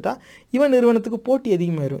வாய்ப்பு கொடுத்துட்டா இவன் நிறுவனத்துக்கு போட்டி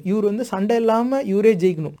அதிகமாகிடும். இவர் வந்து சண்டை இல்லாமல் இவரே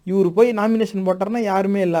ஜெயிக்கணும். இவர் போய் நாமினேஷன் போட்டார்னா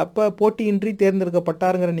யாருமே இல்லை. அப்போ போட்டியின்றி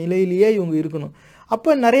தேர்ந்தெடுக்கப்பட்டாருங்கிற நிலையிலேயே இவங்க இருக்கணும்.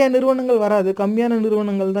 அப்போ நிறைய நிறுவனங்கள் வராது. கம்மியான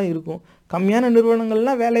நிறுவனங்கள் தான் இருக்கும். கம்மியான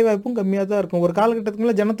நிறுவனங்கள்னால் வேலை வாய்ப்பும் கம்மியாக தான் இருக்கும். ஒரு காலகட்டத்துக்கு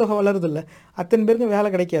மேலே ஜனத்தொகை வளருதில்ல. அத்தனை பேருக்கும் வேலை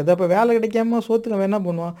கிடைக்காது. அப்போ வேலை கிடைக்காம சோத்துக்கு என்ன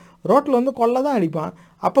பண்ணுவான்? ரோட்டில் வந்து கொள்ளை தான் அடிப்பான்.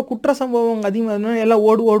 அப்போ குற்ற சம்பவம் அதிகமாக எல்லாம்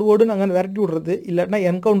ஓடு நாங்கள் விரட்டி விடுறது, இல்லாட்டினா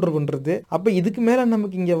என்கவுண்டர் பண்ணுறது. அப்போ இதுக்கு மேலே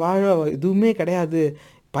நமக்கு இங்கே வாழ எதுவுமே கிடையாது,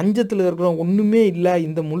 பஞ்சத்தில் இருக்கிறோம், ஒன்றுமே இல்லை,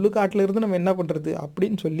 இந்த முள்ளுக்காட்டில் இருந்து நம்ம என்ன பண்ணுறது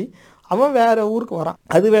அப்படின்னு சொல்லி அவன் வேறு ஊருக்கு வரான்.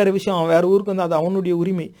 அது வேறு விஷயம். அவன் வேறு ஊருக்கு வந்து அது அவனுடைய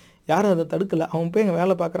உரிமை. யாரும் அதை தடுக்கலை. அவன் போய் எங்கள்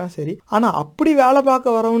வேலை பார்க்குறான், சரி. ஆனால் அப்படி வேலை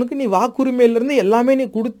பார்க்க வரவனுக்கு நீ வாக்குரிமையிலேருந்து எல்லாமே நீ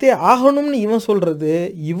கொடுத்தே ஆகணும்னு இவன் சொல்கிறது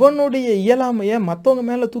இவனுடைய இயலாமையை மற்றவங்க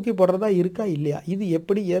மேலே தூக்கி போடுறதா இருக்கா இல்லையா? இது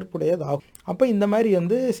எப்படி ஏற்புடையது ஆகும்? அப்போ இந்த மாதிரி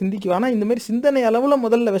வந்து சிந்திக்கும். ஆனால் இந்த மாதிரி சிந்தனை அளவில்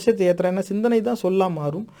முதல்ல விஷயத்தை ஏற்றுறேன். ஏன்னா சிந்தனை தான் சொல்லாக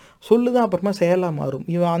மாறும், சொல்லுதான் அப்புறமா செயலாக மாறும்.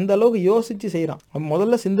 இவன் அந்த அளவுக்கு யோசித்து செய்கிறான்.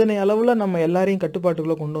 முதல்ல சிந்தனை அளவில் நம்ம எல்லாரையும்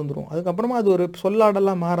கட்டுப்பாட்டுக்குள்ளே கொண்டு வந்துடும். அதுக்கப்புறமா அது ஒரு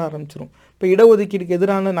சொல்லாடலாக மாற ஆரம்பிச்சிடும். இப்போ இடஒதுக்கீடுக்கு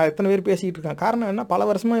எதிரான நான் எத்தனை பேர் பேசிக்கிட்டு இருக்கேன். காரணம் என்ன? பல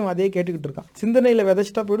வருஷமாக இவன் அதே கேட்டுக்கிட்டு இருக்கான். சிந்தனையில்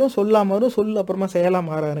விதைச்சிட்டா போய்டும், சொல்லாம மாறும், சொல்லு அப்புறமா செயலாக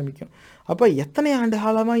மாற ஆரம்பிக்கும். அப்போ எத்தனை ஆண்டு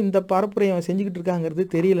காலமாக இந்த பரப்புரையை அவன் செஞ்சுக்கிட்டு இருக்காங்கிறது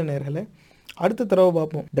தெரியல நேர்களே. அடுத்த தடவை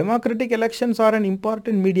பார்ப்போம். Democratic elections R an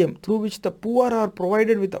important medium through which the poor are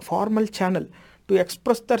provided with a formal channel to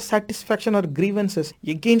express their satisfaction or grievances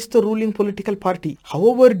against the ruling political party.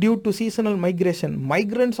 However, due to seasonal migration,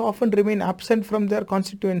 migrants often remain absent from their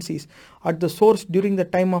constituencies at the source during the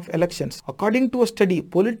time of elections. According to a study,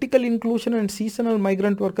 Political Inclusion and Seasonal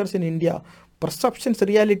Migrant Workers in India, Perceptions,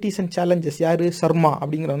 Realities and Challenges, யாரு சர்மா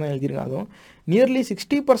அப்படிங்கிறவங்க எழுதியிருக்காங்க. அதுவும் nearly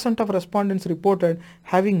 60% of respondents reported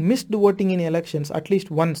having missed voting in elections at least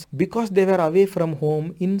once because they were away from home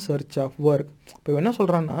in search of work. இப்போ என்ன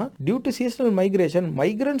சொல்கிறான்னா, due to seasonal migration,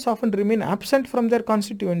 migrants often remain absent from their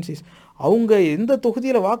constituencies. அவங்க எந்த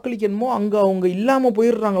தொகுதியில் வாக்களிக்கணுமோ அங்கே அவங்க இல்லாமல்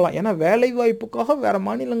போயிடுறாங்களாம். ஏன்னா வேலை வாய்ப்புக்காக வேறு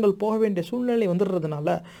மாநிலங்கள் போக வேண்டிய சூழ்நிலை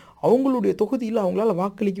வந்துடுறதுனால அவங்களுடைய தொகுதியில் அவங்களால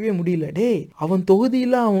வாக்களிக்கவே முடியல. அவன்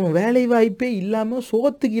தொகுதியில் அவன் வேலை வாய்ப்பே இல்லாமல்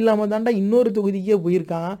சோத்துக்கு இல்லாமல் தாண்டா இன்னொரு தொகுதிக்கே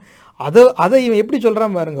போயிருக்கான். அதை இவன் எப்படி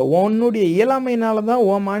சொல்கிறான் பாருங்க. உன்னுடைய இயலாமையினால தான்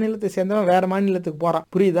உன் மாநிலத்தை சேர்ந்தவன் வேறு மாநிலத்துக்கு போகிறான்,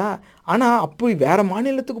 புரியுதா? ஆனால் அப்படி வேறு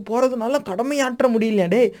மாநிலத்துக்கு போகிறதுனால கடமையாற்ற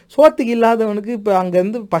முடியலையா? சோத்துக்கு இல்லாதவனுக்கு இப்போ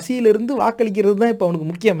அங்கேருந்து பசியிலிருந்து வாக்களிக்கிறது தான் இப்போ அவனுக்கு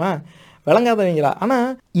முக்கியமா? விளங்காதவங்களா? ஆனால்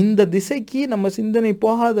இந்த திசைக்கு நம்ம சிந்தனை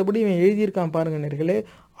போகாதபடி இவன் எழுதியிருக்கான் பாருங்க நேர்களே.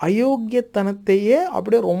 அயோக்கியத்தனத்தையே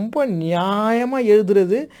அப்படியே ரொம்ப நியாயமாக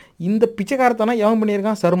எழுதுறது இந்த பிச்சைக்காரத்தனம் எவன்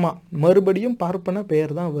பண்ணியிருக்கான்? சர்மா. மறுபடியும் பார்ப்பன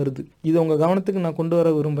பெயர் தான் வருது. இது உங்கள் கவனத்துக்கு நான் கொண்டு வர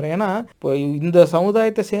விரும்புகிறேன். ஏன்னா இப்போ இந்த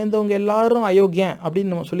சமுதாயத்தை சேர்ந்தவங்க எல்லாரும் அயோக்கியம்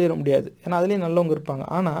அப்படின்னு நம்ம சொல்லிட முடியாது. ஏன்னா அதுலேயும் நல்லவங்க இருப்பாங்க.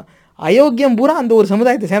 ஆனால் அயோக்கியம் பூரா அந்த ஒரு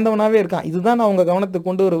சமுதாயத்தை சேர்ந்தவனாகவே இருக்கான். இதுதான் நான் உங்கள் கவனத்துக்கு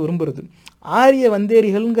கொண்டு வர விரும்புகிறது. ஆரிய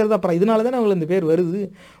வந்தேரிகள்ங்கிறது அப்புறம் இதனால தானே அவங்களுக்கு இந்த பேர் வருது.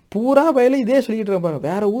 பூரா பயில இதே சொல்லிக்கிட்டு இருப்பாங்க.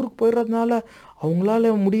 வேறு ஊருக்கு போயிடுறதுனால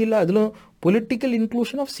அவங்களால முடியல. அதிலும் political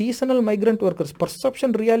inclusion of seasonal migrant workers,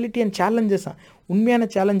 perception, reality and challenges. உண்மையான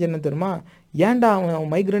சேலஞ்ச் என்ன தெரியுமா? ஏன்டா அவன்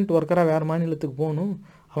மைக்ரண்ட் ஒர்க்கராக வேறு மாநிலத்துக்கு போகணும்?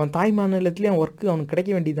 அவன் தாய் மாநிலத்துலேயே அவன் ஒர்க்கு அவனுக்கு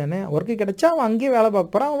கிடைக்க வேண்டியதானே? ஒர்க்கு கிடைச்சா அவன் அங்கேயே வேலை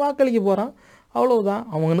பார்க்க போகிறான், அவன் வாக்களிக்க போகிறான், அவ்வளவுதான்.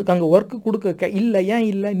 அவனுக்கு அங்கே ஒர்க்கு கொடுக்க இல்லை. ஏன்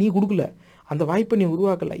இல்லை? நீ கொடுக்கல, அந்த வாய்ப்பை நீ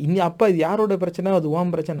உருவாக்கலை. அப்போ இது யாரோட பிரச்சனை? அது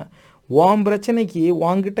ஓம் பிரச்சனை. ஓம் பிரச்சனைக்கு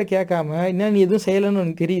உங்ககிட்ட கேட்காம இன்னும் நீ எதுவும் செய்யலைன்னு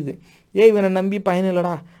எனக்கு தெரியுது. இவனை நம்பி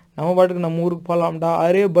பயனில்லடா, நம்ம பாட்டுக்கு நம்ம ஊருக்கு போகலாம்டா,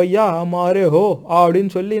 அரே பையா ஆமாம் அரே ஹோ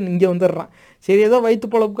அப்படின்னு சொல்லி இங்கே வந்துடுறான். சரி ஏதோ வயிற்று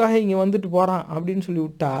பொழப்புக்காக இங்கே வந்துட்டு போகிறான் அப்படின்னு சொல்லி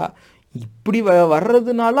விட்டா இப்படி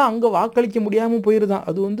வர்றதுனால அங்கே வாக்களிக்க முடியாமல் போயிருதான்.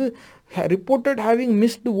 அது வந்து ரிப்போர்ட்டட் ஹேவிங்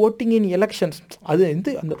மிஸ்டு ஓட்டிங் இன் எலெக்ஷன்ஸ். அது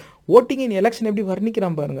வந்து அந்த ஓட்டிங் இன் எலெக்ஷன் எப்படி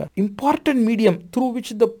வர்ணிக்கிறான் பாருங்க. Important medium through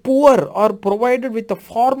which the poor R provided with a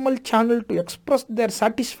formal channel to express there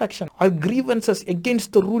satisfaction R grievances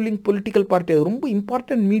against the ruling political party. அது ரொம்ப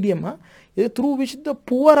இம்பார்ட்டன்ட் மீடியமா. இது through which the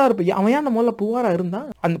புவராக இருப்ப. அவன் ஏன் முதல்ல புவராக இருந்தான்?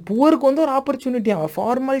 அந்த புவருக்கு வந்து ஒரு ஆப்பர்ச்சுனிட்டி. அவன்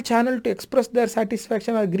formal channel to express there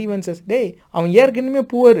satisfaction R grievances. டே அவன் ஏற்கனவே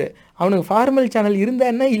புவர், அவனுக்கு ஃபார்மல் சேனல் இருந்தா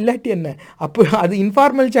என்ன இல்லாட்டி என்ன? அப்போ அது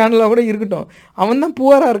இன்ஃபார்மல் சேனலாக கூட இருக்கட்டும், அவன் தான்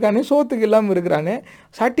புவராக இருக்கானே, சோத்துக்கு இல்லாமல் இருக்கிறானே.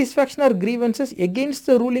 சாட்டிஸ்ஃபேக்ஷன் ஆர் கிரீவன்சஸ் எகெயின்ஸ்ட்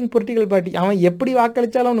த ரூலிங் பொலிட்டிக்கல் பார்ட்டி. அவன் எப்படி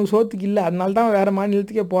வாக்களித்தாலும் அவனுக்கு சோத்துக்கு இல்லை, அதனால தான் வேறு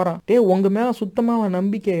மாநிலத்துக்கே போகிறான். டே உங்கள் மேலே சுத்தமாக அவன்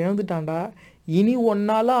நம்பிக்கை இழந்துட்டான்டா. இனி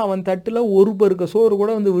ஒன்னால அவன் தட்டில் ஒரு பருக்க சோறு கூட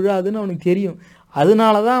வந்து விழாதுன்னு அவனுக்கு தெரியும்.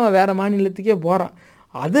 அதனால தான் அவன் வேறு மாநிலத்துக்கே போகிறான்.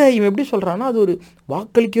 அதை இவன் எப்படி சொல்கிறான்னா, அது ஒரு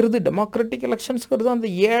வாக்களிக்கிறது டெமோக்ராட்டிக் எலெக்ஷன்ஸ்கிறது அந்த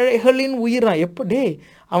ஏழைகளின் உயிரான். எப்படே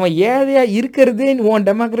அவன் ஏழையாக இருக்கிறதே உன்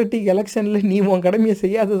டெமோக்ராட்டிக் எலெக்ஷனில் நீ உன் கடமையை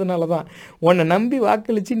செய்யாததுனால தான். உன்னை நம்பி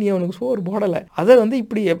வாக்களித்து நீ அவனுக்கு சோறு போடலை. அதை வந்து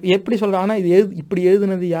இப்படி எப்படி சொல்கிறான்னா, இது இப்படி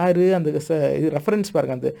எழுதுனது யார்? அந்த இது ரெஃபரன்ஸ்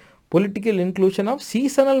பாருங்கள். அந்த political inclusion of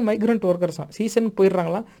seasonal migrant workers தான். சீசனுக்கு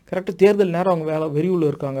போயிடுறாங்களாம், கரெக்டாக தேர்தல் நேரம் அவங்க வேலை வெறியூரில்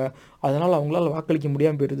இருக்காங்க, அதனால் அவங்களால வாக்களிக்க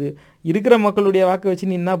முடியாமல் போயிடுது. இருக்கிற மக்களுடைய வாக்கை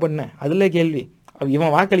வச்சு நீ என்ன பண்ண? அதில் கேள்வி.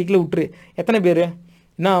 இவன் வாக்களிக்கல விட்டுரு. எத்தனை பேர்?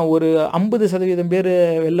 நான் ஒரு 50% பேர்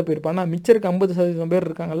வெளில போயிருப்பான்னா, மிச்சருக்கு 50% பேர்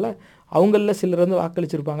இருக்காங்கல்ல, அவங்களில் சிலர் வந்து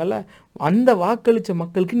வாக்களிச்சிருப்பாங்கல்ல, அந்த வாக்களித்த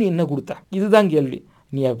மக்களுக்கு நீ என்ன கொடுத்த? இதுதான் கேள்வி.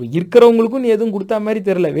 நீ அப்போ இருக்கிறவங்களுக்கும் நீ எதுவும் கொடுத்தா மாதிரி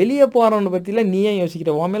தெரில. வெளியே போகிறவனை பற்றிலாம் நீ ஏன்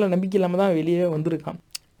யோசிக்கிற? உன் மேலே நம்பிக்கை இல்லாமல் தான் வெளியே வந்திருக்கான்.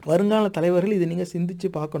 வருங்கால தலைவர்கள் இதை நீங்கள் சிந்திச்சு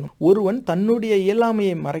பார்க்கணும். ஒருவன் தன்னுடைய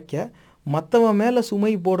இயலாமையை மறைக்க மற்றவன் மேலே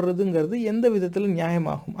சுமை போடுறதுங்கிறது எந்த விதத்தில்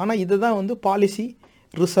நியாயமாகும்? ஆனால் இதை தான் வந்து பாலிசி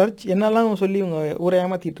ரிசர்ச் என்னெல்லாம் சொல்லி இவங்க ஒரு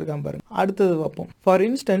ஏமாத்திட்டு இருக்கான் பாருங்க. அடுத்தது பார்ப்போம். For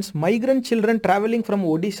instance, migrant children travelling from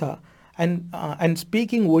Odisha and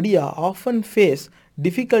speaking Odia often face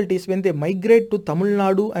difficulties when they migrate to Tamil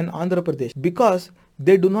Nadu and Andhra Pradesh because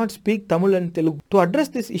they do not speak Tamil and Telugu. To address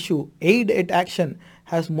this issue, Aid at Action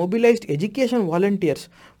has mobilized education volunteers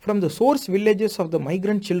from the source villages of the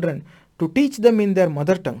migrant children to teach them in their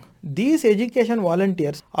mother tongue. These education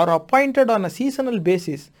volunteers are appointed on a seasonal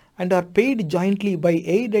basis and are paid jointly by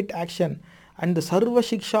Aid at Action and the Sarva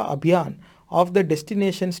Shiksha Abhiyan of the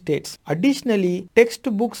destination states. Additionally,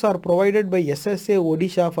 textbooks are provided by SSA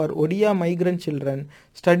Odisha for Odia migrant children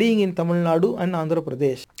studying in Tamil Nadu and Andhra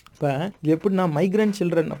Pradesh. இப்போ எப்படின்னா migrant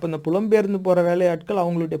children, அப்போ இந்த புலம்பெயர்ந்து போகிற வேலையாட்கள்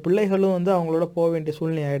அவங்களுடைய பிள்ளைகளும் வந்து அவங்களோட போக வேண்டிய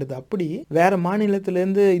சூழ்நிலை ஆகிடுது. அப்படி வேறு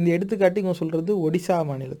மாநிலத்திலேருந்து இந்த எடுத்துக்காட்டி இவங்க சொல்கிறது ஒடிசா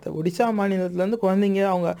மாநிலத்திலேருந்து குழந்தைங்க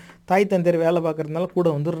அவங்க தாய் தந்தையர் வேலை பார்க்குறதுனால கூட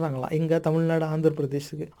வந்துடுறாங்களாம் எங்கே தமிழ்நாடு ஆந்திர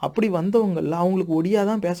பிரதேசுக்கு. அப்படி வந்தவங்களில் அவங்களுக்கு ஒடியா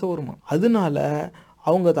தான் பேச வருமா. அதனால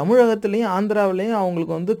அவங்க தமிழகத்துலேயும் ஆந்திராவிலையும்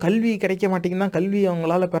அவங்களுக்கு வந்து கல்வி கிடைக்க மாட்டேங்குது தான், கல்வி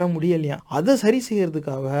அவங்களால பெற முடியலையா. அதை சரி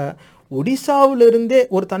செய்யறதுக்காக ஒடிசாவிலிருந்தே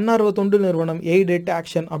ஒரு தன்னார்வ தொண்டு நிறுவனம் எய்ட் அட்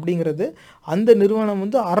ஆக்ஷன் அப்படிங்கிறது, அந்த நிறுவனம்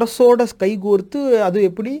வந்து அரசோட கைகோர்த்து, அது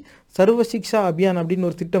எப்படி சர்வ சிக்ஷா அபியான் அப்படின்னு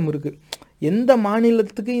ஒரு திட்டம் இருக்குது. எந்த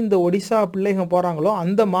மாநிலத்துக்கு இந்த ஒடிசா பிள்ளைங்க போகிறாங்களோ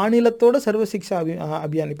அந்த மாநிலத்தோட சர்வ சிக்ஷா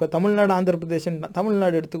அபியான். இப்போ தமிழ்நாடு ஆந்திர பிரதேசன்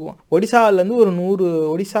தமிழ்நாடு எடுத்துக்குவோம். ஒடிசாவிலேருந்து ஒரு 100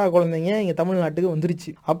 ஒடிசா குழந்தைங்க இங்கே தமிழ்நாட்டுக்கு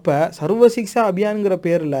வந்துருச்சு. அப்போ சர்வ சிக்ஷா அபியான்ங்கிற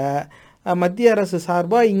பேரில் மத்திய அரசு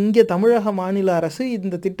சார்பாக இங்கே தமிழக மாநில அரசு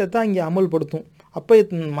இந்த திட்டத்தை இங்கே அமல்படுத்தும். அப்போ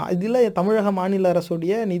இதில் தமிழக மாநில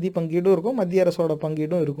அரசுடைய நிதி பங்கீடும் இருக்கும், மத்திய அரசோட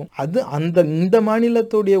பங்கீடும் இருக்கும். அது இந்த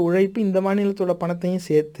மாநிலத்துடைய உழைப்பு, இந்த மாநிலத்தோட பணத்தையும்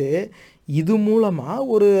சேர்த்து இது மூலமாக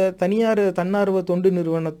ஒரு தனியார் தன்னார்வ தொண்டு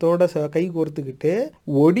நிறுவனத்தோட கை கோர்த்துக்கிட்டு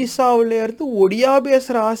ஒடிசாவிலேருந்து ஒடியா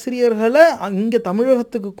பேசுகிற ஆசிரியர்களை இங்கே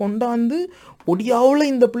தமிழகத்துக்கு கொண்டாந்து ஒடியாவில்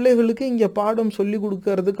இந்த பிள்ளைகளுக்கு இங்கே பாடம் சொல்லி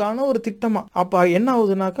கொடுக்கறதுக்கான ஒரு திட்டமாக. அப்போ என்ன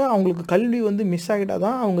ஆகுதுனாக்கா, அவங்களுக்கு கல்வி வந்து மிஸ்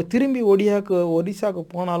ஆகிட்டாதான் அவங்க திரும்பி ஒடிசாவுக்கு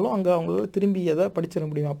போனாலும் அங்கே அவங்களால திரும்பி எதை படிச்சிட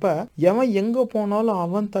முடியும். அப்போ எவன் எங்கே போனாலும்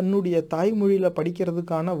அவன் தன்னுடைய தாய்மொழியில்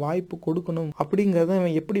படிக்கிறதுக்கான வாய்ப்பு கொடுக்கணும் அப்படிங்கிறத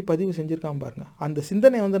அவன் எப்படி பதிவு செஞ்சுருக்கான் பாருங்க. அந்த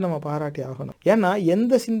சிந்தனை வந்து நம்ம பாராட்டி ஆகணும். ஏன்னா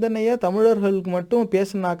எந்த சிந்தனையை தமிழர்களுக்கு மட்டும்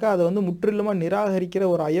பேசினாக்கா அதை வந்து முற்றிலுமாக நிராகரிக்கிற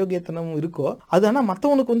ஒரு அயோக்கியத்தனம் இருக்கோ, அது ஆனால்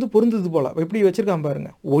மற்றவனுக்கு வந்து பொருந்தது போல எப்படி வச்சிருக்கான்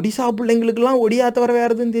பாருங்க. ஒடிசா பிள்ளைங்களுக்குலாம் ஒடியா தவிர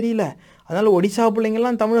வேறு எதுவும் தெரியல, அதனால ஒடிசா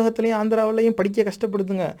பிள்ளைங்கள்லாம் தமிழகத்திலையும் ஆந்திராவிலையும் படிக்க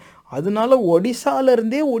கஷ்டப்படுதுங்க. அதனால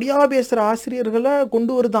ஒடிசாவிலேருந்தே ஒடியா பேசுகிற ஆசிரியர்களை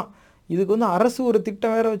கொண்டு வருதான். இதுக்கு வந்து அரசு ஒரு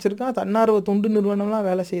திட்டம் வேற வச்சுருக்கான், தன்னார்வ தொண்டு நிறுவனம்லாம்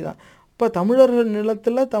வேலை செய்தான். இப்போ தமிழர்கள்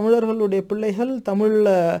நிலத்தில் தமிழர்களுடைய பிள்ளைகள் தமிழில்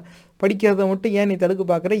படிக்கிறத மட்டும் ஏன் நீ தடுக்க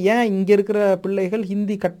பார்க்குற? ஏன் இங்கே இருக்கிற பிள்ளைகள்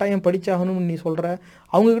ஹிந்தி கட்டாயம் படித்தாகணும்னு நீ சொல்கிற?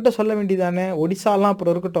 அவங்கக்கிட்ட சொல்ல வேண்டியதானே, ஒடிசாலாம்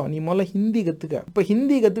அப்புறம் இருக்கட்டும், நீ முதல்ல ஹிந்தி கற்றுக்க. இப்போ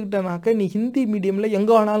ஹிந்தி கற்றுக்கிட்டனாக்க நீ ஹிந்தி மீடியமில்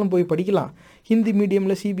எங்கே வேணாலும் போய் படிக்கலாம். ஹிந்தி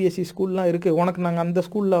மீடியமில் சிபிஎஸ்சி ஸ்கூல்லாம் இருக்குது, உனக்கு நாங்கள் அந்த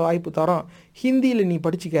ஸ்கூலில் வாய்ப்பு தரோம், ஹிந்தியில் நீ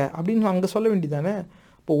படிச்சுக்க அப்படின்னு அங்கே சொல்ல வேண்டியதானே.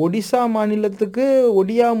 இப்போ ஒடிசா மாநிலத்துக்கு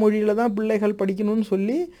ஒடியா மொழியில் தான் பிள்ளைகள் படிக்கணும்னு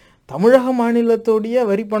சொல்லி தமிழக மாநிலத்தோடைய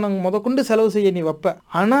வரி பணம் முதற்கொண்டு செலவு செய்ய நீ வைப்ப.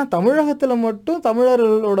 ஆனால் தமிழகத்தில் மட்டும்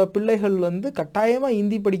தமிழர்களோட பிள்ளைகள் வந்து கட்டாயமாக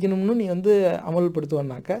ஹிந்தி படிக்கணும்னு நீ வந்து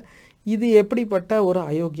அமல்படுத்துவனாக்க இது எப்படிப்பட்ட ஒரு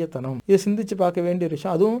அயோக்கியத்தனம்? இதை சிந்திச்சு பார்க்க வேண்டிய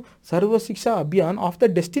விஷயம். அதுவும் Sarva Shiksha Abhiyan of the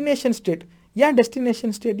destination state. ஏன்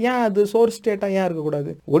டெஸ்டினேஷன் ஸ்டேட்? ஏன் அது சோர்ஸ் ஸ்டேட்டாக ஏன்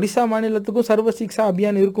இருக்கக்கூடாது? ஒடிசா மாநிலத்துக்கும் சர்வ சிக்ஷா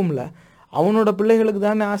அபியான் இருக்கும்ல. அவனோட பிள்ளைகளுக்கு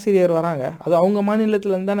தானே ஆசிரியர் வராங்க, அது அவங்க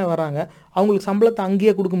மாநிலத்துலேருந்து தானே வராங்க. அவங்களுக்கு சம்பளத்தை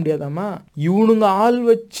அங்கேயே கொடுக்க முடியாதாம்மா? இவனுங்க ஆள்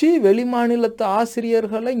வச்சு வெளி மாநிலத்து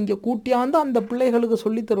ஆசிரியர்களை இங்கே கூட்டியாந்து அந்த பிள்ளைகளுக்கு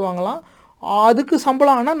சொல்லி தருவாங்களாம். அதுக்கு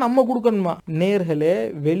சம்பளம் ஆனால் நம்ம கொடுக்கணுமா? நேர்களே,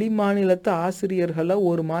 வெளி மாநிலத்து ஆசிரியர்களை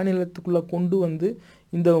ஒரு மாநிலத்துக்குள்ளே கொண்டு வந்து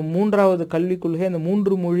இந்த 3வது கல்விக் கொள்கை, அந்த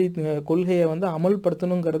 3 மொழி கொள்கையை வந்து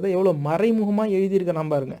அமல்படுத்தணுங்கிறத எவ்வளோ மறைமுகமாக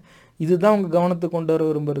எழுதியிருக்கிறான் பாருங்க. இதுதான் உங்கள் கவனத்துக்கு கொண்டு வர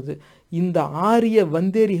விரும்புகிறது. இந்த ஆரிய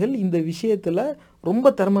வந்தேரிகள் இந்த விஷயத்தில்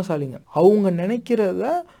ரொம்ப திறமைசாலிங்க. அவங்க நினைக்கிறத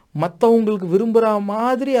மற்றவங்களுக்கு விரும்புகிற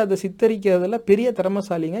மாதிரி அதை சித்தரிக்கிறதுல பெரிய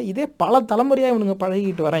திறமைசாலிங்க. இதே பல தலைமுறையாக இவனுங்க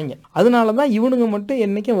பழகிட்டு வராங்க. அதனால தான் இவனுங்க மட்டும்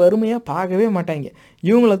என்றைக்கும் வறுமையாக பார்க்கவே மாட்டாங்க.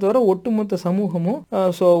 இவங்கள தவிர ஒட்டுமொத்த சமூகமும்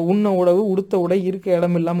உண்ண உணவு, உடுத்த உடை, இருக்க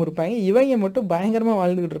இடம் இல்லாமல் இருப்பாங்க. இவங்க மட்டும் பயங்கரமாக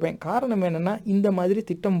வாழ்ந்துக்கிட்டு இருப்பாங்க. காரணம் என்னென்னா, இந்த மாதிரி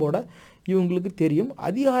திட்டம் போட இவங்களுக்கு தெரியும்.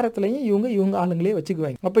 அதிகாரத்துலையும் இவங்க ஆளுங்களே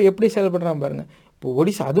வச்சுக்குவாங்க. அப்போ எப்படி செயல்படுறான் பாருங்கள். இப்போ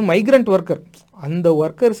ஒடிசா, அது மைக்ரண்ட் ஒர்க்கர். அந்த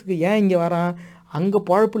ஒர்க்கர்ஸுக்கு ஏன் இங்கே வரான்? அங்கே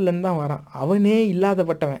பொழப்பு இல்லைன்னு தான் வரான். அவனே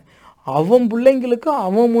இல்லாதப்பட்டவன். அவன் பிள்ளைங்களுக்கு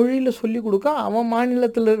அவன் மொழியில் சொல்லி கொடுக்க அவன்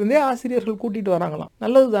மாநிலத்திலிருந்தே ஆசிரியர்கள் கூட்டிகிட்டு வராங்களாம்.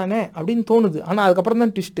 நல்லது தானே அப்படின்னு தோணுது. ஆனால் அதுக்கப்புறம்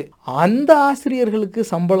தான் ட்விஸ்ட்டு. அந்த ஆசிரியர்களுக்கு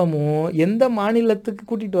சம்பளமும் எந்த மாநிலத்துக்கு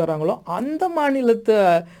கூட்டிகிட்டு வராங்களோ அந்த மாநிலத்து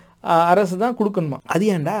அரசு தான் கொடுக்கணுமா?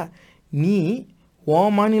 அது ஏன்டா நீ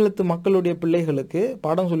உன் மாநிலத்து மக்களுடைய பிள்ளைகளுக்கு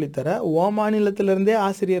பாடம் சொல்லித்தர உன் மாநிலத்திலேருந்தே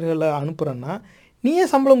ஆசிரியர்களை அனுப்புகிறேன்னா நீயே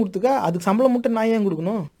சம்பளம் கொடுத்துக்க. அதுக்கு சம்பளம் மட்டும் நான் ஏன்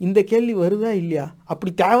கொடுக்கணும்? இந்த கேள்வி வருதா இல்லையா?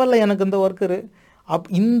 அப்படி தேவையில்லை எனக்கு அந்த ஒர்க்கரு.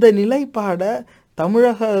 இந்த நிலைப்பாடை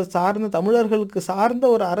தமிழர்களுக்கு சார்ந்த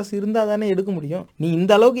ஒரு அரசு இருந்தால் தானே எடுக்க முடியும். நீ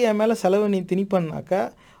இந்த அளவுக்கு என் மேலே செலவு நீ திணிப்பண்ணாக்க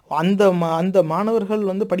அந்த மாணவர்கள்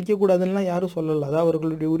வந்து படிக்கக்கூடாதுன்னா யாரும் சொல்லலை. அது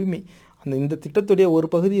அவர்களுடைய உரிமை. இந்த திட்டத்துடைய ஒரு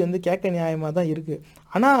பகுதி வந்து கேட்க நியாயமாக தான் இருக்குது.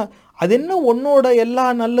 ஆனால் அது என்ன உன்னோட எல்லா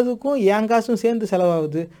நல்லதுக்கும் என் காசும் சேர்ந்து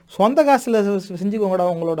செலவாகுது? சொந்த காசில் செஞ்சுக்கோங்கடா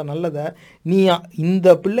உங்களோட நல்லதை. நீ இந்த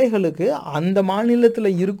பிள்ளைகளுக்கு அந்த மாநிலத்தில்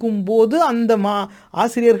இருக்கும்போது அந்த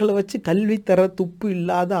ஆசிரியர்களை வச்சு கல்வி தர துப்பு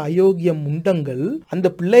இல்லாத அயோக்கிய முண்டங்கள் அந்த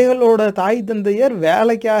பிள்ளைகளோட தாய் தந்தையர்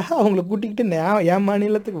வேலைக்காக அவங்கள கூட்டிக்கிட்டு என்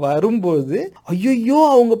மாநிலத்துக்கு வரும்போது ஐயோ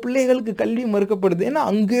அவங்க பிள்ளைகளுக்கு கல்வி மறுக்கப்படுது. ஏன்னா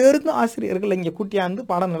அங்கேருந்து ஆசிரியர்கள் இங்கே கூட்டியாந்து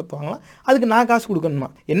பாடம் நடத்துவாங்களாம். அதுக்கு நான் காசு கொடுக்கணுமா?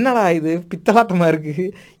 என்னடா இது பித்தலாட்டமாக இருக்குது.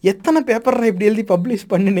 எத்தனை பேப்பரை இப்படி எழுதி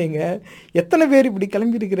பப்ளிஷ் பண்ணினீங்க? எத்தனை பேர் இப்படி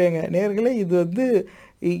கிளம்பியிருக்கிறீங்க? நேர்களே, இது வந்து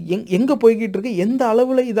எங்கே போய்கிட்டு இருக்கு, எந்த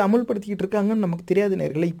அளவில் இதை அமல்படுத்திக்கிட்டு இருக்காங்கன்னு நமக்கு தெரியாது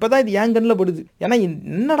நேர்களே. இப்போ தான் இது ஏன் கண்ணில் படுது. ஏன்னா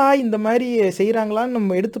என்னடா இந்த மாதிரி செய்கிறாங்களான்னு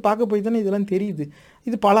நம்ம எடுத்து பார்க்க போய் தானே இதெல்லாம் தெரியுது.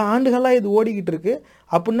 இது பல ஆண்டுகளாக இது ஓடிக்கிட்டு இருக்கு.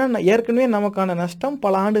 அப்படின்னா ஏற்கனவே நமக்கான நஷ்டம்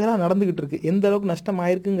பல ஆண்டுகளாக நடந்துக்கிட்டு இருக்கு. எந்த அளவுக்கு நஷ்டம்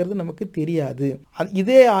ஆயிருக்குங்கிறது நமக்கு தெரியாது.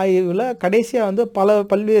 இதே ஆய்வில் கடைசியாக வந்து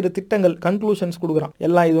பல்வேறு திட்டங்கள் கன்க்ளூஷன்ஸ் கொடுக்குறான்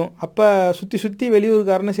எல்லா இதுவும். அப்போ சுற்றி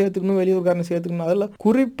வெளியூர்காரனை சேர்த்துக்கணும். அதில்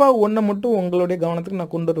குறிப்பாக ஒன்றை மட்டும் உங்களுடைய கவனத்துக்கு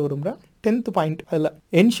நான் கொண்டு வர விரும்புகிறேன். 10th point. அதில்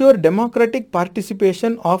ensure democratic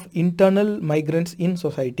participation of internal migrants in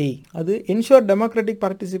society. அது என்ஷூர் டெமோக்ராட்டிக்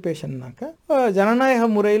பார்ட்டிசிபேஷன்னாக்க ஜனநாயக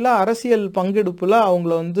முறையில் அரசியல் பங்கெடுப்பில்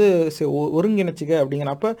அவங்கள வந்து ஒருங்கிணைச்சிக்க அப்படிங்கிற.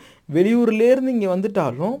 அப்போ வெளியூர்லேருந்து இங்கே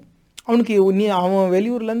வந்துட்டாலும் அவனுக்கு அவன்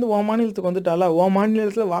வெளியூர்லேருந்து உன் மாநிலத்துக்கு வந்துட்டாலா, உன்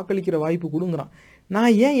மாநிலத்தில் வாக்களிக்கிற வாய்ப்பு கொடுங்குறான்.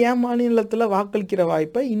 நான் ஏன் என் மாநிலத்தில் வாக்களிக்கிற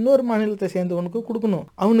வாய்ப்பை இன்னொரு மாநிலத்தை சேர்ந்தவனுக்கு கொடுக்கணும்?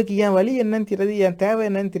 அவனுக்கு என் வழி என்னன்னு தெரியாது, என் தேவை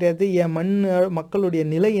என்னன்னு தெரியாது, என் மக்களுடைய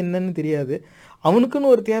நிலை என்னன்னு தெரியாது.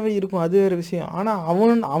 அவனுக்குன்னு ஒரு தேவை இருக்கும், அது வேறு விஷயம்.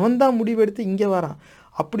 ஆனால் அவன் தான் முடிவெடுத்து இங்கே வரான்.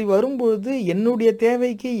 அப்படி வரும்போது என்னுடைய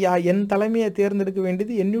தேவைக்கு என் தலைமையை தேர்ந்தெடுக்க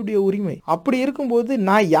வேண்டியது என்னுடைய உரிமை. அப்படி இருக்கும்போது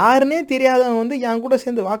நான் யாருன்னே தெரியாதவன் வந்து என் கூட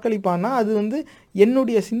சேர்ந்து வாக்களிப்பான்னா அது வந்து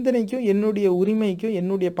என்னுடைய சிந்தனைக்கும் என்னுடைய உரிமைக்கும்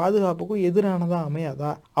என்னுடைய பாதுகாப்புக்கும் எதிரானதாக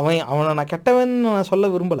அமையாதா? அவனை நான் கெட்டவன் நான் சொல்ல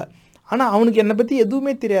விரும்பலை. ஆனால் அவனுக்கு என்னை பற்றி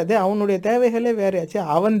எதுவுமே தெரியாது. அவனுடைய தேவைகளே வேறையாச்சு.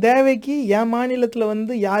 அவன் தேவைக்கு என் மாநிலத்தில்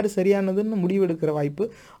வந்து யார் சரியானதுன்னு முடிவெடுக்கிற வாய்ப்பு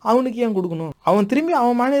அவனுக்கு ஏன் கொடுக்கணும்? அவன் திரும்பி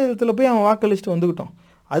அவன் மாநிலத்தில் போய் அவன் வாக்களிச்சுட்டு வந்துக்கிட்டோம்,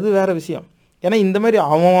 அது வேறு விஷயம். ஏன்னா இந்த மாதிரி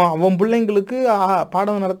அவன் பிள்ளைங்களுக்கு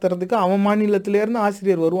பாடம் நடத்துறதுக்கு அவன் மாநிலத்திலேருந்து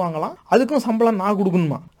ஆசிரியர் வருவாங்களாம். அதுக்கும் சம்பளம் நான்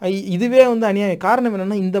கொடுக்கணுமா? இதுவே வந்து அநியாயம். காரணம்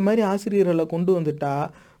என்னென்னா, இந்த மாதிரி ஆசிரியர்களை கொண்டு வந்துட்டா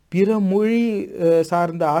பிற மொழி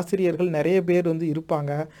சார்ந்த ஆசிரியர்கள் நிறைய பேர் வந்து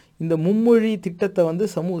இருப்பாங்க. இந்த மும்மொழி திட்டத்தை வந்து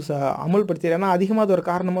அமல்படுத்தி, ஏன்னா அதிகமாக அது ஒரு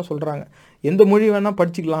காரணமாக சொல்கிறாங்க. எந்த மொழி வேணால்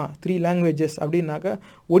படிச்சுக்கலாம், 3 லாங்குவேஜஸ் அப்படின்னாக்கா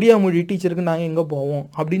ஒடியா மொழி டீச்சருக்கு நாங்கள் எங்கே போவோம்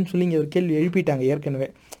அப்படின்னு சொல்லி இங்கே ஒரு கேள்வி எழுப்பிட்டாங்க ஏற்கனவே.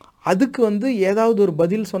 அதுக்கு வந்து ஏதாவது ஒரு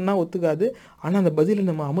பதில் சொன்னால் ஒத்துக்காது. ஆனால் அந்த பதிலை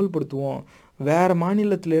நம்ம அமல்படுத்துவோம். வேறு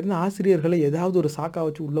மாநிலத்திலேருந்து ஆசிரியர்களை ஏதாவது ஒரு சாக்கா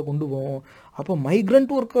வச்சு உள்ளே கொண்டு போவோம். அப்போ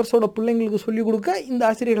மைக்ரண்ட் ஒர்க்கர்ஸோட பிள்ளைங்களுக்கு சொல்லிக் கொடுக்க இந்த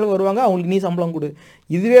ஆசிரியர்கள் வருவாங்க, அவங்களுக்கு நீ சம்பளம் கொடு.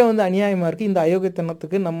 இதுவே அநியாயமாக இருக்குது. இந்த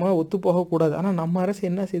அயோக்கியத்தனத்துக்கு நம்ம ஒத்து போகக்கூடாது. ஆனால் நம்ம அரசு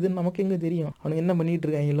என்ன செய்யுதுன்னு நமக்கு எங்கே தெரியும்? அவனுக்கு என்ன பண்ணிகிட்டு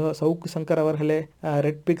இருக்காங்களோ. சவுக்கு சங்கர் அவர்களே,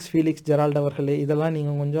 ரெட் பிக்ஸ் ஃபீலிக்ஸ் ஜெரால்ட் அவர்களே, இதெல்லாம்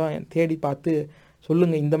நீங்கள் கொஞ்சம் தேடி பார்த்து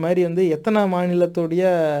சொல்லுங்கள். இந்த மாதிரி எத்தனை மாநிலத்துடைய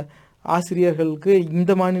ஆசிரியர்களுக்கு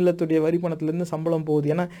இந்த மாநிலத்துடைய வரி பணத்துலேருந்து சம்பளம் போகுது?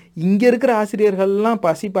 ஏன்னா இங்கே இருக்கிற ஆசிரியர்கள்லாம்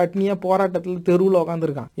பசி பட்னியாக போராட்டத்தில் தெருவில்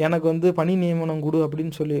உட்காந்துருக்கான், எனக்கு பணி நியமனம் கொடு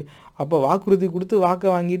அப்படின்னு சொல்லி. அப்போ வாக்குறுதி கொடுத்து வாக்கை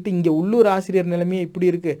வாங்கிட்டு இங்கே உள்ளூர் ஆசிரியர் நிலைமையே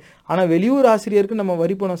இப்படி இருக்குது. ஆனால் வெளியூர் ஆசிரியருக்கு நம்ம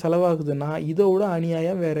வரி பணம் செலவாகுதுன்னா இதோட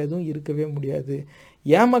அநியாயம் வேறு எதுவும் இருக்கவே முடியாது.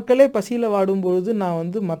 என் மக்களே பசியில் வாடும்பொழுது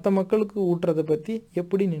நான் மற்ற மக்களுக்கு ஊட்டுறதை பற்றி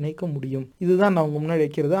எப்படி நினைக்க முடியும்? இதுதான் நான் உங்கள் முன்னாடி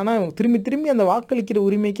வைக்கிறது. ஆனால் திரும்பி அந்த வாக்களிக்கிற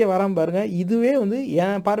உரிமைக்கே வராமல் பாருங்க. இதுவே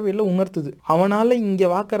என் பார்வையில் உணர்த்துது, அவனால்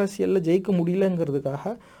இங்கே வாக்கரசியலில் ஜெயிக்க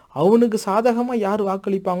முடியலங்கிறதுக்காக அவனுக்கு சாதகமாக யார்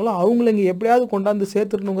வாக்களிப்பாங்களோ அவங்கள இங்கே எப்படியாவது கொண்டாந்து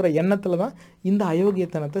சேர்த்துடணுங்கிற எண்ணத்தில் தான் இந்த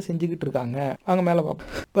அயோக்கியத்தனத்தை செஞ்சுக்கிட்டு இருக்காங்க. வாங்க மேலே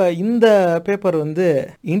பார்ப்போம். இப்போ இந்த paper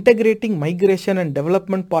integrating migration and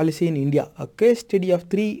development policy in India, a case study of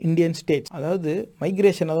 3 Indian states. அதாவது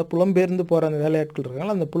மைக்ரேஷன், அதாவது புலம்பெயர்ந்து போகிற அந்த வேலையாட்கள்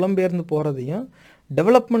இருக்காங்க, அந்த புலம்பெயர்ந்து போகிறதையும்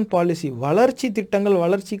டெவலப்மெண்ட் பாலிசி, வளர்ச்சி திட்டங்கள்,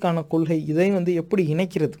 வளர்ச்சிக்கான கொள்கை, இதையும் எப்படி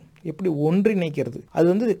இணைக்கிறது, எப்படி ஒன்றிணைக்கிறது.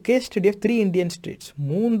 அது case study of 3 Indian states.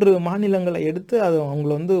 3 மாநிலங்களை எடுத்து அது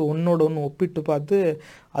அவங்கள ஒன்னோட ஒன்று ஒப்பிட்டு பார்த்து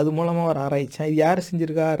அது மூலமாக ஒரு ஆராய்ச்சி. இது யார்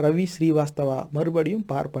செஞ்சுருக்கா? ரவி ஸ்ரீவாஸ்தவா, மறுபடியும்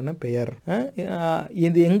பார்ப்பன பெயர்.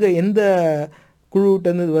 இது எந்த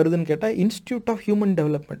குழுவிட்டேருந்து இது வருதுன்னு கேட்டால் institute of human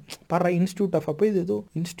development. Institute of, அப்போ இது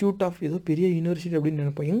இன்ஸ்டியூட் ஆஃப் பெரிய யூனிவர்சிட்டி அப்படின்னு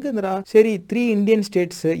நினைப்போம். எங்கே இருந்துடா? சரி, 3 இந்தியன்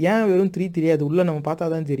ஸ்டேட்ஸ். ஏன் வெறும் 3 தெரியாது? உள்ள நம்ம பார்த்தா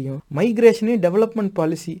தான் தெரியும். மைக்ரேஷனே டெவலப்மெண்ட்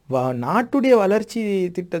பாலிசி, நாட்டுடைய வளர்ச்சி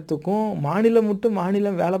திட்டத்துக்கும் மாநிலம் விட்டு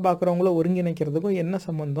மாநிலம் வேலை பார்க்குறவங்கள ஒருங்கிணைக்கிறதுக்கும் என்ன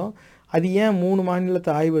சம்பந்தம்? அது ஏன் 3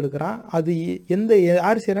 மாநிலத்தை ஆய்வு எடுக்கிறான்? அது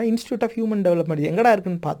யார் செய்யறான்? இன்ஸ்டியூட் ஆஃப் ஹியூமன் டெவலப்மெண்ட் எங்கடா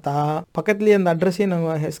இருக்குன்னு பார்த்தா பக்கத்துலேயே அந்த அட்ரஸே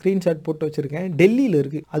நான் ஸ்க்ரீன்ஷாட் போட்டு வச்சிருக்கேன். டெல்லியில்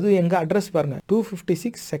இருக்குது. அதுவும் எங்கள் அட்ரஸ் பாருங்க,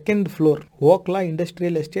 256 2nd floor, Okhla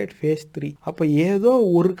industrial estate phase 3. அப்போ ஏதோ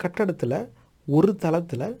ஒரு கட்டடத்தில் ஒரு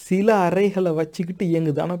தளத்தில் சில அறைகளை வச்சுக்கிட்டு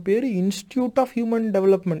இயங்குது. ஆனால் பேர் இன்ஸ்டியூட் ஆஃப் ஹியூமன்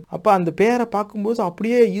டெவலப்மெண்ட். அப்போ அந்த பேரை பார்க்கும்போது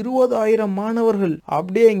அப்படியே 20,000 மாணவர்கள்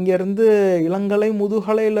அப்படியே இங்கேருந்து இளங்கலை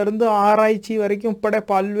முதுகலையிலேருந்து ஆராய்ச்சி வரைக்கும் இப்படி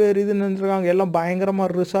பல்வேறு இது நின்றுருக்காங்க. எல்லாம்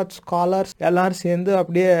பயங்கரமாக ரிசர்ச் ஸ்காலர்ஸ் எல்லாரும் சேர்ந்து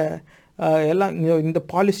அப்படியே எல்லாம் இந்த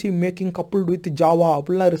பாலிசி மேக்கிங் கப்புள்டு வித் ஜாவா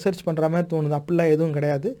அப்படிலாம் ரிசர்ச் பண்ணுற மாதிரி தோணுது. அப்படிலாம் எதுவும்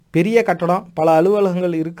கிடையாது. பெரிய கட்டடம், பல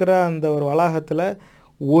அலுவலகங்கள் இருக்கிற அந்த ஒரு வளாகத்தில்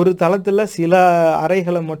ஒரு தளத்தில் சில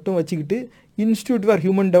அறைகளை மட்டும் வச்சுக்கிட்டு இன்ஸ்டியூட் ஃபார்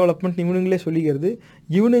ஹியூமன் டெவலப்மெண்ட் இவனுங்களே சொல்லிக்கிறது,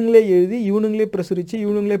 இவனுங்களே எழுதி, இவனுங்களே பிரசுரித்து,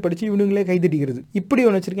 இவனுங்களே படித்து, இவனுங்களே கைதட்டிக்கிறது. இப்படி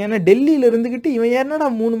ஒன்று வச்சுருக்கேன். ஏன்னா டெல்லியில் இருந்துக்கிட்டு இவன் என்னடா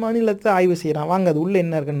 3 மாநிலத்தை ஆய்வு செய்கிறான்? வாங்க அது உள்ளே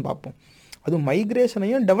என்ன இருக்குன்னு பார்ப்போம். அதுவும்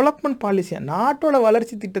மைக்ரேஷனையும் டெவலப்மெண்ட் பாலிசியாக, நாட்டோட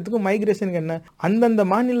வளர்ச்சி திட்டத்துக்கும் மைக்ரேஷனுக்கு என்ன? அந்தந்த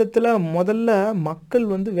மாநிலத்தில் முதல்ல மக்கள்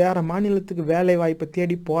வேறு மாநிலத்துக்கு வேலை வாய்ப்பை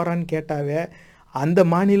தேடி போகிறான்னு கேட்டாவே அந்த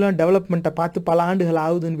மாநிலம் டெவலப்மெண்ட்டை பார்த்து பல ஆண்டுகள்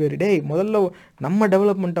ஆகுதுன்னு பேர். டேய், முதல்ல நம்ம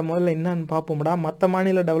டெவலப்மெண்ட்டை முதல்ல என்னன்னு பார்ப்போம்டா. மற்ற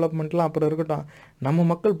மாநில டெவலப்மெண்ட்லாம் அப்புறம் இருக்கட்டும். நம்ம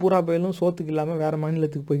மக்கள் பூரா பயிலும் சோத்துக்கு இல்லாமல் வேறு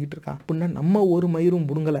மாநிலத்துக்கு போய்கிட்டு இருக்கான். அப்படின்னா நம்ம ஒரு மயிரும்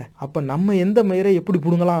பிடுங்கலை. அப்போ நம்ம எந்த மயிரை எப்படி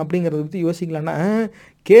பிடுங்கலாம் அப்படிங்கிறத பற்றி யோசிக்கலான்னா,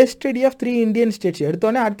 case study of 3 Indian states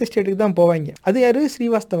எடுத்தோடனே அடுத்த ஸ்டேட்டுக்கு தான் போவாங்க. அது யார்?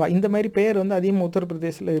 ஸ்ரீவாஸ்தவா. இந்த மாதிரி பெயர் அதிகமாக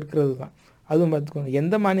உத்தரப்பிரதேசில் இருக்கிறது தான். அதுவும் பார்த்துக்கோங்க.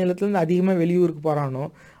 எந்த மாநிலத்துலேருந்து அதிகமாக வெளியூருக்கு போகிறானோ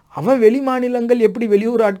அவன் வெளி மாநிலங்கள் எப்படி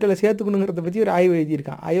வெளியூர் ஆட்களை சேர்த்துக்கணுங்கிறத பற்றி ஒரு ஆய்வு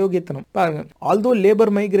எழுதியிருக்கான். அயோக்கியத்தனம் பாருங்க. Although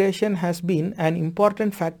labour migration has been an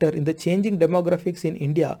important factor in the changing demographics in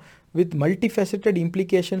India with multifaceted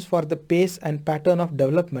implications for the pace and pattern of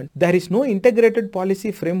development, there is no integrated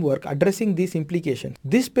policy framework addressing these implications.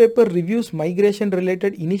 This paper reviews migration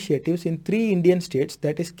related initiatives in 3 Indian states,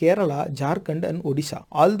 that is Kerala, Jharkhand and Odisha.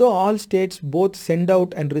 Although all states both send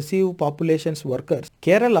out and receive populations workers,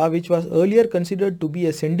 Kerala, which was earlier considered to be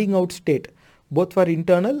a sending out state both for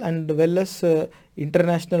internal and well as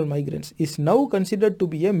international migrants, is now considered to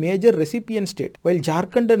be a major recipient state, while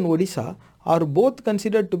Jharkhand and Odisha are both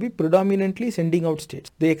considered to be predominantly sending out states.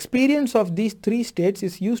 The experience of these 3 states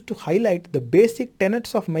is used to highlight the basic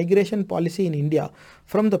tenets of migration policy in India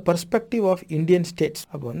from the perspective of Indian states.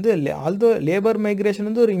 அப்போ although labor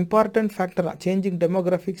migration ஒரு important factor, changing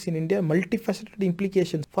demographics in India, multifaceted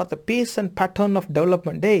implications for the pace and pattern of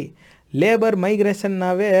development. Labour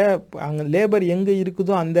மைக்ரேஷன்னாவே அங்கே labour எங்கே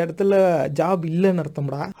இருக்குதோ அந்த இடத்துல job இல்லைன்னு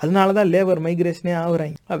அர்த்தம்டா. அதனால தான் லேபர் மைக்ரேஷனே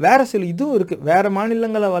ஆகுறாங்க. வேறு சில இதுவும் இருக்குது. வேறு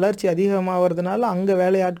மாநிலங்களில் வளர்ச்சி அதிகமாகிறதுனால அங்கே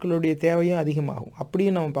வேலையாட்களுடைய தேவையும் அதிகமாகும்.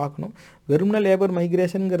 அப்படியும் நம்ம பார்க்கணும். வெறும்னா லேபர்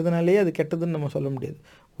மைக்ரேஷனுங்கிறதுனாலே அது கெட்டதுன்னு நம்ம சொல்ல முடியாது.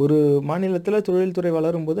 ஒரு மாநிலத்தில் தொழில்துறை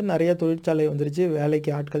வளரும்போது நிறைய தொழிற்சாலை வந்துருச்சு,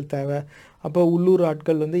 வேலைக்கு ஆட்கள் தேவை. அப்போ உள்ளூர்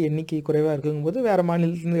ஆட்கள் எண்ணிக்கை குறைவாக இருக்குங்கும்போது வேறு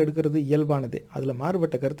மாநிலத்திலேருந்து எடுக்கிறது இயல்பானது. அதில்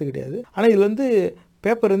மாறுபட்ட கருத்து கிடையாது. ஆனால் இதில்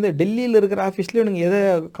பேப்பர் வந்து டெல்லியில் இருக்கிற ஆஃபீஸ்லேயும் நீங்கள் எதை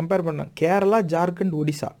கம்பேர் பண்ணால் கேரளா, ஜார்க்கண்ட்,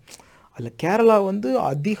 ஒடிசா. அதில் கேரளா வந்து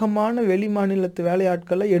அதிகமான வெளி மாநிலத்து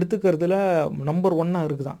வேலையாட்களை எடுத்துக்கிறதுல நம்பர் 1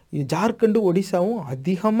 இருக்குதான். ஜார்க்கண்டு, ஒடிசாவும்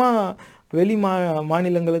அதிகமாக வெளி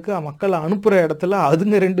மாநிலங்களுக்கு மக்களை அனுப்புகிற இடத்துல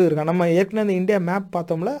அதுங்க 2 இருக்காங்க. நம்ம ஏற்கனவே இந்த இந்தியா மேப்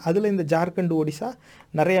பார்த்தோம்ல, அதில் இந்த ஜார்க்கண்ட், ஒடிசா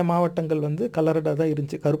நிறைய மாவட்டங்கள் வந்து கலர்டாக தான்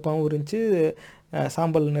இருந்துச்சு, கருப்பாகவும் இருந்துச்சு,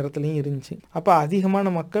 சாம்பல் நிறத்துலையும் இருந்துச்சு. அப்போ அதிகமான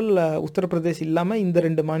மக்கள் உத்தரப்பிரதேஷ் இல்லாமல் இந்த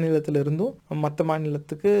 2 மாநிலத்தில் இருந்தும் மற்ற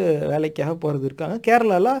மாநிலத்துக்கு வேலைக்காக போகிறது இருக்காங்க.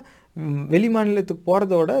 கேரளாவில் வெளி மாநிலத்துக்கு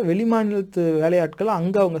போகிறதோட வெளி மாநிலத்து வேலையாட்களை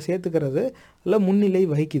அங்கே அவங்க சேர்த்துக்கிறது இல்லை முன்னிலை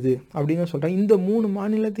வகிக்குது அப்படின்னு சொல்கிறாங்க. இந்த 3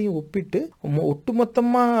 மாநிலத்தையும் ஒப்பிட்டு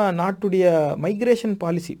ஒட்டுமொத்தமாக நாட்டுடைய மைக்ரேஷன்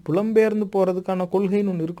பாலிசி, புலம்பெயர்ந்து போகிறதுக்கான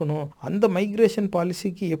கொள்கைன்னு ஒன்று இருக்கணும், அந்த மைக்ரேஷன்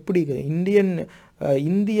பாலிசிக்கு எப்படி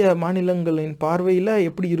இந்திய மாநிலங்களின் பார்வையில்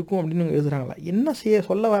எப்படி இருக்கும் அப்படின்னு எழுதுகிறாங்களா. என்ன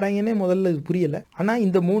சொல்ல வராங்கன்னே முதல்ல இது புரியலை. ஆனால்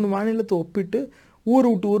இந்த 3 மாநிலத்தை ஒப்பிட்டு ஊர்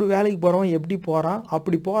விட்டு ஊர் வேலைக்கு போகிறவன் எப்படி போகிறான்,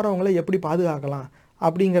 அப்படி போகிறவங்கள எப்படி பாதுகாக்கலாம்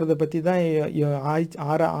அப்படிங்கிறத பற்றி தான்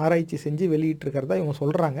ஆராய்ச்சி செஞ்சு வெளியிட்டிருக்கிறதா இவங்க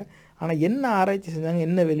சொல்கிறாங்க. ஆனால் என்ன ஆராய்ச்சி செஞ்சாங்க,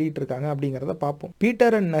 என்ன வெளியிட்டிருக்காங்க அப்படிங்கிறத பார்ப்போம்.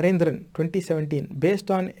 Peter and Narendran 2017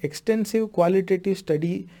 based on extensive qualitative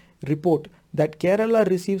study report that Kerala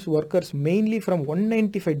receives workers mainly from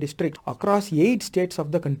 195 districts across 8 states of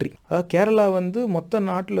the country. அதாவது கேரளா வந்து மொத்த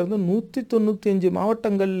நாட்டிலேருந்து 195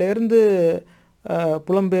 மாவட்டங்கள்லேருந்து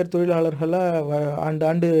புலம்பெயர் தொழிலாளர்களை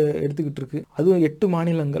ஆண்டு எடுத்துக்கிட்டு இருக்கு. அதுவும் 8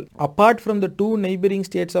 மாநிலங்கள். Apart from the 2 neighbouring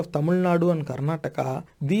states of Tamil Nadu and Karnataka,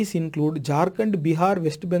 these include Jharkhand, Bihar,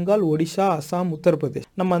 West Bengal, Odisha, Assam, Uttar Pradesh.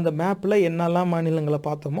 நம்ம அந்த மேப்பில் என்னெல்லாம் மாநிலங்களை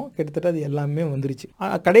பார்த்தோமோ கிட்டத்தட்ட அது எல்லாமே வந்துருச்சு.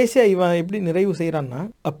 கடைசியாக இவன் எப்படி நிறைவு செய்கிறான்னா,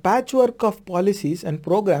 a patchwork of policies and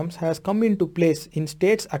programs has come into place in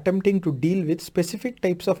states attempting to deal with specific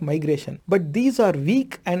types of migration, but these are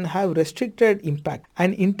weak and have restricted impact.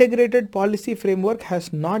 An integrated policy framework has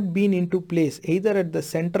not been into place either at the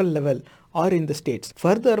central level or in the states.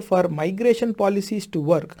 Further, for migration policies to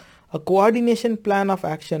work, a coordination plan of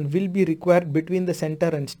action will be required between the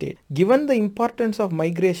center and state. Given the importance of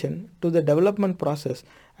migration to the development process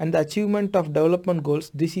and the achievement of development goals,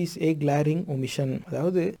 this is a glaring omission.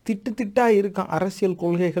 அதாவது திட்டா இருக்கான் அரசியல்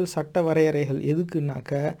கொள்கைகள், சட்ட வரையறைகள்.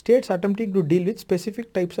 எதுக்குன்னாக்க states attempting to deal with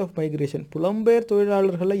specific types of migration, புலம்பெயர்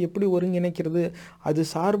தொழிலாளர்களை எப்படி ஒருங்கிணைக்கிறது, அது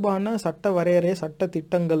சார்பான சட்ட வரையறை, சட்ட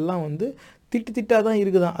திட்டங்கள்லாம் வந்து திட்டாக தான்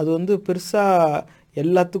இருக்குதான். அது வந்து பெருசாக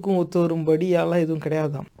எல்லாத்துக்கும் ஒத்து வரும்படி எல்லாம் எதுவும்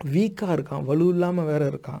கிடையாதான். வீக்காக இருக்கான், வலு இல்லாமல் வேற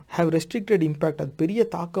இருக்கான். ஹேவ் ரெஸ்ட்ரிக்டட் இம்பேக்ட், அது பெரிய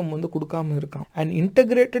தாக்கம் வந்து கொடுக்காம இருக்கான். அண்ட்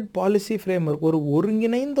இன்டகிரேட்டட் பாலிசி ஃப்ரேம்வொர்க், ஒரு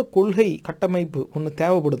ஒருங்கிணைந்த கொள்கை கட்டமைப்பு ஒன்று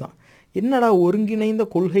தேவைப்படுதான். என்னடா ஒருங்கிணைந்த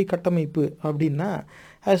கொள்கை கட்டமைப்பு அப்படின்னா,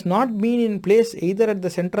 has not been in place either at the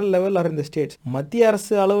central level or in the states. மத்திய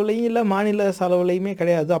அரசு அளவுலையும் இல்லை மாநில அரசு அளவுலையுமே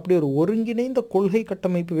கிடையாது. அப்படி ஒரு ஒருங்கிணைந்த கொள்கை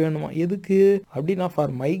கட்டமைப்பு வேணுமா. எதுக்கு அப்படின்னா, for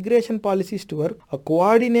migration policies to work, a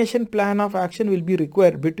coordination plan of action will be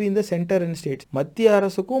required between the center and states. மத்திய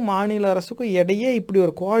அரசுக்கும் மாநில அரசுக்கும் இடையே இப்படி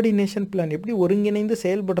ஒரு கோஆர்டினேஷன் பிளான், எப்படி ஒருங்கிணைந்து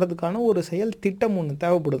செயல்படுறதுக்கான ஒரு செயல் திட்டம் ஒன்று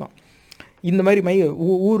தேவைப்படுதான். இந்த மாதிரி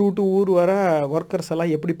ஊர் விட்டு ஊர் வர ஒர்க்கர்ஸ்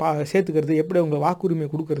எல்லாம் எப்படி சேர்த்துக்கிறது, எப்படி அவங்க வாக்குரிமை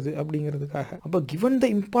கொடுக்கறது அப்படிங்கிறதுக்காக. அப்போ given the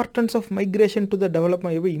importance of migration to the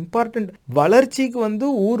development, எப்படி இம்பார்ட்டன்ட், வளர்ச்சிக்கு வந்து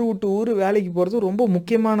ஊர் விட்டு ஊர் வேலைக்கு போகிறது ரொம்ப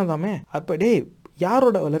முக்கியமானதாமே. அப்போ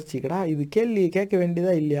யாரோட வளர்ச்சிக்கடா இது கேள்வி கேட்க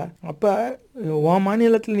வேண்டியதா இல்லையா. அப்போ உன்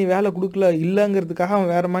மாநிலத்தில் நீ வேலை கொடுக்கல இல்லைங்கிறதுக்காக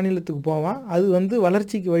அவன் வேறு மாநிலத்துக்கு போவான். அது வந்து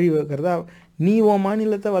வளர்ச்சிக்கு வழி வைக்கிறதா. நீ உன்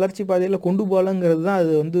மாநிலத்தை வளர்ச்சி பாதையில் கொண்டு போகலங்கிறது தான்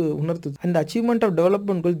அது வந்து உணர்த்துது. அந்த achievement of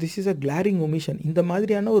development goal, this is a கிளாரிங் omission. இந்த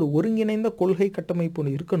மாதிரியான ஒரு ஒருங்கிணைந்த கொள்கை கட்டமைப்பு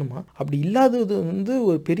ஒன்று இருக்கணுமா. அப்படி இல்லாதது வந்து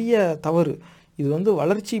ஒரு பெரிய தவறு. இது வந்து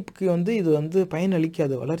வளர்ச்சிக்கு வந்து இது வந்து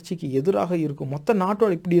பயனளிக்காது, வளர்ச்சிக்கு எதிராக இருக்கும். மொத்த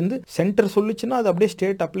நாட்டோட இப்படி வந்து சென்டர் சொல்லிச்சுன்னா அது அப்படியே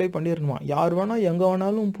ஸ்டேட் அப்ளை பண்ணிடணுமா. யார் வேணால் எங்கே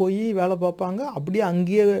வேணாலும் போய் வேலை பார்ப்பாங்க, அப்படியே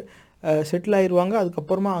அங்கேயே செட்டில் ஆயிடுவாங்க.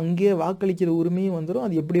 அதுக்கப்புறமா அங்கேயே வாக்களிக்கிற உரிமையும் வந்துடும்.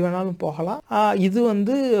 அது எப்படி வேணாலும் போகலாம். இது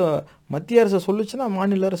வந்து மத்திய அரசு சொல்லிச்சுன்னா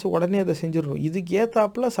மாநில அரசு உடனே அதை செஞ்சிடணும். இதுக்கு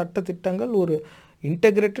ஏற்றாப்புல சட்ட திட்டங்கள், ஒரு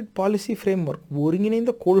இன்டகிரேட்டட் பாலிசி ஃப்ரேம்வொர்க்,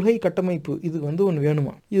 ஒருங்கிணைந்த கொள்கை கட்டமைப்பு, இது வந்து ஒன்று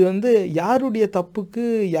வேணுமா. இது வந்து யாருடைய தப்புக்கு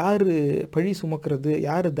யார் பழி சுமக்கிறது,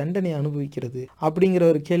 யார் தண்டனை அனுபவிக்கிறது அப்படிங்கிற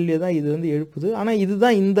ஒரு கேள்வியை தான் இது வந்து எழுப்புது. ஆனால்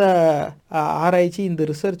இதுதான் இந்த ஆராய்ச்சி, இந்த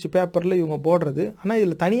ரிசர்ச் பேப்பரில் இவங்க போடுறது. ஆனால்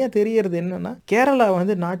இதில் தனியாக தெரியறது என்னன்னா, கேரளா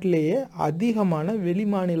வந்து நாட்டிலேயே அதிகமான வெளி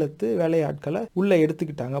மாநிலத்து வேலையாட்களை உள்ளே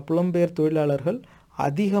எடுத்துக்கிட்டாங்க. புலம்பெயர் தொழிலாளர்கள்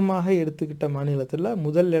அதிகமாக எடுத்துக்கிட்ட மாநிலத்தில்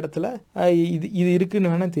முதல் இடத்துல இது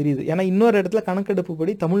இருக்குன்னு வேணால் தெரியுது. ஏன்னா இன்னொரு இடத்துல கணக்கெடுப்பு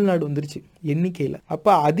படி தமிழ்நாடு வந்துருச்சு எண்ணிக்கையில்.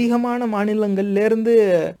 அப்போ அதிகமான மாநிலங்கள்லேருந்து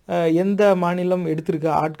எந்த மாநிலம் எடுத்திருக்க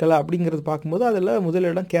ஆட்களை அப்படிங்கிறது பார்க்கும்போது அதில்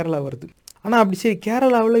முதலிடம் கேரளா வருது. ஆனால் அப்படி சரி,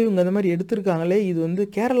 கேரளாவில் இவங்க அந்த மாதிரி எடுத்திருக்காங்களே, இது வந்து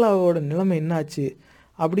கேரளாவோட நிலைமை என்னாச்சு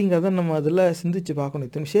அப்படிங்கிறத நம்ம அதில் சிந்திச்சு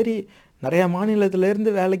பார்க்கணும். சரி, நிறையா மாநிலத்திலேருந்து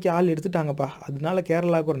வேலைக்கு ஆள் எடுத்துட்டாங்கப்பா, அதனால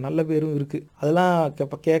கேரளாவுக்கு ஒரு நல்ல பேரும் இருக்குது. அதெல்லாம்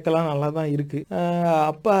இப்போ கேட்கலாம் நல்லா தான் இருக்குது.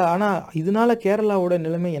 அப்போ ஆனால் இதனால கேரளாவோட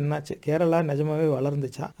நிலைமை என்னாச்சு? கேரளா நிஜமாவே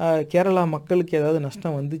வளர்ந்துச்சா? கேரளா மக்களுக்கு ஏதாவது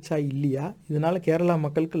நஷ்டம் வந்துச்சா இல்லையா? இதனால கேரளா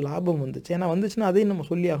மக்களுக்கு லாபம் வந்துச்சு. ஏன்னா வந்துச்சுன்னா அதையும் நம்ம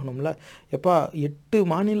சொல்லி ஆகணும்ல. எப்பா 8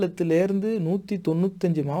 மாநிலத்திலேருந்து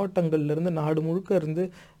 195 மாவட்டங்கள்லேருந்து நாடு முழுக்க இருந்து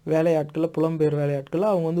வேலையாட்களை, புலம்பெயர் வேலையாட்களை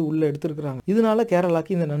அவங்க வந்து உள்ளே எடுத்துருக்குறாங்க. இதனால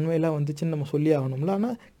கேரளாவுக்கு இந்த நன்மையெல்லாம் வந்துச்சுன்னு நம்ம சொல்லி ஆகணும்ல.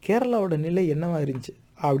 ஆனால் கேரளாவோட நிலை என்னவா இருந்துச்சு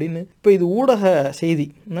அப்படின்னு இப்போ இது ஊடக செய்தி.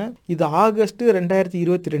 இது ஆகஸ்ட்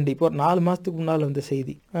 2022, இப்போ 4 மாதத்துக்கு முன்னால் வந்த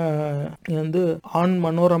செய்தி. இது வந்து ஆன்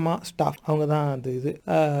மனோரமா ஸ்டாஃப் அவங்க தான் அந்த இது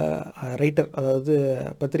ரைட்டர், அதாவது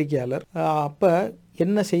பத்திரிகையாளர். அப்போ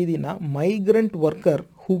என்ன செய்தினா, migrant worker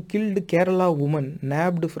who guild Kerala woman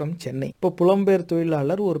நேப்டு from Chennai. இப்போ புலம்பெயர்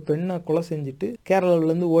தொழிலாளர் ஒரு பெண்ணை கொலை செஞ்சுட்டு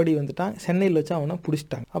கேரளாவிலேருந்து ஓடி வந்துட்டான், சென்னையில் வச்சு அவனை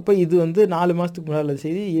பிடிச்சிட்டாங்க. அப்போ இது வந்து 4 மாதத்துக்கு முன்னால்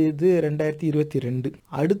செய்தி, இது 2022.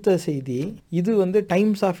 அடுத்த செய்தி இது வந்து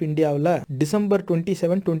டைம்ஸ் ஆஃப் இந்தியாவில் டிசம்பர்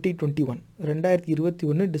 27, 2021,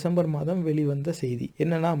 2021 டிசம்பர் மாதம் வெளிவந்த செய்தி.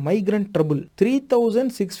 என்னன்னா, migrant trouble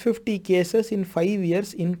 3650 cases in 5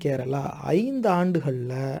 years in Kerala. 5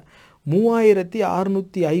 ஆண்டுகளில்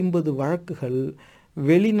 3650 வழக்குகள்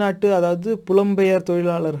வெளிநாட்டு, அதாவது புலம்பெயர்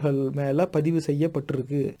தொழிலாளர்கள் மேலே பதிவு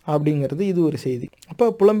செய்யப்பட்டிருக்கு அப்படிங்கிறது இது ஒரு செய்தி. அப்போ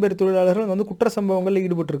புலம்பெயர் தொழிலாளர்கள் வந்து குற்ற சம்பவங்களில்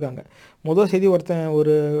ஈடுபட்டிருக்காங்க. முதல் செய்தி, ஒருத்தன்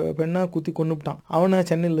ஒரு பெண்ணை குத்தி கொன்னுட்டான், அவனை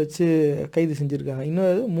சென்னையில் வச்சு கைது செஞ்சுருக்காங்க.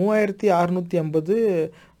 இன்னொரு 3650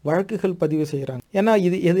 வழக்குகள் பதிவு செய்கிறாங்க. ஏன்னா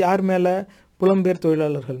இது யார் மேலே? புலம்பெயர்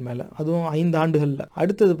தொழிலாளர்கள் மேலே, அதுவும் 5 ஆண்டுகளில்.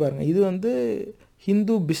 அடுத்தது பாருங்கள், இது வந்து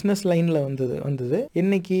ஹிந்து பிஸ்னஸ் லைனில் வந்தது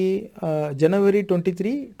இன்னைக்கு ஜனவரி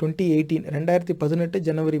 23, 2018, 2018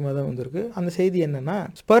 ஜனவரி மாதம் வந்திருக்கு. அந்த செய்தி என்னன்னா,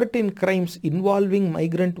 ஸ்பர்ட் இன் crimes involving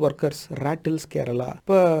migrant workers rattles Kerala.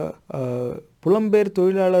 இப்போ புலம்பெயர்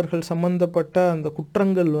தொழிலாளர்கள் சம்பந்தப்பட்ட அந்த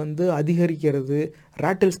குற்றங்கள் வந்து அதிகரிக்கிறது,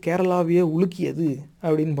 ராட்டில்ஸ் கேரளாவையே உலுக்கியது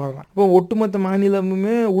அப்படின்னு பார்க்கலாம். இப்போ ஒட்டுமொத்த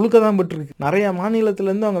மாநிலமுமே உழுக்க தான் பட்டிருக்கு. நிறைய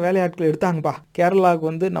மாநிலத்திலேருந்து அவங்க வேலையாட்கள் எடுத்தாங்கப்பா. கேரளாவுக்கு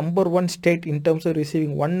வந்து number 1 state in terms of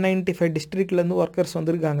receiving 195 டிஸ்ட்ரிக்ட்லேருந்து workers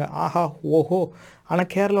வந்திருக்காங்க. ஆஹா ஓஹோ.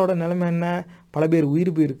 ஆனால் கேரளாவோட நிலைமை என்ன? பல பேர்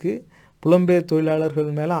உயிர் போயிருக்கு. புலம்பெயர்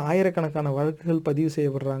தொழிலாளர்கள் மேலே ஆயிரக்கணக்கான வழக்குகள் பதிவு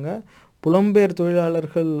செய்யப்படுறாங்க. புலம்பெயர்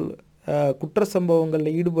தொழிலாளர்கள் குற்ற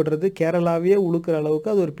சம்பவங்களில் ஈடுபடுறது கேரளாவே உழுக்கிற அளவுக்கு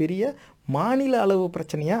அது ஒரு பெரிய மாநில அளவு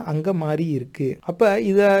பிரச்சனையாக அங்கே மாறி இருக்குது. அப்போ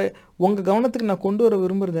இதை உங்கள் கவனத்துக்கு நான் கொண்டு வர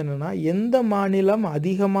விரும்புகிறது என்னென்னா, எந்த மாநிலம்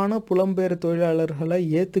அதிகமான புலம்பெயர் தொழிலாளர்களை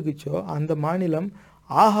ஏற்றுக்குச்சோ அந்த மாநிலம்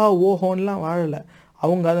ஆஹா ஓஹோன்லாம் வாழலை.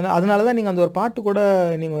 அவங்க அதனால தான் நீங்கள் அந்த ஒரு பாட்டு கூட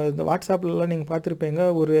நீங்கள் இந்த வாட்ஸ்அப்லலாம் நீங்கள் பார்த்துருப்பீங்க.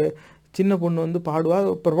 ஒரு சின்ன பொண்ணு வந்து பாடுவா,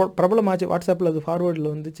 பிரபலமாச்சு. வாட்ஸ்அப்பில் அது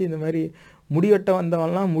ஃபார்வேர்டில் வந்துச்சு. இந்த மாதிரி முடிவெட்ட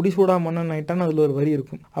வந்தவன்லாம் முடிசூடா மன்னன் ஆயிட்டான்னு அதில் ஒரு வரி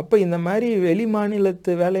இருக்கும். அப்போ இந்த மாதிரி வெளி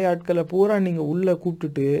மாநிலத்து வேலையாட்களை பூரா நீங்கள் உள்ளே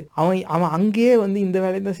கூப்பிட்டுட்டு அவன் அங்கேயே வந்து இந்த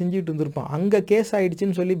வேலையை தான் செஞ்சுட்டு இருந்திருப்பான். அங்கே கேஸ்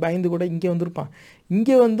ஆகிடுச்சின்னு சொல்லி பயந்து கூட இங்கே வந்திருப்பான்.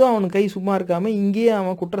 இங்கே வந்து அவனுக்கு கை சும்மா இருக்காமல் இங்கேயே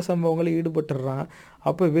அவன் குற்ற சம்பவங்களை ஈடுபட்டுடுறான்.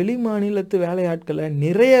 அப்போ வெளி மாநிலத்து வேலையாட்களை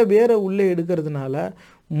நிறைய பேரை உள்ளே எடுக்கிறதுனால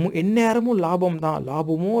எந்நேரமும் லாபம் தான்,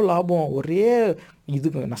 லாபம். ஒரே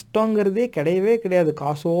இதுக்கு நஷ்டங்கிறதே கிடையவே கிடையாது.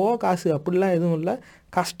 காசோ காசு அப்படிலாம் எதுவும் இல்லை,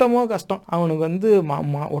 கஷ்டமோ கஷ்டம். அவனுக்கு வந்து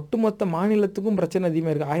ஒட்டுமொத்த மாநிலத்துக்கும் பிரச்சனை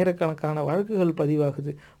அதிகமாக இருக்குது. ஆயிரக்கணக்கான வழக்குகள்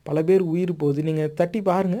பதிவாகுது, பல பேர் உயிர் போகுது. நீங்கள் தட்டி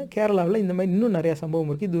பாருங்கள், கேரளாவில் இந்த மாதிரி இன்னும் நிறையா சம்பவம்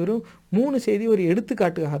இருக்குது. இது வெறும் 3 செய்தி ஒரு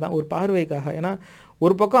எடுத்துக்காட்டுக்காக தான், ஒரு பார்வைக்காக. ஏன்னா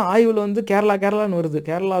ஒரு பக்கம் ஆய்வில் வந்து கேரளான்னு வருது.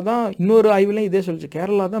 கேரளா தான், இன்னொரு ஆய்வுலையும் இதே சொல்லிச்சு,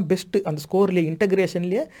 கேரளா தான் பெஸ்ட்டு. அந்த ஸ்கோர்லேயே,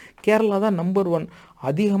 இன்டகிரேஷன்லேயே கேரளா தான் நம்பர் 1.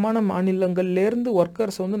 அதிகமான மாநிலங்கள்லேருந்து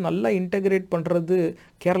ஒர்க்கர்ஸ் வந்து நல்லா இன்டகிரேட் பண்ணுறது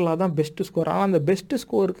கேரளா தான் பெஸ்ட்டு ஸ்கோர். ஆனால் அந்த பெஸ்ட்டு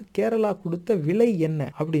ஸ்கோருக்கு கேரளா கொடுத்த விலை என்ன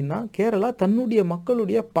அப்படின்னா, கேரளா தன்னுடைய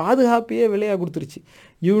மக்களுடைய பாதுகாப்பையே விலையாக கொடுத்துருச்சு.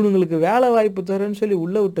 இவனுங்களுக்கு வேலை வாய்ப்பு தரேன்னு சொல்லி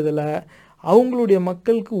உள்ளே விட்டதில் அவங்களுடைய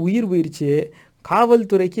மக்களுக்கு உயிர் போயிடுச்சு.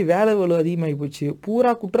 காவல்துறைக்கு வேலை வலு அதிகமாகி போச்சு.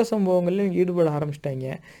 பூரா குற்ற சம்பவங்கள்லையும் ஈடுபட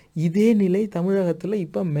ஆரம்பிச்சிட்டாங்க. இதே நிலை தமிழகத்தில்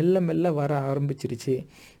இப்போ மெல்ல மெல்ல வர ஆரம்பிச்சிருச்சு.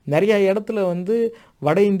 நிறையா இடத்துல வந்து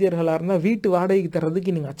வட இந்தியர்களாக இருந்தால் வீட்டு வாடகைக்கு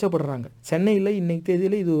தர்றதுக்கு நீங்கள் அச்சப்படுறாங்க. சென்னையில் இன்றைக்கு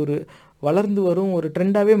தேதியில் இது ஒரு வளர்ந்து வரும் ஒரு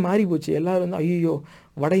ட்ரெண்டாகவே மாறி போச்சு. எல்லோரும் வந்து ஐயோ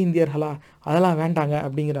வட இந்தியர்களா, அதெல்லாம் வேண்டாங்க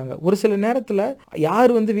அப்படிங்கிறாங்க. ஒரு சில நேரத்தில்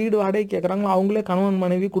யார் வந்து வீடு வாடகை கேட்குறாங்களோ அவங்களே கணவன்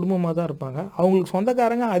மனைவி குடும்பமாக தான் இருப்பாங்க. அவங்களுக்கு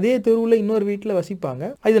சொந்தக்காரங்க அதே தெருவில் இன்னொரு வீட்டில்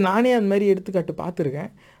வசிப்பாங்க. இது நானே அந்த மாதிரி எடுத்துக்காட்டு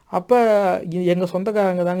பார்த்துருக்கேன். அப்போ எங்கள்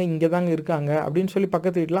சொந்தக்காரங்க தாங்க இங்கே தாங்க இருக்காங்க அப்படின்னு சொல்லி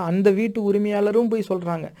பக்கத்து வீட்டில் அந்த வீட்டு உரிமையாளரும் போய்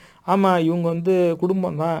சொல்கிறாங்க, ஆமாம் இவங்க வந்து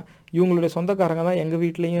குடும்பம் தான், இவங்களுடைய சொந்தக்காரங்க தான் எங்கள்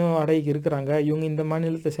வீட்லேயும் வாடகைக்கு இருக்கிறாங்க, இவங்க இந்த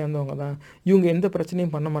மாநிலத்தை சேர்ந்தவங்க தான், இவங்க எந்த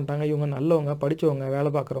பிரச்சனையும் பண்ண மாட்டாங்க, இவங்க நல்லவங்க, படித்தவங்க,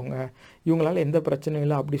 வேலை பார்க்குறவங்க, இவங்களால எந்த பிரச்சனையும்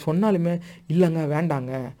இல்லை. அப்படி சொன்னாலுமே இல்லைங்க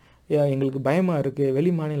வேண்டாங்க, எங்களுக்கு பயமாக இருக்குது,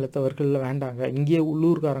 வெளி மாநிலத்தவர்களில் வேண்டாங்க, இங்கேயே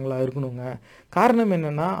உள்ளூர்காரங்களாக இருக்கணுங்க, காரணம்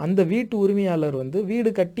என்னன்னா, அந்த வீட்டு உரிமையாளர் வந்து வீடு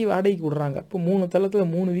கட்டி வாடகைக்கு விடுறாங்க. இப்போ 3 தளத்துல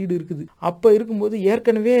 3 வீடு இருக்குது. அப்ப இருக்கும்போது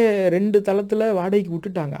ஏற்கனவே 2 தளத்துல வாடகைக்கு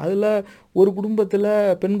விட்டுட்டாங்க. அதுல ஒரு குடும்பத்துல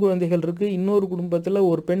பெண் குழந்தைகள் இருக்கு. இன்னொரு குடும்பத்துல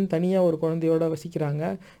ஒரு பெண் தனியா ஒரு குழந்தையோட வசிக்கிறாங்க.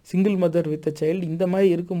 Single mother with a child. இந்த மாதிரி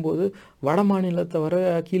இருக்கும்போது வட மாநிலத்தை வர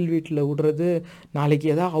கீழ் வீட்டில் விடுறது, நாளைக்கு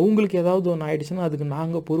அவங்களுக்கு ஏதாவது ஒன்று ஆயிடுச்சுன்னா அதுக்கு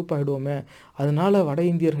நாங்கள் பொறுப்பாயிடுவோமே, அதனால வட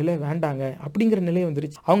இந்தியர்களே வேண்டாங்க அப்படிங்கிற நிலை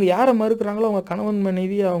வந்துருச்சு. அவங்க யாரை மறுக்கிறாங்களோ அவங்க கணவன்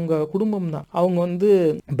மனைவி அவங்க குடும்பம் தான். அவங்க வந்து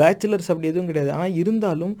பேச்சுலர்ஸ் அப்படி எதுவும் கிடையாது. ஆனால்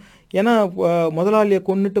இருந்தாலும் ஏன்னா முதலாளியை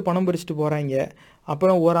கொன்னுட்டு பணம் பறிச்சுட்டு போகிறாங்க.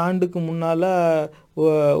 அப்புறம் ஒரு ஆண்டுக்கு முன்னால்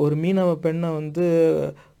ஒரு மீனவ பெண்ணை வந்து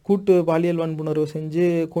கூட்டு பாலியல் வன்புணர்வு செஞ்சு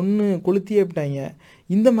கொளுத்தியே விட்டாங்க.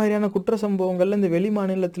 இந்த மாதிரியான குற்ற சம்பவங்கள்ல இந்த வெளி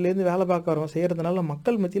மாநிலத்திலேருந்து வேலை பார்க்குறவங்க செய்கிறதுனால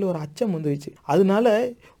மக்கள் மத்தியில் ஒரு அச்சம் வந்துருச்சு. அதனால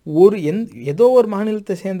ஏதோ ஒரு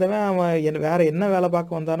மாநிலத்தை சேர்ந்தவன் அவன் வேற என்ன வேலை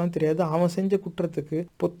பார்க்க வந்தானோ தெரியாது, அவன் செஞ்ச குற்றத்துக்கு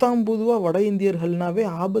பொத்தாம்பூதுவாக வட இந்தியர்கள்னாவே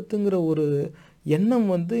ஆபத்துங்கிற ஒரு எண்ணம்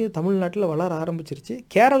வந்து தமிழ்நாட்டில் வளர ஆரம்பிச்சிருச்சு.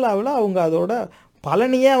 கேரளாவில் அவங்க அதோட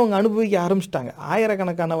பலனையே அவங்க அனுபவிக்க ஆரம்பிச்சிட்டாங்க.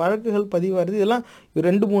 ஆயிரக்கணக்கான வழக்குகள் பதிவாருது. இதெல்லாம்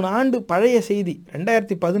 2-3 ஆண்டு பழைய செய்தி.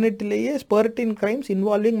 2018 ஸ்பர்டின் கிரைம்ஸ்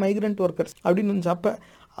இன்வால்விங் மைக்ரண்ட் ஒர்க்கர்ஸ் அப்படின்னு இருந்துச்சு. அப்போ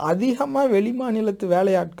அதிகமாக வெளி மாநிலத்து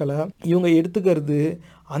வேலையாட்களை இவங்க எடுத்துக்கிறது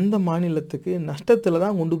அந்த மாநிலத்துக்கு நஷ்டத்தில்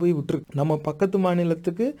தான் கொண்டு போய் விட்டுருக்கு. நம்ம பக்கத்து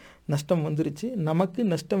மாநிலத்துக்கு நஷ்டம் வந்துருச்சு, நமக்கு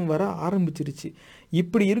நஷ்டம் வர ஆரம்பிச்சிருச்சு.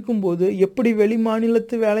 இப்படி இருக்கும்போது எப்படி வெளி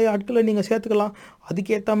மாநிலத்து வேலையாட்களை நீங்கள் சேர்த்துக்கலாம்,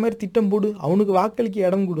 அதுக்கேற்ற மாதிரி திட்டம் போடு, அவனுக்கு வாக்களிக்க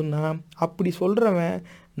இடம் கொடுன்னா, அப்படி சொல்கிறவன்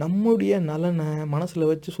நம்முடைய நலனை மனசில்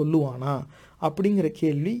வச்சு சொல்லுவானா அப்படிங்கிற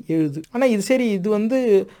கேள்வி எழுது. ஆனால் இது சரி, இது வந்து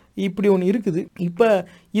இப்படி ஒன்று இருக்குது. இப்போ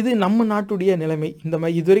இது நம்ம நாட்டுடைய நிலைமை. இந்த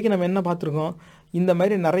மாதிரி இது வரைக்கும் நம்ம என்ன பார்த்துருக்கோம், இந்த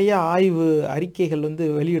மாதிரி நிறைய ஆய்வு அறிக்கைகள் வந்து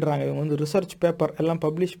வெளியிடுறாங்க. இவங்க வந்து ரிசர்ச் பேப்பர் எல்லாம்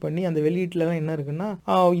பப்ளிஷ் பண்ணி அந்த வெளியீட்டிலலாம் என்ன இருக்குன்னா,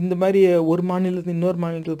 இந்த மாதிரி ஒரு மாநிலத்தில் இன்னொரு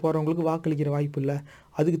மாநிலத்தில் போகிறவங்களுக்கு வாக்களிக்கிற வாய்ப்பு இல்லை,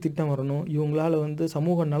 அதுக்கு திட்டம் வரணும், இவங்களால வந்து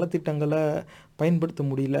சமூக நலத்திட்டங்களை பயன்படுத்த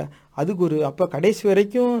முடியல, அதுக்கு அப்போ கடைசி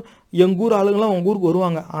வரைக்கும் எங்கூர் ஆளுங்களாம் உங்கள் ஊருக்கு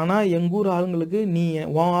வருவாங்க. ஆனால் எங்கூர் ஆளுங்களுக்கு நீ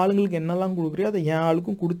உன் ஆளுங்களுக்கு என்னெல்லாம் கொடுக்குறியோ அதை என்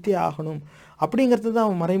ஆளுக்கும் கொடுத்தே ஆகணும் அப்படிங்கிறது தான்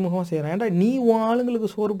அவன் மறைமுகமாக செய்கிறான். ஏன்டா நீ உன் ஆளுங்களுக்கு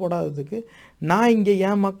சோறு போடாததுக்கு நான் இங்கே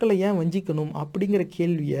என் மக்களை ஏன் வஞ்சிக்கணும் அப்படிங்கிற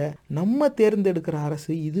கேள்வியை நம்ம தேர்ந்தெடுக்கிற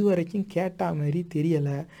அரசு இதுவரைக்கும் கேட்டா மாதிரி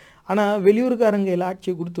தெரியலை. ஆனால் வெளியூர்காரங்க எல்லாம்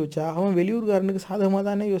ஆட்சியை கொடுத்து வச்சா அவன் வெளியூர்காரனுக்கு சாதகமாக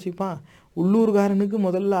தானே யோசிப்பான். உள்ளூர்காரனுக்கு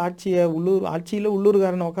முதல்ல ஆட்சியில்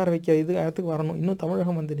உள்ளூர்காரனை உட்கார வைக்க இடத்துக்கு வரணும். இன்னும்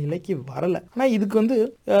தமிழகம் அந்த நிலைக்கு வரலை. ஆனால் இதுக்கு வந்து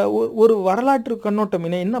ஒரு வரலாற்று கண்ணோட்டம்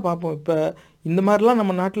என்ன பார்ப்போம். இப்போ இந்த மாதிரிலாம்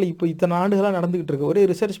நம்ம நாட்டில் இப்போ இத்தனை ஆண்டுகளாக நடந்துக்கிட்டு இருக்கு. ஒரே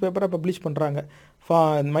ரிசர்ச் பேப்பராக பப்ளிஷ் பண்ணுறாங்க.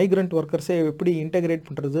 மைக்ரண்ட் ஒர்க்கர்ஸை எப்படி இன்டெகிரேட்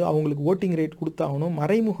பண்ணுறது, அவங்களுக்கு ஓட்டிங் ரேட் கொடுத்தாகணும்,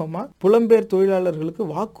 மறைமுகமாக புலம்பெயர் தொழிலாளர்களுக்கு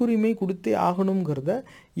வாக்குரிமை கொடுத்தே ஆகணுங்கிறத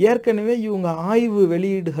ஏற்கனவே இவங்க ஆய்வு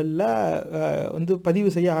வெளியீடுகளில் வந்து பதிவு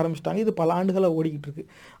செய்ய ஆரம்பிச்சிட்டாங்க. இது பல ஆண்டுகளாக ஓடிக்கிட்டு இருக்கு.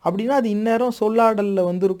 அப்படின்னா அது இந்நேரம் சொல்லாடலில்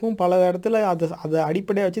வந்திருக்கும். பல இடத்துல அதை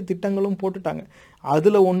அடிப்படையாக வச்சு திட்டங்களும் போட்டுட்டாங்க.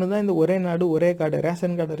 அதில் ஒன்று தான் இந்த ஒரே நாடு ஒரே கார்டு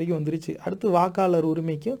ரேஷன் கார்டு வரைக்கும் வந்துருச்சு. அடுத்து வாக்காளர்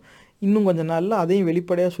உரிமைக்கும் இன்னும் கொஞ்சம் நாளில் அதையும்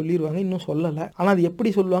வெளிப்படையாக சொல்லிடுவாங்க. இன்னும் சொல்லலை. ஆனால் அது எப்படி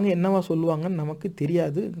சொல்லுவாங்க, என்னவா சொல்லுவாங்கன்னு நமக்கு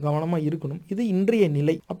தெரியாது. கவனமாக இருக்கணும். இது இன்றைய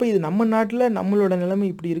நிலை. அப்போ இது நம்ம நாட்டில் நம்மளோட நிலைமை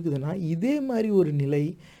இப்படி இருக்குதுன்னா இதே மாதிரி ஒரு நிலை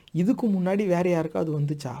இதுக்கு முன்னாடி வேற யாருக்காவது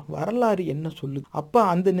வந்துச்சா? வரலாறு என்ன சொல்லுது? அப்போ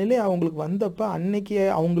அந்த நிலை அவங்களுக்கு வந்தப்போ அன்னைக்கு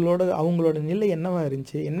அவங்களோட நிலை என்னவா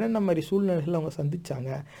இருந்துச்சு, என்னென்ன மாதிரி சூழ்நிலைகள் அவங்க சந்திச்சாங்க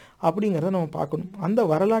அப்படிங்கிறத நம்ம பார்க்கணும். அந்த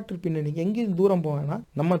வரலாற்று பின்னணிக்கு எங்கேயும் தூரம் போவேன்னா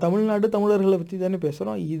நம்ம தமிழர்களை பற்றி தானே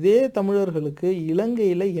பேசுகிறோம். இதே தமிழர்களுக்கு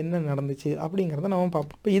இலங்கையில் என்ன நடந்துச்சு அப்படிங்கிறத நம்ம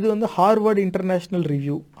பார்ப்போம். இப்போ இது வந்து ஹார்வர்ட் இன்டர்நேஷ்னல்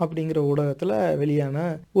ரிவ்யூ அப்படிங்கிற ஊடகத்தில் வெளியான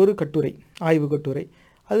ஒரு கட்டுரை, ஆய்வு கட்டுரை.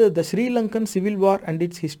 அது the Sri Lankan civil war and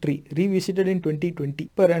its history revisited in 2020.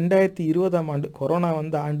 இப்போ 2020 ஆண்டு கொரோனா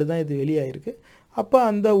வந்த ஆண்டு தான் இது வெளியாயிருக்கு. அப்போ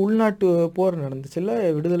அந்த உள்நாட்டு போர் நடந்துச்சுல்ல,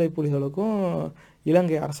 விடுதலை புலிகளுக்கும்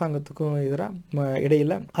இலங்கை அரசாங்கத்துக்கும்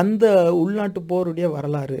இடையில் அந்த உள்நாட்டு போருடைய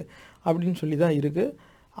வரலாறு அப்படின்னு சொல்லி தான் இருக்குது.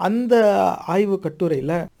 அந்த ஆய்வு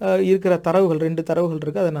கட்டுரையில் இருக்கிற தரவுகள் 2 தரவுகள்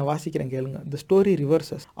இருக்குது. அதை நான் வாசிக்கிறேன், கேளுங்க. The story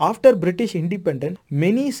reverses. After British independence,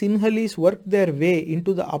 many Sinhalese worked their way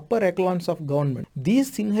into the upper echelons of government. These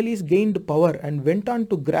Sinhalese gained power and went on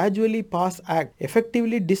to gradually pass acts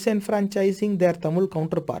effectively disenfranchising their Tamil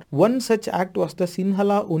counterpart. One such act was the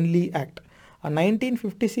Sinhala Only Act, a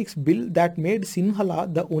 1956 bill that made Sinhala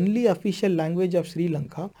the only official language of Sri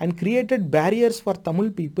Lanka and created barriers for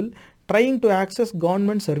Tamil people trying to access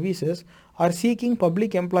government services or seeking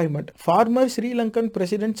public employment. Former Sri Lankan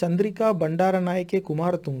President Chandrika Bandaranaike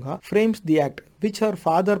Kumaratunga frames the act, which her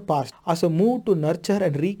father passed, as a move to nurture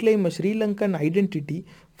and reclaim a Sri Lankan identity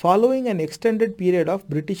following an extended period of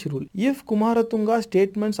British rule. If Kumaratunga's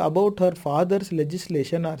statements about her father's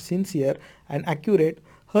legislation are sincere and accurate,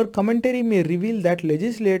 her commentary may reveal that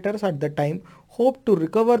legislators at the time hoped to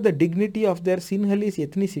recover the dignity of their Sinhalese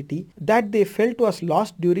ethnicity that they felt was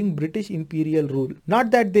lost during British imperial rule. Not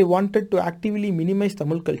that they wanted to actively minimize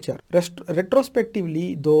Tamil culture. Retrospectively,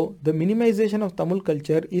 though, the minimization of Tamil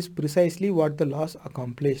culture is precisely what the laws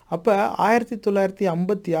accomplished. அப்ப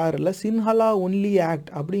 1956ல் Sinhala only act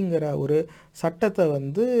அப்படிங்கிற ஒரு சட்டத்தை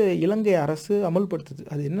வந்து இலங்கை அரசு அமல்படுத்துது.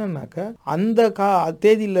 அது என்னன்னாக்க அந்த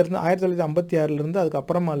தேதியிலிருந்து 1956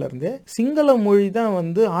 அதுக்கப்புறமால இருந்தே சிங்கள மொழி தான்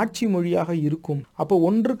வந்து ஆட்சி மொழியாக இருக்கும். அப்போ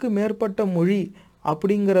ஒன்றுக்கு மேற்பட்ட மொழி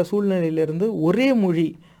அப்படிங்கிற சூழ்நிலையிலிருந்து ஒரே மொழி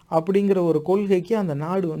அப்படிங்கிற ஒரு கொள்கைக்கு அந்த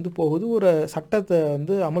நாடு வந்து போகுது. ஒரு சட்டத்தை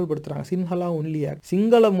வந்து அமல்படுத்துகிறாங்க, சின்ஹலா ஒன்லி ஆக்ட்.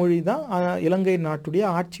 சிங்கள மொழி தான் இலங்கை நாட்டுடைய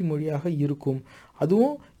ஆட்சி மொழியாக இருக்கும்.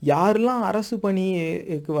 அதுவும் யாரெல்லாம் அரசு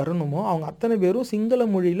பணிக்கு வரணுமோ அவங்க அத்தனை பேரும் சிங்கள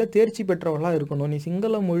மொழியில் தேர்ச்சி பெற்றவர்களாக இருக்கணும். நீ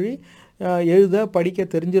சிங்கள மொழி எழுத படிக்க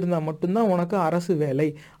தெரிஞ்சிருந்தால் மட்டும்தான் உனக்கு அரசு வேலை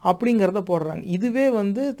அப்படிங்கிறத போடுறாங்க. இதுவே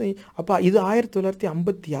வந்து அப்போ இது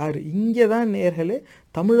 1956. இங்கே தான் நேர்களே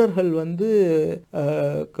தமிழர்கள் வந்து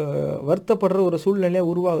வருத்தப்படுற ஒரு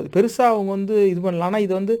சூழ்நிலையாக உருவாகுது. பெருசாக அவங்க வந்து இது பண்ணலாம். ஆனால்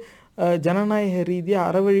இது வந்து ஜனநாயக ரீதியாக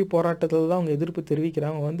அறவழி போராட்டத்தில் தான் அவங்க எதிர்ப்பு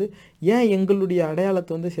தெரிவிக்கிறாங்க. வந்து ஏன் எங்களுடைய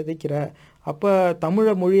அடையாளத்தை வந்து சிதைக்கிற, அப்போ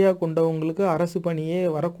தமிழை மொழியாக கொண்டவங்களுக்கு அரசு பணியே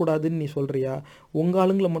வரக்கூடாதுன்னு நீ சொல்கிறியா, உங்கள்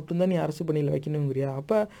ஆளுங்களை மட்டும்தான் நீ அரசு பணியில் வைக்கணுங்கிறியா?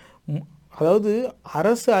 அப்போ அதாவது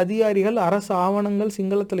அரசு அதிகாரிகள் அரசு ஆவணங்கள்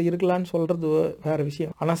சிங்களத்தில் இருக்கலான்னு சொல்கிறது வேறு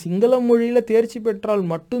விஷயம். ஆனால் சிங்கள மொழியில் தேர்ச்சி பெற்றால்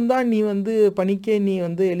மட்டும்தான் நீ வந்து பணிக்கே நீ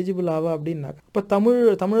வந்து எலிஜிபிள் ஆவ அப்படின்னாக்க இப்போ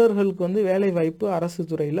தமிழர்களுக்கு வந்து வேலை வாய்ப்பு அரசு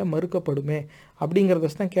துறையில் மறுக்கப்படுமே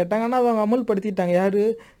அப்படிங்கிறத தான் கேட்டாங்க. ஆனால் அவங்க அமல்படுத்திட்டாங்க. யார்?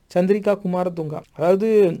 சந்திரிகா குமாரதுங்கா. அதாவது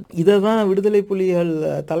இதை தான் விடுதலை புலிகள்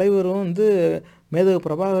தலைவரும் வந்து மேதகு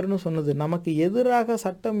பிரபாகர்னு சொன்னது. நமக்கு எதிராக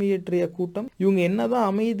சட்டம் இயற்றிய கூட்டம் இவங்க என்னதான்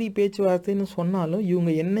அமைதி பேச்சுவார்த்தைன்னு சொன்னாலும்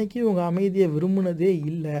இவங்க என்னைக்கு இவங்க அமைதியை விரும்பினதே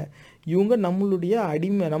இல்லை. இவங்க நம்மளுடைய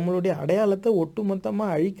நம்மளுடைய அடையாளத்தை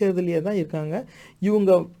ஒட்டுமொத்தமாக அழிக்கிறதுலையே தான் இருக்காங்க.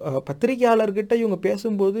 இவங்க பத்திரிகையாளர்கிட்ட இவங்க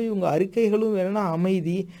பேசும்போது இவங்க அறிக்கைகளும் வேணும்னா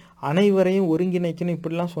அமைதி, அனைவரையும் ஒருங்கிணைக்கணும்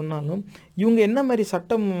இப்படிலாம் சொன்னாலும் இவங்க என்ன மாதிரி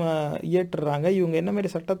சட்டம் இயற்றுறாங்க, இவங்க என்ன மாதிரி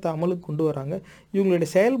சட்டத்தை அமலுக்கு கொண்டு வராங்க, இவங்களுடைய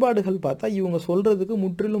செயல்பாடுகள் பார்த்தா இவங்க சொல்கிறதுக்கு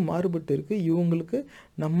முற்றிலும் மாறுபட்டு இருக்குது. இவங்களுக்கு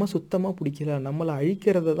நம்ம சுத்தமாக பிடிக்கல, நம்மளை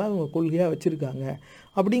அழிக்கிறத தான் இவங்க கொள்கையாக வச்சுருக்காங்க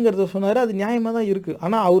அப்படிங்கிறத சொன்னார். அது நியாயமாக தான் இருக்குது.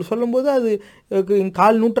 ஆனால் அவர் சொல்லும்போது அது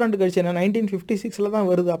 4 நூற்றாண்டு கழிச்சு, 1956 தான்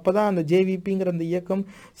வருது. அப்போ தான் அந்த ஜேவிபிங்கிற அந்த இயக்கம்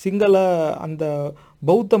சிங்கள அந்த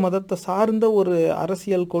பௌத்த மதத்தை சார்ந்த ஒரு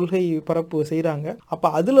அரசியல் கொள்கை பரப்பு செய்கிறாங்க. அப்போ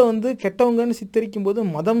அதில் வந்து கெட்டவங்கன்னு சித்தரிக்கும் போது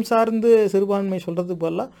மதம் சார்ந்து சிறுபான்மை சொல்கிறதுக்கு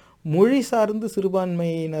பதிலாக மொழி சார்ந்து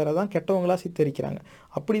சிறுபான்மையினரை தான் கெட்டவங்களாக சித்தரிக்கிறாங்க.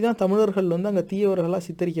 அப்படி தான் தமிழர்கள் வந்து அங்கே தீயவர்களாக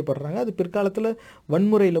சித்தரிக்கப்படுறாங்க. அது பிற்காலத்தில்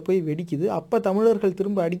வன்முறையில் போய் வெடிக்குது. அப்போ தமிழர்கள்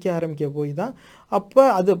திரும்ப அடிக்க ஆரம்பிக்க போய் தான் அப்போ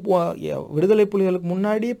அது விடுதலை புலிகளுக்கு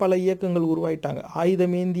முன்னாடி பல இயக்கங்கள் உருவாயிட்டாங்க.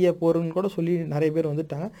 ஆயுதமேந்திய போருன்னு கூட சொல்லி நிறைய பேர்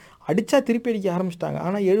வந்துட்டாங்க. அடித்தா திருப்பி அடிக்க ஆரம்பிச்சிட்டாங்க.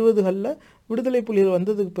 ஆனால் 70களில் விடுதலை புலிகள்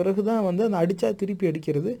வந்ததுக்கு பிறகு தான் வந்து அந்த அடித்தா திருப்பி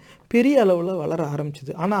அடிக்கிறது பெரிய அளவில் வளர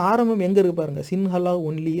ஆரம்பிச்சிது. ஆனால் ஆரம்பம் எங்கே இருக்கு பாருங்கள், சின்ஹலா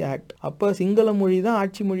ஒன்லி ஆக்ட். அப்போ சிங்கள மொழி தான்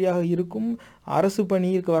ஆட்சி மொழியாக இருக்கும். அரசு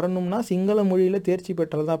பணிக்கு வரணும்னா சிங்கள மொழியில் தேர்ச்சி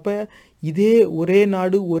பெற்றது. அப்போ இதே ஒரே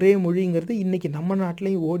நாடு ஒரே மொழிங்கிறது இன்றைக்கி நம்ம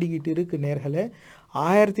நாட்டிலையும் ஓடிக்கிட்டு இருக்கு நேர்களே.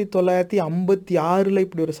 1956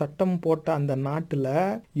 இப்படி ஒரு சட்டம் போட்ட அந்த நாட்டில்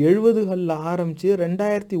 70களில் ஆரம்பித்து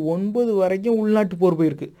 2009 வரைக்கும் உள்நாட்டு போர்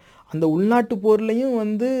போயிருக்கு. அந்த உள்நாட்டு போர்லையும்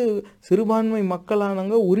வந்து சிறுபான்மை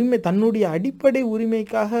மக்களானவங்க உரிமை, தன்னுடைய அடிப்படை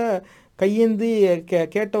உரிமைக்காக கையேந்தி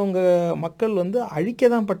கேட்டவங்க மக்கள் வந்து அழிக்க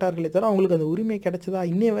தான் பட்டார்களே தவிர அவங்களுக்கு அந்த உரிமை கிடைச்சதா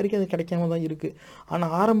இன்னைய வரைக்கும் அது கிடைக்காம தான் இருக்குது.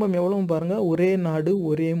 ஆனால் ஆரம்பம் எவ்வளோ பாருங்கள், ஒரே நாடு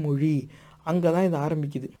ஒரே மொழி, அங்கே தான் இது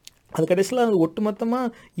ஆரம்பிக்குது. அது கடைசியில் அது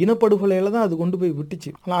ஒட்டுமொத்தமாக இனப்படுகொலையில் தான் அது கொண்டு போய் விட்டுச்சு.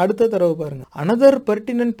 ஆனால் அடுத்த தடவை பாருங்கள், another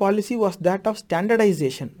pertinent policy was that of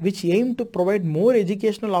standardization which aimed to provide more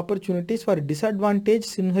educational opportunities for disadvantaged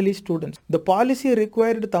Sinhalese students. The policy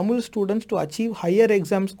required Tamil students to achieve higher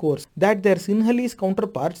exam scores than their Sinhalese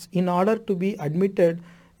counterparts in order to be admitted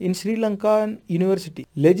in Sri Lankan University.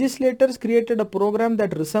 Legislators created a program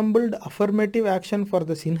that resembled affirmative action for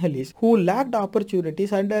the Sinhalese who lacked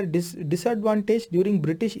opportunities and are disadvantaged during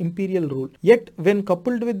British imperial rule. Yet, when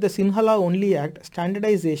coupled with the Sinhala Only Act,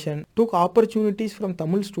 standardization took opportunities from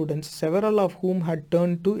Tamil students, several of whom had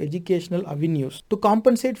turned to educational avenues to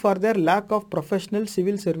compensate for their lack of professional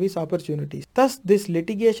civil service opportunities. Thus, this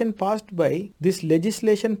legislation passed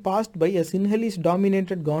by a Sinhalese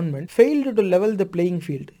dominated government failed to level the playing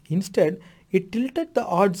field. Instead, it tilted the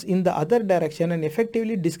odds in the other direction and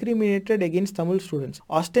effectively discriminated against Tamil students.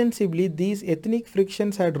 Ostensibly, these ethnic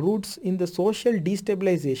frictions had roots in the social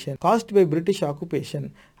destabilization caused by British occupation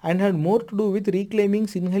and had more to do with reclaiming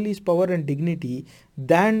Sinhalese power and dignity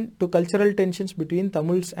than to cultural tensions between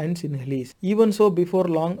Tamils and Sinhalese. Even so, before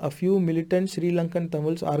long, a few militant Sri Lankan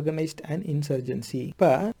Tamils organized an insurgency.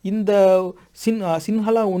 இப்போ இந்த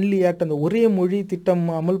Sinhala only act, அந்த ஒரே மொழி திட்டம்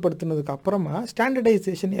அமல்படுத்தினதுக்கு அப்புறமா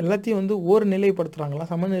standardisation எல்லாத்தையும் வந்து ஒரு நிலைப்படுத்துகிறாங்களா,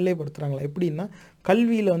 சமநிலைப்படுத்துகிறாங்களா. எப்படின்னா,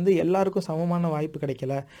 கல்வியில் வந்து எல்லாருக்கும் சமமான வாய்ப்பு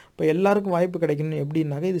கிடைக்கல. இப்போ எல்லாருக்கும் வாய்ப்பு கிடைக்கணும்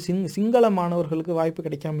எப்படின்னாக்க, இது சிங்கள மாணவர்களுக்கு வாய்ப்பு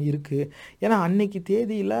கிடைக்காம இருக்குது. ஏன்னா அன்னைக்கு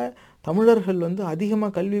தேதியில் தமிழர்கள் வந்து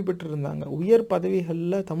அதிகமாக கல்வி பெற்றிருந்தாங்க. உயர்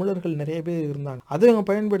பதவிகளில் தமிழர்கள் நிறைய பேர் இருந்தாங்க. அதை அவங்க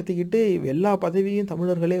பயன்படுத்திக்கிட்டு எல்லா பதவியும்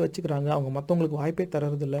தமிழர்களே வச்சுக்கிறாங்க. அவங்க மற்றவங்களுக்கு வாய்ப்பே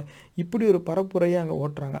தரதில்ல. இப்படி ஒரு பரப்புரையை அங்கே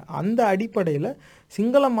ஓட்டுறாங்க. அந்த அடிப்படையில்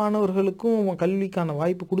சிங்கள மாணவர்களுக்கும் கல்விக்கான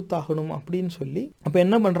வாய்ப்பு கொடுத்தாகணும் அப்படின்னு சொல்லி அப்போ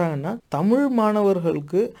என்ன பண்ணுறாங்கன்னா, தமிழ்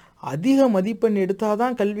மாணவர்களுக்கு அதிக மதிப்பெண் எடுத்தால்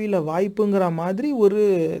தான் கல்வியில் வாய்ப்புங்கிற மாதிரி ஒரு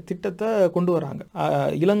திட்டத்தை கொண்டு வராங்க.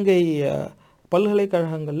 இலங்கை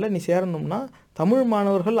பல்கலைக்கழகங்களில் நீ சேரணும்னா தமிழ்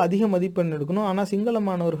மாணவர்கள் அதிக மதிப்பெண் எடுக்கணும், ஆனால் சிங்கள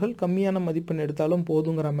மாணவர்கள் கம்மியான மதிப்பெண் எடுத்தாலும்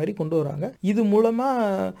போதுங்கிற மாதிரி கொண்டு வராங்க. இது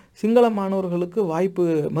மூலமாக சிங்கள மாணவர்களுக்கு வாய்ப்பு,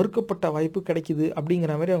 மறுக்கப்பட்ட வாய்ப்பு கிடைக்குது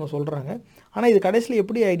அப்படிங்கிற மாதிரி அவங்க சொல்கிறாங்க. ஆனால் இது கடைசியில்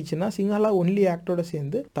எப்படி ஆயிடுச்சுன்னா, சிங்களா ஒன்லி ஆக்டோட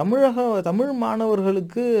சேர்ந்து தமிழ்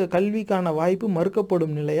மாணவர்களுக்கு கல்விக்கான வாய்ப்பு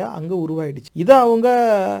மறுக்கப்படும் நிலையாக அங்கே உருவாயிடுச்சு. இதை அவங்க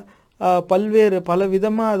பல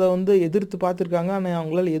விதமாக அதை வந்து எதிர்த்து பார்த்துருக்காங்க. ஆனால்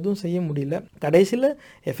அவங்களால எதுவும் செய்ய முடியல. கடைசியில்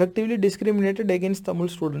effectively discriminated against Tamil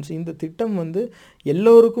students. இந்த திட்டம் வந்து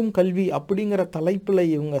எல்லோருக்கும் கல்வி அப்படிங்கிற தலைப்பில்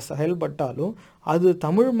இவங்க செயல்பட்டாலும் அது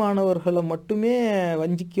தமிழ் மாணவர்களை மட்டுமே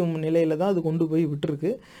வஞ்சிக்கும் நிலையில் தான் அது கொண்டு போய்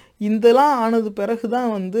விட்டுருக்கு. இதெல்லாம் ஆனது பிறகு தான்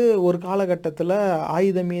வந்து ஒரு காலகட்டத்தில்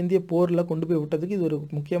ஆயுதம் ஏந்திய போரில் கொண்டு போய் விட்டதுக்கு இது ஒரு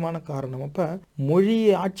முக்கியமான காரணம். அப்போ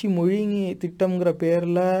ஆட்சி மொழி திட்டம்ங்கிற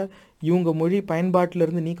பேரில் இவங்க மொழி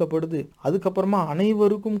பயன்பாட்டிலிருந்து நீக்கப்படுது. அதுக்கப்புறமா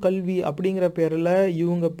அனைவருக்கும் கல்வி அப்படிங்கிற பேரில்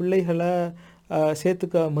இவங்க பிள்ளைகளை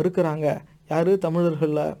சேர்த்துக்க மறுக்கிறாங்க. யார்?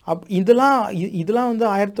 தமிழர்களில். இதெல்லாம் வந்து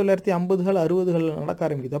 1950கள் 60களில் நடக்க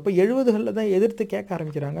ஆரம்பிக்குது. அப்போ 70களில் தான் எதிர்த்து கேட்க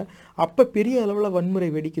ஆரம்பிக்கிறாங்க. அப்போ பெரிய அளவில் வன்முறை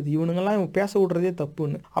வெடிக்குது. இவனுங்கெல்லாம் பேச விடுறதே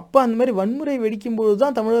தப்புன்னு. அப்போ அந்த மாதிரி வன்முறை வெடிக்கும்போது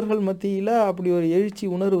தான் தமிழர்கள் மத்தியில் அப்படி ஒரு எழுச்சி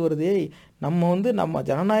உணர்வு வருதே. நம்ம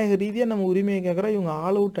ஜனநாயக ரீதியாக நம்ம உரிமையை கேட்குறோம், இவங்க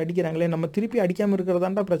ஆள் அவுட் அடிக்கிறாங்களே, நம்ம திருப்பி அடிக்காமல்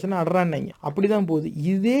இருக்கிறதாண்டா பிரச்சனை, அடுறான்னாங்க. அப்படி தான் போகுது.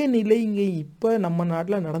 இதே நிலை இங்கே இப்போ நம்ம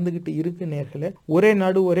நாட்டில் நடந்துக்கிட்டு இருக்கு நேர்களே. ஒரே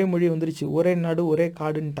நாடு ஒரே மொழி வந்துருச்சு, ஒரே நாடு ஒரே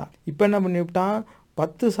காடுன்ட்டான். இப்போ என்ன பண்ணிவிட்டான்,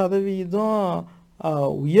 10%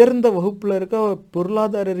 உயர்ந்த வகுப்பில் இருக்க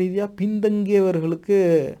பொருளாதார ரீதியாக பின்தங்கியவர்களுக்கு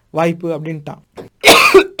வாய்ப்பு அப்படின்ட்டான்.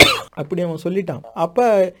 அப்படி அவன் சொல்லிட்டான். அப்போ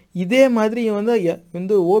இதே மாதிரி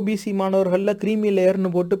வந்து ஓபிசி மாணவர்களில் கிரீமி லேயர்னு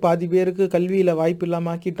போட்டு பாதி பேருக்கு கல்வியில் வாய்ப்பு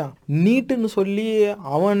இல்லாமல் ஆக்கிட்டான். நீட்டுன்னு சொல்லி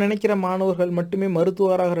அவன் நினைக்கிற மாணவர்கள் மட்டுமே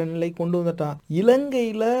மருத்துவராகிற நிலை கொண்டு வந்துட்டான்.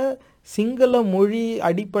 இலங்கையில் சிங்கள மொழி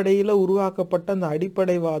அடிப்படையில் உருவாக்கப்பட்ட அந்த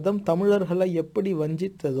அடிப்படைவாதம் தமிழர்களை எப்படி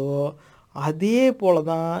வஞ்சித்ததோ அதே போல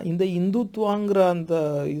தான் இந்த இந்துத்துவாங்கிற அந்த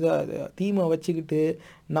தீமை வச்சுக்கிட்டு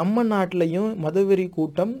நம்ம நாட்டிலையும் மதவெறி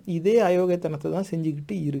கூட்டம் இதே அயோக்கியத்தனத்தை தான்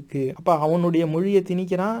செஞ்சுக்கிட்டு இருக்குது. அப்போ அவனுடைய மொழியை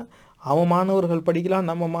திணிக்கிறான். அவன் மாணவர்கள் படிக்கலாம்,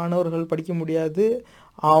 நம்ம மாணவர்கள் படிக்க முடியாது.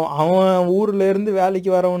 அவன் ஊரில் இருந்து வேலைக்கு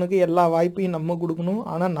வரவனுக்கு எல்லா வாய்ப்பையும் நம்ம கொடுக்கணும்.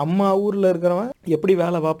 ஆனால் நம்ம ஊரில் இருக்கிறவன் எப்படி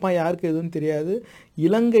வேலை பார்ப்பான் யாருக்கு எதுவும் தெரியாது.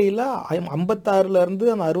 இலங்கையில் 56லேருந்து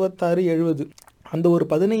அந்த 66, 70 அந்த ஒரு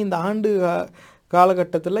 15 ஆண்டு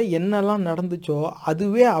காலகட்டத்தில் என்னெல்லாம் நடந்துச்சோ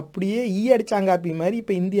அதுவே அப்படியே அடிச்சாங்காப்பி மாதிரி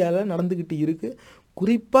இப்போ இந்தியாவில் நடந்துக்கிட்டு இருக்குது.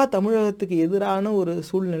 குறிப்பாக தமிழகத்துக்கு எதிரான ஒரு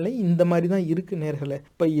சூழ்நிலை இந்த மாதிரி தான் இருக்குது நேர்களே.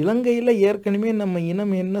 இப்போ இலங்கையில் ஏற்கனவே நம்ம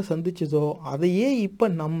இனம் என்ன சந்திச்சதோ அதையே இப்போ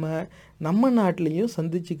நம்ம நாட்டிலையும்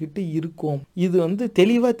சந்திச்சுக்கிட்டு இருக்கோம். இது வந்து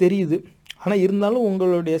தெளிவாக தெரியுது. ஆனால் இருந்தாலும்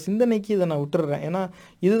உங்களுடைய சிந்தனைக்கு இதை நான் விட்டுறேன். ஏன்னா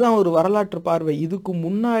இதுதான் ஒரு வரலாற்று பார்வை. இதுக்கு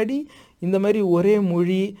முன்னாடி இந்த மாதிரி ஒரே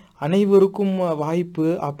மொழி, அனைவருக்கும் வாய்ப்பு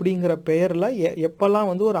அப்படிங்கிற பெயரில் எப்பெல்லாம்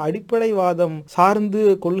வந்து ஒரு அடிப்படைவாதம் சார்ந்து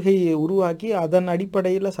கொள்கையை உருவாக்கி அதன்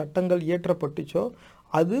அடிப்படையில் சட்டங்கள் இயற்றப்பட்டுச்சோ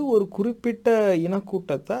அது ஒரு குறிப்பிட்ட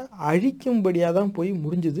இனக்கூட்டத்தை அழிக்கும்படியாக தான் போய்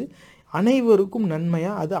முடிஞ்சுது. அனைவருக்கும்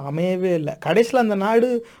நன்மையாக அது அமையவே இல்லை. கடைசியில் அந்த நாடு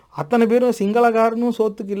அத்தனை பேரும் சிங்களக்காரனும்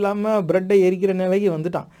சோத்துக்கு இல்லாமல் பிரெட்டை எரிக்கிற நிலைக்கு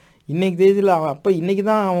வந்துட்டான். இன்னைக்கு தேதியில் அப்போ இன்றைக்கி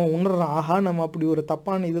தான் அவன் உணர்றான், ஆஹா நம்ம அப்படி ஒரு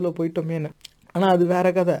தப்பான இதில் போயிட்டோமேனு. ஆனால் அது வேற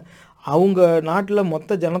கதை. அவங்க நாட்டில்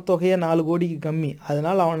மொத்த ஜனத்தொகையே 4 கோடிக்கு கம்மி.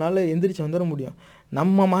 அதனால் அவனால் எந்திரிச்சு வந்துட முடியும்.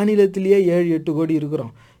 நம்ம மாநிலத்திலேயே 7-8 கோடி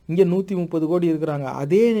இருக்கிறோம், இங்கே 130 கோடி இருக்கிறாங்க.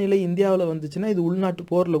 அதே நிலை இந்தியாவில் வந்துச்சுன்னா இது உள்நாட்டு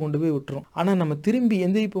போரில் கொண்டு போய் விட்டுரும். ஆனால் நம்ம திரும்பி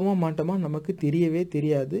எந்திரிப்போமா மாட்டோமா நமக்கு தெரியவே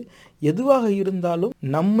தெரியாது. எதுவாக இருந்தாலும்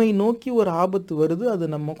நம்மை நோக்கி ஒரு ஆபத்து வருது, அது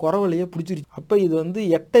நம்ம குறவலையே பிடிச்சிருச்சு. அப்போ இது வந்து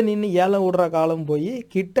எட்ட நின்று ஏலை விடுற காலம் போய்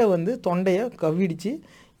கிட்ட வந்து தொண்டையை கவ்விடிச்சு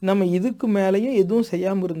நம்ம இதுக்கு மேலேயும் எதுவும்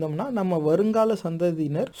செய்யாமல் இருந்தோம்னா நம்ம வருங்கால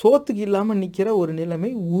சந்ததியினர் சோத்துக்கு இல்லாமல் நிற்கிற ஒரு நிலைமை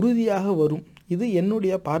உறுதியாக வரும். இது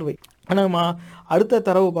என்னுடைய பார்வை. ஆனால் நம்ம அடுத்த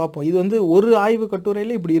தரவு பார்ப்போம். இது வந்து ஒரு ஆய்வு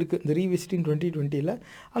கட்டுரையில் இப்படி இருக்குது இந்த ரீவிசிட்டிங் 2020.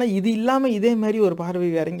 ஆனால் இது இல்லாமல் இதே மாதிரி ஒரு பார்வை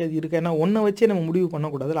வேற எங்கேயாவது இருக்குது. ஏன்னா ஒன்றை வச்சே நம்ம முடிவு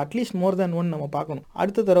பண்ணக்கூடாது, அட்லீஸ்ட் மோர் தேன் ஒன் நம்ம பார்க்கணும்.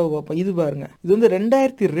 அடுத்த தரவு பார்ப்போம். இது பாருங்க, இது வந்து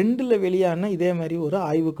 2002 வெளியான இதே மாதிரி ஒரு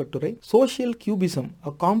ஆய்வு கட்டுரை, social cubism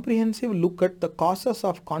a comprehensive look at the causes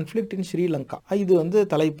of conflict இன் ஸ்ரீலங்கா. இது வந்து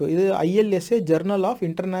தலைப்பு. இது ILSA journal of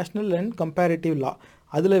international and comparative லா,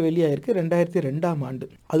 அதில் வெளியாயிருக்கு 2002 ஆண்டு.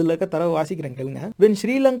 அதில் இருக்க தரவு வாசிக்கிறேன் கேளுங்க. When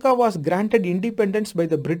Sri Lanka was granted independence by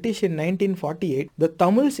the British in 1948, the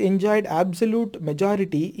Tamils enjoyed absolute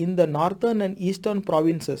majority in the northern and eastern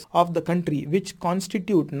provinces of the country, which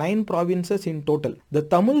constitute 9 provinces in total. The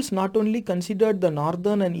Tamils not only considered the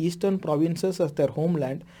northern and eastern provinces as their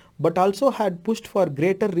homeland, but also had pushed for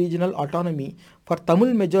greater regional autonomy for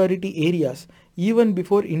Tamil majority areas even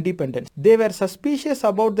before independence. They were suspicious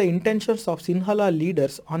about the intentions of Sinhala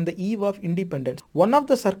leaders on the eve of independence. One of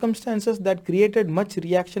the circumstances that created much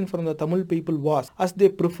reaction from the Tamil people was, as they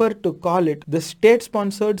preferred to call it, the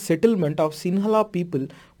state-sponsored settlement of Sinhala people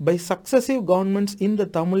by successive governments in the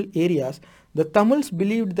Tamil areas. The Tamils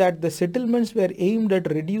believed that the settlements were aimed at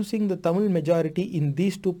reducing the Tamil majority in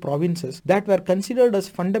these two provinces that were considered as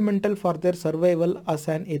fundamental for their survival as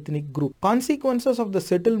an ethnic group. Consequences of the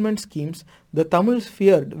settlement schemes the Tamils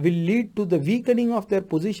feared will lead to the weakening of their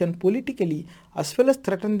position politically as well as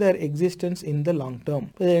threaten their existence in the long term.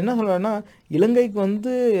 என்ன சொல்றேன்னா, இலங்கைக்கு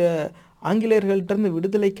வந்து ஆங்கிலேயர்கள்ட்ட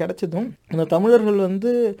விடுதலை கிடைச்சதும் அந்த தமிழர்கள்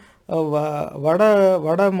வந்து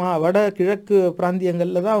வட கிழக்கு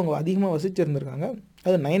பிராந்தியங்களில் தான் அவங்க அதிகமாக வசிச்சிருந்துருக்காங்க.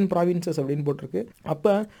 அது 9 ப்ராவின்சஸ் அப்படின்னு போட்டிருக்கு.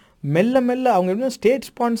 அப்போ மெல்ல மெல்ல அவங்க எப்படின்னா state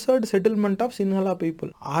sponsored settlement of Sinhala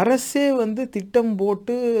people, அரசே வந்து திட்டம்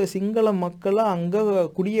போட்டு சிங்கள மக்களை அங்கே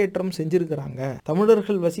குடியேற்றம் செஞ்சுருக்கிறாங்க.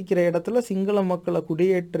 தமிழர்கள் வசிக்கிற இடத்துல சிங்கள மக்களை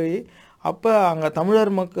குடியேற்றி, அப்போ அங்கே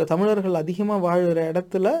தமிழர்கள் அதிகமாக வாழ்கிற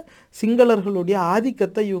இடத்துல சிங்களர்களுடைய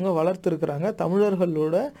ஆதிக்கத்தை இவங்க வளர்த்துருக்குறாங்க.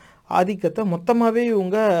 தமிழர்களோட ஆதிக்கத்தை மொத்தமாகவே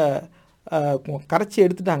இவங்க கரைச்சி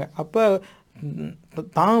எடுத்துட்டாங்க. அப்போ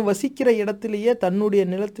தான் வசிக்கிற இடத்துலையே தன்னுடைய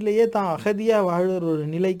நிலத்திலேயே தான் அகதியாக வாழற ஒரு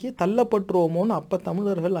நிலைக்கு தள்ளப்பட்டுருவோமோன்னு அப்போ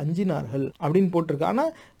தமிழர்கள் அஞ்சினார்கள் அப்படின்னு போட்டிருக்கு.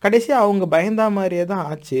 ஆனால் கடைசியாக அவங்க பயந்தா மாதிரியே தான்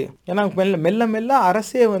ஆச்சு. ஏன்னா மெல்ல மெல்ல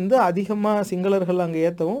அரசே வந்து அதிகமாக சிங்களர்கள் அங்கே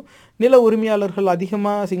ஏற்றவும், நில உரிமையாளர்கள்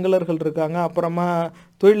அதிகமாக சிங்களர்கள் இருக்காங்க, அப்புறமா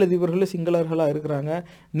தொழிலதிபர்களும் சிங்களர்களாக இருக்கிறாங்க.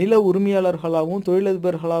 நில உரிமையாளர்களாகவும்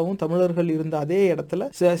தொழிலதிபர்களாகவும் தமிழர்கள் இருந்த அதே இடத்துல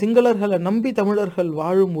சிங்களர்களை நம்பி தமிழர்கள்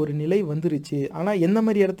வாழும் ஒரு நிலை வந்துருச்சு. ஆனால் எந்த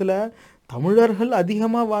மாதிரி இடத்துல? தமிழர்கள்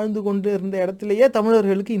அதிகமாக வாழ்ந்து கொண்டு இருந்த இடத்துலையே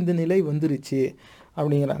தமிழர்களுக்கு இந்த நிலை வந்துருச்சு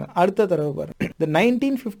அப்படிங்கிறாங்க. அடுத்த தடவை பாருங்க. The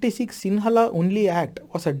 1956 Sinhala Only Act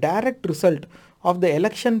was a direct result of the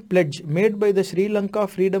election pledge made by the Sri Lanka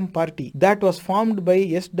Freedom Party that was formed by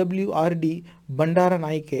SWRD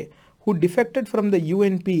Bandaranaike, who defected from the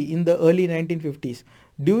UNP in the early 1950s.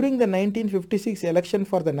 During the 1956 election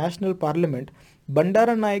for the National Parliament,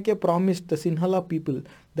 Bandaranaike promised the Sinhala people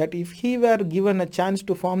that if he were given a chance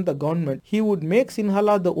to form the government, he would make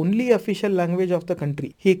Sinhala the only official language of the country.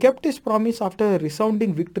 He kept his promise after a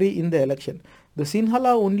resounding victory in the election. The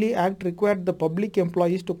Sinhala Only Act required the public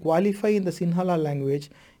employees to qualify in the Sinhala language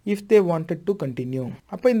if they wanted to continue.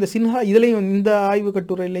 அப்போ இந்த இதுலேயும் இந்த ஆய்வு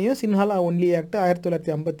கட்டுரையிலையும் சின்ஹாலா only act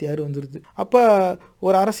 1956 வந்துருது. அப்போ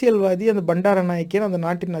ஒரு அரசியல்வாதி அந்த பண்டாரநாயக்கே அந்த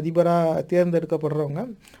நாட்டின் அதிபராக தேர்ந்தெடுக்கப்படுறவங்க,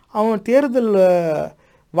 அவன் தேர்தல்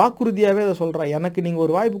வாக்குறுதியாகவே அதை சொல்கிறான், எனக்கு நீங்கள்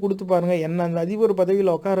ஒரு வாய்ப்பு கொடுத்து பாருங்கள், என்னை அந்த அதிபர்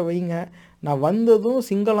பதவியில் உட்கார வைங்க, நான் வந்ததும்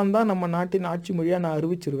சிங்களம் தான் நம்ம நாட்டின் ஆட்சி மொழியாக நான்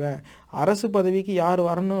அறிவிச்சிருவேன், அரசு பதவிக்கு யார்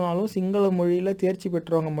வரணுனாலும் சிங்கள மொழியில் தேர்ச்சி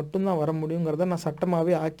பெற்றவங்க மட்டும்தான் வர முடியுங்கிறத நான்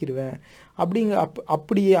சட்டமாகவே ஆக்கிடுவேன்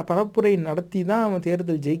அப்படியே பரப்புரை நடத்தி தான் அவன்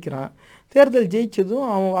தேர்தல் ஜெயிக்கிறான். தேர்தல் ஜெயிச்சதும்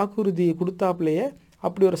அவன் வாக்குறுதி கொடுத்தாப்புலையே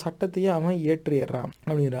அப்படி ஒரு சட்டத்தையே அவன் ஏற்றிடுறான்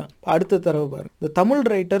அப்படிங்கிறான். அடுத்த தரவு பாரு. The Tamil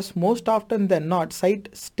writers most often than not cite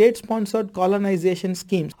state-sponsored colonization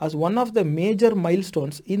schemes as one of the major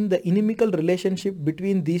milestones in the inimical relationship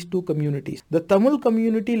between these two communities. The Tamil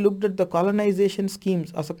community looked at the colonization schemes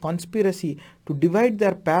as a conspiracy to divide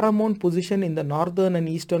their paramount position in the northern and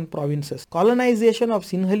eastern provinces. Colonization of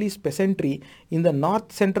Sinhalese peasantry in the north,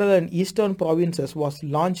 central and eastern provinces was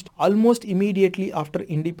launched almost immediately after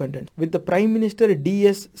independence, with the Prime Minister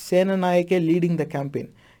D.S. Senanayake leading the campaign.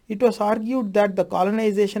 It was argued that the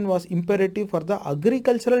colonization was imperative for the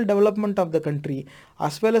agricultural development of the country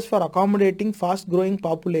as well as for accommodating fast growing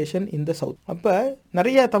population in the south. அப்போ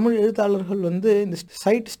நிறைய தமிழ் எழுத்தாளர்கள் வந்து இந்த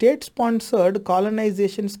state sponsored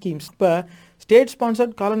colonisation schemes, இப்போ state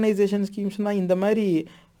sponsored colonisation ஸ்கீம்ஸ்னால் இந்த மாதிரி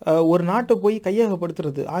ஒரு நாட்டை போய்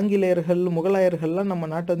கையகப்படுத்துறது. ஆங்கிலேயர்கள் முகலாயர்கள்லாம் நம்ம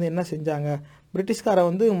நாட்டை வந்து என்ன செஞ்சாங்க, பிரிட்டிஷ்காரை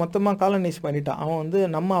வந்து மொத்தமாக காலனைஸ் பண்ணிட்டான். அவன் வந்து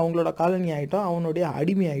நம்ம அவங்களோட காலனி ஆகிட்டோம், அவனுடைய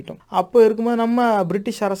அடிமை ஆகிட்டோம். அப்போ இருக்கும்போது நம்ம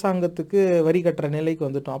பிரிட்டிஷ் அரசாங்கத்துக்கு வரி கட்டுற நிலைக்கு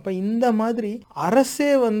வந்துட்டோம். அப்போ இந்த மாதிரி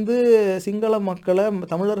அரசே வந்து சிங்கள மக்களை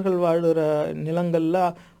தமிழர்கள் வாழ்கிற நிலங்களில்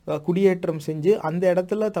குடியேற்றம் செஞ்சு அந்த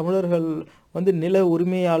இடத்துல தமிழர்கள் வந்து நில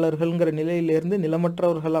உரிமையாளர்கள்ங்கிற நிலையிலேருந்து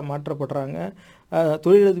நிலமற்றவர்களாக மாற்றப்படுறாங்க.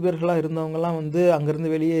 தொழிலதிபர்களாக இருந்தவங்கலாம் வந்து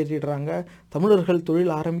அங்கேருந்து வெளியேறிடுறாங்க. தமிழர்கள்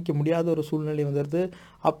தொழில் ஆரம்பிக்க முடியாத ஒரு சூழ்நிலை வந்துடுது.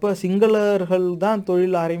 அப்போ சிங்களர்கள் தான்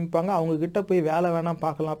தொழில் ஆரம்பிப்பாங்க, அவங்கக்கிட்ட போய் வேலை வேணால்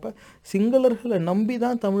பார்க்கலாம். அப்போ சிங்களர்களை நம்பி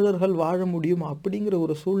தான் தமிழர்கள் வாழ முடியும் அப்படிங்கிற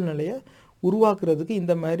ஒரு சூழ்நிலையை உருவாக்குறதுக்கு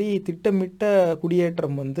இந்த மாதிரி திட்டமிட்ட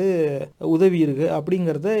குடியேற்றம் வந்து உதவி இருக்கு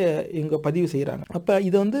அப்படிங்கிறத இங்கே பதிவு செய்கிறாங்க. அப்போ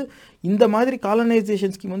இதை வந்து இந்த மாதிரி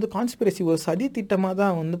காலனைசேஷன் ஸ்கீம் வந்து கான்ஸ்பிரசி ஒரு சதி திட்டமாக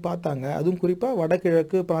தான் வந்து பார்த்தாங்க. அதுவும் குறிப்பாக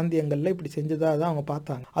வடகிழக்கு பிராந்தியங்களில் இப்படி செஞ்சதாக தான் அவங்க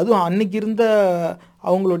பார்த்தாங்க. அதுவும் அன்னைக்கு இருந்த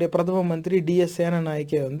அவங்களுடைய பிரதம மந்திரி DS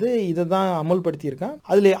சேனநாயக்கே வந்து இதை தான் அமல்படுத்தியிருக்கான்.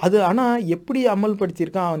 அது ஆனால் எப்படி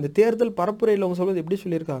அமல்படுத்தியிருக்கான், அந்த தேர்தல் பரப்புரையில் அவங்க சொல்வது எப்படி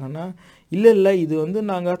சொல்லியிருக்காங்கன்னா, இல்லை இது வந்து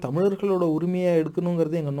நாங்கள் தமிழர்களோட உரிமையை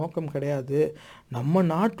எடுக்கணுங்கிறது எங்கள் நோக்கம் கிடையாது, நம்ம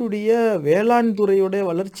நாட்டுடைய வேளாண் துறையோடைய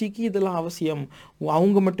வளர்ச்சிக்கு இதெல்லாம் அவசியம்,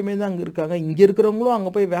 அவங்க மட்டுமே தான் அங்கே இருக்காங்க, இங்கே இருக்கிறவங்களும்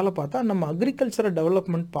அங்கே போய் வேலை பார்த்தா நம்ம அக்ரிகல்ச்சரை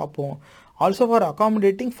டெவலப்மெண்ட் பார்ப்போம், also for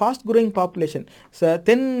accommodating fast growing population.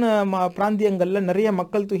 தென் பிராந்தியங்களில் நிறைய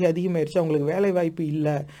மக்கள் தொகை அதிகமாகிடுச்சு, அவங்களுக்கு வேலை வாய்ப்பு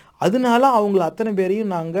இல்லை, அதனால அவங்கள அத்தனை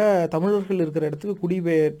பேரையும் நாங்கள் தமிழர்கள் இருக்கிற இடத்துக்கு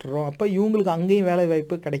குடிபெயர்றோம், அப்போ இவங்களுக்கு அங்கேயும் வேலை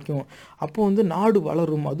வாய்ப்பு கிடைக்கும், அப்போ வந்து நாடு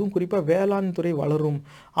வளரும், அதுவும் குறிப்பாக வேளாண் துறை வளரும்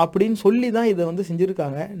அப்படின்னு சொல்லி தான் இதை வந்து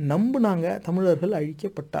செஞ்சுருக்காங்க. நம்புனாங்க, தமிழர்கள்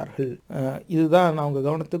அழிக்கப்பட்டார்கள். இதுதான் நான் உங்கள்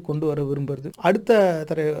கவனத்துக்கு கொண்டு வர விரும்புறது. அடுத்த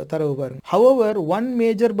தரவு பாருங்க. However, one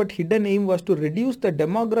major but hidden aim was to reduce the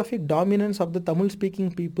demographic dominance of the Tamil speaking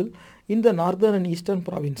people in the northern and eastern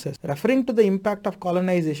provinces. Referring to the impact of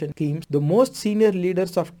colonization schemes, the most senior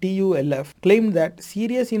leaders of TULF claimed that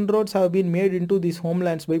serious inroads have been made into these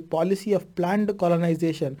homelands by policy of planned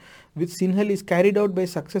colonization, which Sinhal is carried out by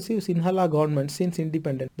successive Sinhala governments since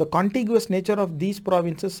independence. The contiguous nature of these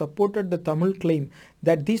provinces supported the Tamil claim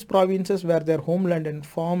that these provinces were their homeland and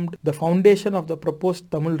formed the foundation of the proposed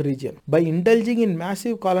Tamil region. By indulging in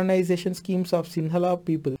massive colonization schemes of Sinhala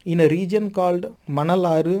people in a region called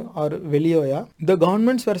Manalaru or Velioya, the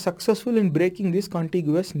governments were successful in breaking this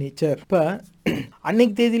contiguous nature. இப்போ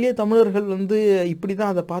அன்னைக்கு தேதியிலேயே தமிழர்கள் வந்து இப்படி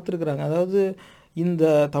தான் அதை பார்த்துருக்குறாங்க. அதாவது இந்த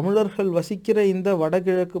தமிழர்கள் வசிக்கிற இந்த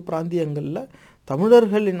வடகிழக்கு பிராந்தியங்களில்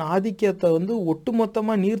தமிழர்களின் ஆதிக்கத்தை வந்து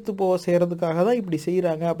ஒட்டுமொத்தமாக நீர்த்து போக செய்கிறதுக்காக தான் இப்படி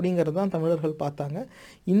செய்கிறாங்க அப்படிங்கிறது தான் தமிழர்கள் பார்த்தாங்க.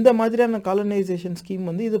 இந்த மாதிரியான காலனைசேஷன் ஸ்கீம்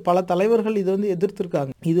வந்து இது பல தலைவர்கள் இதை வந்து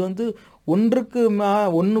எதிர்த்திருக்காங்க. இது வந்து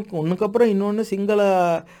ஒன்றுக்கு அப்புறம் இன்னொன்று சிங்கள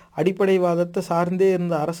அடிப்படைவாதத்தை சார்ந்தே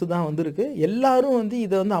இருந்த அரசு தான் வந்திருக்கு. எல்லாரும் வந்து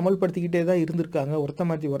இதை வந்து அமல்படுத்திக்கிட்டே தான் இருந்திருக்காங்க, ஒருத்த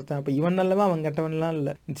மாற்றி ஒருத்தன். அப்போ இவன் நல்லவன் அவன் கெட்டவன்லாம்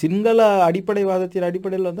இல்லை. சிங்கள அடிப்படைவாதத்தின்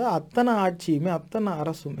அடிப்படையில் வந்து அத்தனை ஆட்சியுமே அத்தனை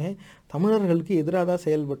அரசுமே தமிழர்களுக்கு எதிராக தான்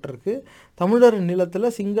செயல்பட்டிருக்கு. தமிழர்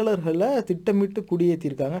நிலத்தில் சிங்களர்களை திட்டமிட்டு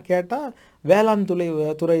குடியேற்றிருக்காங்க. கேட்டால் வேளாண்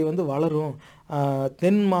துறை வந்து வளரும்,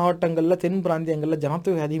 தென் மாவட்டங்களில் தென் பிராந்தியங்களில்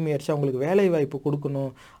ஜனத்தொகை அதிகமாகிடுச்சு, அவங்களுக்கு வேலை வாய்ப்பு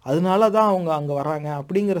கொடுக்கணும், அதனால தான் அவங்க அங்கே வராங்க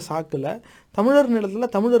அப்படிங்கிற சாக்கில் தமிழர்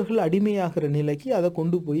நிலத்தில் தமிழர்கள் அடிமையாகிற நிலைக்கு அதை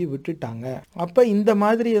கொண்டு போய் விட்டுட்டாங்க. அப்போ இந்த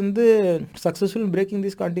மாதிரி வந்து சக்ஸஸ்ஃபுல் பிரேக்கிங்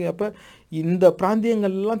திஸ் கான்டிங். அப்போ இந்த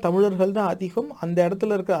பிராந்தியங்கள்லாம் தமிழர்கள் தான் அதிகம், அந்த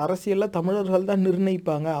இடத்துல இருக்க அரசியலில் தமிழர்கள் தான்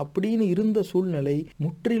நிர்ணயிப்பாங்க அப்படின்னு இருந்த சூழ்நிலை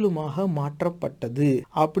முற்றிலுமாக மாற்றப்பட்டது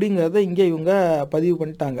அப்படிங்கிறத இங்கே இவங்க பதிவு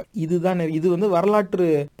பண்ணிட்டாங்க. இதுதான் இது வந்து வரலாற்று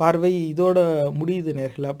பார்வை இதோட முடியுது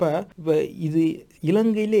நேர்களே. அப்போ இப்போ இது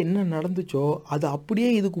இலங்கையில் என்ன நடந்துச்சோ அது அப்படியே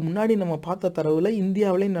இதுக்கு முன்னாடி நம்ம பார்த்த தரவில்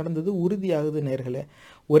இந்தியாவிலேயும் நடந்தது உறுதியாகுது நேர்களே.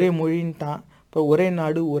 ஒரே மொழின்ட்டான், இப்போ ஒரே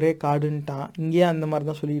நாடு ஒரே காடுன்ட்டான், இங்கேயே அந்த மாதிரி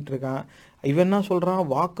தான் சொல்லிகிட்டு இருக்கான். இவன் என்ன சொல்கிறான்,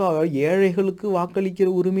 ஏழைகளுக்கு வாக்களிக்கிற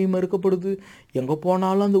உரிமை மறுக்கப்படுது, எங்கே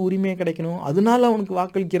போனாலும் அந்த உரிமையை கிடைக்கணும், அதனால அவனுக்கு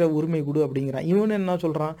வாக்களிக்கிற உரிமை கொடு அப்படிங்கிறான். இவன் என்ன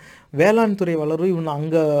சொல்கிறான், வேளாண் துறை வளரும், இவன்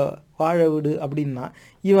அங்கே வாழ விடு அப்படின்னா,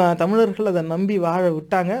 இவன் தமிழர்கள் அதை நம்பி வாழ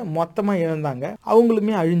விட்டாங்க, மொத்தமாக இழந்தாங்க,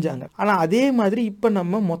 அவங்களுமே அழிஞ்சாங்க. ஆனால் அதே மாதிரி இப்போ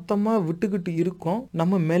நம்ம மொத்தமாக விட்டுக்கிட்டு இருக்கோம்,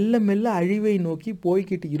 நம்ம மெல்ல மெல்ல அழிவை நோக்கி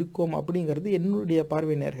போய்கிட்டு இருக்கோம் அப்படிங்கிறது என்னுடைய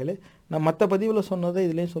பார்வை நேர்களே. நான் மற்ற பதிவில் சொன்னதை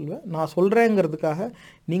இதுலேயும் சொல்லுவேன். நான் சொல்கிறேங்கிறதுக்காக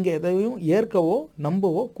நீங்கள் எதையும் ஏற்கவோ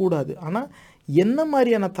நம்பவோ கூடாது. ஆனால் என்ன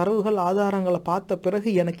மாதிரியான தரவுகள் ஆதாரங்களை பார்த்த பிறகு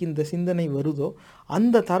எனக்கு இந்த சிந்தனை வருதோ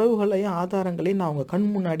அந்த தரவுகளையும் ஆதாரங்களையும் நான் உங்கள் கண்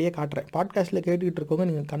முன்னாடியே காட்டுறேன். பாட்காஸ்ட்டில் கேட்டுக்கிட்டு இருக்கவங்க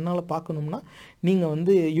நீங்கள் கண்ணால் பார்க்கணும்னா நீங்கள்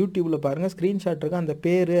வந்து யூடியூப்பில் பாருங்கள், ஸ்க்ரீன்ஷாட் இருக்கு, அந்த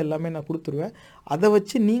பேர் எல்லாமே நான் கொடுத்துருவேன். அதை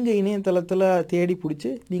வச்சு நீங்கள் இணையதளத்தில் தேடி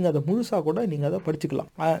பிடிச்சி நீங்கள் அதை முழுசாக கூட நீங்கள் அதை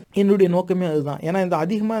படிச்சுக்கலாம். என்னுடைய நோக்கமே அதுதான். ஏன்னா இந்த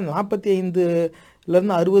அதிகமாக 45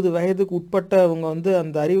 வயதுலேருந்து 60 வயதுக்கு உட்பட்டவங்க வந்து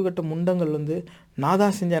அந்த அறிவுகட்ட முண்டங்கள் வந்து நான்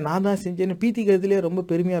தான் செஞ்சேன்னு பீத்திக்கிறதுலேயே ரொம்ப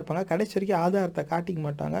பெருமையாக இருப்பாங்க. கடைசி வரைக்கும் ஆதாரத்தை காட்டிக்க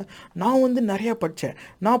மாட்டாங்க. நான் வந்து நிறையா படித்தேன்,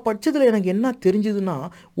 நான் படித்ததில் எனக்கு என்ன தெரிஞ்சுதுன்னா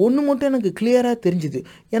ஒன்று மட்டும் எனக்கு கிளியராக தெரிஞ்சுது,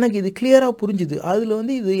 எனக்கு இது கிளியராக புரிஞ்சுது, அதில்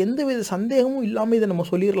வந்து இது எந்த வித சந்தேகமும் இல்லாமல் இதை நம்ம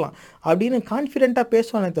சொல்லிடலாம் அப்படின்னு கான்ஃபிடென்ட்டாக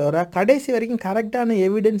பேசுவானே தவிர கடைசி வரைக்கும் கரெக்டான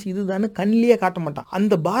எவிடன்ஸ் இதுதான்னு கண்ணிலேயே காட்ட மாட்டான்.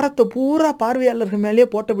 அந்த பாரத்தை பூரா பார்வையாளர்கள் மேலேயே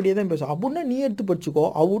போட்டபடியே தான் பேசுவோம். அப்படின்னா நீ எடுத்து படிச்சுக்கோ,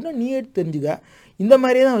 அப்படின்னா நீ எடுத்து தெரிஞ்சுக்க, இந்த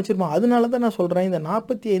மாதிரியே தான் வச்சுருப்பான். அதனால தான் நான் சொல்கிறேன், இந்த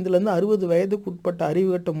 45லேருந்து 60 வயதுக்கு உட்பட்ட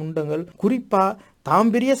அறிவுகட்ட முண்டங்கள் குறிப்பாக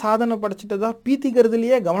தாம் பெரிய சாதனை படைச்சிட்டதா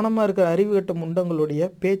பீத்திக்கிறதுலையே கவனமாக இருக்கிற அறிவுகட்ட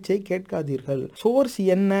முண்டங்களுடைய பேச்சை கேட்காதீர்கள். சோர்ஸ்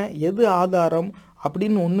என்ன, எது ஆதாரம்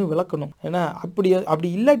அப்படின்னு ஒன்று விளக்கணும். ஏன்னா அப்படி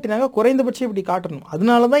இல்லாட்டினாங்க குறைந்தபட்சம் இப்படி காட்டணும்.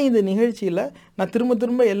 அதனால தான் இந்த நிகழ்ச்சியில் நான்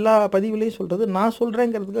திரும்ப எல்லா பதிவுலையும் சொல்கிறது, நான்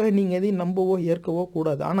சொல்கிறேங்கிறதுக்காக நீங்கள் எதையும் நம்பவோ ஏற்கவோ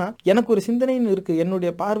கூடாது. ஆனால் எனக்கு ஒரு சிந்தனைன்னு இருக்குது,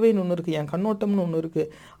 என்னுடைய பார்வைன்னு ஒன்று இருக்குது, என் கண்ணோட்டம்னு ஒன்று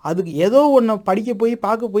இருக்குது. அதுக்கு ஏதோ ஒன்றை படிக்க போய்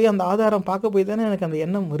பார்க்க போய் அந்த ஆதாரம் பார்க்க போய் தானே எனக்கு அந்த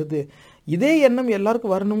எண்ணம் வருது. இதே எண்ணம்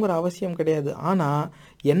எல்லாருக்கும் வரணுங்கிற அவசியம் கிடையாது. ஆனால்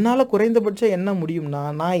என்னால் குறைந்தபட்சம் என்ன முடியும்னா,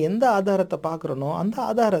 நான் எந்த ஆதாரத்தை பார்க்குறேனோ அந்த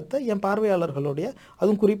ஆதாரத்தை என் பார்வையாளர்களுடைய,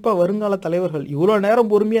 அதுவும் குறிப்பாக வருங்கால தலைவர்கள், இவ்வளோ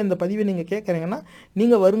நேரம் பொறுமையாக இந்த பதிவை நீங்கள் கேட்குறீங்கன்னா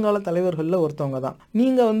நீங்கள் வருங்கால தலைவர்களில் ஒருத்தவங்க தான்.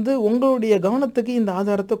 நீங்கள் வந்து உங்களுடைய கவனத்துக்கு இந்த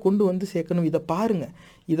ஆதாரத்தை கொண்டு வந்து சேர்க்கணும். இதை பாருங்கள்,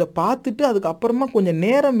 இதை பார்த்துட்டு அதுக்கப்புறமா கொஞ்சம்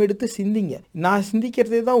நேரம் எடுத்து சிந்திங்க. நான்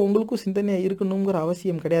சிந்திக்கிறதே தான் உங்களுக்கும் சிந்தனையாக இருக்கணுங்கிற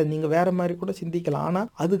அவசியம் கிடையாது. நீங்கள் வேறு மாதிரி கூட சிந்திக்கலாம். ஆனால்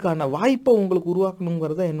அதுக்கான வாய்ப்பை உங்களுக்கு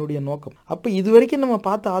உருவாக்கணுங்கிறது என்னுடைய நோக்கம். அப்போ இது வரைக்கும் நம்ம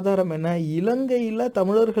பார்த்த ஆதாரம் என்ன, இலங்கையில்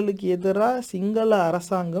தமிழர்களுக்கு எதிராக சிங்கள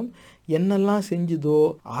அரசாங்கம் என்னெல்லாம் செஞ்சுதோ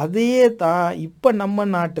அதையே தான் இப்போ நம்ம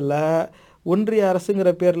நாட்டில் ஒன்றிய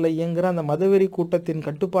அரசுங்கிற பேரில் இயங்குகிற அந்த மதவெறி கூட்டத்தின்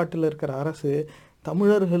கட்டுப்பாட்டில் இருக்கிற அரசு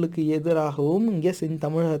தமிழர்களுக்கு எதிராகவும் இங்கே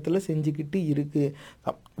தமிழகத்தில் செஞ்சுக்கிட்டு இருக்குது.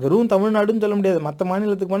 வெறும் தமிழ்நாடுன்னு சொல்ல முடியாது, மற்ற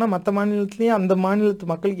மாநிலத்துக்கு போனால் மற்ற மாநிலத்துலேயும் அந்த மாநிலத்து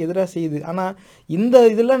மக்களுக்கு எதிராக செய்யுது. ஆனால் இந்த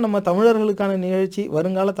இதில் நம்ம தமிழர்களுக்கான நிகழ்ச்சி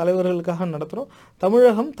வருங்கால தலைவர்களுக்காக நடத்துகிறோம்.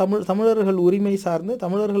 தமிழர்கள் உரிமை சார்ந்து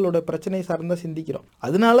தமிழர்களோட பிரச்சனை சார்ந்த சிந்திக்கிறோம்.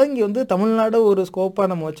 அதனால இங்கே வந்து தமிழ்நாடு ஒரு ஸ்கோப்பாக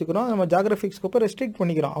நம்ம வச்சுக்கிறோம், நம்ம ஜாகிரபிக் ஸ்கோப்பை ரெஸ்ட்ரிக்ட்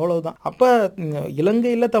பண்ணிக்கிறோம், அவ்வளவுதான். அப்போ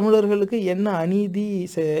இலங்கையில் தமிழர்களுக்கு என்ன அநீதி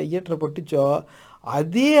இயற்றப்பட்டுச்சோ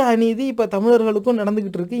அதே அநீதி இப்போ தமிழர்களுக்கும்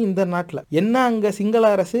நடந்துக்கிட்டு இருக்கு இந்த நாட்டில். என்ன அங்கே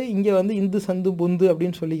சிங்கள அரசு இங்கே வந்து இந்து சந்து பொந்து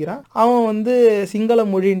அப்படின்னு சொல்லிக்கிறான், அவன் வந்து சிங்கள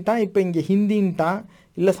மொழின்ட்டான், இப்போ இங்கே ஹிந்தின்ட்டான்,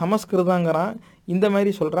 இல்லை சமஸ்கிருதங்கிறான், இந்த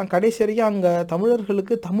மாதிரி சொல்கிறான். கடைசி வரைக்கும் அங்கே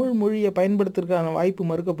தமிழர்களுக்கு தமிழ் மொழியை பயன்படுத்துறதுக்கான வாய்ப்பு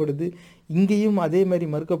மறுக்கப்படுது. இங்கேயும் அதே மாதிரி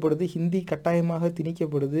மறுக்கப்படுது, ஹிந்தி கட்டாயமாக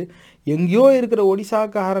திணிக்கப்படுது. எங்கேயோ இருக்கிற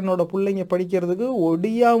ஒடிசாக்காரனோட பிள்ளைங்க படிக்கிறதுக்கு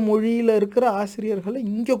ஒடியா மொழியில் இருக்கிற ஆசிரியர்களை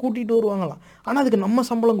இங்கே கூட்டிகிட்டு வருவாங்களாம். ஆனால் அதுக்கு நம்ம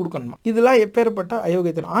சம்பளம் கொடுக்கணுமா? இதெல்லாம் எப்பேற்பட்ட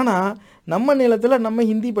அயோக்கியத்தனம். ஆனால் நம்ம நிலத்தில் நம்ம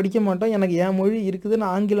ஹிந்தி படிக்க மாட்டோம், எனக்கு என் மொழி இருக்குது,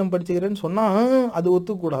 நான் ஆங்கிலம் படிச்சுக்கிறேன்னு சொன்னால் அது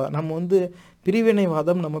ஒத்துக்கூடாது. நம்ம வந்து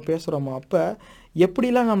பிரிவினைவாதம் நம்ம பேசுகிறோமா? அப்போ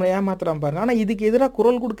எப்படிலாம் நம்ம ஏமாத்துறான் பாருங்க. ஆனால் இதுக்கு எதிராக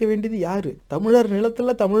குரல் கொடுக்க வேண்டியது யார்? தமிழர்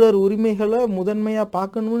நிலத்தில் தமிழர் உரிமைகளை முதன்மையாக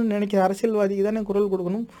பார்க்கணும்னு நினைக்கிற அரசியல்வாதிக்கு தானே குரல்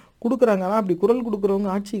கொடுக்கணும், கொடுக்குறாங்க. ஆனால் அப்படி குரல்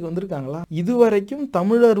கொடுக்குறவங்க ஆட்சிக்கு வந்திருக்காங்களா? இதுவரைக்கும்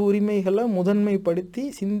தமிழர் உரிமைகளை முதன்மைப்படுத்தி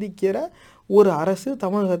சிந்திக்கிற ஒரு அரசு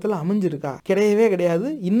தமிழகத்தில் அமைஞ்சிருக்கா? கிடையவே கிடையாது.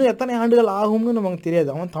 இன்னும் எத்தனை ஆண்டுகள் ஆகும்னு நமக்கு தெரியாது.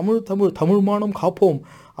 அவன் தமிழ் மானம் காப்போம்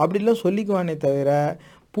அப்படிலாம் சொல்லிக்குவானே தவிர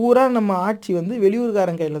பூரா நம்ம ஆட்சி வந்து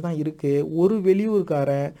வெளியூர்காரன் கையில் தான் இருக்குது. ஒரு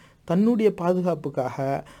வெளியூர்காரன் தன்னுடைய பாதுகாப்புக்காக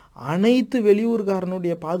அனைத்து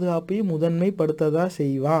வெளியூர்காரனுடைய பாதுகாப்பையும் முதன்மைப்படுத்ததான்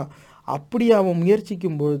செய்வான். அப்படி அவன்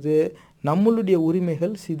முயற்சிக்கும் பொழுது நம்மளுடைய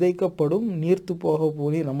உரிமைகள் சிதைக்கப்படும், நீர்த்து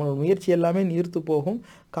போகும். நம்மளோட முயற்சி எல்லாமே நீர்த்து போகும்.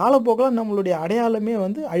 காலப்போக்கில் நம்மளுடைய அடையாளமே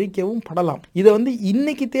வந்து அழிக்கவும் படலாம். இதை வந்து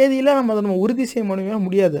இன்னைக்கு தேதியில் நம்ம உறுதி செய்ய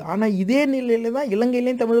முடியாது. ஆனால் இதே நிலையில தான்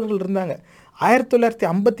இலங்கையிலையும் தமிழர்கள் இருந்தாங்க.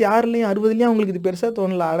 1956லையும் 60லையும் அவங்களுக்கு இது பெருசாக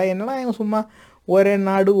தோணல. என்னன்னா அவங்க சும்மா ஒரே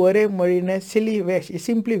நாடு ஒரே மொழின்னு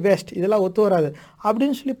சிம்பிளி வேஸ்ட் இதெல்லாம் ஒத்து வராது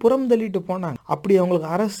அப்படின்னு சொல்லி புறம் தள்ளிட்டு போனாங்க. அப்படி அவங்களுக்கு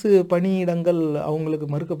அரசு பணியிடங்கள் அவங்களுக்கு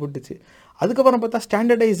மறுக்கப்பட்டுச்சு. அதுக்கப்புறம் பார்த்தா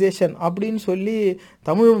ஸ்டாண்டர்டைசேஷன் அப்படின்னு சொல்லி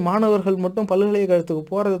தமிழ் மாணவர்கள் மட்டும் பல்கலைக்கழகத்துக்கு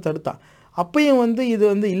போகிறத தடுத்தான். அப்பையும் வந்து இது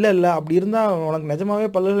வந்து இல்லை அப்படி இருந்தால் உனக்கு நிஜமாவே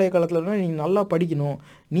பல்கலைக்கழகத்தில் நீ நல்லா படிக்கணும்,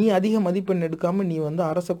 நீ அதிக மதிப்பெண் எடுக்காமல் நீ வந்து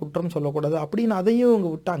அரசை குற்றம் சொல்லக்கூடாது அப்படின்னு அதையும்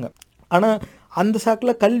அவங்க விட்டாங்க. ஆனால் அந்த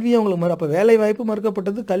சாக்கில் கல்வி அவங்களுக்கு அப்போ வேலை வாய்ப்பு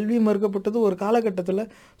மறுக்கப்பட்டது, கல்வி மறுக்கப்பட்டது. ஒரு காலகட்டத்தில்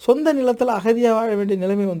சொந்த நிலத்தில் அகதியாக வாழ வேண்டிய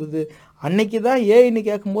நிலைமை வந்தது. அன்னைக்கு தான் ஏன்னு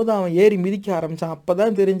கேட்கும்போது அவன் ஏறி மிதிக்க ஆரம்பித்தான். அப்போ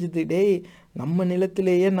தான் தெரிஞ்சுது, டேய் நம்ம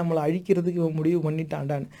நிலத்திலேயே நம்மளை அழிக்கிறதுக்கு இவன் முடிவு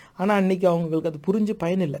பண்ணிட்டான்டான்னு. ஆனால் அன்றைக்கி அவங்களுக்கு அது புரிஞ்சு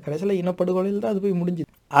பயனில்லை. கடைசியில் இனப்படுகொலையில் தான் அது போய் முடிஞ்சுது.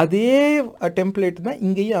 அதே டெம்ப்ளேட் தான்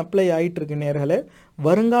இங்கேயும் அப்ளை ஆகிட்டு இருக்கு. நேர்களே,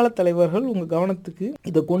 வருங்கால தலைவர்கள் உங்கள் கவனத்துக்கு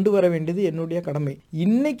இதை கொண்டு வர வேண்டியது என்னுடைய கடமை.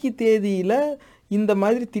 இன்னைக்கு தேதியில் இந்த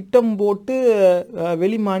மாதிரி திட்டம் போட்டு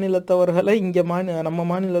வெளி மாநிலத்தவர்களை இங்கே நம்ம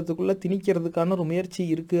மாநிலத்துக்குள்ளே திணிக்கிறதுக்கான ஒரு முயற்சி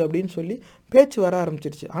இருக்குது அப்படின்னு சொல்லி பேச்சு வர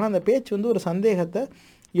ஆரம்பிச்சிருச்சு. ஆனால் அந்த பேச்சு வந்து ஒரு சந்தேகத்தை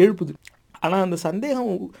எழுப்புது. ஆனால் அந்த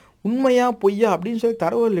சந்தேகம் உண்மையா பொய்யா அப்படின்னு சொல்லி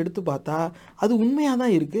தரவுகள் எடுத்து பார்த்தா அது உண்மையாக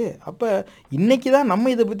தான் இருக்குது. அப்போ இன்றைக்கி தான்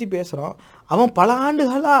நம்ம இதை பற்றி பேசுகிறோம். அவன் பல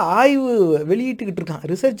ஆண்டுகளாக ஆய்வு வெளியிட்டுக்கிட்டு இருக்கான்,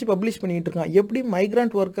 ரிசர்ச் பப்ளிஷ் பண்ணிக்கிட்டு இருக்கான். எப்படி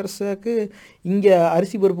மைக்ரண்ட் ஒர்க்கர்ஸுக்கு இங்கே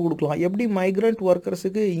அரிசி பருப்பு கொடுக்கலாம், எப்படி மைக்ரண்ட்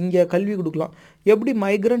ஒர்க்கர்ஸுக்கு இங்கே கல்வி கொடுக்கலாம், எப்படி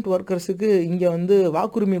மைக்ரண்ட் ஒர்க்கர்ஸுக்கு இங்கே வந்து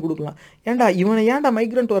வாக்குரிமை கொடுக்கலாம். ஏன்டா இவனை ஏன்டா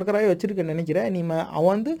மைக்ரண்ட் ஒர்க்கராகவே வச்சுருக்கேன்னு நினைக்கிறேன் நீ?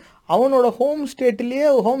 அவன் வந்து அவனோட ஹோம் ஸ்டேட்லேயே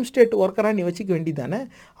ஹோம் ஸ்டேட் ஒர்க்கராக நீ வச்சுக்க வேண்டியதானே?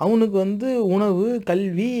 அவனுக்கு வந்து உணவு,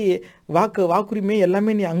 கல்வி, வாக்குரிமை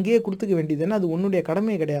எல்லாமே நீ அங்கேயே கொடுத்துக்க வேண்டியதானே? அது உன்னுடைய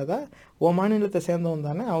கடமை கிடையாதா? உன் மாநிலத்தை சேர்ந்தவன்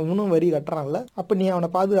தானே, அவனும் வரி கட்டுறான்ல. அப்போ நீ அவனை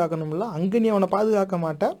பாதுகாக்கணும்ல. அங்கே நீ அவனை பாதுகாக்க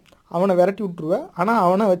மாட்டேன், அவனை விரட்டி விட்டுருவேன். ஆனால்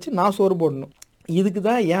அவனை வச்சு நான் சோறு போடணும். இதுக்கு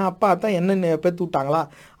தான் என் அப்பா தான் என்ன பெற்று விட்டாங்களா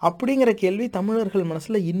அப்படிங்கிற கேள்வி தமிழர்கள்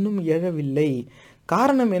மனசில் இன்னும் எழவில்லை.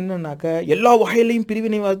 காரணம் என்னன்னாக்க எல்லா வகையிலையும்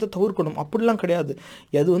பிரிவினைவாதத்தை தவிர்க்கணும் அப்படிலாம் கிடையாது.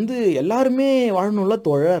 அது வந்து எல்லாருமே வாழணும்ல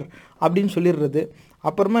தோழர் அப்படின்னு சொல்லிடுறது.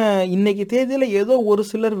 அப்புறமா இன்றைக்கி தேதியில் ஏதோ ஒரு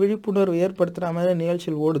சிலர் விழிப்புணர்வு ஏற்படுத்துகிற மாதிரி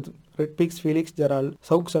நிகழ்ச்சிகள் ஓடுது. Red fix, Felix Gerald,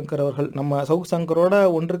 Chowk Shankar அவர்கள். நம்ம சவுக் சங்கரோட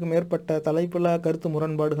ஒன்றுக்கு மேற்பட்ட தலைப்பில் கருத்து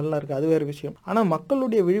முரண்பாடுகள்லாம் இருக்குது, அது வேறு விஷயம். ஆனால்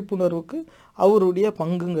மக்களுடைய விழிப்புணர்வுக்கு அவருடைய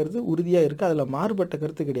பங்குங்கிறது உறுதியாக இருக்குது, அதில் மாறுபட்ட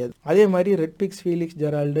கருத்து கிடையாது. அதே மாதிரி ரெட் பிக்ஸ், ஃபீலிக்ஸ்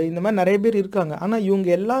ஜெரால்டு இந்த மாதிரி நிறைய பேர் இருக்காங்க. ஆனால் இவங்க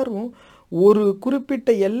எல்லாரும் ஒரு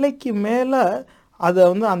குறிப்பிட்ட எல்லைக்கு மேலே அதை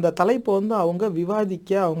வந்து அந்த தலைப்பை வந்து அவங்க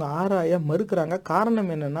விவாதிக்க, அவங்க ஆராய மறுக்கிறாங்க.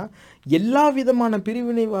 காரணம் என்னென்னா எல்லா விதமான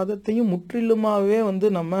பிரிவினைவாதத்தையும் முற்றிலுமாகவே வந்து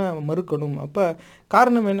நம்ம மறுக்கணும். அப்போ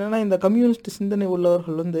காரணம் என்னென்னா இந்த கம்யூனிஸ்ட் சிந்தனை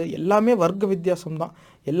உள்ளவர்கள் வந்து எல்லாமே வர்க்க வித்தியாசம்தான்,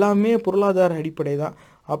 எல்லாமே பொருளாதார அடிப்படை தான்.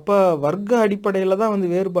 அப்போ வர்க்க அடிப்படையில் தான் வந்து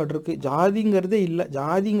வேறுபாடு இருக்குது, ஜாதிங்கிறதே இல்லை.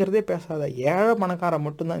 ஜாதிங்கிறதே பேசாத, ஏழை பணக்காரன்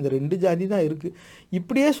மட்டும்தான், இந்த 2 ஜாதி தான் இருக்குது.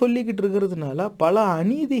 இப்படியே சொல்லிக்கிட்டு இருக்கிறதுனால பல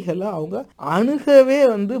அநீதிகளை அவங்க அணுகவே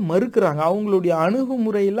வந்து மறுக்கிறாங்க. அவங்களுடைய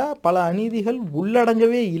அணுகுமுறையில் பல அநீதிகள்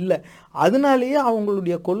உள்ளடங்கவே இல்லை. அதனாலேயே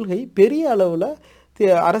அவங்களுடைய கொள்கை பெரிய அளவில்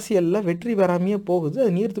அரசியலில் வெற்றி பெறாமையே போகுது.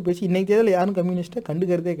 அது நீர்த்து போயிடுச்சு. இன்றைக்கி தேதியில் யாரும் கம்யூனிஸ்ட்டை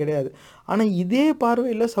கண்டுக்கிறதே கிடையாது. ஆனால் இதே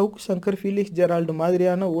பார்வையில் சவுக் சங்கர், ஃபீலிக்ஸ் ஜெரால்டு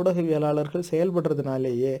மாதிரியான ஊடகவியலாளர்கள்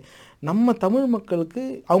செயல்படுறதுனாலேயே நம்ம தமிழ் மக்களுக்கு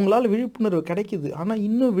அவங்களால விழிப்புணர்வு கிடைக்குது. ஆனால்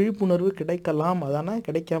இன்னும் விழிப்புணர்வு கிடைக்கலாம், அதான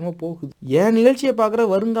கிடைக்காம போகுது. என் நிகழ்ச்சியை பார்க்குற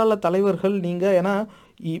வருங்கால தலைவர்கள் நீங்கள், ஏன்னா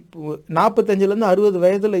இப்போ 45லேருந்து 60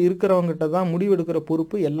 வயதில் இருக்கிறவங்ககிட்ட தான் முடிவெடுக்கிற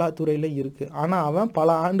பொறுப்பு எல்லா துறையிலையும் இருக்குது. ஆனால் அவன்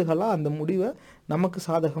பல ஆண்டுகளாக அந்த முடிவை நமக்கு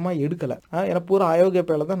சாதகமாக எடுக்கலை. ஏன்னா பூரா அயோக்கிய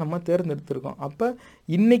பேரை தான் நம்ம தேர்ந்தெடுத்திருக்கோம். அப்போ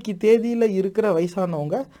இன்னைக்கு தேதியில் இருக்கிற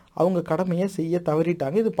வயசானவங்க அவங்க கடமையை செய்ய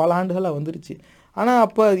தவறிட்டாங்க. இது பல ஆண்டுகளாக வந்துருச்சு. ஆனால்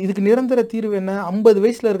அப்போ இதுக்கு நிரந்தர தீர்வு என்ன? 50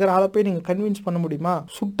 வயசில் இருக்கிற ஆளை போய் நீங்கள் கன்வின்ஸ் பண்ண முடியுமா?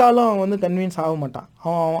 சுட்டாலும் அவன் வந்து கன்வின்ஸ் ஆக மாட்டான்,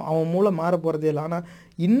 அவன் மூளை மாற போகிறதே இல்லை. ஆனால்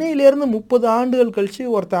இன்னையிலேருந்து 30 ஆண்டுகள் கழித்து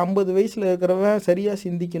ஒருத்தர் 50 வயசில் இருக்கிறவன் சரியாக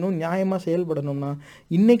சிந்திக்கணும், நியாயமாக செயல்படணும்னா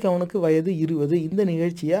இன்றைக்கி அவனுக்கு வயது 20. இந்த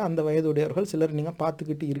நிகழ்ச்சியை அந்த வயதுடையவர்கள் சிலர் நீங்கள்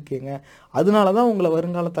பார்த்துக்கிட்டு இருக்கீங்க. அதனால தான் உங்களை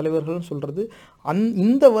வருங்கால தலைவர்கள்னு சொல்கிறது.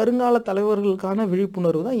 இந்த வருங்கால தலைவர்களுக்கான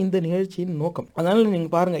விழிப்புணர்வு தான் இந்த நிகழ்ச்சியின் நோக்கம். அதனால்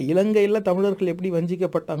நீங்கள் பாருங்கள், இலங்கையில் தமிழர்கள் எப்படி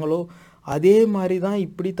வஞ்சிக்கப்பட்டாங்களோ அதே மாதிரி தான்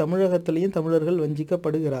இப்படி தமிழகத்திலையும் தமிழர்கள்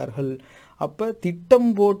வஞ்சிக்கப்படுகிறார்கள். அப்போ திட்டம்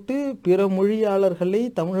போட்டு பிற மொழியாளர்களை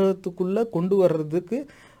தமிழகத்துக்குள்ளே கொண்டு வர்றதுக்கு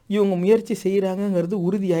இவங்க முயற்சி செய்கிறாங்கங்கிறது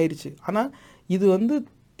உறுதியாயிருச்சு. ஆனால் இது வந்து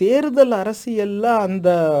தேர்தல் அரசியலில் அந்த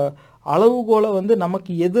அளவுகோலை வந்து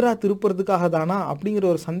நமக்கு எதிராக திருப்புறதுக்காக தானா அப்படிங்கிற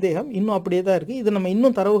ஒரு சந்தேகம் இன்னும் அப்படியே தான் இருக்குது. இதை நம்ம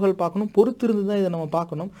இன்னும் தரவுகள் பார்க்கணும், பொறுத்திருந்து தான் இதை நம்ம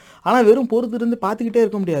பார்க்கணும். ஆனால் வெறும் பொறுத்திருந்து பார்த்துக்கிட்டே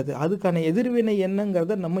இருக்க முடியாது, அதுக்கான எதிர்வினை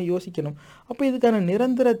என்னங்கிறத நம்ம யோசிக்கணும். அப்போ இதுக்கான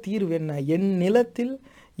நிரந்தர தீர்வு என்ன? என் நிலத்தில்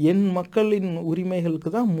என் மக்களின்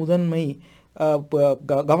உரிமைகளுக்கு தான் முதன்மை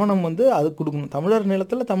கவனம் வந்து அது கொடுக்கணும். தமிழர்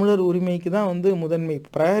நிலத்தில் தமிழர் உரிமைக்கு தான் வந்து முதன்மை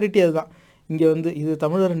ப்ரையாரிட்டி. அதுதான் இங்கே வந்து இது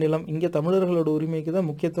தமிழர் நிலம், இங்கே தமிழர்களோட உரிமைக்கு தான்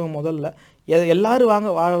முக்கியத்துவம். முதல்ல எல்லாரும் வாங்க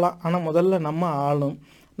வாழலாம், ஆனால் முதல்ல நம்ம ஆளணும்.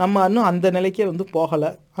 நம்ம இன்னும் அந்த நிலைக்கே வந்து போகலை.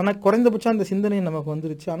 ஆனால் குறைந்தபட்சம் அந்த சிந்தனை நமக்கு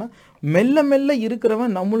வந்துருச்சு. ஆனால் மெல்ல மெல்ல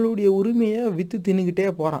இருக்கிறவன் நம்மளுடைய உரிமையை விற்று தின்னுக்கிட்டே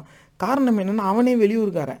போகிறான். காரணம் என்னென்னா அவனே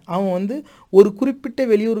வெளியூர்காரன். அவன் வந்து ஒரு குறிப்பிட்ட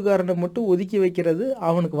வெளியூர்காரனை மட்டும் ஒதுக்கி வைக்கிறது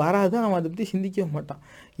அவனுக்கு வராது, அவன் அதை பற்றி சிந்திக்க மாட்டான்.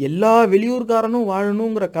 எல்லா வெளியூர்காரனும்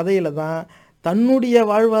வாழணுங்கிற கதையில் தான் தன்னுடைய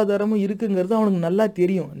வாழ்வாதாரமும் இருக்குங்கிறது அவனுக்கு நல்லா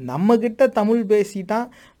தெரியும். நம்மக்கிட்ட தமிழ் பேசிட்டான்,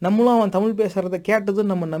 நம்மளும் அவன் தமிழ் பேசுகிறத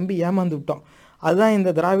கேட்டதும் நம்ம நம்பி ஏமாந்து விட்டோம். அதுதான் இந்த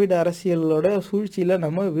திராவிட அரசியலோட சூழ்ச்சியில்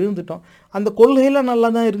நம்ம விழுந்துட்டோம். அந்த கொள்கையெல்லாம் நல்லா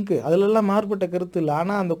தான் இருக்குது, அதிலெல்லாம் மாறுபட்ட கருத்து இல்லை.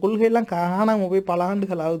 ஆனால் அந்த கொள்கையெல்லாம் காணாமல் போய் பல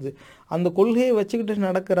ஆண்டுகள் ஆகுது. அந்த கொள்கையை வச்சுக்கிட்டு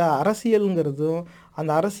நடக்கிற அரசியலுங்கிறதும்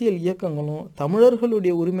அந்த அரசியல் இயக்கங்களும்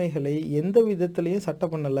தமிழர்களுடைய உரிமைகளை எந்த விதத்துலேயும்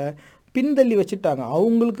சட்டம் பண்ணலை, பின்தள்ளி வச்சுட்டாங்க.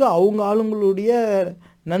 அவங்களுக்கு அவங்க ஆளுங்களுடைய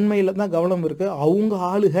நன்மையில் தான் கவனம் இருக்குது. அவங்க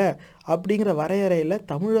ஆளுக அப்படிங்கிற வரையறையில்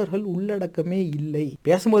தமிழர்கள் உள்ளடக்கமே இல்லை.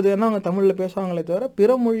 பேசும்போது வேணால் அவங்க தமிழில் பேசுவாங்களே தவிர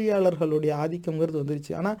பிற மொழியாளர்களுடைய ஆதிக்கங்கிறது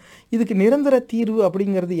வந்துருச்சு. ஆனால் இதுக்கு நிரந்தர தீர்வு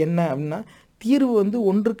அப்படிங்கிறது என்ன அப்படின்னா, தீர்வு வந்து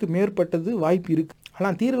ஒன்றுக்கு மேற்பட்டது வாய்ப்பு இருக்குது.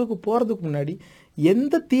 ஆனால் தீர்வுக்கு போகிறதுக்கு முன்னாடி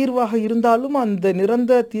எந்த தீர்வாக இருந்தாலும் அந்த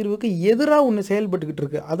நிரந்தர தீர்வுக்கு எதிராக ஒன்று செயல்பட்டுக்கிட்டு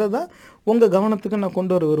இருக்கு. அதை தான் உங்கள் கவனத்துக்கு நான்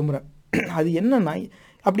கொண்டு வர விரும்புகிறேன். அது என்னன்னா,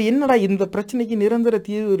 அப்படி என்னடா இந்த பிரச்சனைக்கு நிரந்தர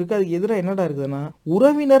தீர்வு இருக்குது, அதுக்கு எதிராக என்னடா இருக்குதுன்னா,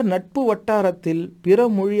 உறவினர் நட்பு வட்டாரத்தில் பிற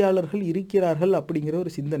மொழியாளர்கள் இருக்கிறார்கள் அப்படிங்கிற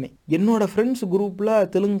ஒரு சிந்தனை. என்னோட ஃப்ரெண்ட்ஸ் குரூப்பில்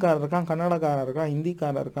தெலுங்குக்காரர் இருக்கான், கன்னடக்காரர் இருக்கான்,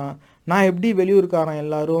 ஹிந்திக்காரர் இருக்கான், நான் எப்படி வெளியூருக்காரன்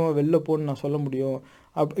எல்லாரும் வெளில போன்னு நான் சொல்ல முடியும்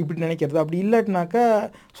இப்படி நினைக்கிறது. அப்படி இல்லாட்டினாக்கா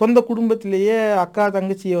சொந்த குடும்பத்திலேயே அக்கா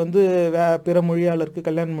தங்கச்சியை வந்து பிற மொழியாளருக்கு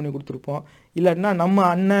கல்யாணம் பண்ணி கொடுத்துருப்போம். இல்லாட்டினா நம்ம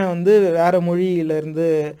அண்ணன் வந்து வேறு மொழியிலேருந்து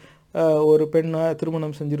ஒரு பெண்ணை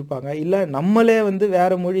திருமணம் செஞ்சுருப்பாங்க. இல்லை நம்மளே வந்து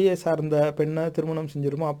வேறு மொழியை சார்ந்த பெண்ணை திருமணம்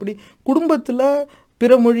செஞ்சுருப்போம். அப்படி குடும்பத்தில்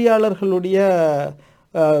பிற மொழியாளர்களுடைய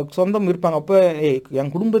சொந்தம் இருப்பாங்க. அப்போ என்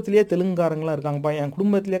குடும்பத்திலேயே தெலுங்குக்காரங்களாம் இருக்காங்கப்பா, என்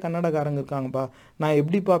குடும்பத்திலேயே கன்னடக்காரங்க இருக்காங்கப்பா, நான்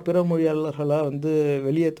எப்படிப்பா பிற மொழியாளர்களை வந்து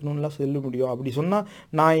வெளியேற்றணும்லாம் சொல்ல முடியும்? அப்படி சொன்னால்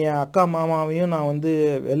நான் என் அக்கா மாமாவையும் நான் வந்து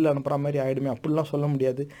வெளில அனுப்புகிற மாதிரி ஆகிடுமே, அப்படிலாம் சொல்ல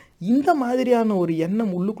முடியாது. இந்த மாதிரியான ஒரு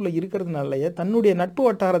எண்ணம் உள்ளுக்குள்ளே இருக்கிறதுனாலயே தன்னுடைய நட்பு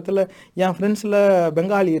வட்டாரத்தில் என் ஃப்ரெண்ட்ஸில்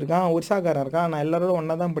பெங்காலி இருக்கான், ஒரிசாக்காரன் இருக்கான், நான் எல்லாரோட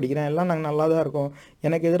ஒன்றா தான் படிக்கிறேன், எல்லாம் நாங்கள் நல்லா தான் இருக்கோம்,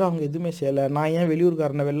 எனக்கு எதிராக அவங்க எதுவுமே செய்யலை, நான் ஏன்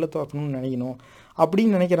வெளியூர்காரனை வெளில துரத்தணும்னு நினைக்கணும்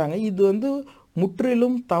அப்படின்னு நினைக்கிறாங்க. இது வந்து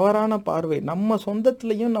முற்றிலும் தவறான பார்வை. நம்ம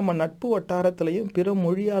சொந்தத்திலையும் நம்ம நட்பு வட்டாரத்திலையும் பிற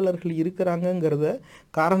மொழியாளர்கள் இருக்கிறாங்கங்கிறத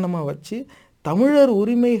காரணமாக வச்சு தமிழர்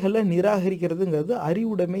உரிமைகளை நிராகரிக்கிறதுங்கிறது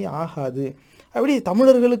அறிவுடைமை ஆகாது. அப்படி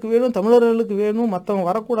தமிழர்களுக்கு வேணும் மற்றவங்க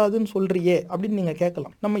வரக்கூடாதுன்னு சொல்கிறியே அப்படின்னு நீங்கள்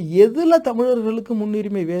கேட்கலாம். நம்ம எதில் தமிழர்களுக்கு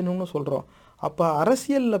முன்னுரிமை வேணும்னு சொல்கிறோம்? அப்போ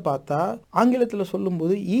அரசியலில் பார்த்தா ஆங்கிலத்தில்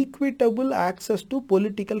சொல்லும்போது equitable access to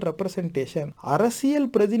political representation,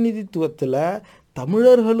 அரசியல் பிரதிநிதித்துவத்தில்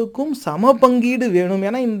தமிழர்களுக்கும் சம பங்கீடு வேணும்.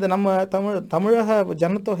 ஏன்னா இந்த நம்ம தமிழக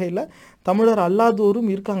ஜனத்தொகையில் தமிழர் அல்லாதோரும்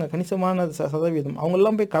இருக்காங்க, கணிசமான சதவீதம்.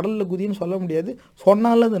 அவங்கெல்லாம் போய் கடலில் குதின்னு சொல்ல முடியாது,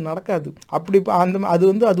 சொன்னாலும் அது நடக்காது. அப்படி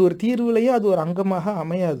அது ஒரு தீர்வுலையே அது ஒரு அங்கமாக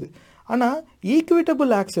அமையாது. ஆனால்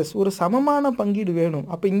ஈக்விட்டபிள் ஆக்சஸ், ஒரு சமமான பங்கீடு வேணும்.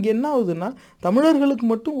 அப்போ இங்கே என்ன ஆகுதுன்னா, தமிழர்களுக்கு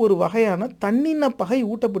மட்டும் ஒரு வகையான தன்னின பகை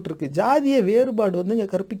ஊட்டப்பட்டிருக்கு, ஜாதிய வேறுபாடு வந்து இங்கே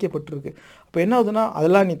கற்பிக்கப்பட்டிருக்கு. அப்போ என்ன ஆகுதுன்னா,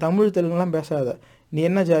 அதெல்லாம் நீ தமிழ் தெலுங்குலாம் பேசாத, நீ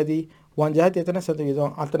என்ன ஜாதி, உன் ஜாதி எத்தனை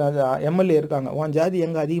சதவீதம், அத்தனை எம்எல்ஏ இருக்காங்க, உன் ஜாதி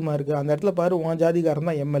எங்கே அதிகமாக இருக்குது, அந்த இடத்துல பாரு உன் ஜாதிக்காரன்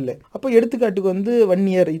தான் எம்எல்ஏ. அப்போ எடுத்துக்காட்டுக்கு வந்து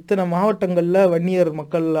வன்னியர், இத்தனை மாவட்டங்களில் வன்னியர்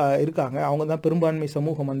மக்கள் இருக்காங்க, அவங்க தான் பெரும்பான்மை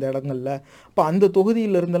சமூகம் அந்த இடங்களில். அப்போ அந்த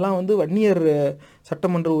தொகுதியில் இருந்தெல்லாம் வந்து வன்னியர்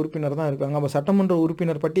சட்டமன்ற உறுப்பினர் தான் இருக்காங்க. அப்போ சட்டமன்ற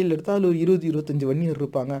உறுப்பினர் பட்டியல் எடுத்தால் அதில் ஒரு 20-25 வன்னியர்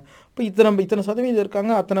இருப்பாங்க. இப்போ இத்தனை சதவீதம்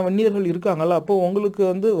இருக்காங்க, அத்தனை வன்னியர்கள் இருக்காங்களா, அப்போ உங்களுக்கு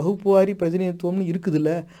வந்து வகுப்புவாரி பிரதிநிதித்துவம்னு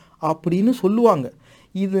இருக்குதுல்ல அப்படின்னு சொல்லுவாங்க.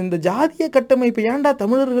 இந்த ஜாதிய கட்டமைப்பு ஏன்டா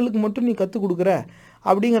தமிழர்களுக்கு மட்டும் நீ கற்றுக் கொடுக்குற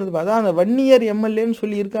அப்படிங்கிறது பார்த்தா, அந்த வன்னியர் எம்எல்ஏன்னு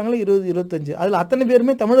சொல்லி இருக்காங்களா 20-25, அதில் அத்தனை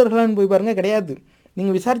பேருமே தமிழர்களான்னு போய் பாருங்கள், கிடையாது.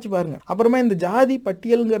 நீங்கள் விசாரிச்சு பாருங்கள். அப்புறமா இந்த ஜாதி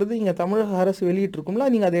பட்டியலுங்கிறது இங்கே தமிழக அரசு வெளியிட்டிருக்கும்ல,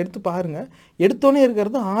 நீங்கள் அதை எடுத்து பாருங்கள். எடுத்தோன்னே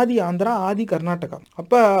இருக்கிறது ஆதி ஆந்திரா, ஆதி கர்நாடகா.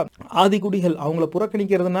 அப்போ ஆதிக்குடிகள் அவங்கள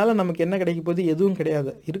புறக்கணிக்கிறதுனால நமக்கு என்ன கிடைக்க போகுது? எதுவும்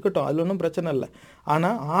கிடையாது, இருக்கட்டும், அதில் ஒன்றும் பிரச்சனை இல்லை.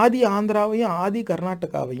 ஆனால் ஆதி ஆந்திராவையும் ஆதி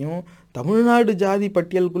கர்நாடகாவையும் தமிழ்நாடு ஜாதி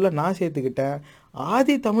பட்டியலுக்குள்ளே நான் சேர்த்துக்கிட்டேன்.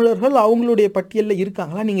 ஆதி தமிழர்கள் அவங்களுடைய பட்டியலில்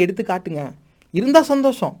இருக்காங்களா? நீங்கள் எடுத்து காட்டுங்க, இருந்தால்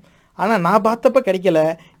சந்தோஷம். ஆனால் நான் பார்த்தப்ப கிடைக்கல,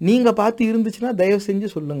 நீங்கள் பார்த்து இருந்துச்சுன்னா தயவு செஞ்சு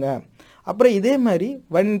சொல்லுங்கள். அப்புறம் இதே மாதிரி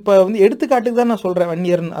இப்போ வந்து எடுத்துக்காட்டுக்கு தான் நான் சொல்கிறேன்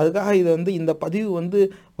வன்னியர்னு, அதுக்காக இது வந்து இந்த பதிவு வந்து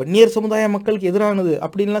வன்னியர் சமுதாய மக்களுக்கு எதிரானது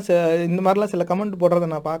அப்படின்லாம் இந்த மாதிரிலாம் சில கமெண்ட் போடுறத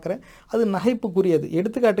நான் பார்க்குறேன். அது நகைப்புக்குரியது.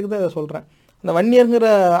 எடுத்துக்காட்டுக்கு தான் அதை சொல்கிறேன். அந்த வன்னியருங்கிற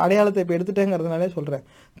அடையாளத்தை இப்போ எடுத்துட்டேங்கிறதுனாலே சொல்கிறேன்.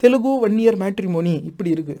 தெலுங்கு வன்னியர் மேட்ரிமோனி இப்படி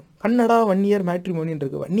இருக்குது, கன்னடா வன்னியர் மேட்ரிமோனின்னு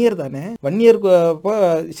இருக்குது. வன்னியர் தானே, வன்னியருக்கு இப்போ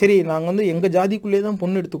சரி நாங்கள் வந்து எங்கள் ஜாதிக்குள்ளே தான்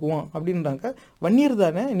பொண்ணு எடுத்துக்குவோம் அப்படின்றாங்க. வன்னியர்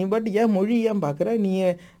தானே, நீ பாட்டு ஏன் மொழி ஏன் பார்க்குற, நீ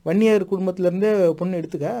வன்னியர் குடும்பத்துலேருந்தே பொண்ணு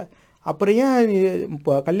எடுத்துக்க. அப்புறம் ஏன்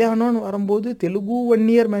இப்போ கல்யாணம்னு வரும்போது தெலுங்கு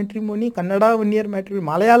வன்னியர் மேட்ரிமோனி, கன்னடா வன்னியர் மேட்ரிமோனி,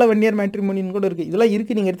 மலையாள வன்னியர் மேட்ரிமோனின்னு கூட இருக்குது. இதெல்லாம்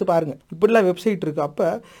இருக்குது, நீங்கள் எடுத்து பாருங்கள். இப்படிலாம் வெப்சைட் இருக்குது. அப்போ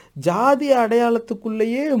ஜாதி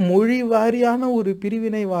அடையாளத்துக்குள்ளேயே மொழி வாரியான ஒரு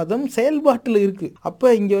பிரிவினைவாதம் செயல்பாட்டில் இருக்குது.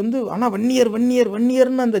 அப்போ இங்கே வந்து ஆனால் வன்னியர் வன்னியர்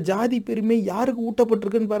வன்னியர்னு அந்த ஜாதி பெருமை யாருக்கு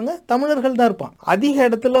ஊட்டப்பட்டிருக்குன்னு பாருங்கள், தமிழர்கள் தான் இருப்பான். அதிக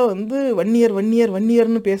இடத்துல வந்து வன்னியர் வன்னியர்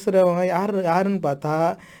வன்னியர்னு பேசுகிறவங்க யாருன்னு பார்த்தா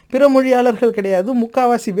பிற மொழியாளர்கள் கிடையாது,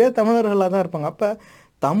 முக்கால்வாசி பேர் தமிழர்களாக தான் இருப்பாங்க. அப்போ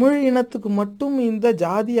தமிழ் இனத்துக்கு மட்டும் இந்த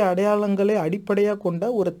ஜாதிய அடையாளங்களை அடிப்படையாக கொண்ட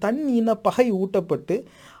ஒரு தன் இன பகை ஊட்டப்பட்டு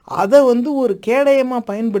அதை வந்து ஒரு கேடயமாக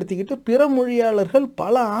பயன்படுத்திக்கிட்டு பிற மொழியாளர்கள்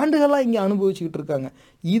பல ஆண்டுகளாக இங்கே அனுபவிச்சுக்கிட்டு இருக்காங்க.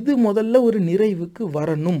 இது முதல்ல ஒரு நிறைவுக்கு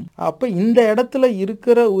வரணும். அப்போ இந்த இடத்துல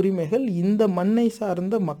இருக்கிற உரிமைகள் இந்த மண்ணை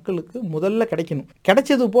சார்ந்த மக்களுக்கு முதல்ல கிடைக்கணும்.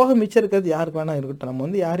 கிடைச்சது போக மிச்சம் இருக்கிறது யாருக்கு வேணா இருக்கட்டும், நம்ம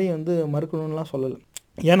வந்து யாரையும் வந்து மறுக்கணும்லாம் சொல்லலை.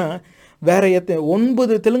 ஏன்னா வேற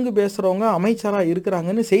 9 தெலுங்கு பேசுகிறவங்க அமைச்சராக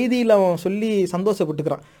இருக்கிறாங்கன்னு செய்தியில் அவன் சொல்லி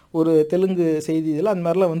சந்தோஷப்பட்டுக்கிறான். ஒரு தெலுங்கு செய்தி இதில் அந்த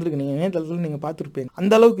மாதிரிலாம் வந்திருக்கு, நீங்கள் இணையதளத்தில் நீங்கள் பார்த்துருப்பீங்க.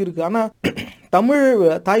 அந்த அளவுக்கு இருக்குது. ஆனால் தமிழ்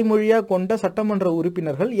தாய்மொழியாக கொண்ட சட்டமன்ற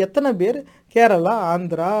உறுப்பினர்கள் எத்தனை பேர் கேரளா,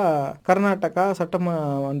 ஆந்திரா, கர்நாடகா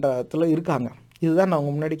சட்டமன்றத்தில் இருக்காங்க? இதுதான் நான்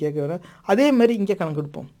உங்க முன்னாடி கேட்க வரேன். அதே மாதிரி இங்கே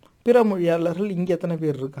கணக்கெடுப்போம், பிற மொழியாளர்கள் இங்கே எத்தனை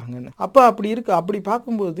பேர் இருக்காங்கன்னு. அப்போ அப்படி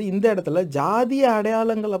பார்க்கும்போது இந்த இடத்துல ஜாதிய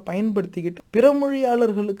அடையாளங்களை பயன்படுத்திக்கிட்டு பிற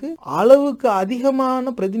மொழியாளர்களுக்கு அளவுக்கு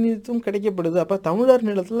அதிகமான பிரதிநிதித்துவம் கிடைக்கப்படுது. அப்போ தமிழர்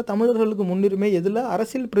நிலத்தில் தமிழர்களுக்கு முன்னுரிமை எதில்?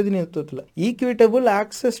 அரசியல் பிரதிநிதித்துவத்தில். ஈக்விட்டபிள்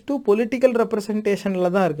ஆக்சஸ் டு பொலிட்டிக்கல்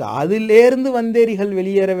ரெப்ரசன்டேஷனில் தான் இருக்குது. அதிலேருந்து வந்தேரிகள்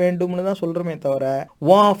வெளியேற வேண்டும்னு தான் சொல்கிறோமே தவிர,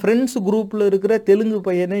 உன் ஃப்ரெண்ட்ஸ் குரூப்பில் இருக்கிற தெலுங்கு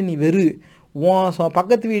பையனை நீ உன்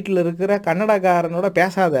பக்கத்து வீட்டில் இருக்கிற கன்னடக்காரனோட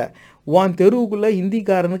பேசாத, உன் தெருவுக்குள்ளே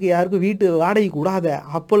ஹிந்திக்காரனுக்கு யாருக்கும் வீட்டு வாடகை கூடாத,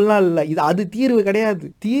 அப்படிலாம் இல்லை. அது தீர்வு கிடையாது.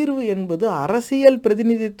 தீர்வு என்பது அரசியல்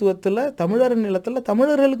பிரதிநிதித்துவத்தில் தமிழர் நிலத்தில்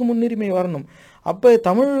தமிழர்களுக்கு முன்னுரிமை வரணும். அப்போ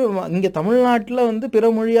இங்கே தமிழ்நாட்டில் பிற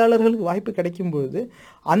மொழியாளர்களுக்கு வாய்ப்பு கிடைக்கும் பொழுது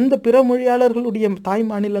அந்த பிற மொழியாளர்களுடைய தாய்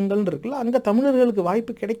மாநிலங்கள் இருக்குல்ல, அங்கே தமிழர்களுக்கு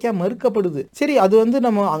வாய்ப்பு கிடைக்க மறுக்கப்படுது. சரி, அது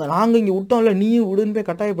நாங்கள் இங்கே விட்டோம்ல, நீயும் விடுன்னு போய்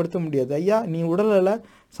கட்டாயப்படுத்த முடியாது. ஐயா, நீ உடலில்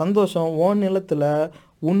சந்தோஷம், உன் நிலத்தில்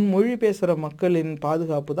உன் மொழி பேசுகிற மக்களின்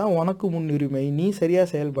பாதுகாப்பு தான் உனக்கு முன்னுரிமை, நீ சரியாக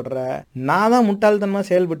செயல்படுற, நான் தான் முட்டாள்தனமாக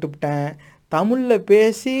செயல்பட்டுவிட்டேன், தமிழில்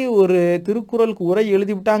பேசி ஒரு திருக்குறளுக்கு உரை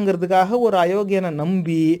எழுதிவிட்டாங்கிறதுக்காக ஒரு அயோக்கியனை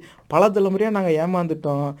நம்பி பல தலைமுறையாக நாங்கள்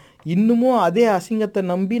ஏமாந்துட்டோம், இன்னமும் அதே அசிங்கத்தை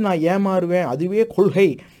நம்பி நான் ஏமாறுவேன், அதுவே கொள்கை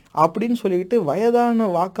அப்படின்னு சொல்லிக்கிட்டு வயதான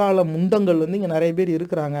வாக்காள முண்டங்கள் இங்கே நிறைய பேர்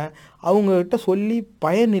இருக்கிறாங்க. அவங்கக்கிட்ட சொல்லி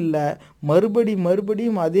பயன் இல்லை.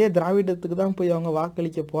 மறுபடியும் அதே திராவிடத்துக்கு தான் போய் அவங்க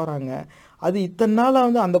வாக்களிக்க போகிறாங்க. அது இத்தனை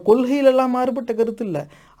நாளாக அந்த கொள்கையிலெல்லாம் மாறுபட்ட கருத்து இல்லை.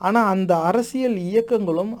 ஆனால் அந்த அரசியல்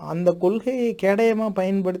இயக்கங்களும் அந்த கொள்கையை கேடயமாக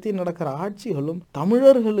பயன்படுத்தி நடக்கிற ஆட்சிகளும்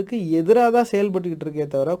தமிழர்களுக்கு எதிராக தான் செயல்பட்டுக்கிட்டு இருக்கே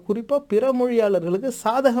தவிர குறிப்பாக பிற மொழியாளர்களுக்கு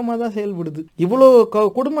சாதகமாக தான் செயல்படுது. இவ்வளோ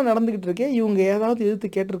குடும்பம் நடந்துக்கிட்டு இருக்கே, இவங்க ஏதாவது எதிர்த்து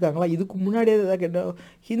கேட்டிருக்காங்களா? இதுக்கு முன்னாடியே ஏதாவது கேட்டோம்,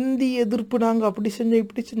 ஹிந்தி எதிர்ப்பு நாங்கள் அப்படி செஞ்சோம்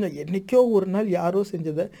இப்படி செஞ்சோம், என்றைக்கோ ஒரு நாள் யாரோ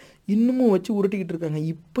செஞ்சதை இன்னமும் வச்சு உருட்டிக்கிட்டு இருக்காங்க.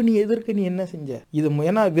 இப்போ நீ எதிர்க்க நீ என்ன செஞ்ச? இது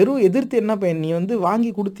ஏன்னா வெறும் எதிர்த்து என்ன பையன், நீ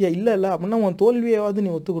வாங்கி கொடுத்தியா? இல்லை அப்படின்னா உன் தோல்வியாவது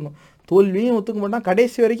நீ ஒத்துக்கணும். தோல்வியும் ஒத்துக்க மாட்டான்,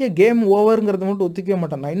 கடைசி வரைக்கும் கேம் ஓவருங்கிறத மட்டும் ஒத்துக்கவே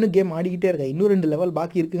மாட்டான். நான் இன்னும் கேம் ஆடிக்கிட்டே இருக்கேன், இன்னும் 2 லெவல்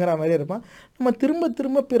பாக்கி இருக்குங்கிற மாதிரி இருப்பான். நம்ம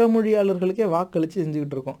திரும்ப பிற மொழியாளர்களுக்கே வாக்களித்து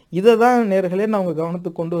செஞ்சுக்கிட்டு இருக்கோம். இதை தான் நேர்களே நான் உங்கள்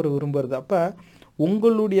கவனத்துக்கு கொண்டு வர விரும்புறது. அப்போ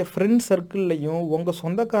உங்களுடைய ஃப்ரெண்ட் சர்க்கிள்லையும் உங்கள்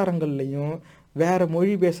சொந்தக்காரங்கள்லையும் வேற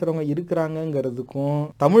மொழி பேசுகிறவங்க இருக்கிறாங்கங்கிறதுக்கும்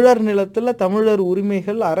தமிழர் நிலத்தில் தமிழர்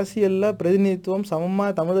உரிமைகள் அரசியலில் பிரதிநிதித்துவம்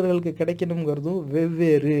சமமாக தமிழர்களுக்கு கிடைக்கணுங்கிறதும்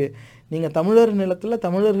வெவ்வேறு. நீங்கள் தமிழர் நிலத்தில்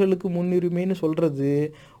தமிழர்களுக்கு முன்னுரிமைன்னு சொல்கிறது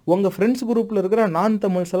உங்கள் ஃப்ரெண்ட்ஸ் குரூப்பில் இருக்கிற நான்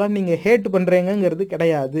தமிழ்ஸ் எல்லாம் நீங்கள் ஹேட் பண்ணுறீங்கிறது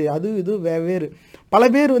கிடையாது. இது வெவ்வேறு. பல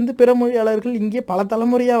பேர் பிற மொழியாளர்கள் இங்கே பல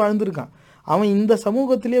தலைமுறையாக வாழ்ந்துருக்கான். அவன் இந்த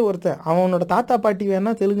சமூகத்திலே ஒருத்தன். அவனோட தாத்தா பாட்டி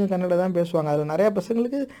வேணால் தெலுங்கு கன்னடா தான் பேசுவாங்க. அதில் நிறையா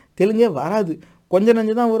பசங்களுக்கு தெலுங்கே வராது, கொஞ்சம்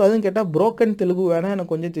நஞ்சு தான் வரும். அதுவும் கேட்டால் புரோக்கன் தெலுங்கு வேணால்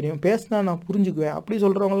எனக்கு கொஞ்சம் தெரியும், பேசினா நான் புரிஞ்சுக்குவேன், அப்படி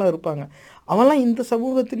சொல்கிறவங்களாம் இருப்பாங்க. அவன்லாம் இந்த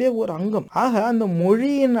சமூகத்திலே ஒரு அங்கம். ஆக அந்த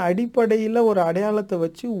மொழியின் அடிப்படையில் ஒரு அடையாளத்தை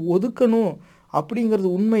வச்சு ஒதுக்கணும் அப்படிங்கிறது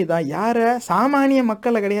உண்மைதான். யாரை? சாமானிய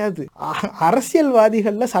மக்களை கிடையாது.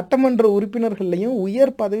 அரசியல்வாதிகளில் சட்டமன்ற உறுப்பினர்கள்லையும்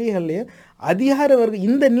உயர் பதவிகள்லையும் அதிகார வர்க்கம்,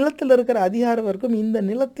 இந்த நிலத்தில் இருக்கிற அதிகார வர்க்கம் இந்த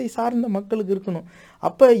நிலத்தை சார்ந்த மக்களுக்கு இருக்கணும்.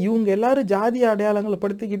 அப்போ இவங்க எல்லாரும் ஜாதிய அடையாளங்களை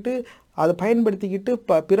படுத்திக்கிட்டு அதை பயன்படுத்திக்கிட்டு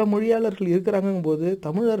பிற மொழியாளர்கள் இருக்கிறாங்கும் போது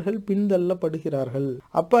தமிழர்கள் பின்தள்ளப்படுகிறார்கள்.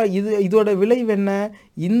 அப்போ இதோட விளைவு என்ன?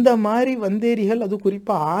 இந்த மாதிரி வந்தேரிகள், அது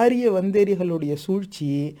குறிப்பாக ஆரிய வந்தேரிகளுடைய சூழ்ச்சி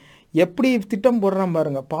எப்படி திட்டம் போடுறான்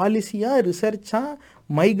பாருங்க. பாலிசியாக ரிசர்ச்சாக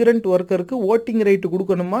மைக்ரண்ட் ஒர்க்கருக்கு ஓட்டிங் ரைட்டு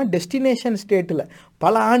கொடுக்கணுமா டெஸ்டினேஷன் ஸ்டேட்டில்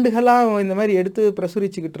பல ஆண்டுகளாக இந்த மாதிரி எடுத்து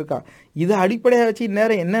பிரசுரிச்சுக்கிட்டு இருக்கான். இதை அடிப்படையாக வச்சு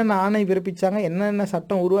இந்நேரம் என்னென்ன ஆணை பிறப்பிச்சாங்க, என்னென்ன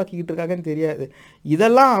சட்டம் உருவாக்கிக்கிட்டு இருக்காங்கன்னு தெரியாது.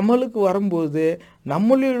 இதெல்லாம் அமலுக்கு வரும்போது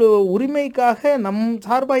நம்மளோட உரிமைக்காக நம்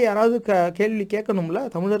சார்பாக யாராவது கேள்வி கேட்கணும்ல,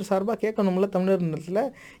 தமிழர் சார்பாக கேட்கணும்ல. தமிழர் நிலத்தில்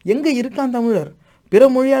எங்கே இருக்கான் தமிழர்? பிற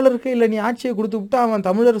மொழியாளருக்கு இல்லை நீ ஆட்சியை கொடுத்து விட்டா அவன்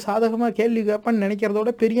தமிழர் சாதகமாக கேள்வி கேட்பான்னு நினைக்கிறதோட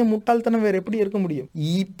பெரிய முட்டாள்தனம் வேறு எப்படி இருக்க முடியும்?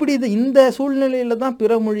 இந்த சூழ்நிலையில தான்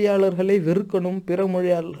பிற மொழியாளர்களை வெறுக்கணும், பிற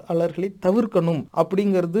மொழியாளர்களை தவிர்க்கணும்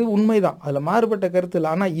அப்படிங்கிறது உண்மைதான். அதில் மாறுபட்ட கருத்து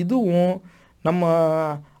இல்லை. ஆனால் இதுவும் நம்ம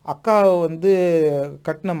அக்கா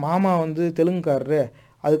கட்டின மாமா தெலுங்குக்காரரு,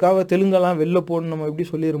 அதுக்காக தெலுங்கெல்லாம் வெளில போகணும் நம்ம எப்படி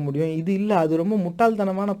சொல்லிட முடியும்? இது இல்லை, அது ரொம்ப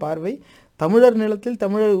முட்டாள்தனமான பார்வை. தமிழர் நிலத்தில்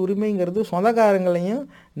தமிழர் உரிமைங்கிறது சொந்தக்காரங்களையும்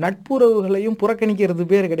நட்புறவுகளையும் புறக்கணிக்கிறது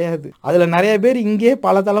பேர் கிடையாது. அதில் நிறைய பேர் இங்கே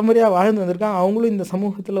பல தலைமுறையாக வாழ்ந்து வந்திருக்காங்க, அவங்களும் இந்த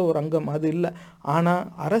சமூகத்தில் ஒரு அங்கம். அது இல்லை. ஆனால்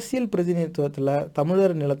அரசியல் பிரதிநிதித்துவத்தில்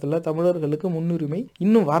தமிழர் நிலத்தில் தமிழர்களுக்கு முன்னுரிமை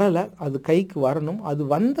இன்னும் வரலை. அது கைக்கு வரணும். அது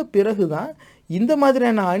வந்த பிறகு தான் இந்த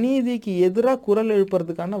மாதிரியான அநீதிக்கு எதிராக குரல்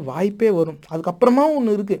எழுப்புறதுக்கான வாய்ப்பே வரும். அதுக்கப்புறமா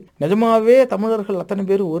ஒன்று இருக்குது, நிஜமாவே தமிழர்கள் அத்தனை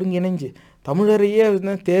பேர் ஒருங்கிணைஞ்சு தமிழரையே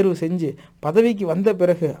தேர்வு செஞ்சு பதவிக்கு வந்த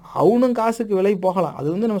பிறகு அவனும் காசுக்கு விலை போகலாம்,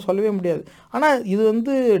 அது நம்ம சொல்லவே முடியாது. ஆனால் இது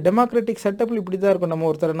டெமோக்ராட்டிக் செட்டப்பில் இப்படி தான் இருக்கும். நம்ம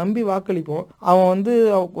ஒருத்தரை நம்பி வாக்களிப்போம், அவன்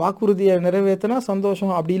வாக்குறுதியை நிறைவேற்றினா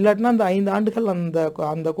சந்தோஷம், அப்படி இல்லாட்டினா அந்த 5 ஆண்டுகள்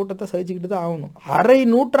அந்த கூட்டத்தை சகிச்சுக்கிட்டு தான் ஆகணும். அரை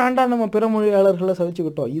நூற்றாண்டா நம்ம பிற மொழியாளர்களை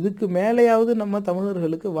சகிச்சுக்கிட்டோம், இதுக்கு மேலேயாவது நம்ம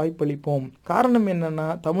தமிழர்களுக்கு வாய்ப்பளிப்போம். காரணம் என்னன்னா,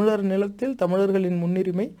 தமிழர் நிலத்தில் தமிழர்களின்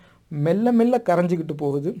முன்னுரிமை மெல்ல மெல்ல கரைஞ்சிக்கிட்டு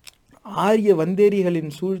போகுது. ஆரிய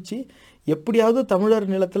வந்தேரிகளின் சூழ்ச்சி எப்படியாவது தமிழர்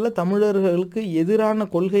நிலத்தில் தமிழர்களுக்கு எதிரான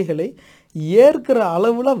கொள்கைகளை ஏற்கிற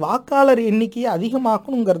அளவில் வாக்காளர் எண்ணிக்கையை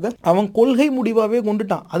அதிகமாக்கணுங்கிறத அவன் கொள்கை முடிவாகவே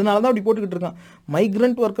கொண்டுட்டான். அதனால தான் அப்படி போட்டுக்கிட்டு இருக்கான்.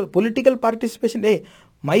 Migrant worker political participation,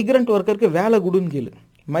 migrant ஒர்க்கருக்கு வேலை கொடுன்னு கேளு,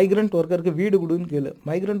 மைக்ரண்ட் ஒர்க்கருக்கு வீடு கொடுன்னு கேளு,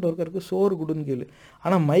 மைக்ரண்ட் ஒர்க்கருக்கு சோறு கொடுன்னு கேளு.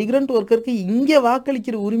 ஆனால் மைக்ரண்ட் ஒர்க்கருக்கு இங்கே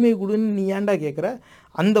வாக்களிக்கிற உரிமை கொடுன்னு நீ ஏன்டா கேட்குற?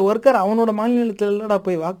 அந்த ஒர்க்கர் அவனோட மாநிலத்திலடா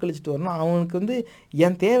போய் வாக்களிச்சுட்டு வரணும். அவனுக்கு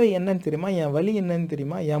என் தேவை என்னன்னு தெரியுமா, என் வழி என்னன்னு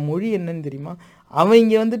தெரியுமா, என் மொழி என்னன்னு தெரியுமா? அவன்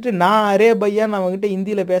இங்கே நான் அரே பையான்னு அவங்ககிட்ட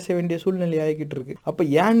இந்தியில் பேச வேண்டிய சூழ்நிலை ஆகிக்கிட்டு இருக்கு. அப்போ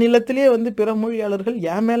என் நிலத்திலே பிற மொழியாளர்கள்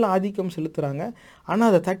என் மேலே ஆதிக்கம் செலுத்துகிறாங்க. ஆனால்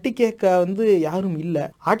அதை தட்டி கேட்க யாரும் இல்லை,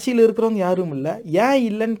 ஆட்சியில் இருக்கிறவங்க யாரும் இல்லை. ஏன்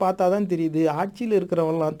இல்லைன்னு பார்த்தா தான் தெரியுது. ஆட்சியில்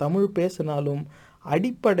இருக்கிறவங்களாம் தமிழ் பேசினாலும்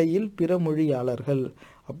அடிப்படையில் பிற மொழியாளர்கள்.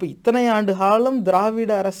 அப்போ இத்தனை ஆண்டு காலம்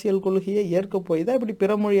திராவிட அரசியல் கொள்கையை ஏற்க போய் தான் இப்படி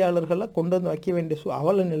பிற மொழியாளர்களை கொண்டு வைக்க வேண்டிய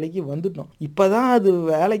அவல நிலைக்கு வந்துட்டோம். இப்போதான் அது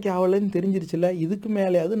வேலைக்கு ஆகலைன்னு தெரிஞ்சிருச்சுல. இதுக்கு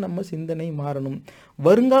மேலேயாவது நம்ம சிந்தனை மாறணும்.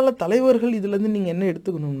 வருங்கால தலைவர்கள் இதுலேருந்து நீங்கள் என்ன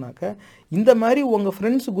எடுத்துக்கணும்னாக்க, இந்த மாதிரி உங்கள்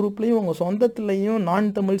ஃப்ரெண்ட்ஸ் குரூப்லேயும் உங்கள் சொந்தத்துலேயும்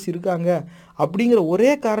நான் தமிழ்ஸ் இருக்காங்க அப்படிங்கிற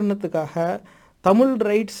ஒரே காரணத்துக்காக Tamil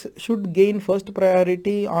rights should gain first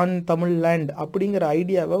priority on Tamil land அப்படிங்கிற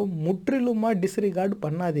ஐடியாவை முற்றிலுமாக டிஸ்ரிகார்டு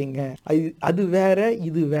பண்ணாதீங்க. அது வேற,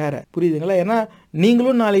 இது வேற, புரியுதுங்களா? ஏன்னா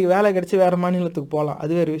நீங்களும் நாளைக்கு வேலை கிடச்சி வேறு மாநிலத்துக்கு போகலாம்,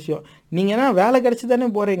 அது வேறு விஷயம். நீங்கள் ஏன்னா வேலை கிடச்சி தானே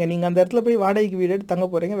போகிறீங்க, நீங்கள் அந்த இடத்துல போய் வாடகைக்கு வீடு எடுத்து தங்க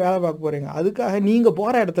போகிறீங்க, வேலை பார்க்க போகிறீங்க. அதுக்காக நீங்கள்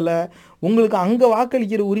போகிற இடத்துல உங்களுக்கு அங்கே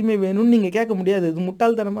வாக்களிக்கிற உரிமை வேணும்னு நீங்கள் கேட்க முடியாது. இது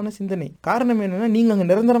முட்டாள்தனமான சிந்தனை. காரணம் என்னென்னா, நீங்கள் அங்கே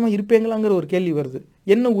நிரந்தரமாக இருப்பீங்களாங்கிற ஒரு கேள்வி வருது.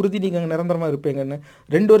 என்ன உறுதி நீங்கள் அங்கே நிரந்தரமாக இருப்பீங்கன்னு?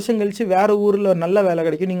 2 வருஷம் கழித்து வேறு ஊரில் நல்ல வேலை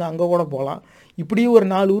கிடைக்கும், நீங்கள் அங்கே கூட போகலாம். இப்படியே ஒரு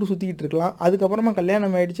 4 ஊர் சுற்றிக்கிட்டு இருக்கலாம். அதுக்கப்புறமா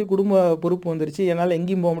கல்யாணம் ஆகிடுச்சு, குடும்ப பொறுப்பு வந்துருச்சு, என்னால்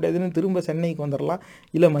எங்கேயும் போக முடியாதுன்னு திரும்ப சென்னைக்கு வந்துடலாம்,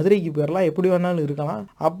 இல்லை மதுரைக்கு போயிடலாம், எப்படி வேணாலும் இருக்கலாம்.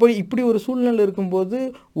 இப்படி ஒரு சூழ்நிலை இருக்கும்போது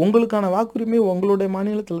உங்களுக்கான வாக்குரிமை உங்களுடைய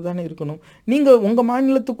மாநிலத்தில் தானே இருக்கணும். நீங்கள் உங்கள்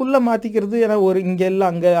மாநிலத்துக்குள்ளே மாற்றிக்கிறது, ஏன்னா இங்கே இல்லை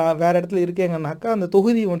அங்கே வேறு இடத்துல இருக்கேங்கன்னாக்கா அந்த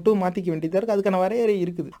தொகுதி மட்டும் மாற்றிக்க வேண்டியதாக இருக்குது. அதுக்கான வரையறை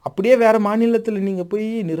இருக்குது. அப்படியே வேறு மாநிலத்தில் நீங்கள் போய்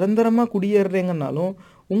நிரந்தரமாக குடியேறுறீங்கன்னாலும்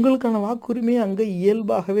உங்களுக்கான வாக்குரிமை அங்கே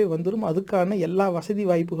இயல்பாகவே வந்துடும். அதுக்கான எல்லா வசதி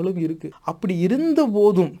வாய்ப்புகளும் இருக்குது. அப்படி இருந்த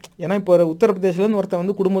போதும், ஏன்னா இப்போ உத்தரப்பிரதேசிலேருந்து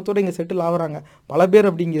ஒருத்தர் குடும்பத்தோடு இங்கே செட்டில் ஆகுறாங்க, பல பேர்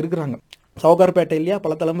அப்படி இங்கே இருக்கிறாங்க. சவுகார்பேட்டை இல்லையா,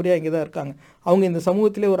 பல தலைமுறையாக இங்கே தான் இருக்காங்க. அவங்க இந்த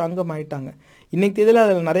சமூகத்திலே ஒரு அங்கம் ஆகிட்டாங்க. இன்றைக்கு தேதியில்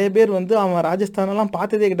அதில் நிறைய பேர் அவன் ராஜஸ்தானெல்லாம்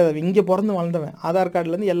பார்த்ததே கிடையாது. இங்கே பிறந்து வளர்ந்தவன், ஆதார்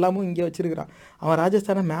கார்டுலேருந்து எல்லாமும் இங்கே வச்சுருக்கிறான். அவன்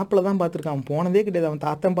ராஜஸ்தானை மேப்பில் தான் பார்த்துருக்கான், அவன் போனதே கிடையாது. அவன்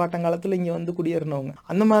தாத்தன் பாட்டங்காலத்தில் இங்கே குடியேறினவங்க,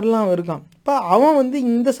 அந்த மாதிரிலாம் அவன் இருக்கான். இப்போ அவன்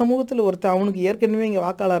இந்த சமூகத்தில் ஒருத்தன், அவனுக்கு ஏற்கனவே இங்கே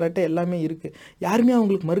வாக்காளர் அட்டை எல்லாமே இருக்குது, யாருமே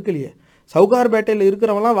அவங்களுக்கு மறுக்கலையே. சவுகார்பேட்டையில்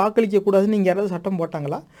இருக்கிறவங்களாம் வாக்களிக்கக்கூடாதுன்னு இங்கே யாராவது சட்டம்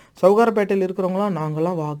போட்டாங்களா? சவுகார்பேட்டையில் இருக்கிறவங்களாம்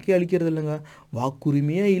நாங்களாம் வாக்கே அளிக்கிறது இல்லைங்க,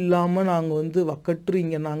 வாக்குரிமையே இல்லாமல் நாங்கள் வக்கற்று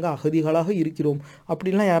இங்கே நாங்கள் அகதிகளாக இருக்கிறோம்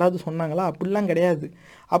அப்படின்லாம் யாராவது சொன்னாங்களா? அப்படிலாம் கிடையாது.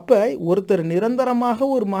 அப்போ ஒருத்தர் நிரந்தரமாக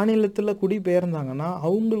ஒரு மாநிலத்தில் குடிபெயர்ந்தாங்கன்னா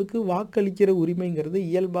அவங்களுக்கு வாக்களிக்கிற உரிமைங்கிறது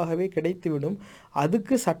இயல்பாகவே கிடைத்துவிடும்.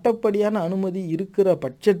 அதுக்கு சட்டப்படியான அனுமதி இருக்கிற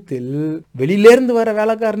பட்சத்தில் வெளியிலேருந்து வர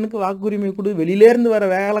வேலைக்காரனுக்கு வாக்குரிமை கொடு, வெளியிலேருந்து வர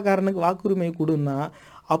வேலைக்காரனுக்கு வாக்குரிமை கொடுன்னா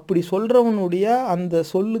அப்படி சொல்கிறவனுடைய அந்த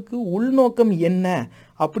சொல்லுக்கு உள்நோக்கம் என்ன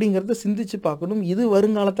அப்படிங்கிறத சிந்திச்சு பார்க்கணும். இது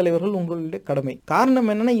வருங்கால தலைவர்கள் உங்களுடைய கடமை. காரணம்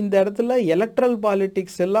என்னன்னா, இந்த இடத்துல எலக்ட்ரல்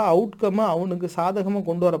பாலிட்டிக்ஸ் எல்லாம் அவுட்கம்மை அவனுக்கு சாதகமாக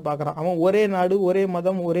கொண்டு வர பார்க்குறான். அவன் ஒரே நாடு, ஒரே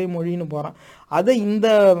மதம், ஒரே மொழின்னு போகிறான். அதை இந்த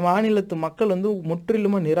மாநிலத்து மக்கள்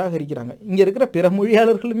முற்றிலுமாக நிராகரிக்கிறாங்க. இங்கே இருக்கிற பிற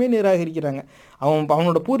மொழியாளர்களுமே நிராகரிக்கிறாங்க.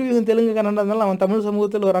 அவனோட பூர்வீகம் தெலுங்கு கன்னடா இருந்தாலும் அவன் தமிழ்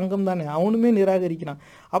சமூகத்தில் ஒரு அங்கம் தானே, அவனுமே நிராகரிக்கிறான்.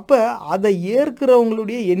 அப்போ அதை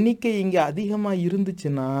ஏற்கிறவங்களுடைய எண்ணிக்கை இங்கே அதிகமாக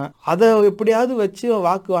இருந்துச்சுன்னா அதை எப்படியாவது வச்சு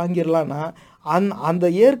வாக்கு வாங்கிடலான்னா அந்த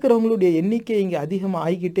ஏற்கிறவங்களுடைய எண்ணிக்கை இங்கே அதிகமாக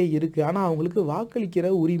ஆகிக்கிட்டே இருக்குது. ஆனால் அவங்களுக்கு வாக்களிக்கிற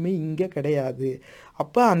உரிமை இங்கே கிடையாது.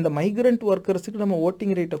 அப்போ அந்த மைக்ரண்ட் ஒர்க்கர்ஸுக்கு நம்ம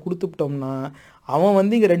ஓட்டிங் ரைட்டை கொடுத்துட்டோம்னா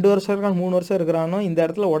அவன் இங்கே 2 வருஷம் இருக்கான், 3 வருஷம் இருக்கிறானோ, இந்த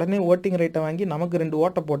இடத்துல உடனே ஓட்டிங் ரைட்டை வாங்கி நமக்கு 2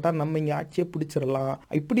 ஓட்டை போட்டால் நம்ம இங்கே ஆட்சியை பிடிச்சிடலாம்.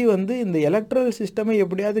 இப்படி இந்த எலக்ட்ரல் சிஸ்டமை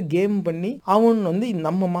எப்படியாவது கேம் பண்ணி அவன்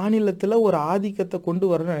நம்ம மாநிலத்தில் ஒரு ஆதிக்கத்தை கொண்டு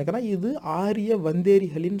வரணும்னு நினைக்கிறான். இது ஆரிய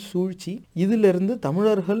வந்தேரிகளின் சூழ்ச்சி. இதிலிருந்து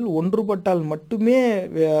தமிழர்கள் ஒன்றுபட்டால் மட்டுமே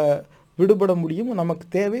விடுபட முடியும். நமக்கு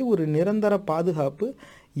தேவை ஒரு நிரந்தர பாதுகாப்பு.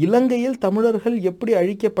 இலங்கையில் தமிழர்கள் எப்படி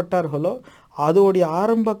அழிக்கப்பட்டார்களோ அதோடைய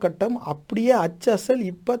ஆரம்ப கட்டம் அப்படியே அச்சல்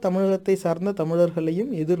இப்போ தமிழகத்தை சார்ந்த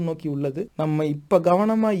தமிழர்களையும் எதிர்நோக்கி உள்ளது. நம்ம இப்போ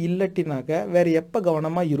கவனமாக இல்லட்டினாக்க வேற எப்போ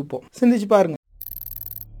கவனமாக இருப்போம்? சிந்திச்சு பாருங்க.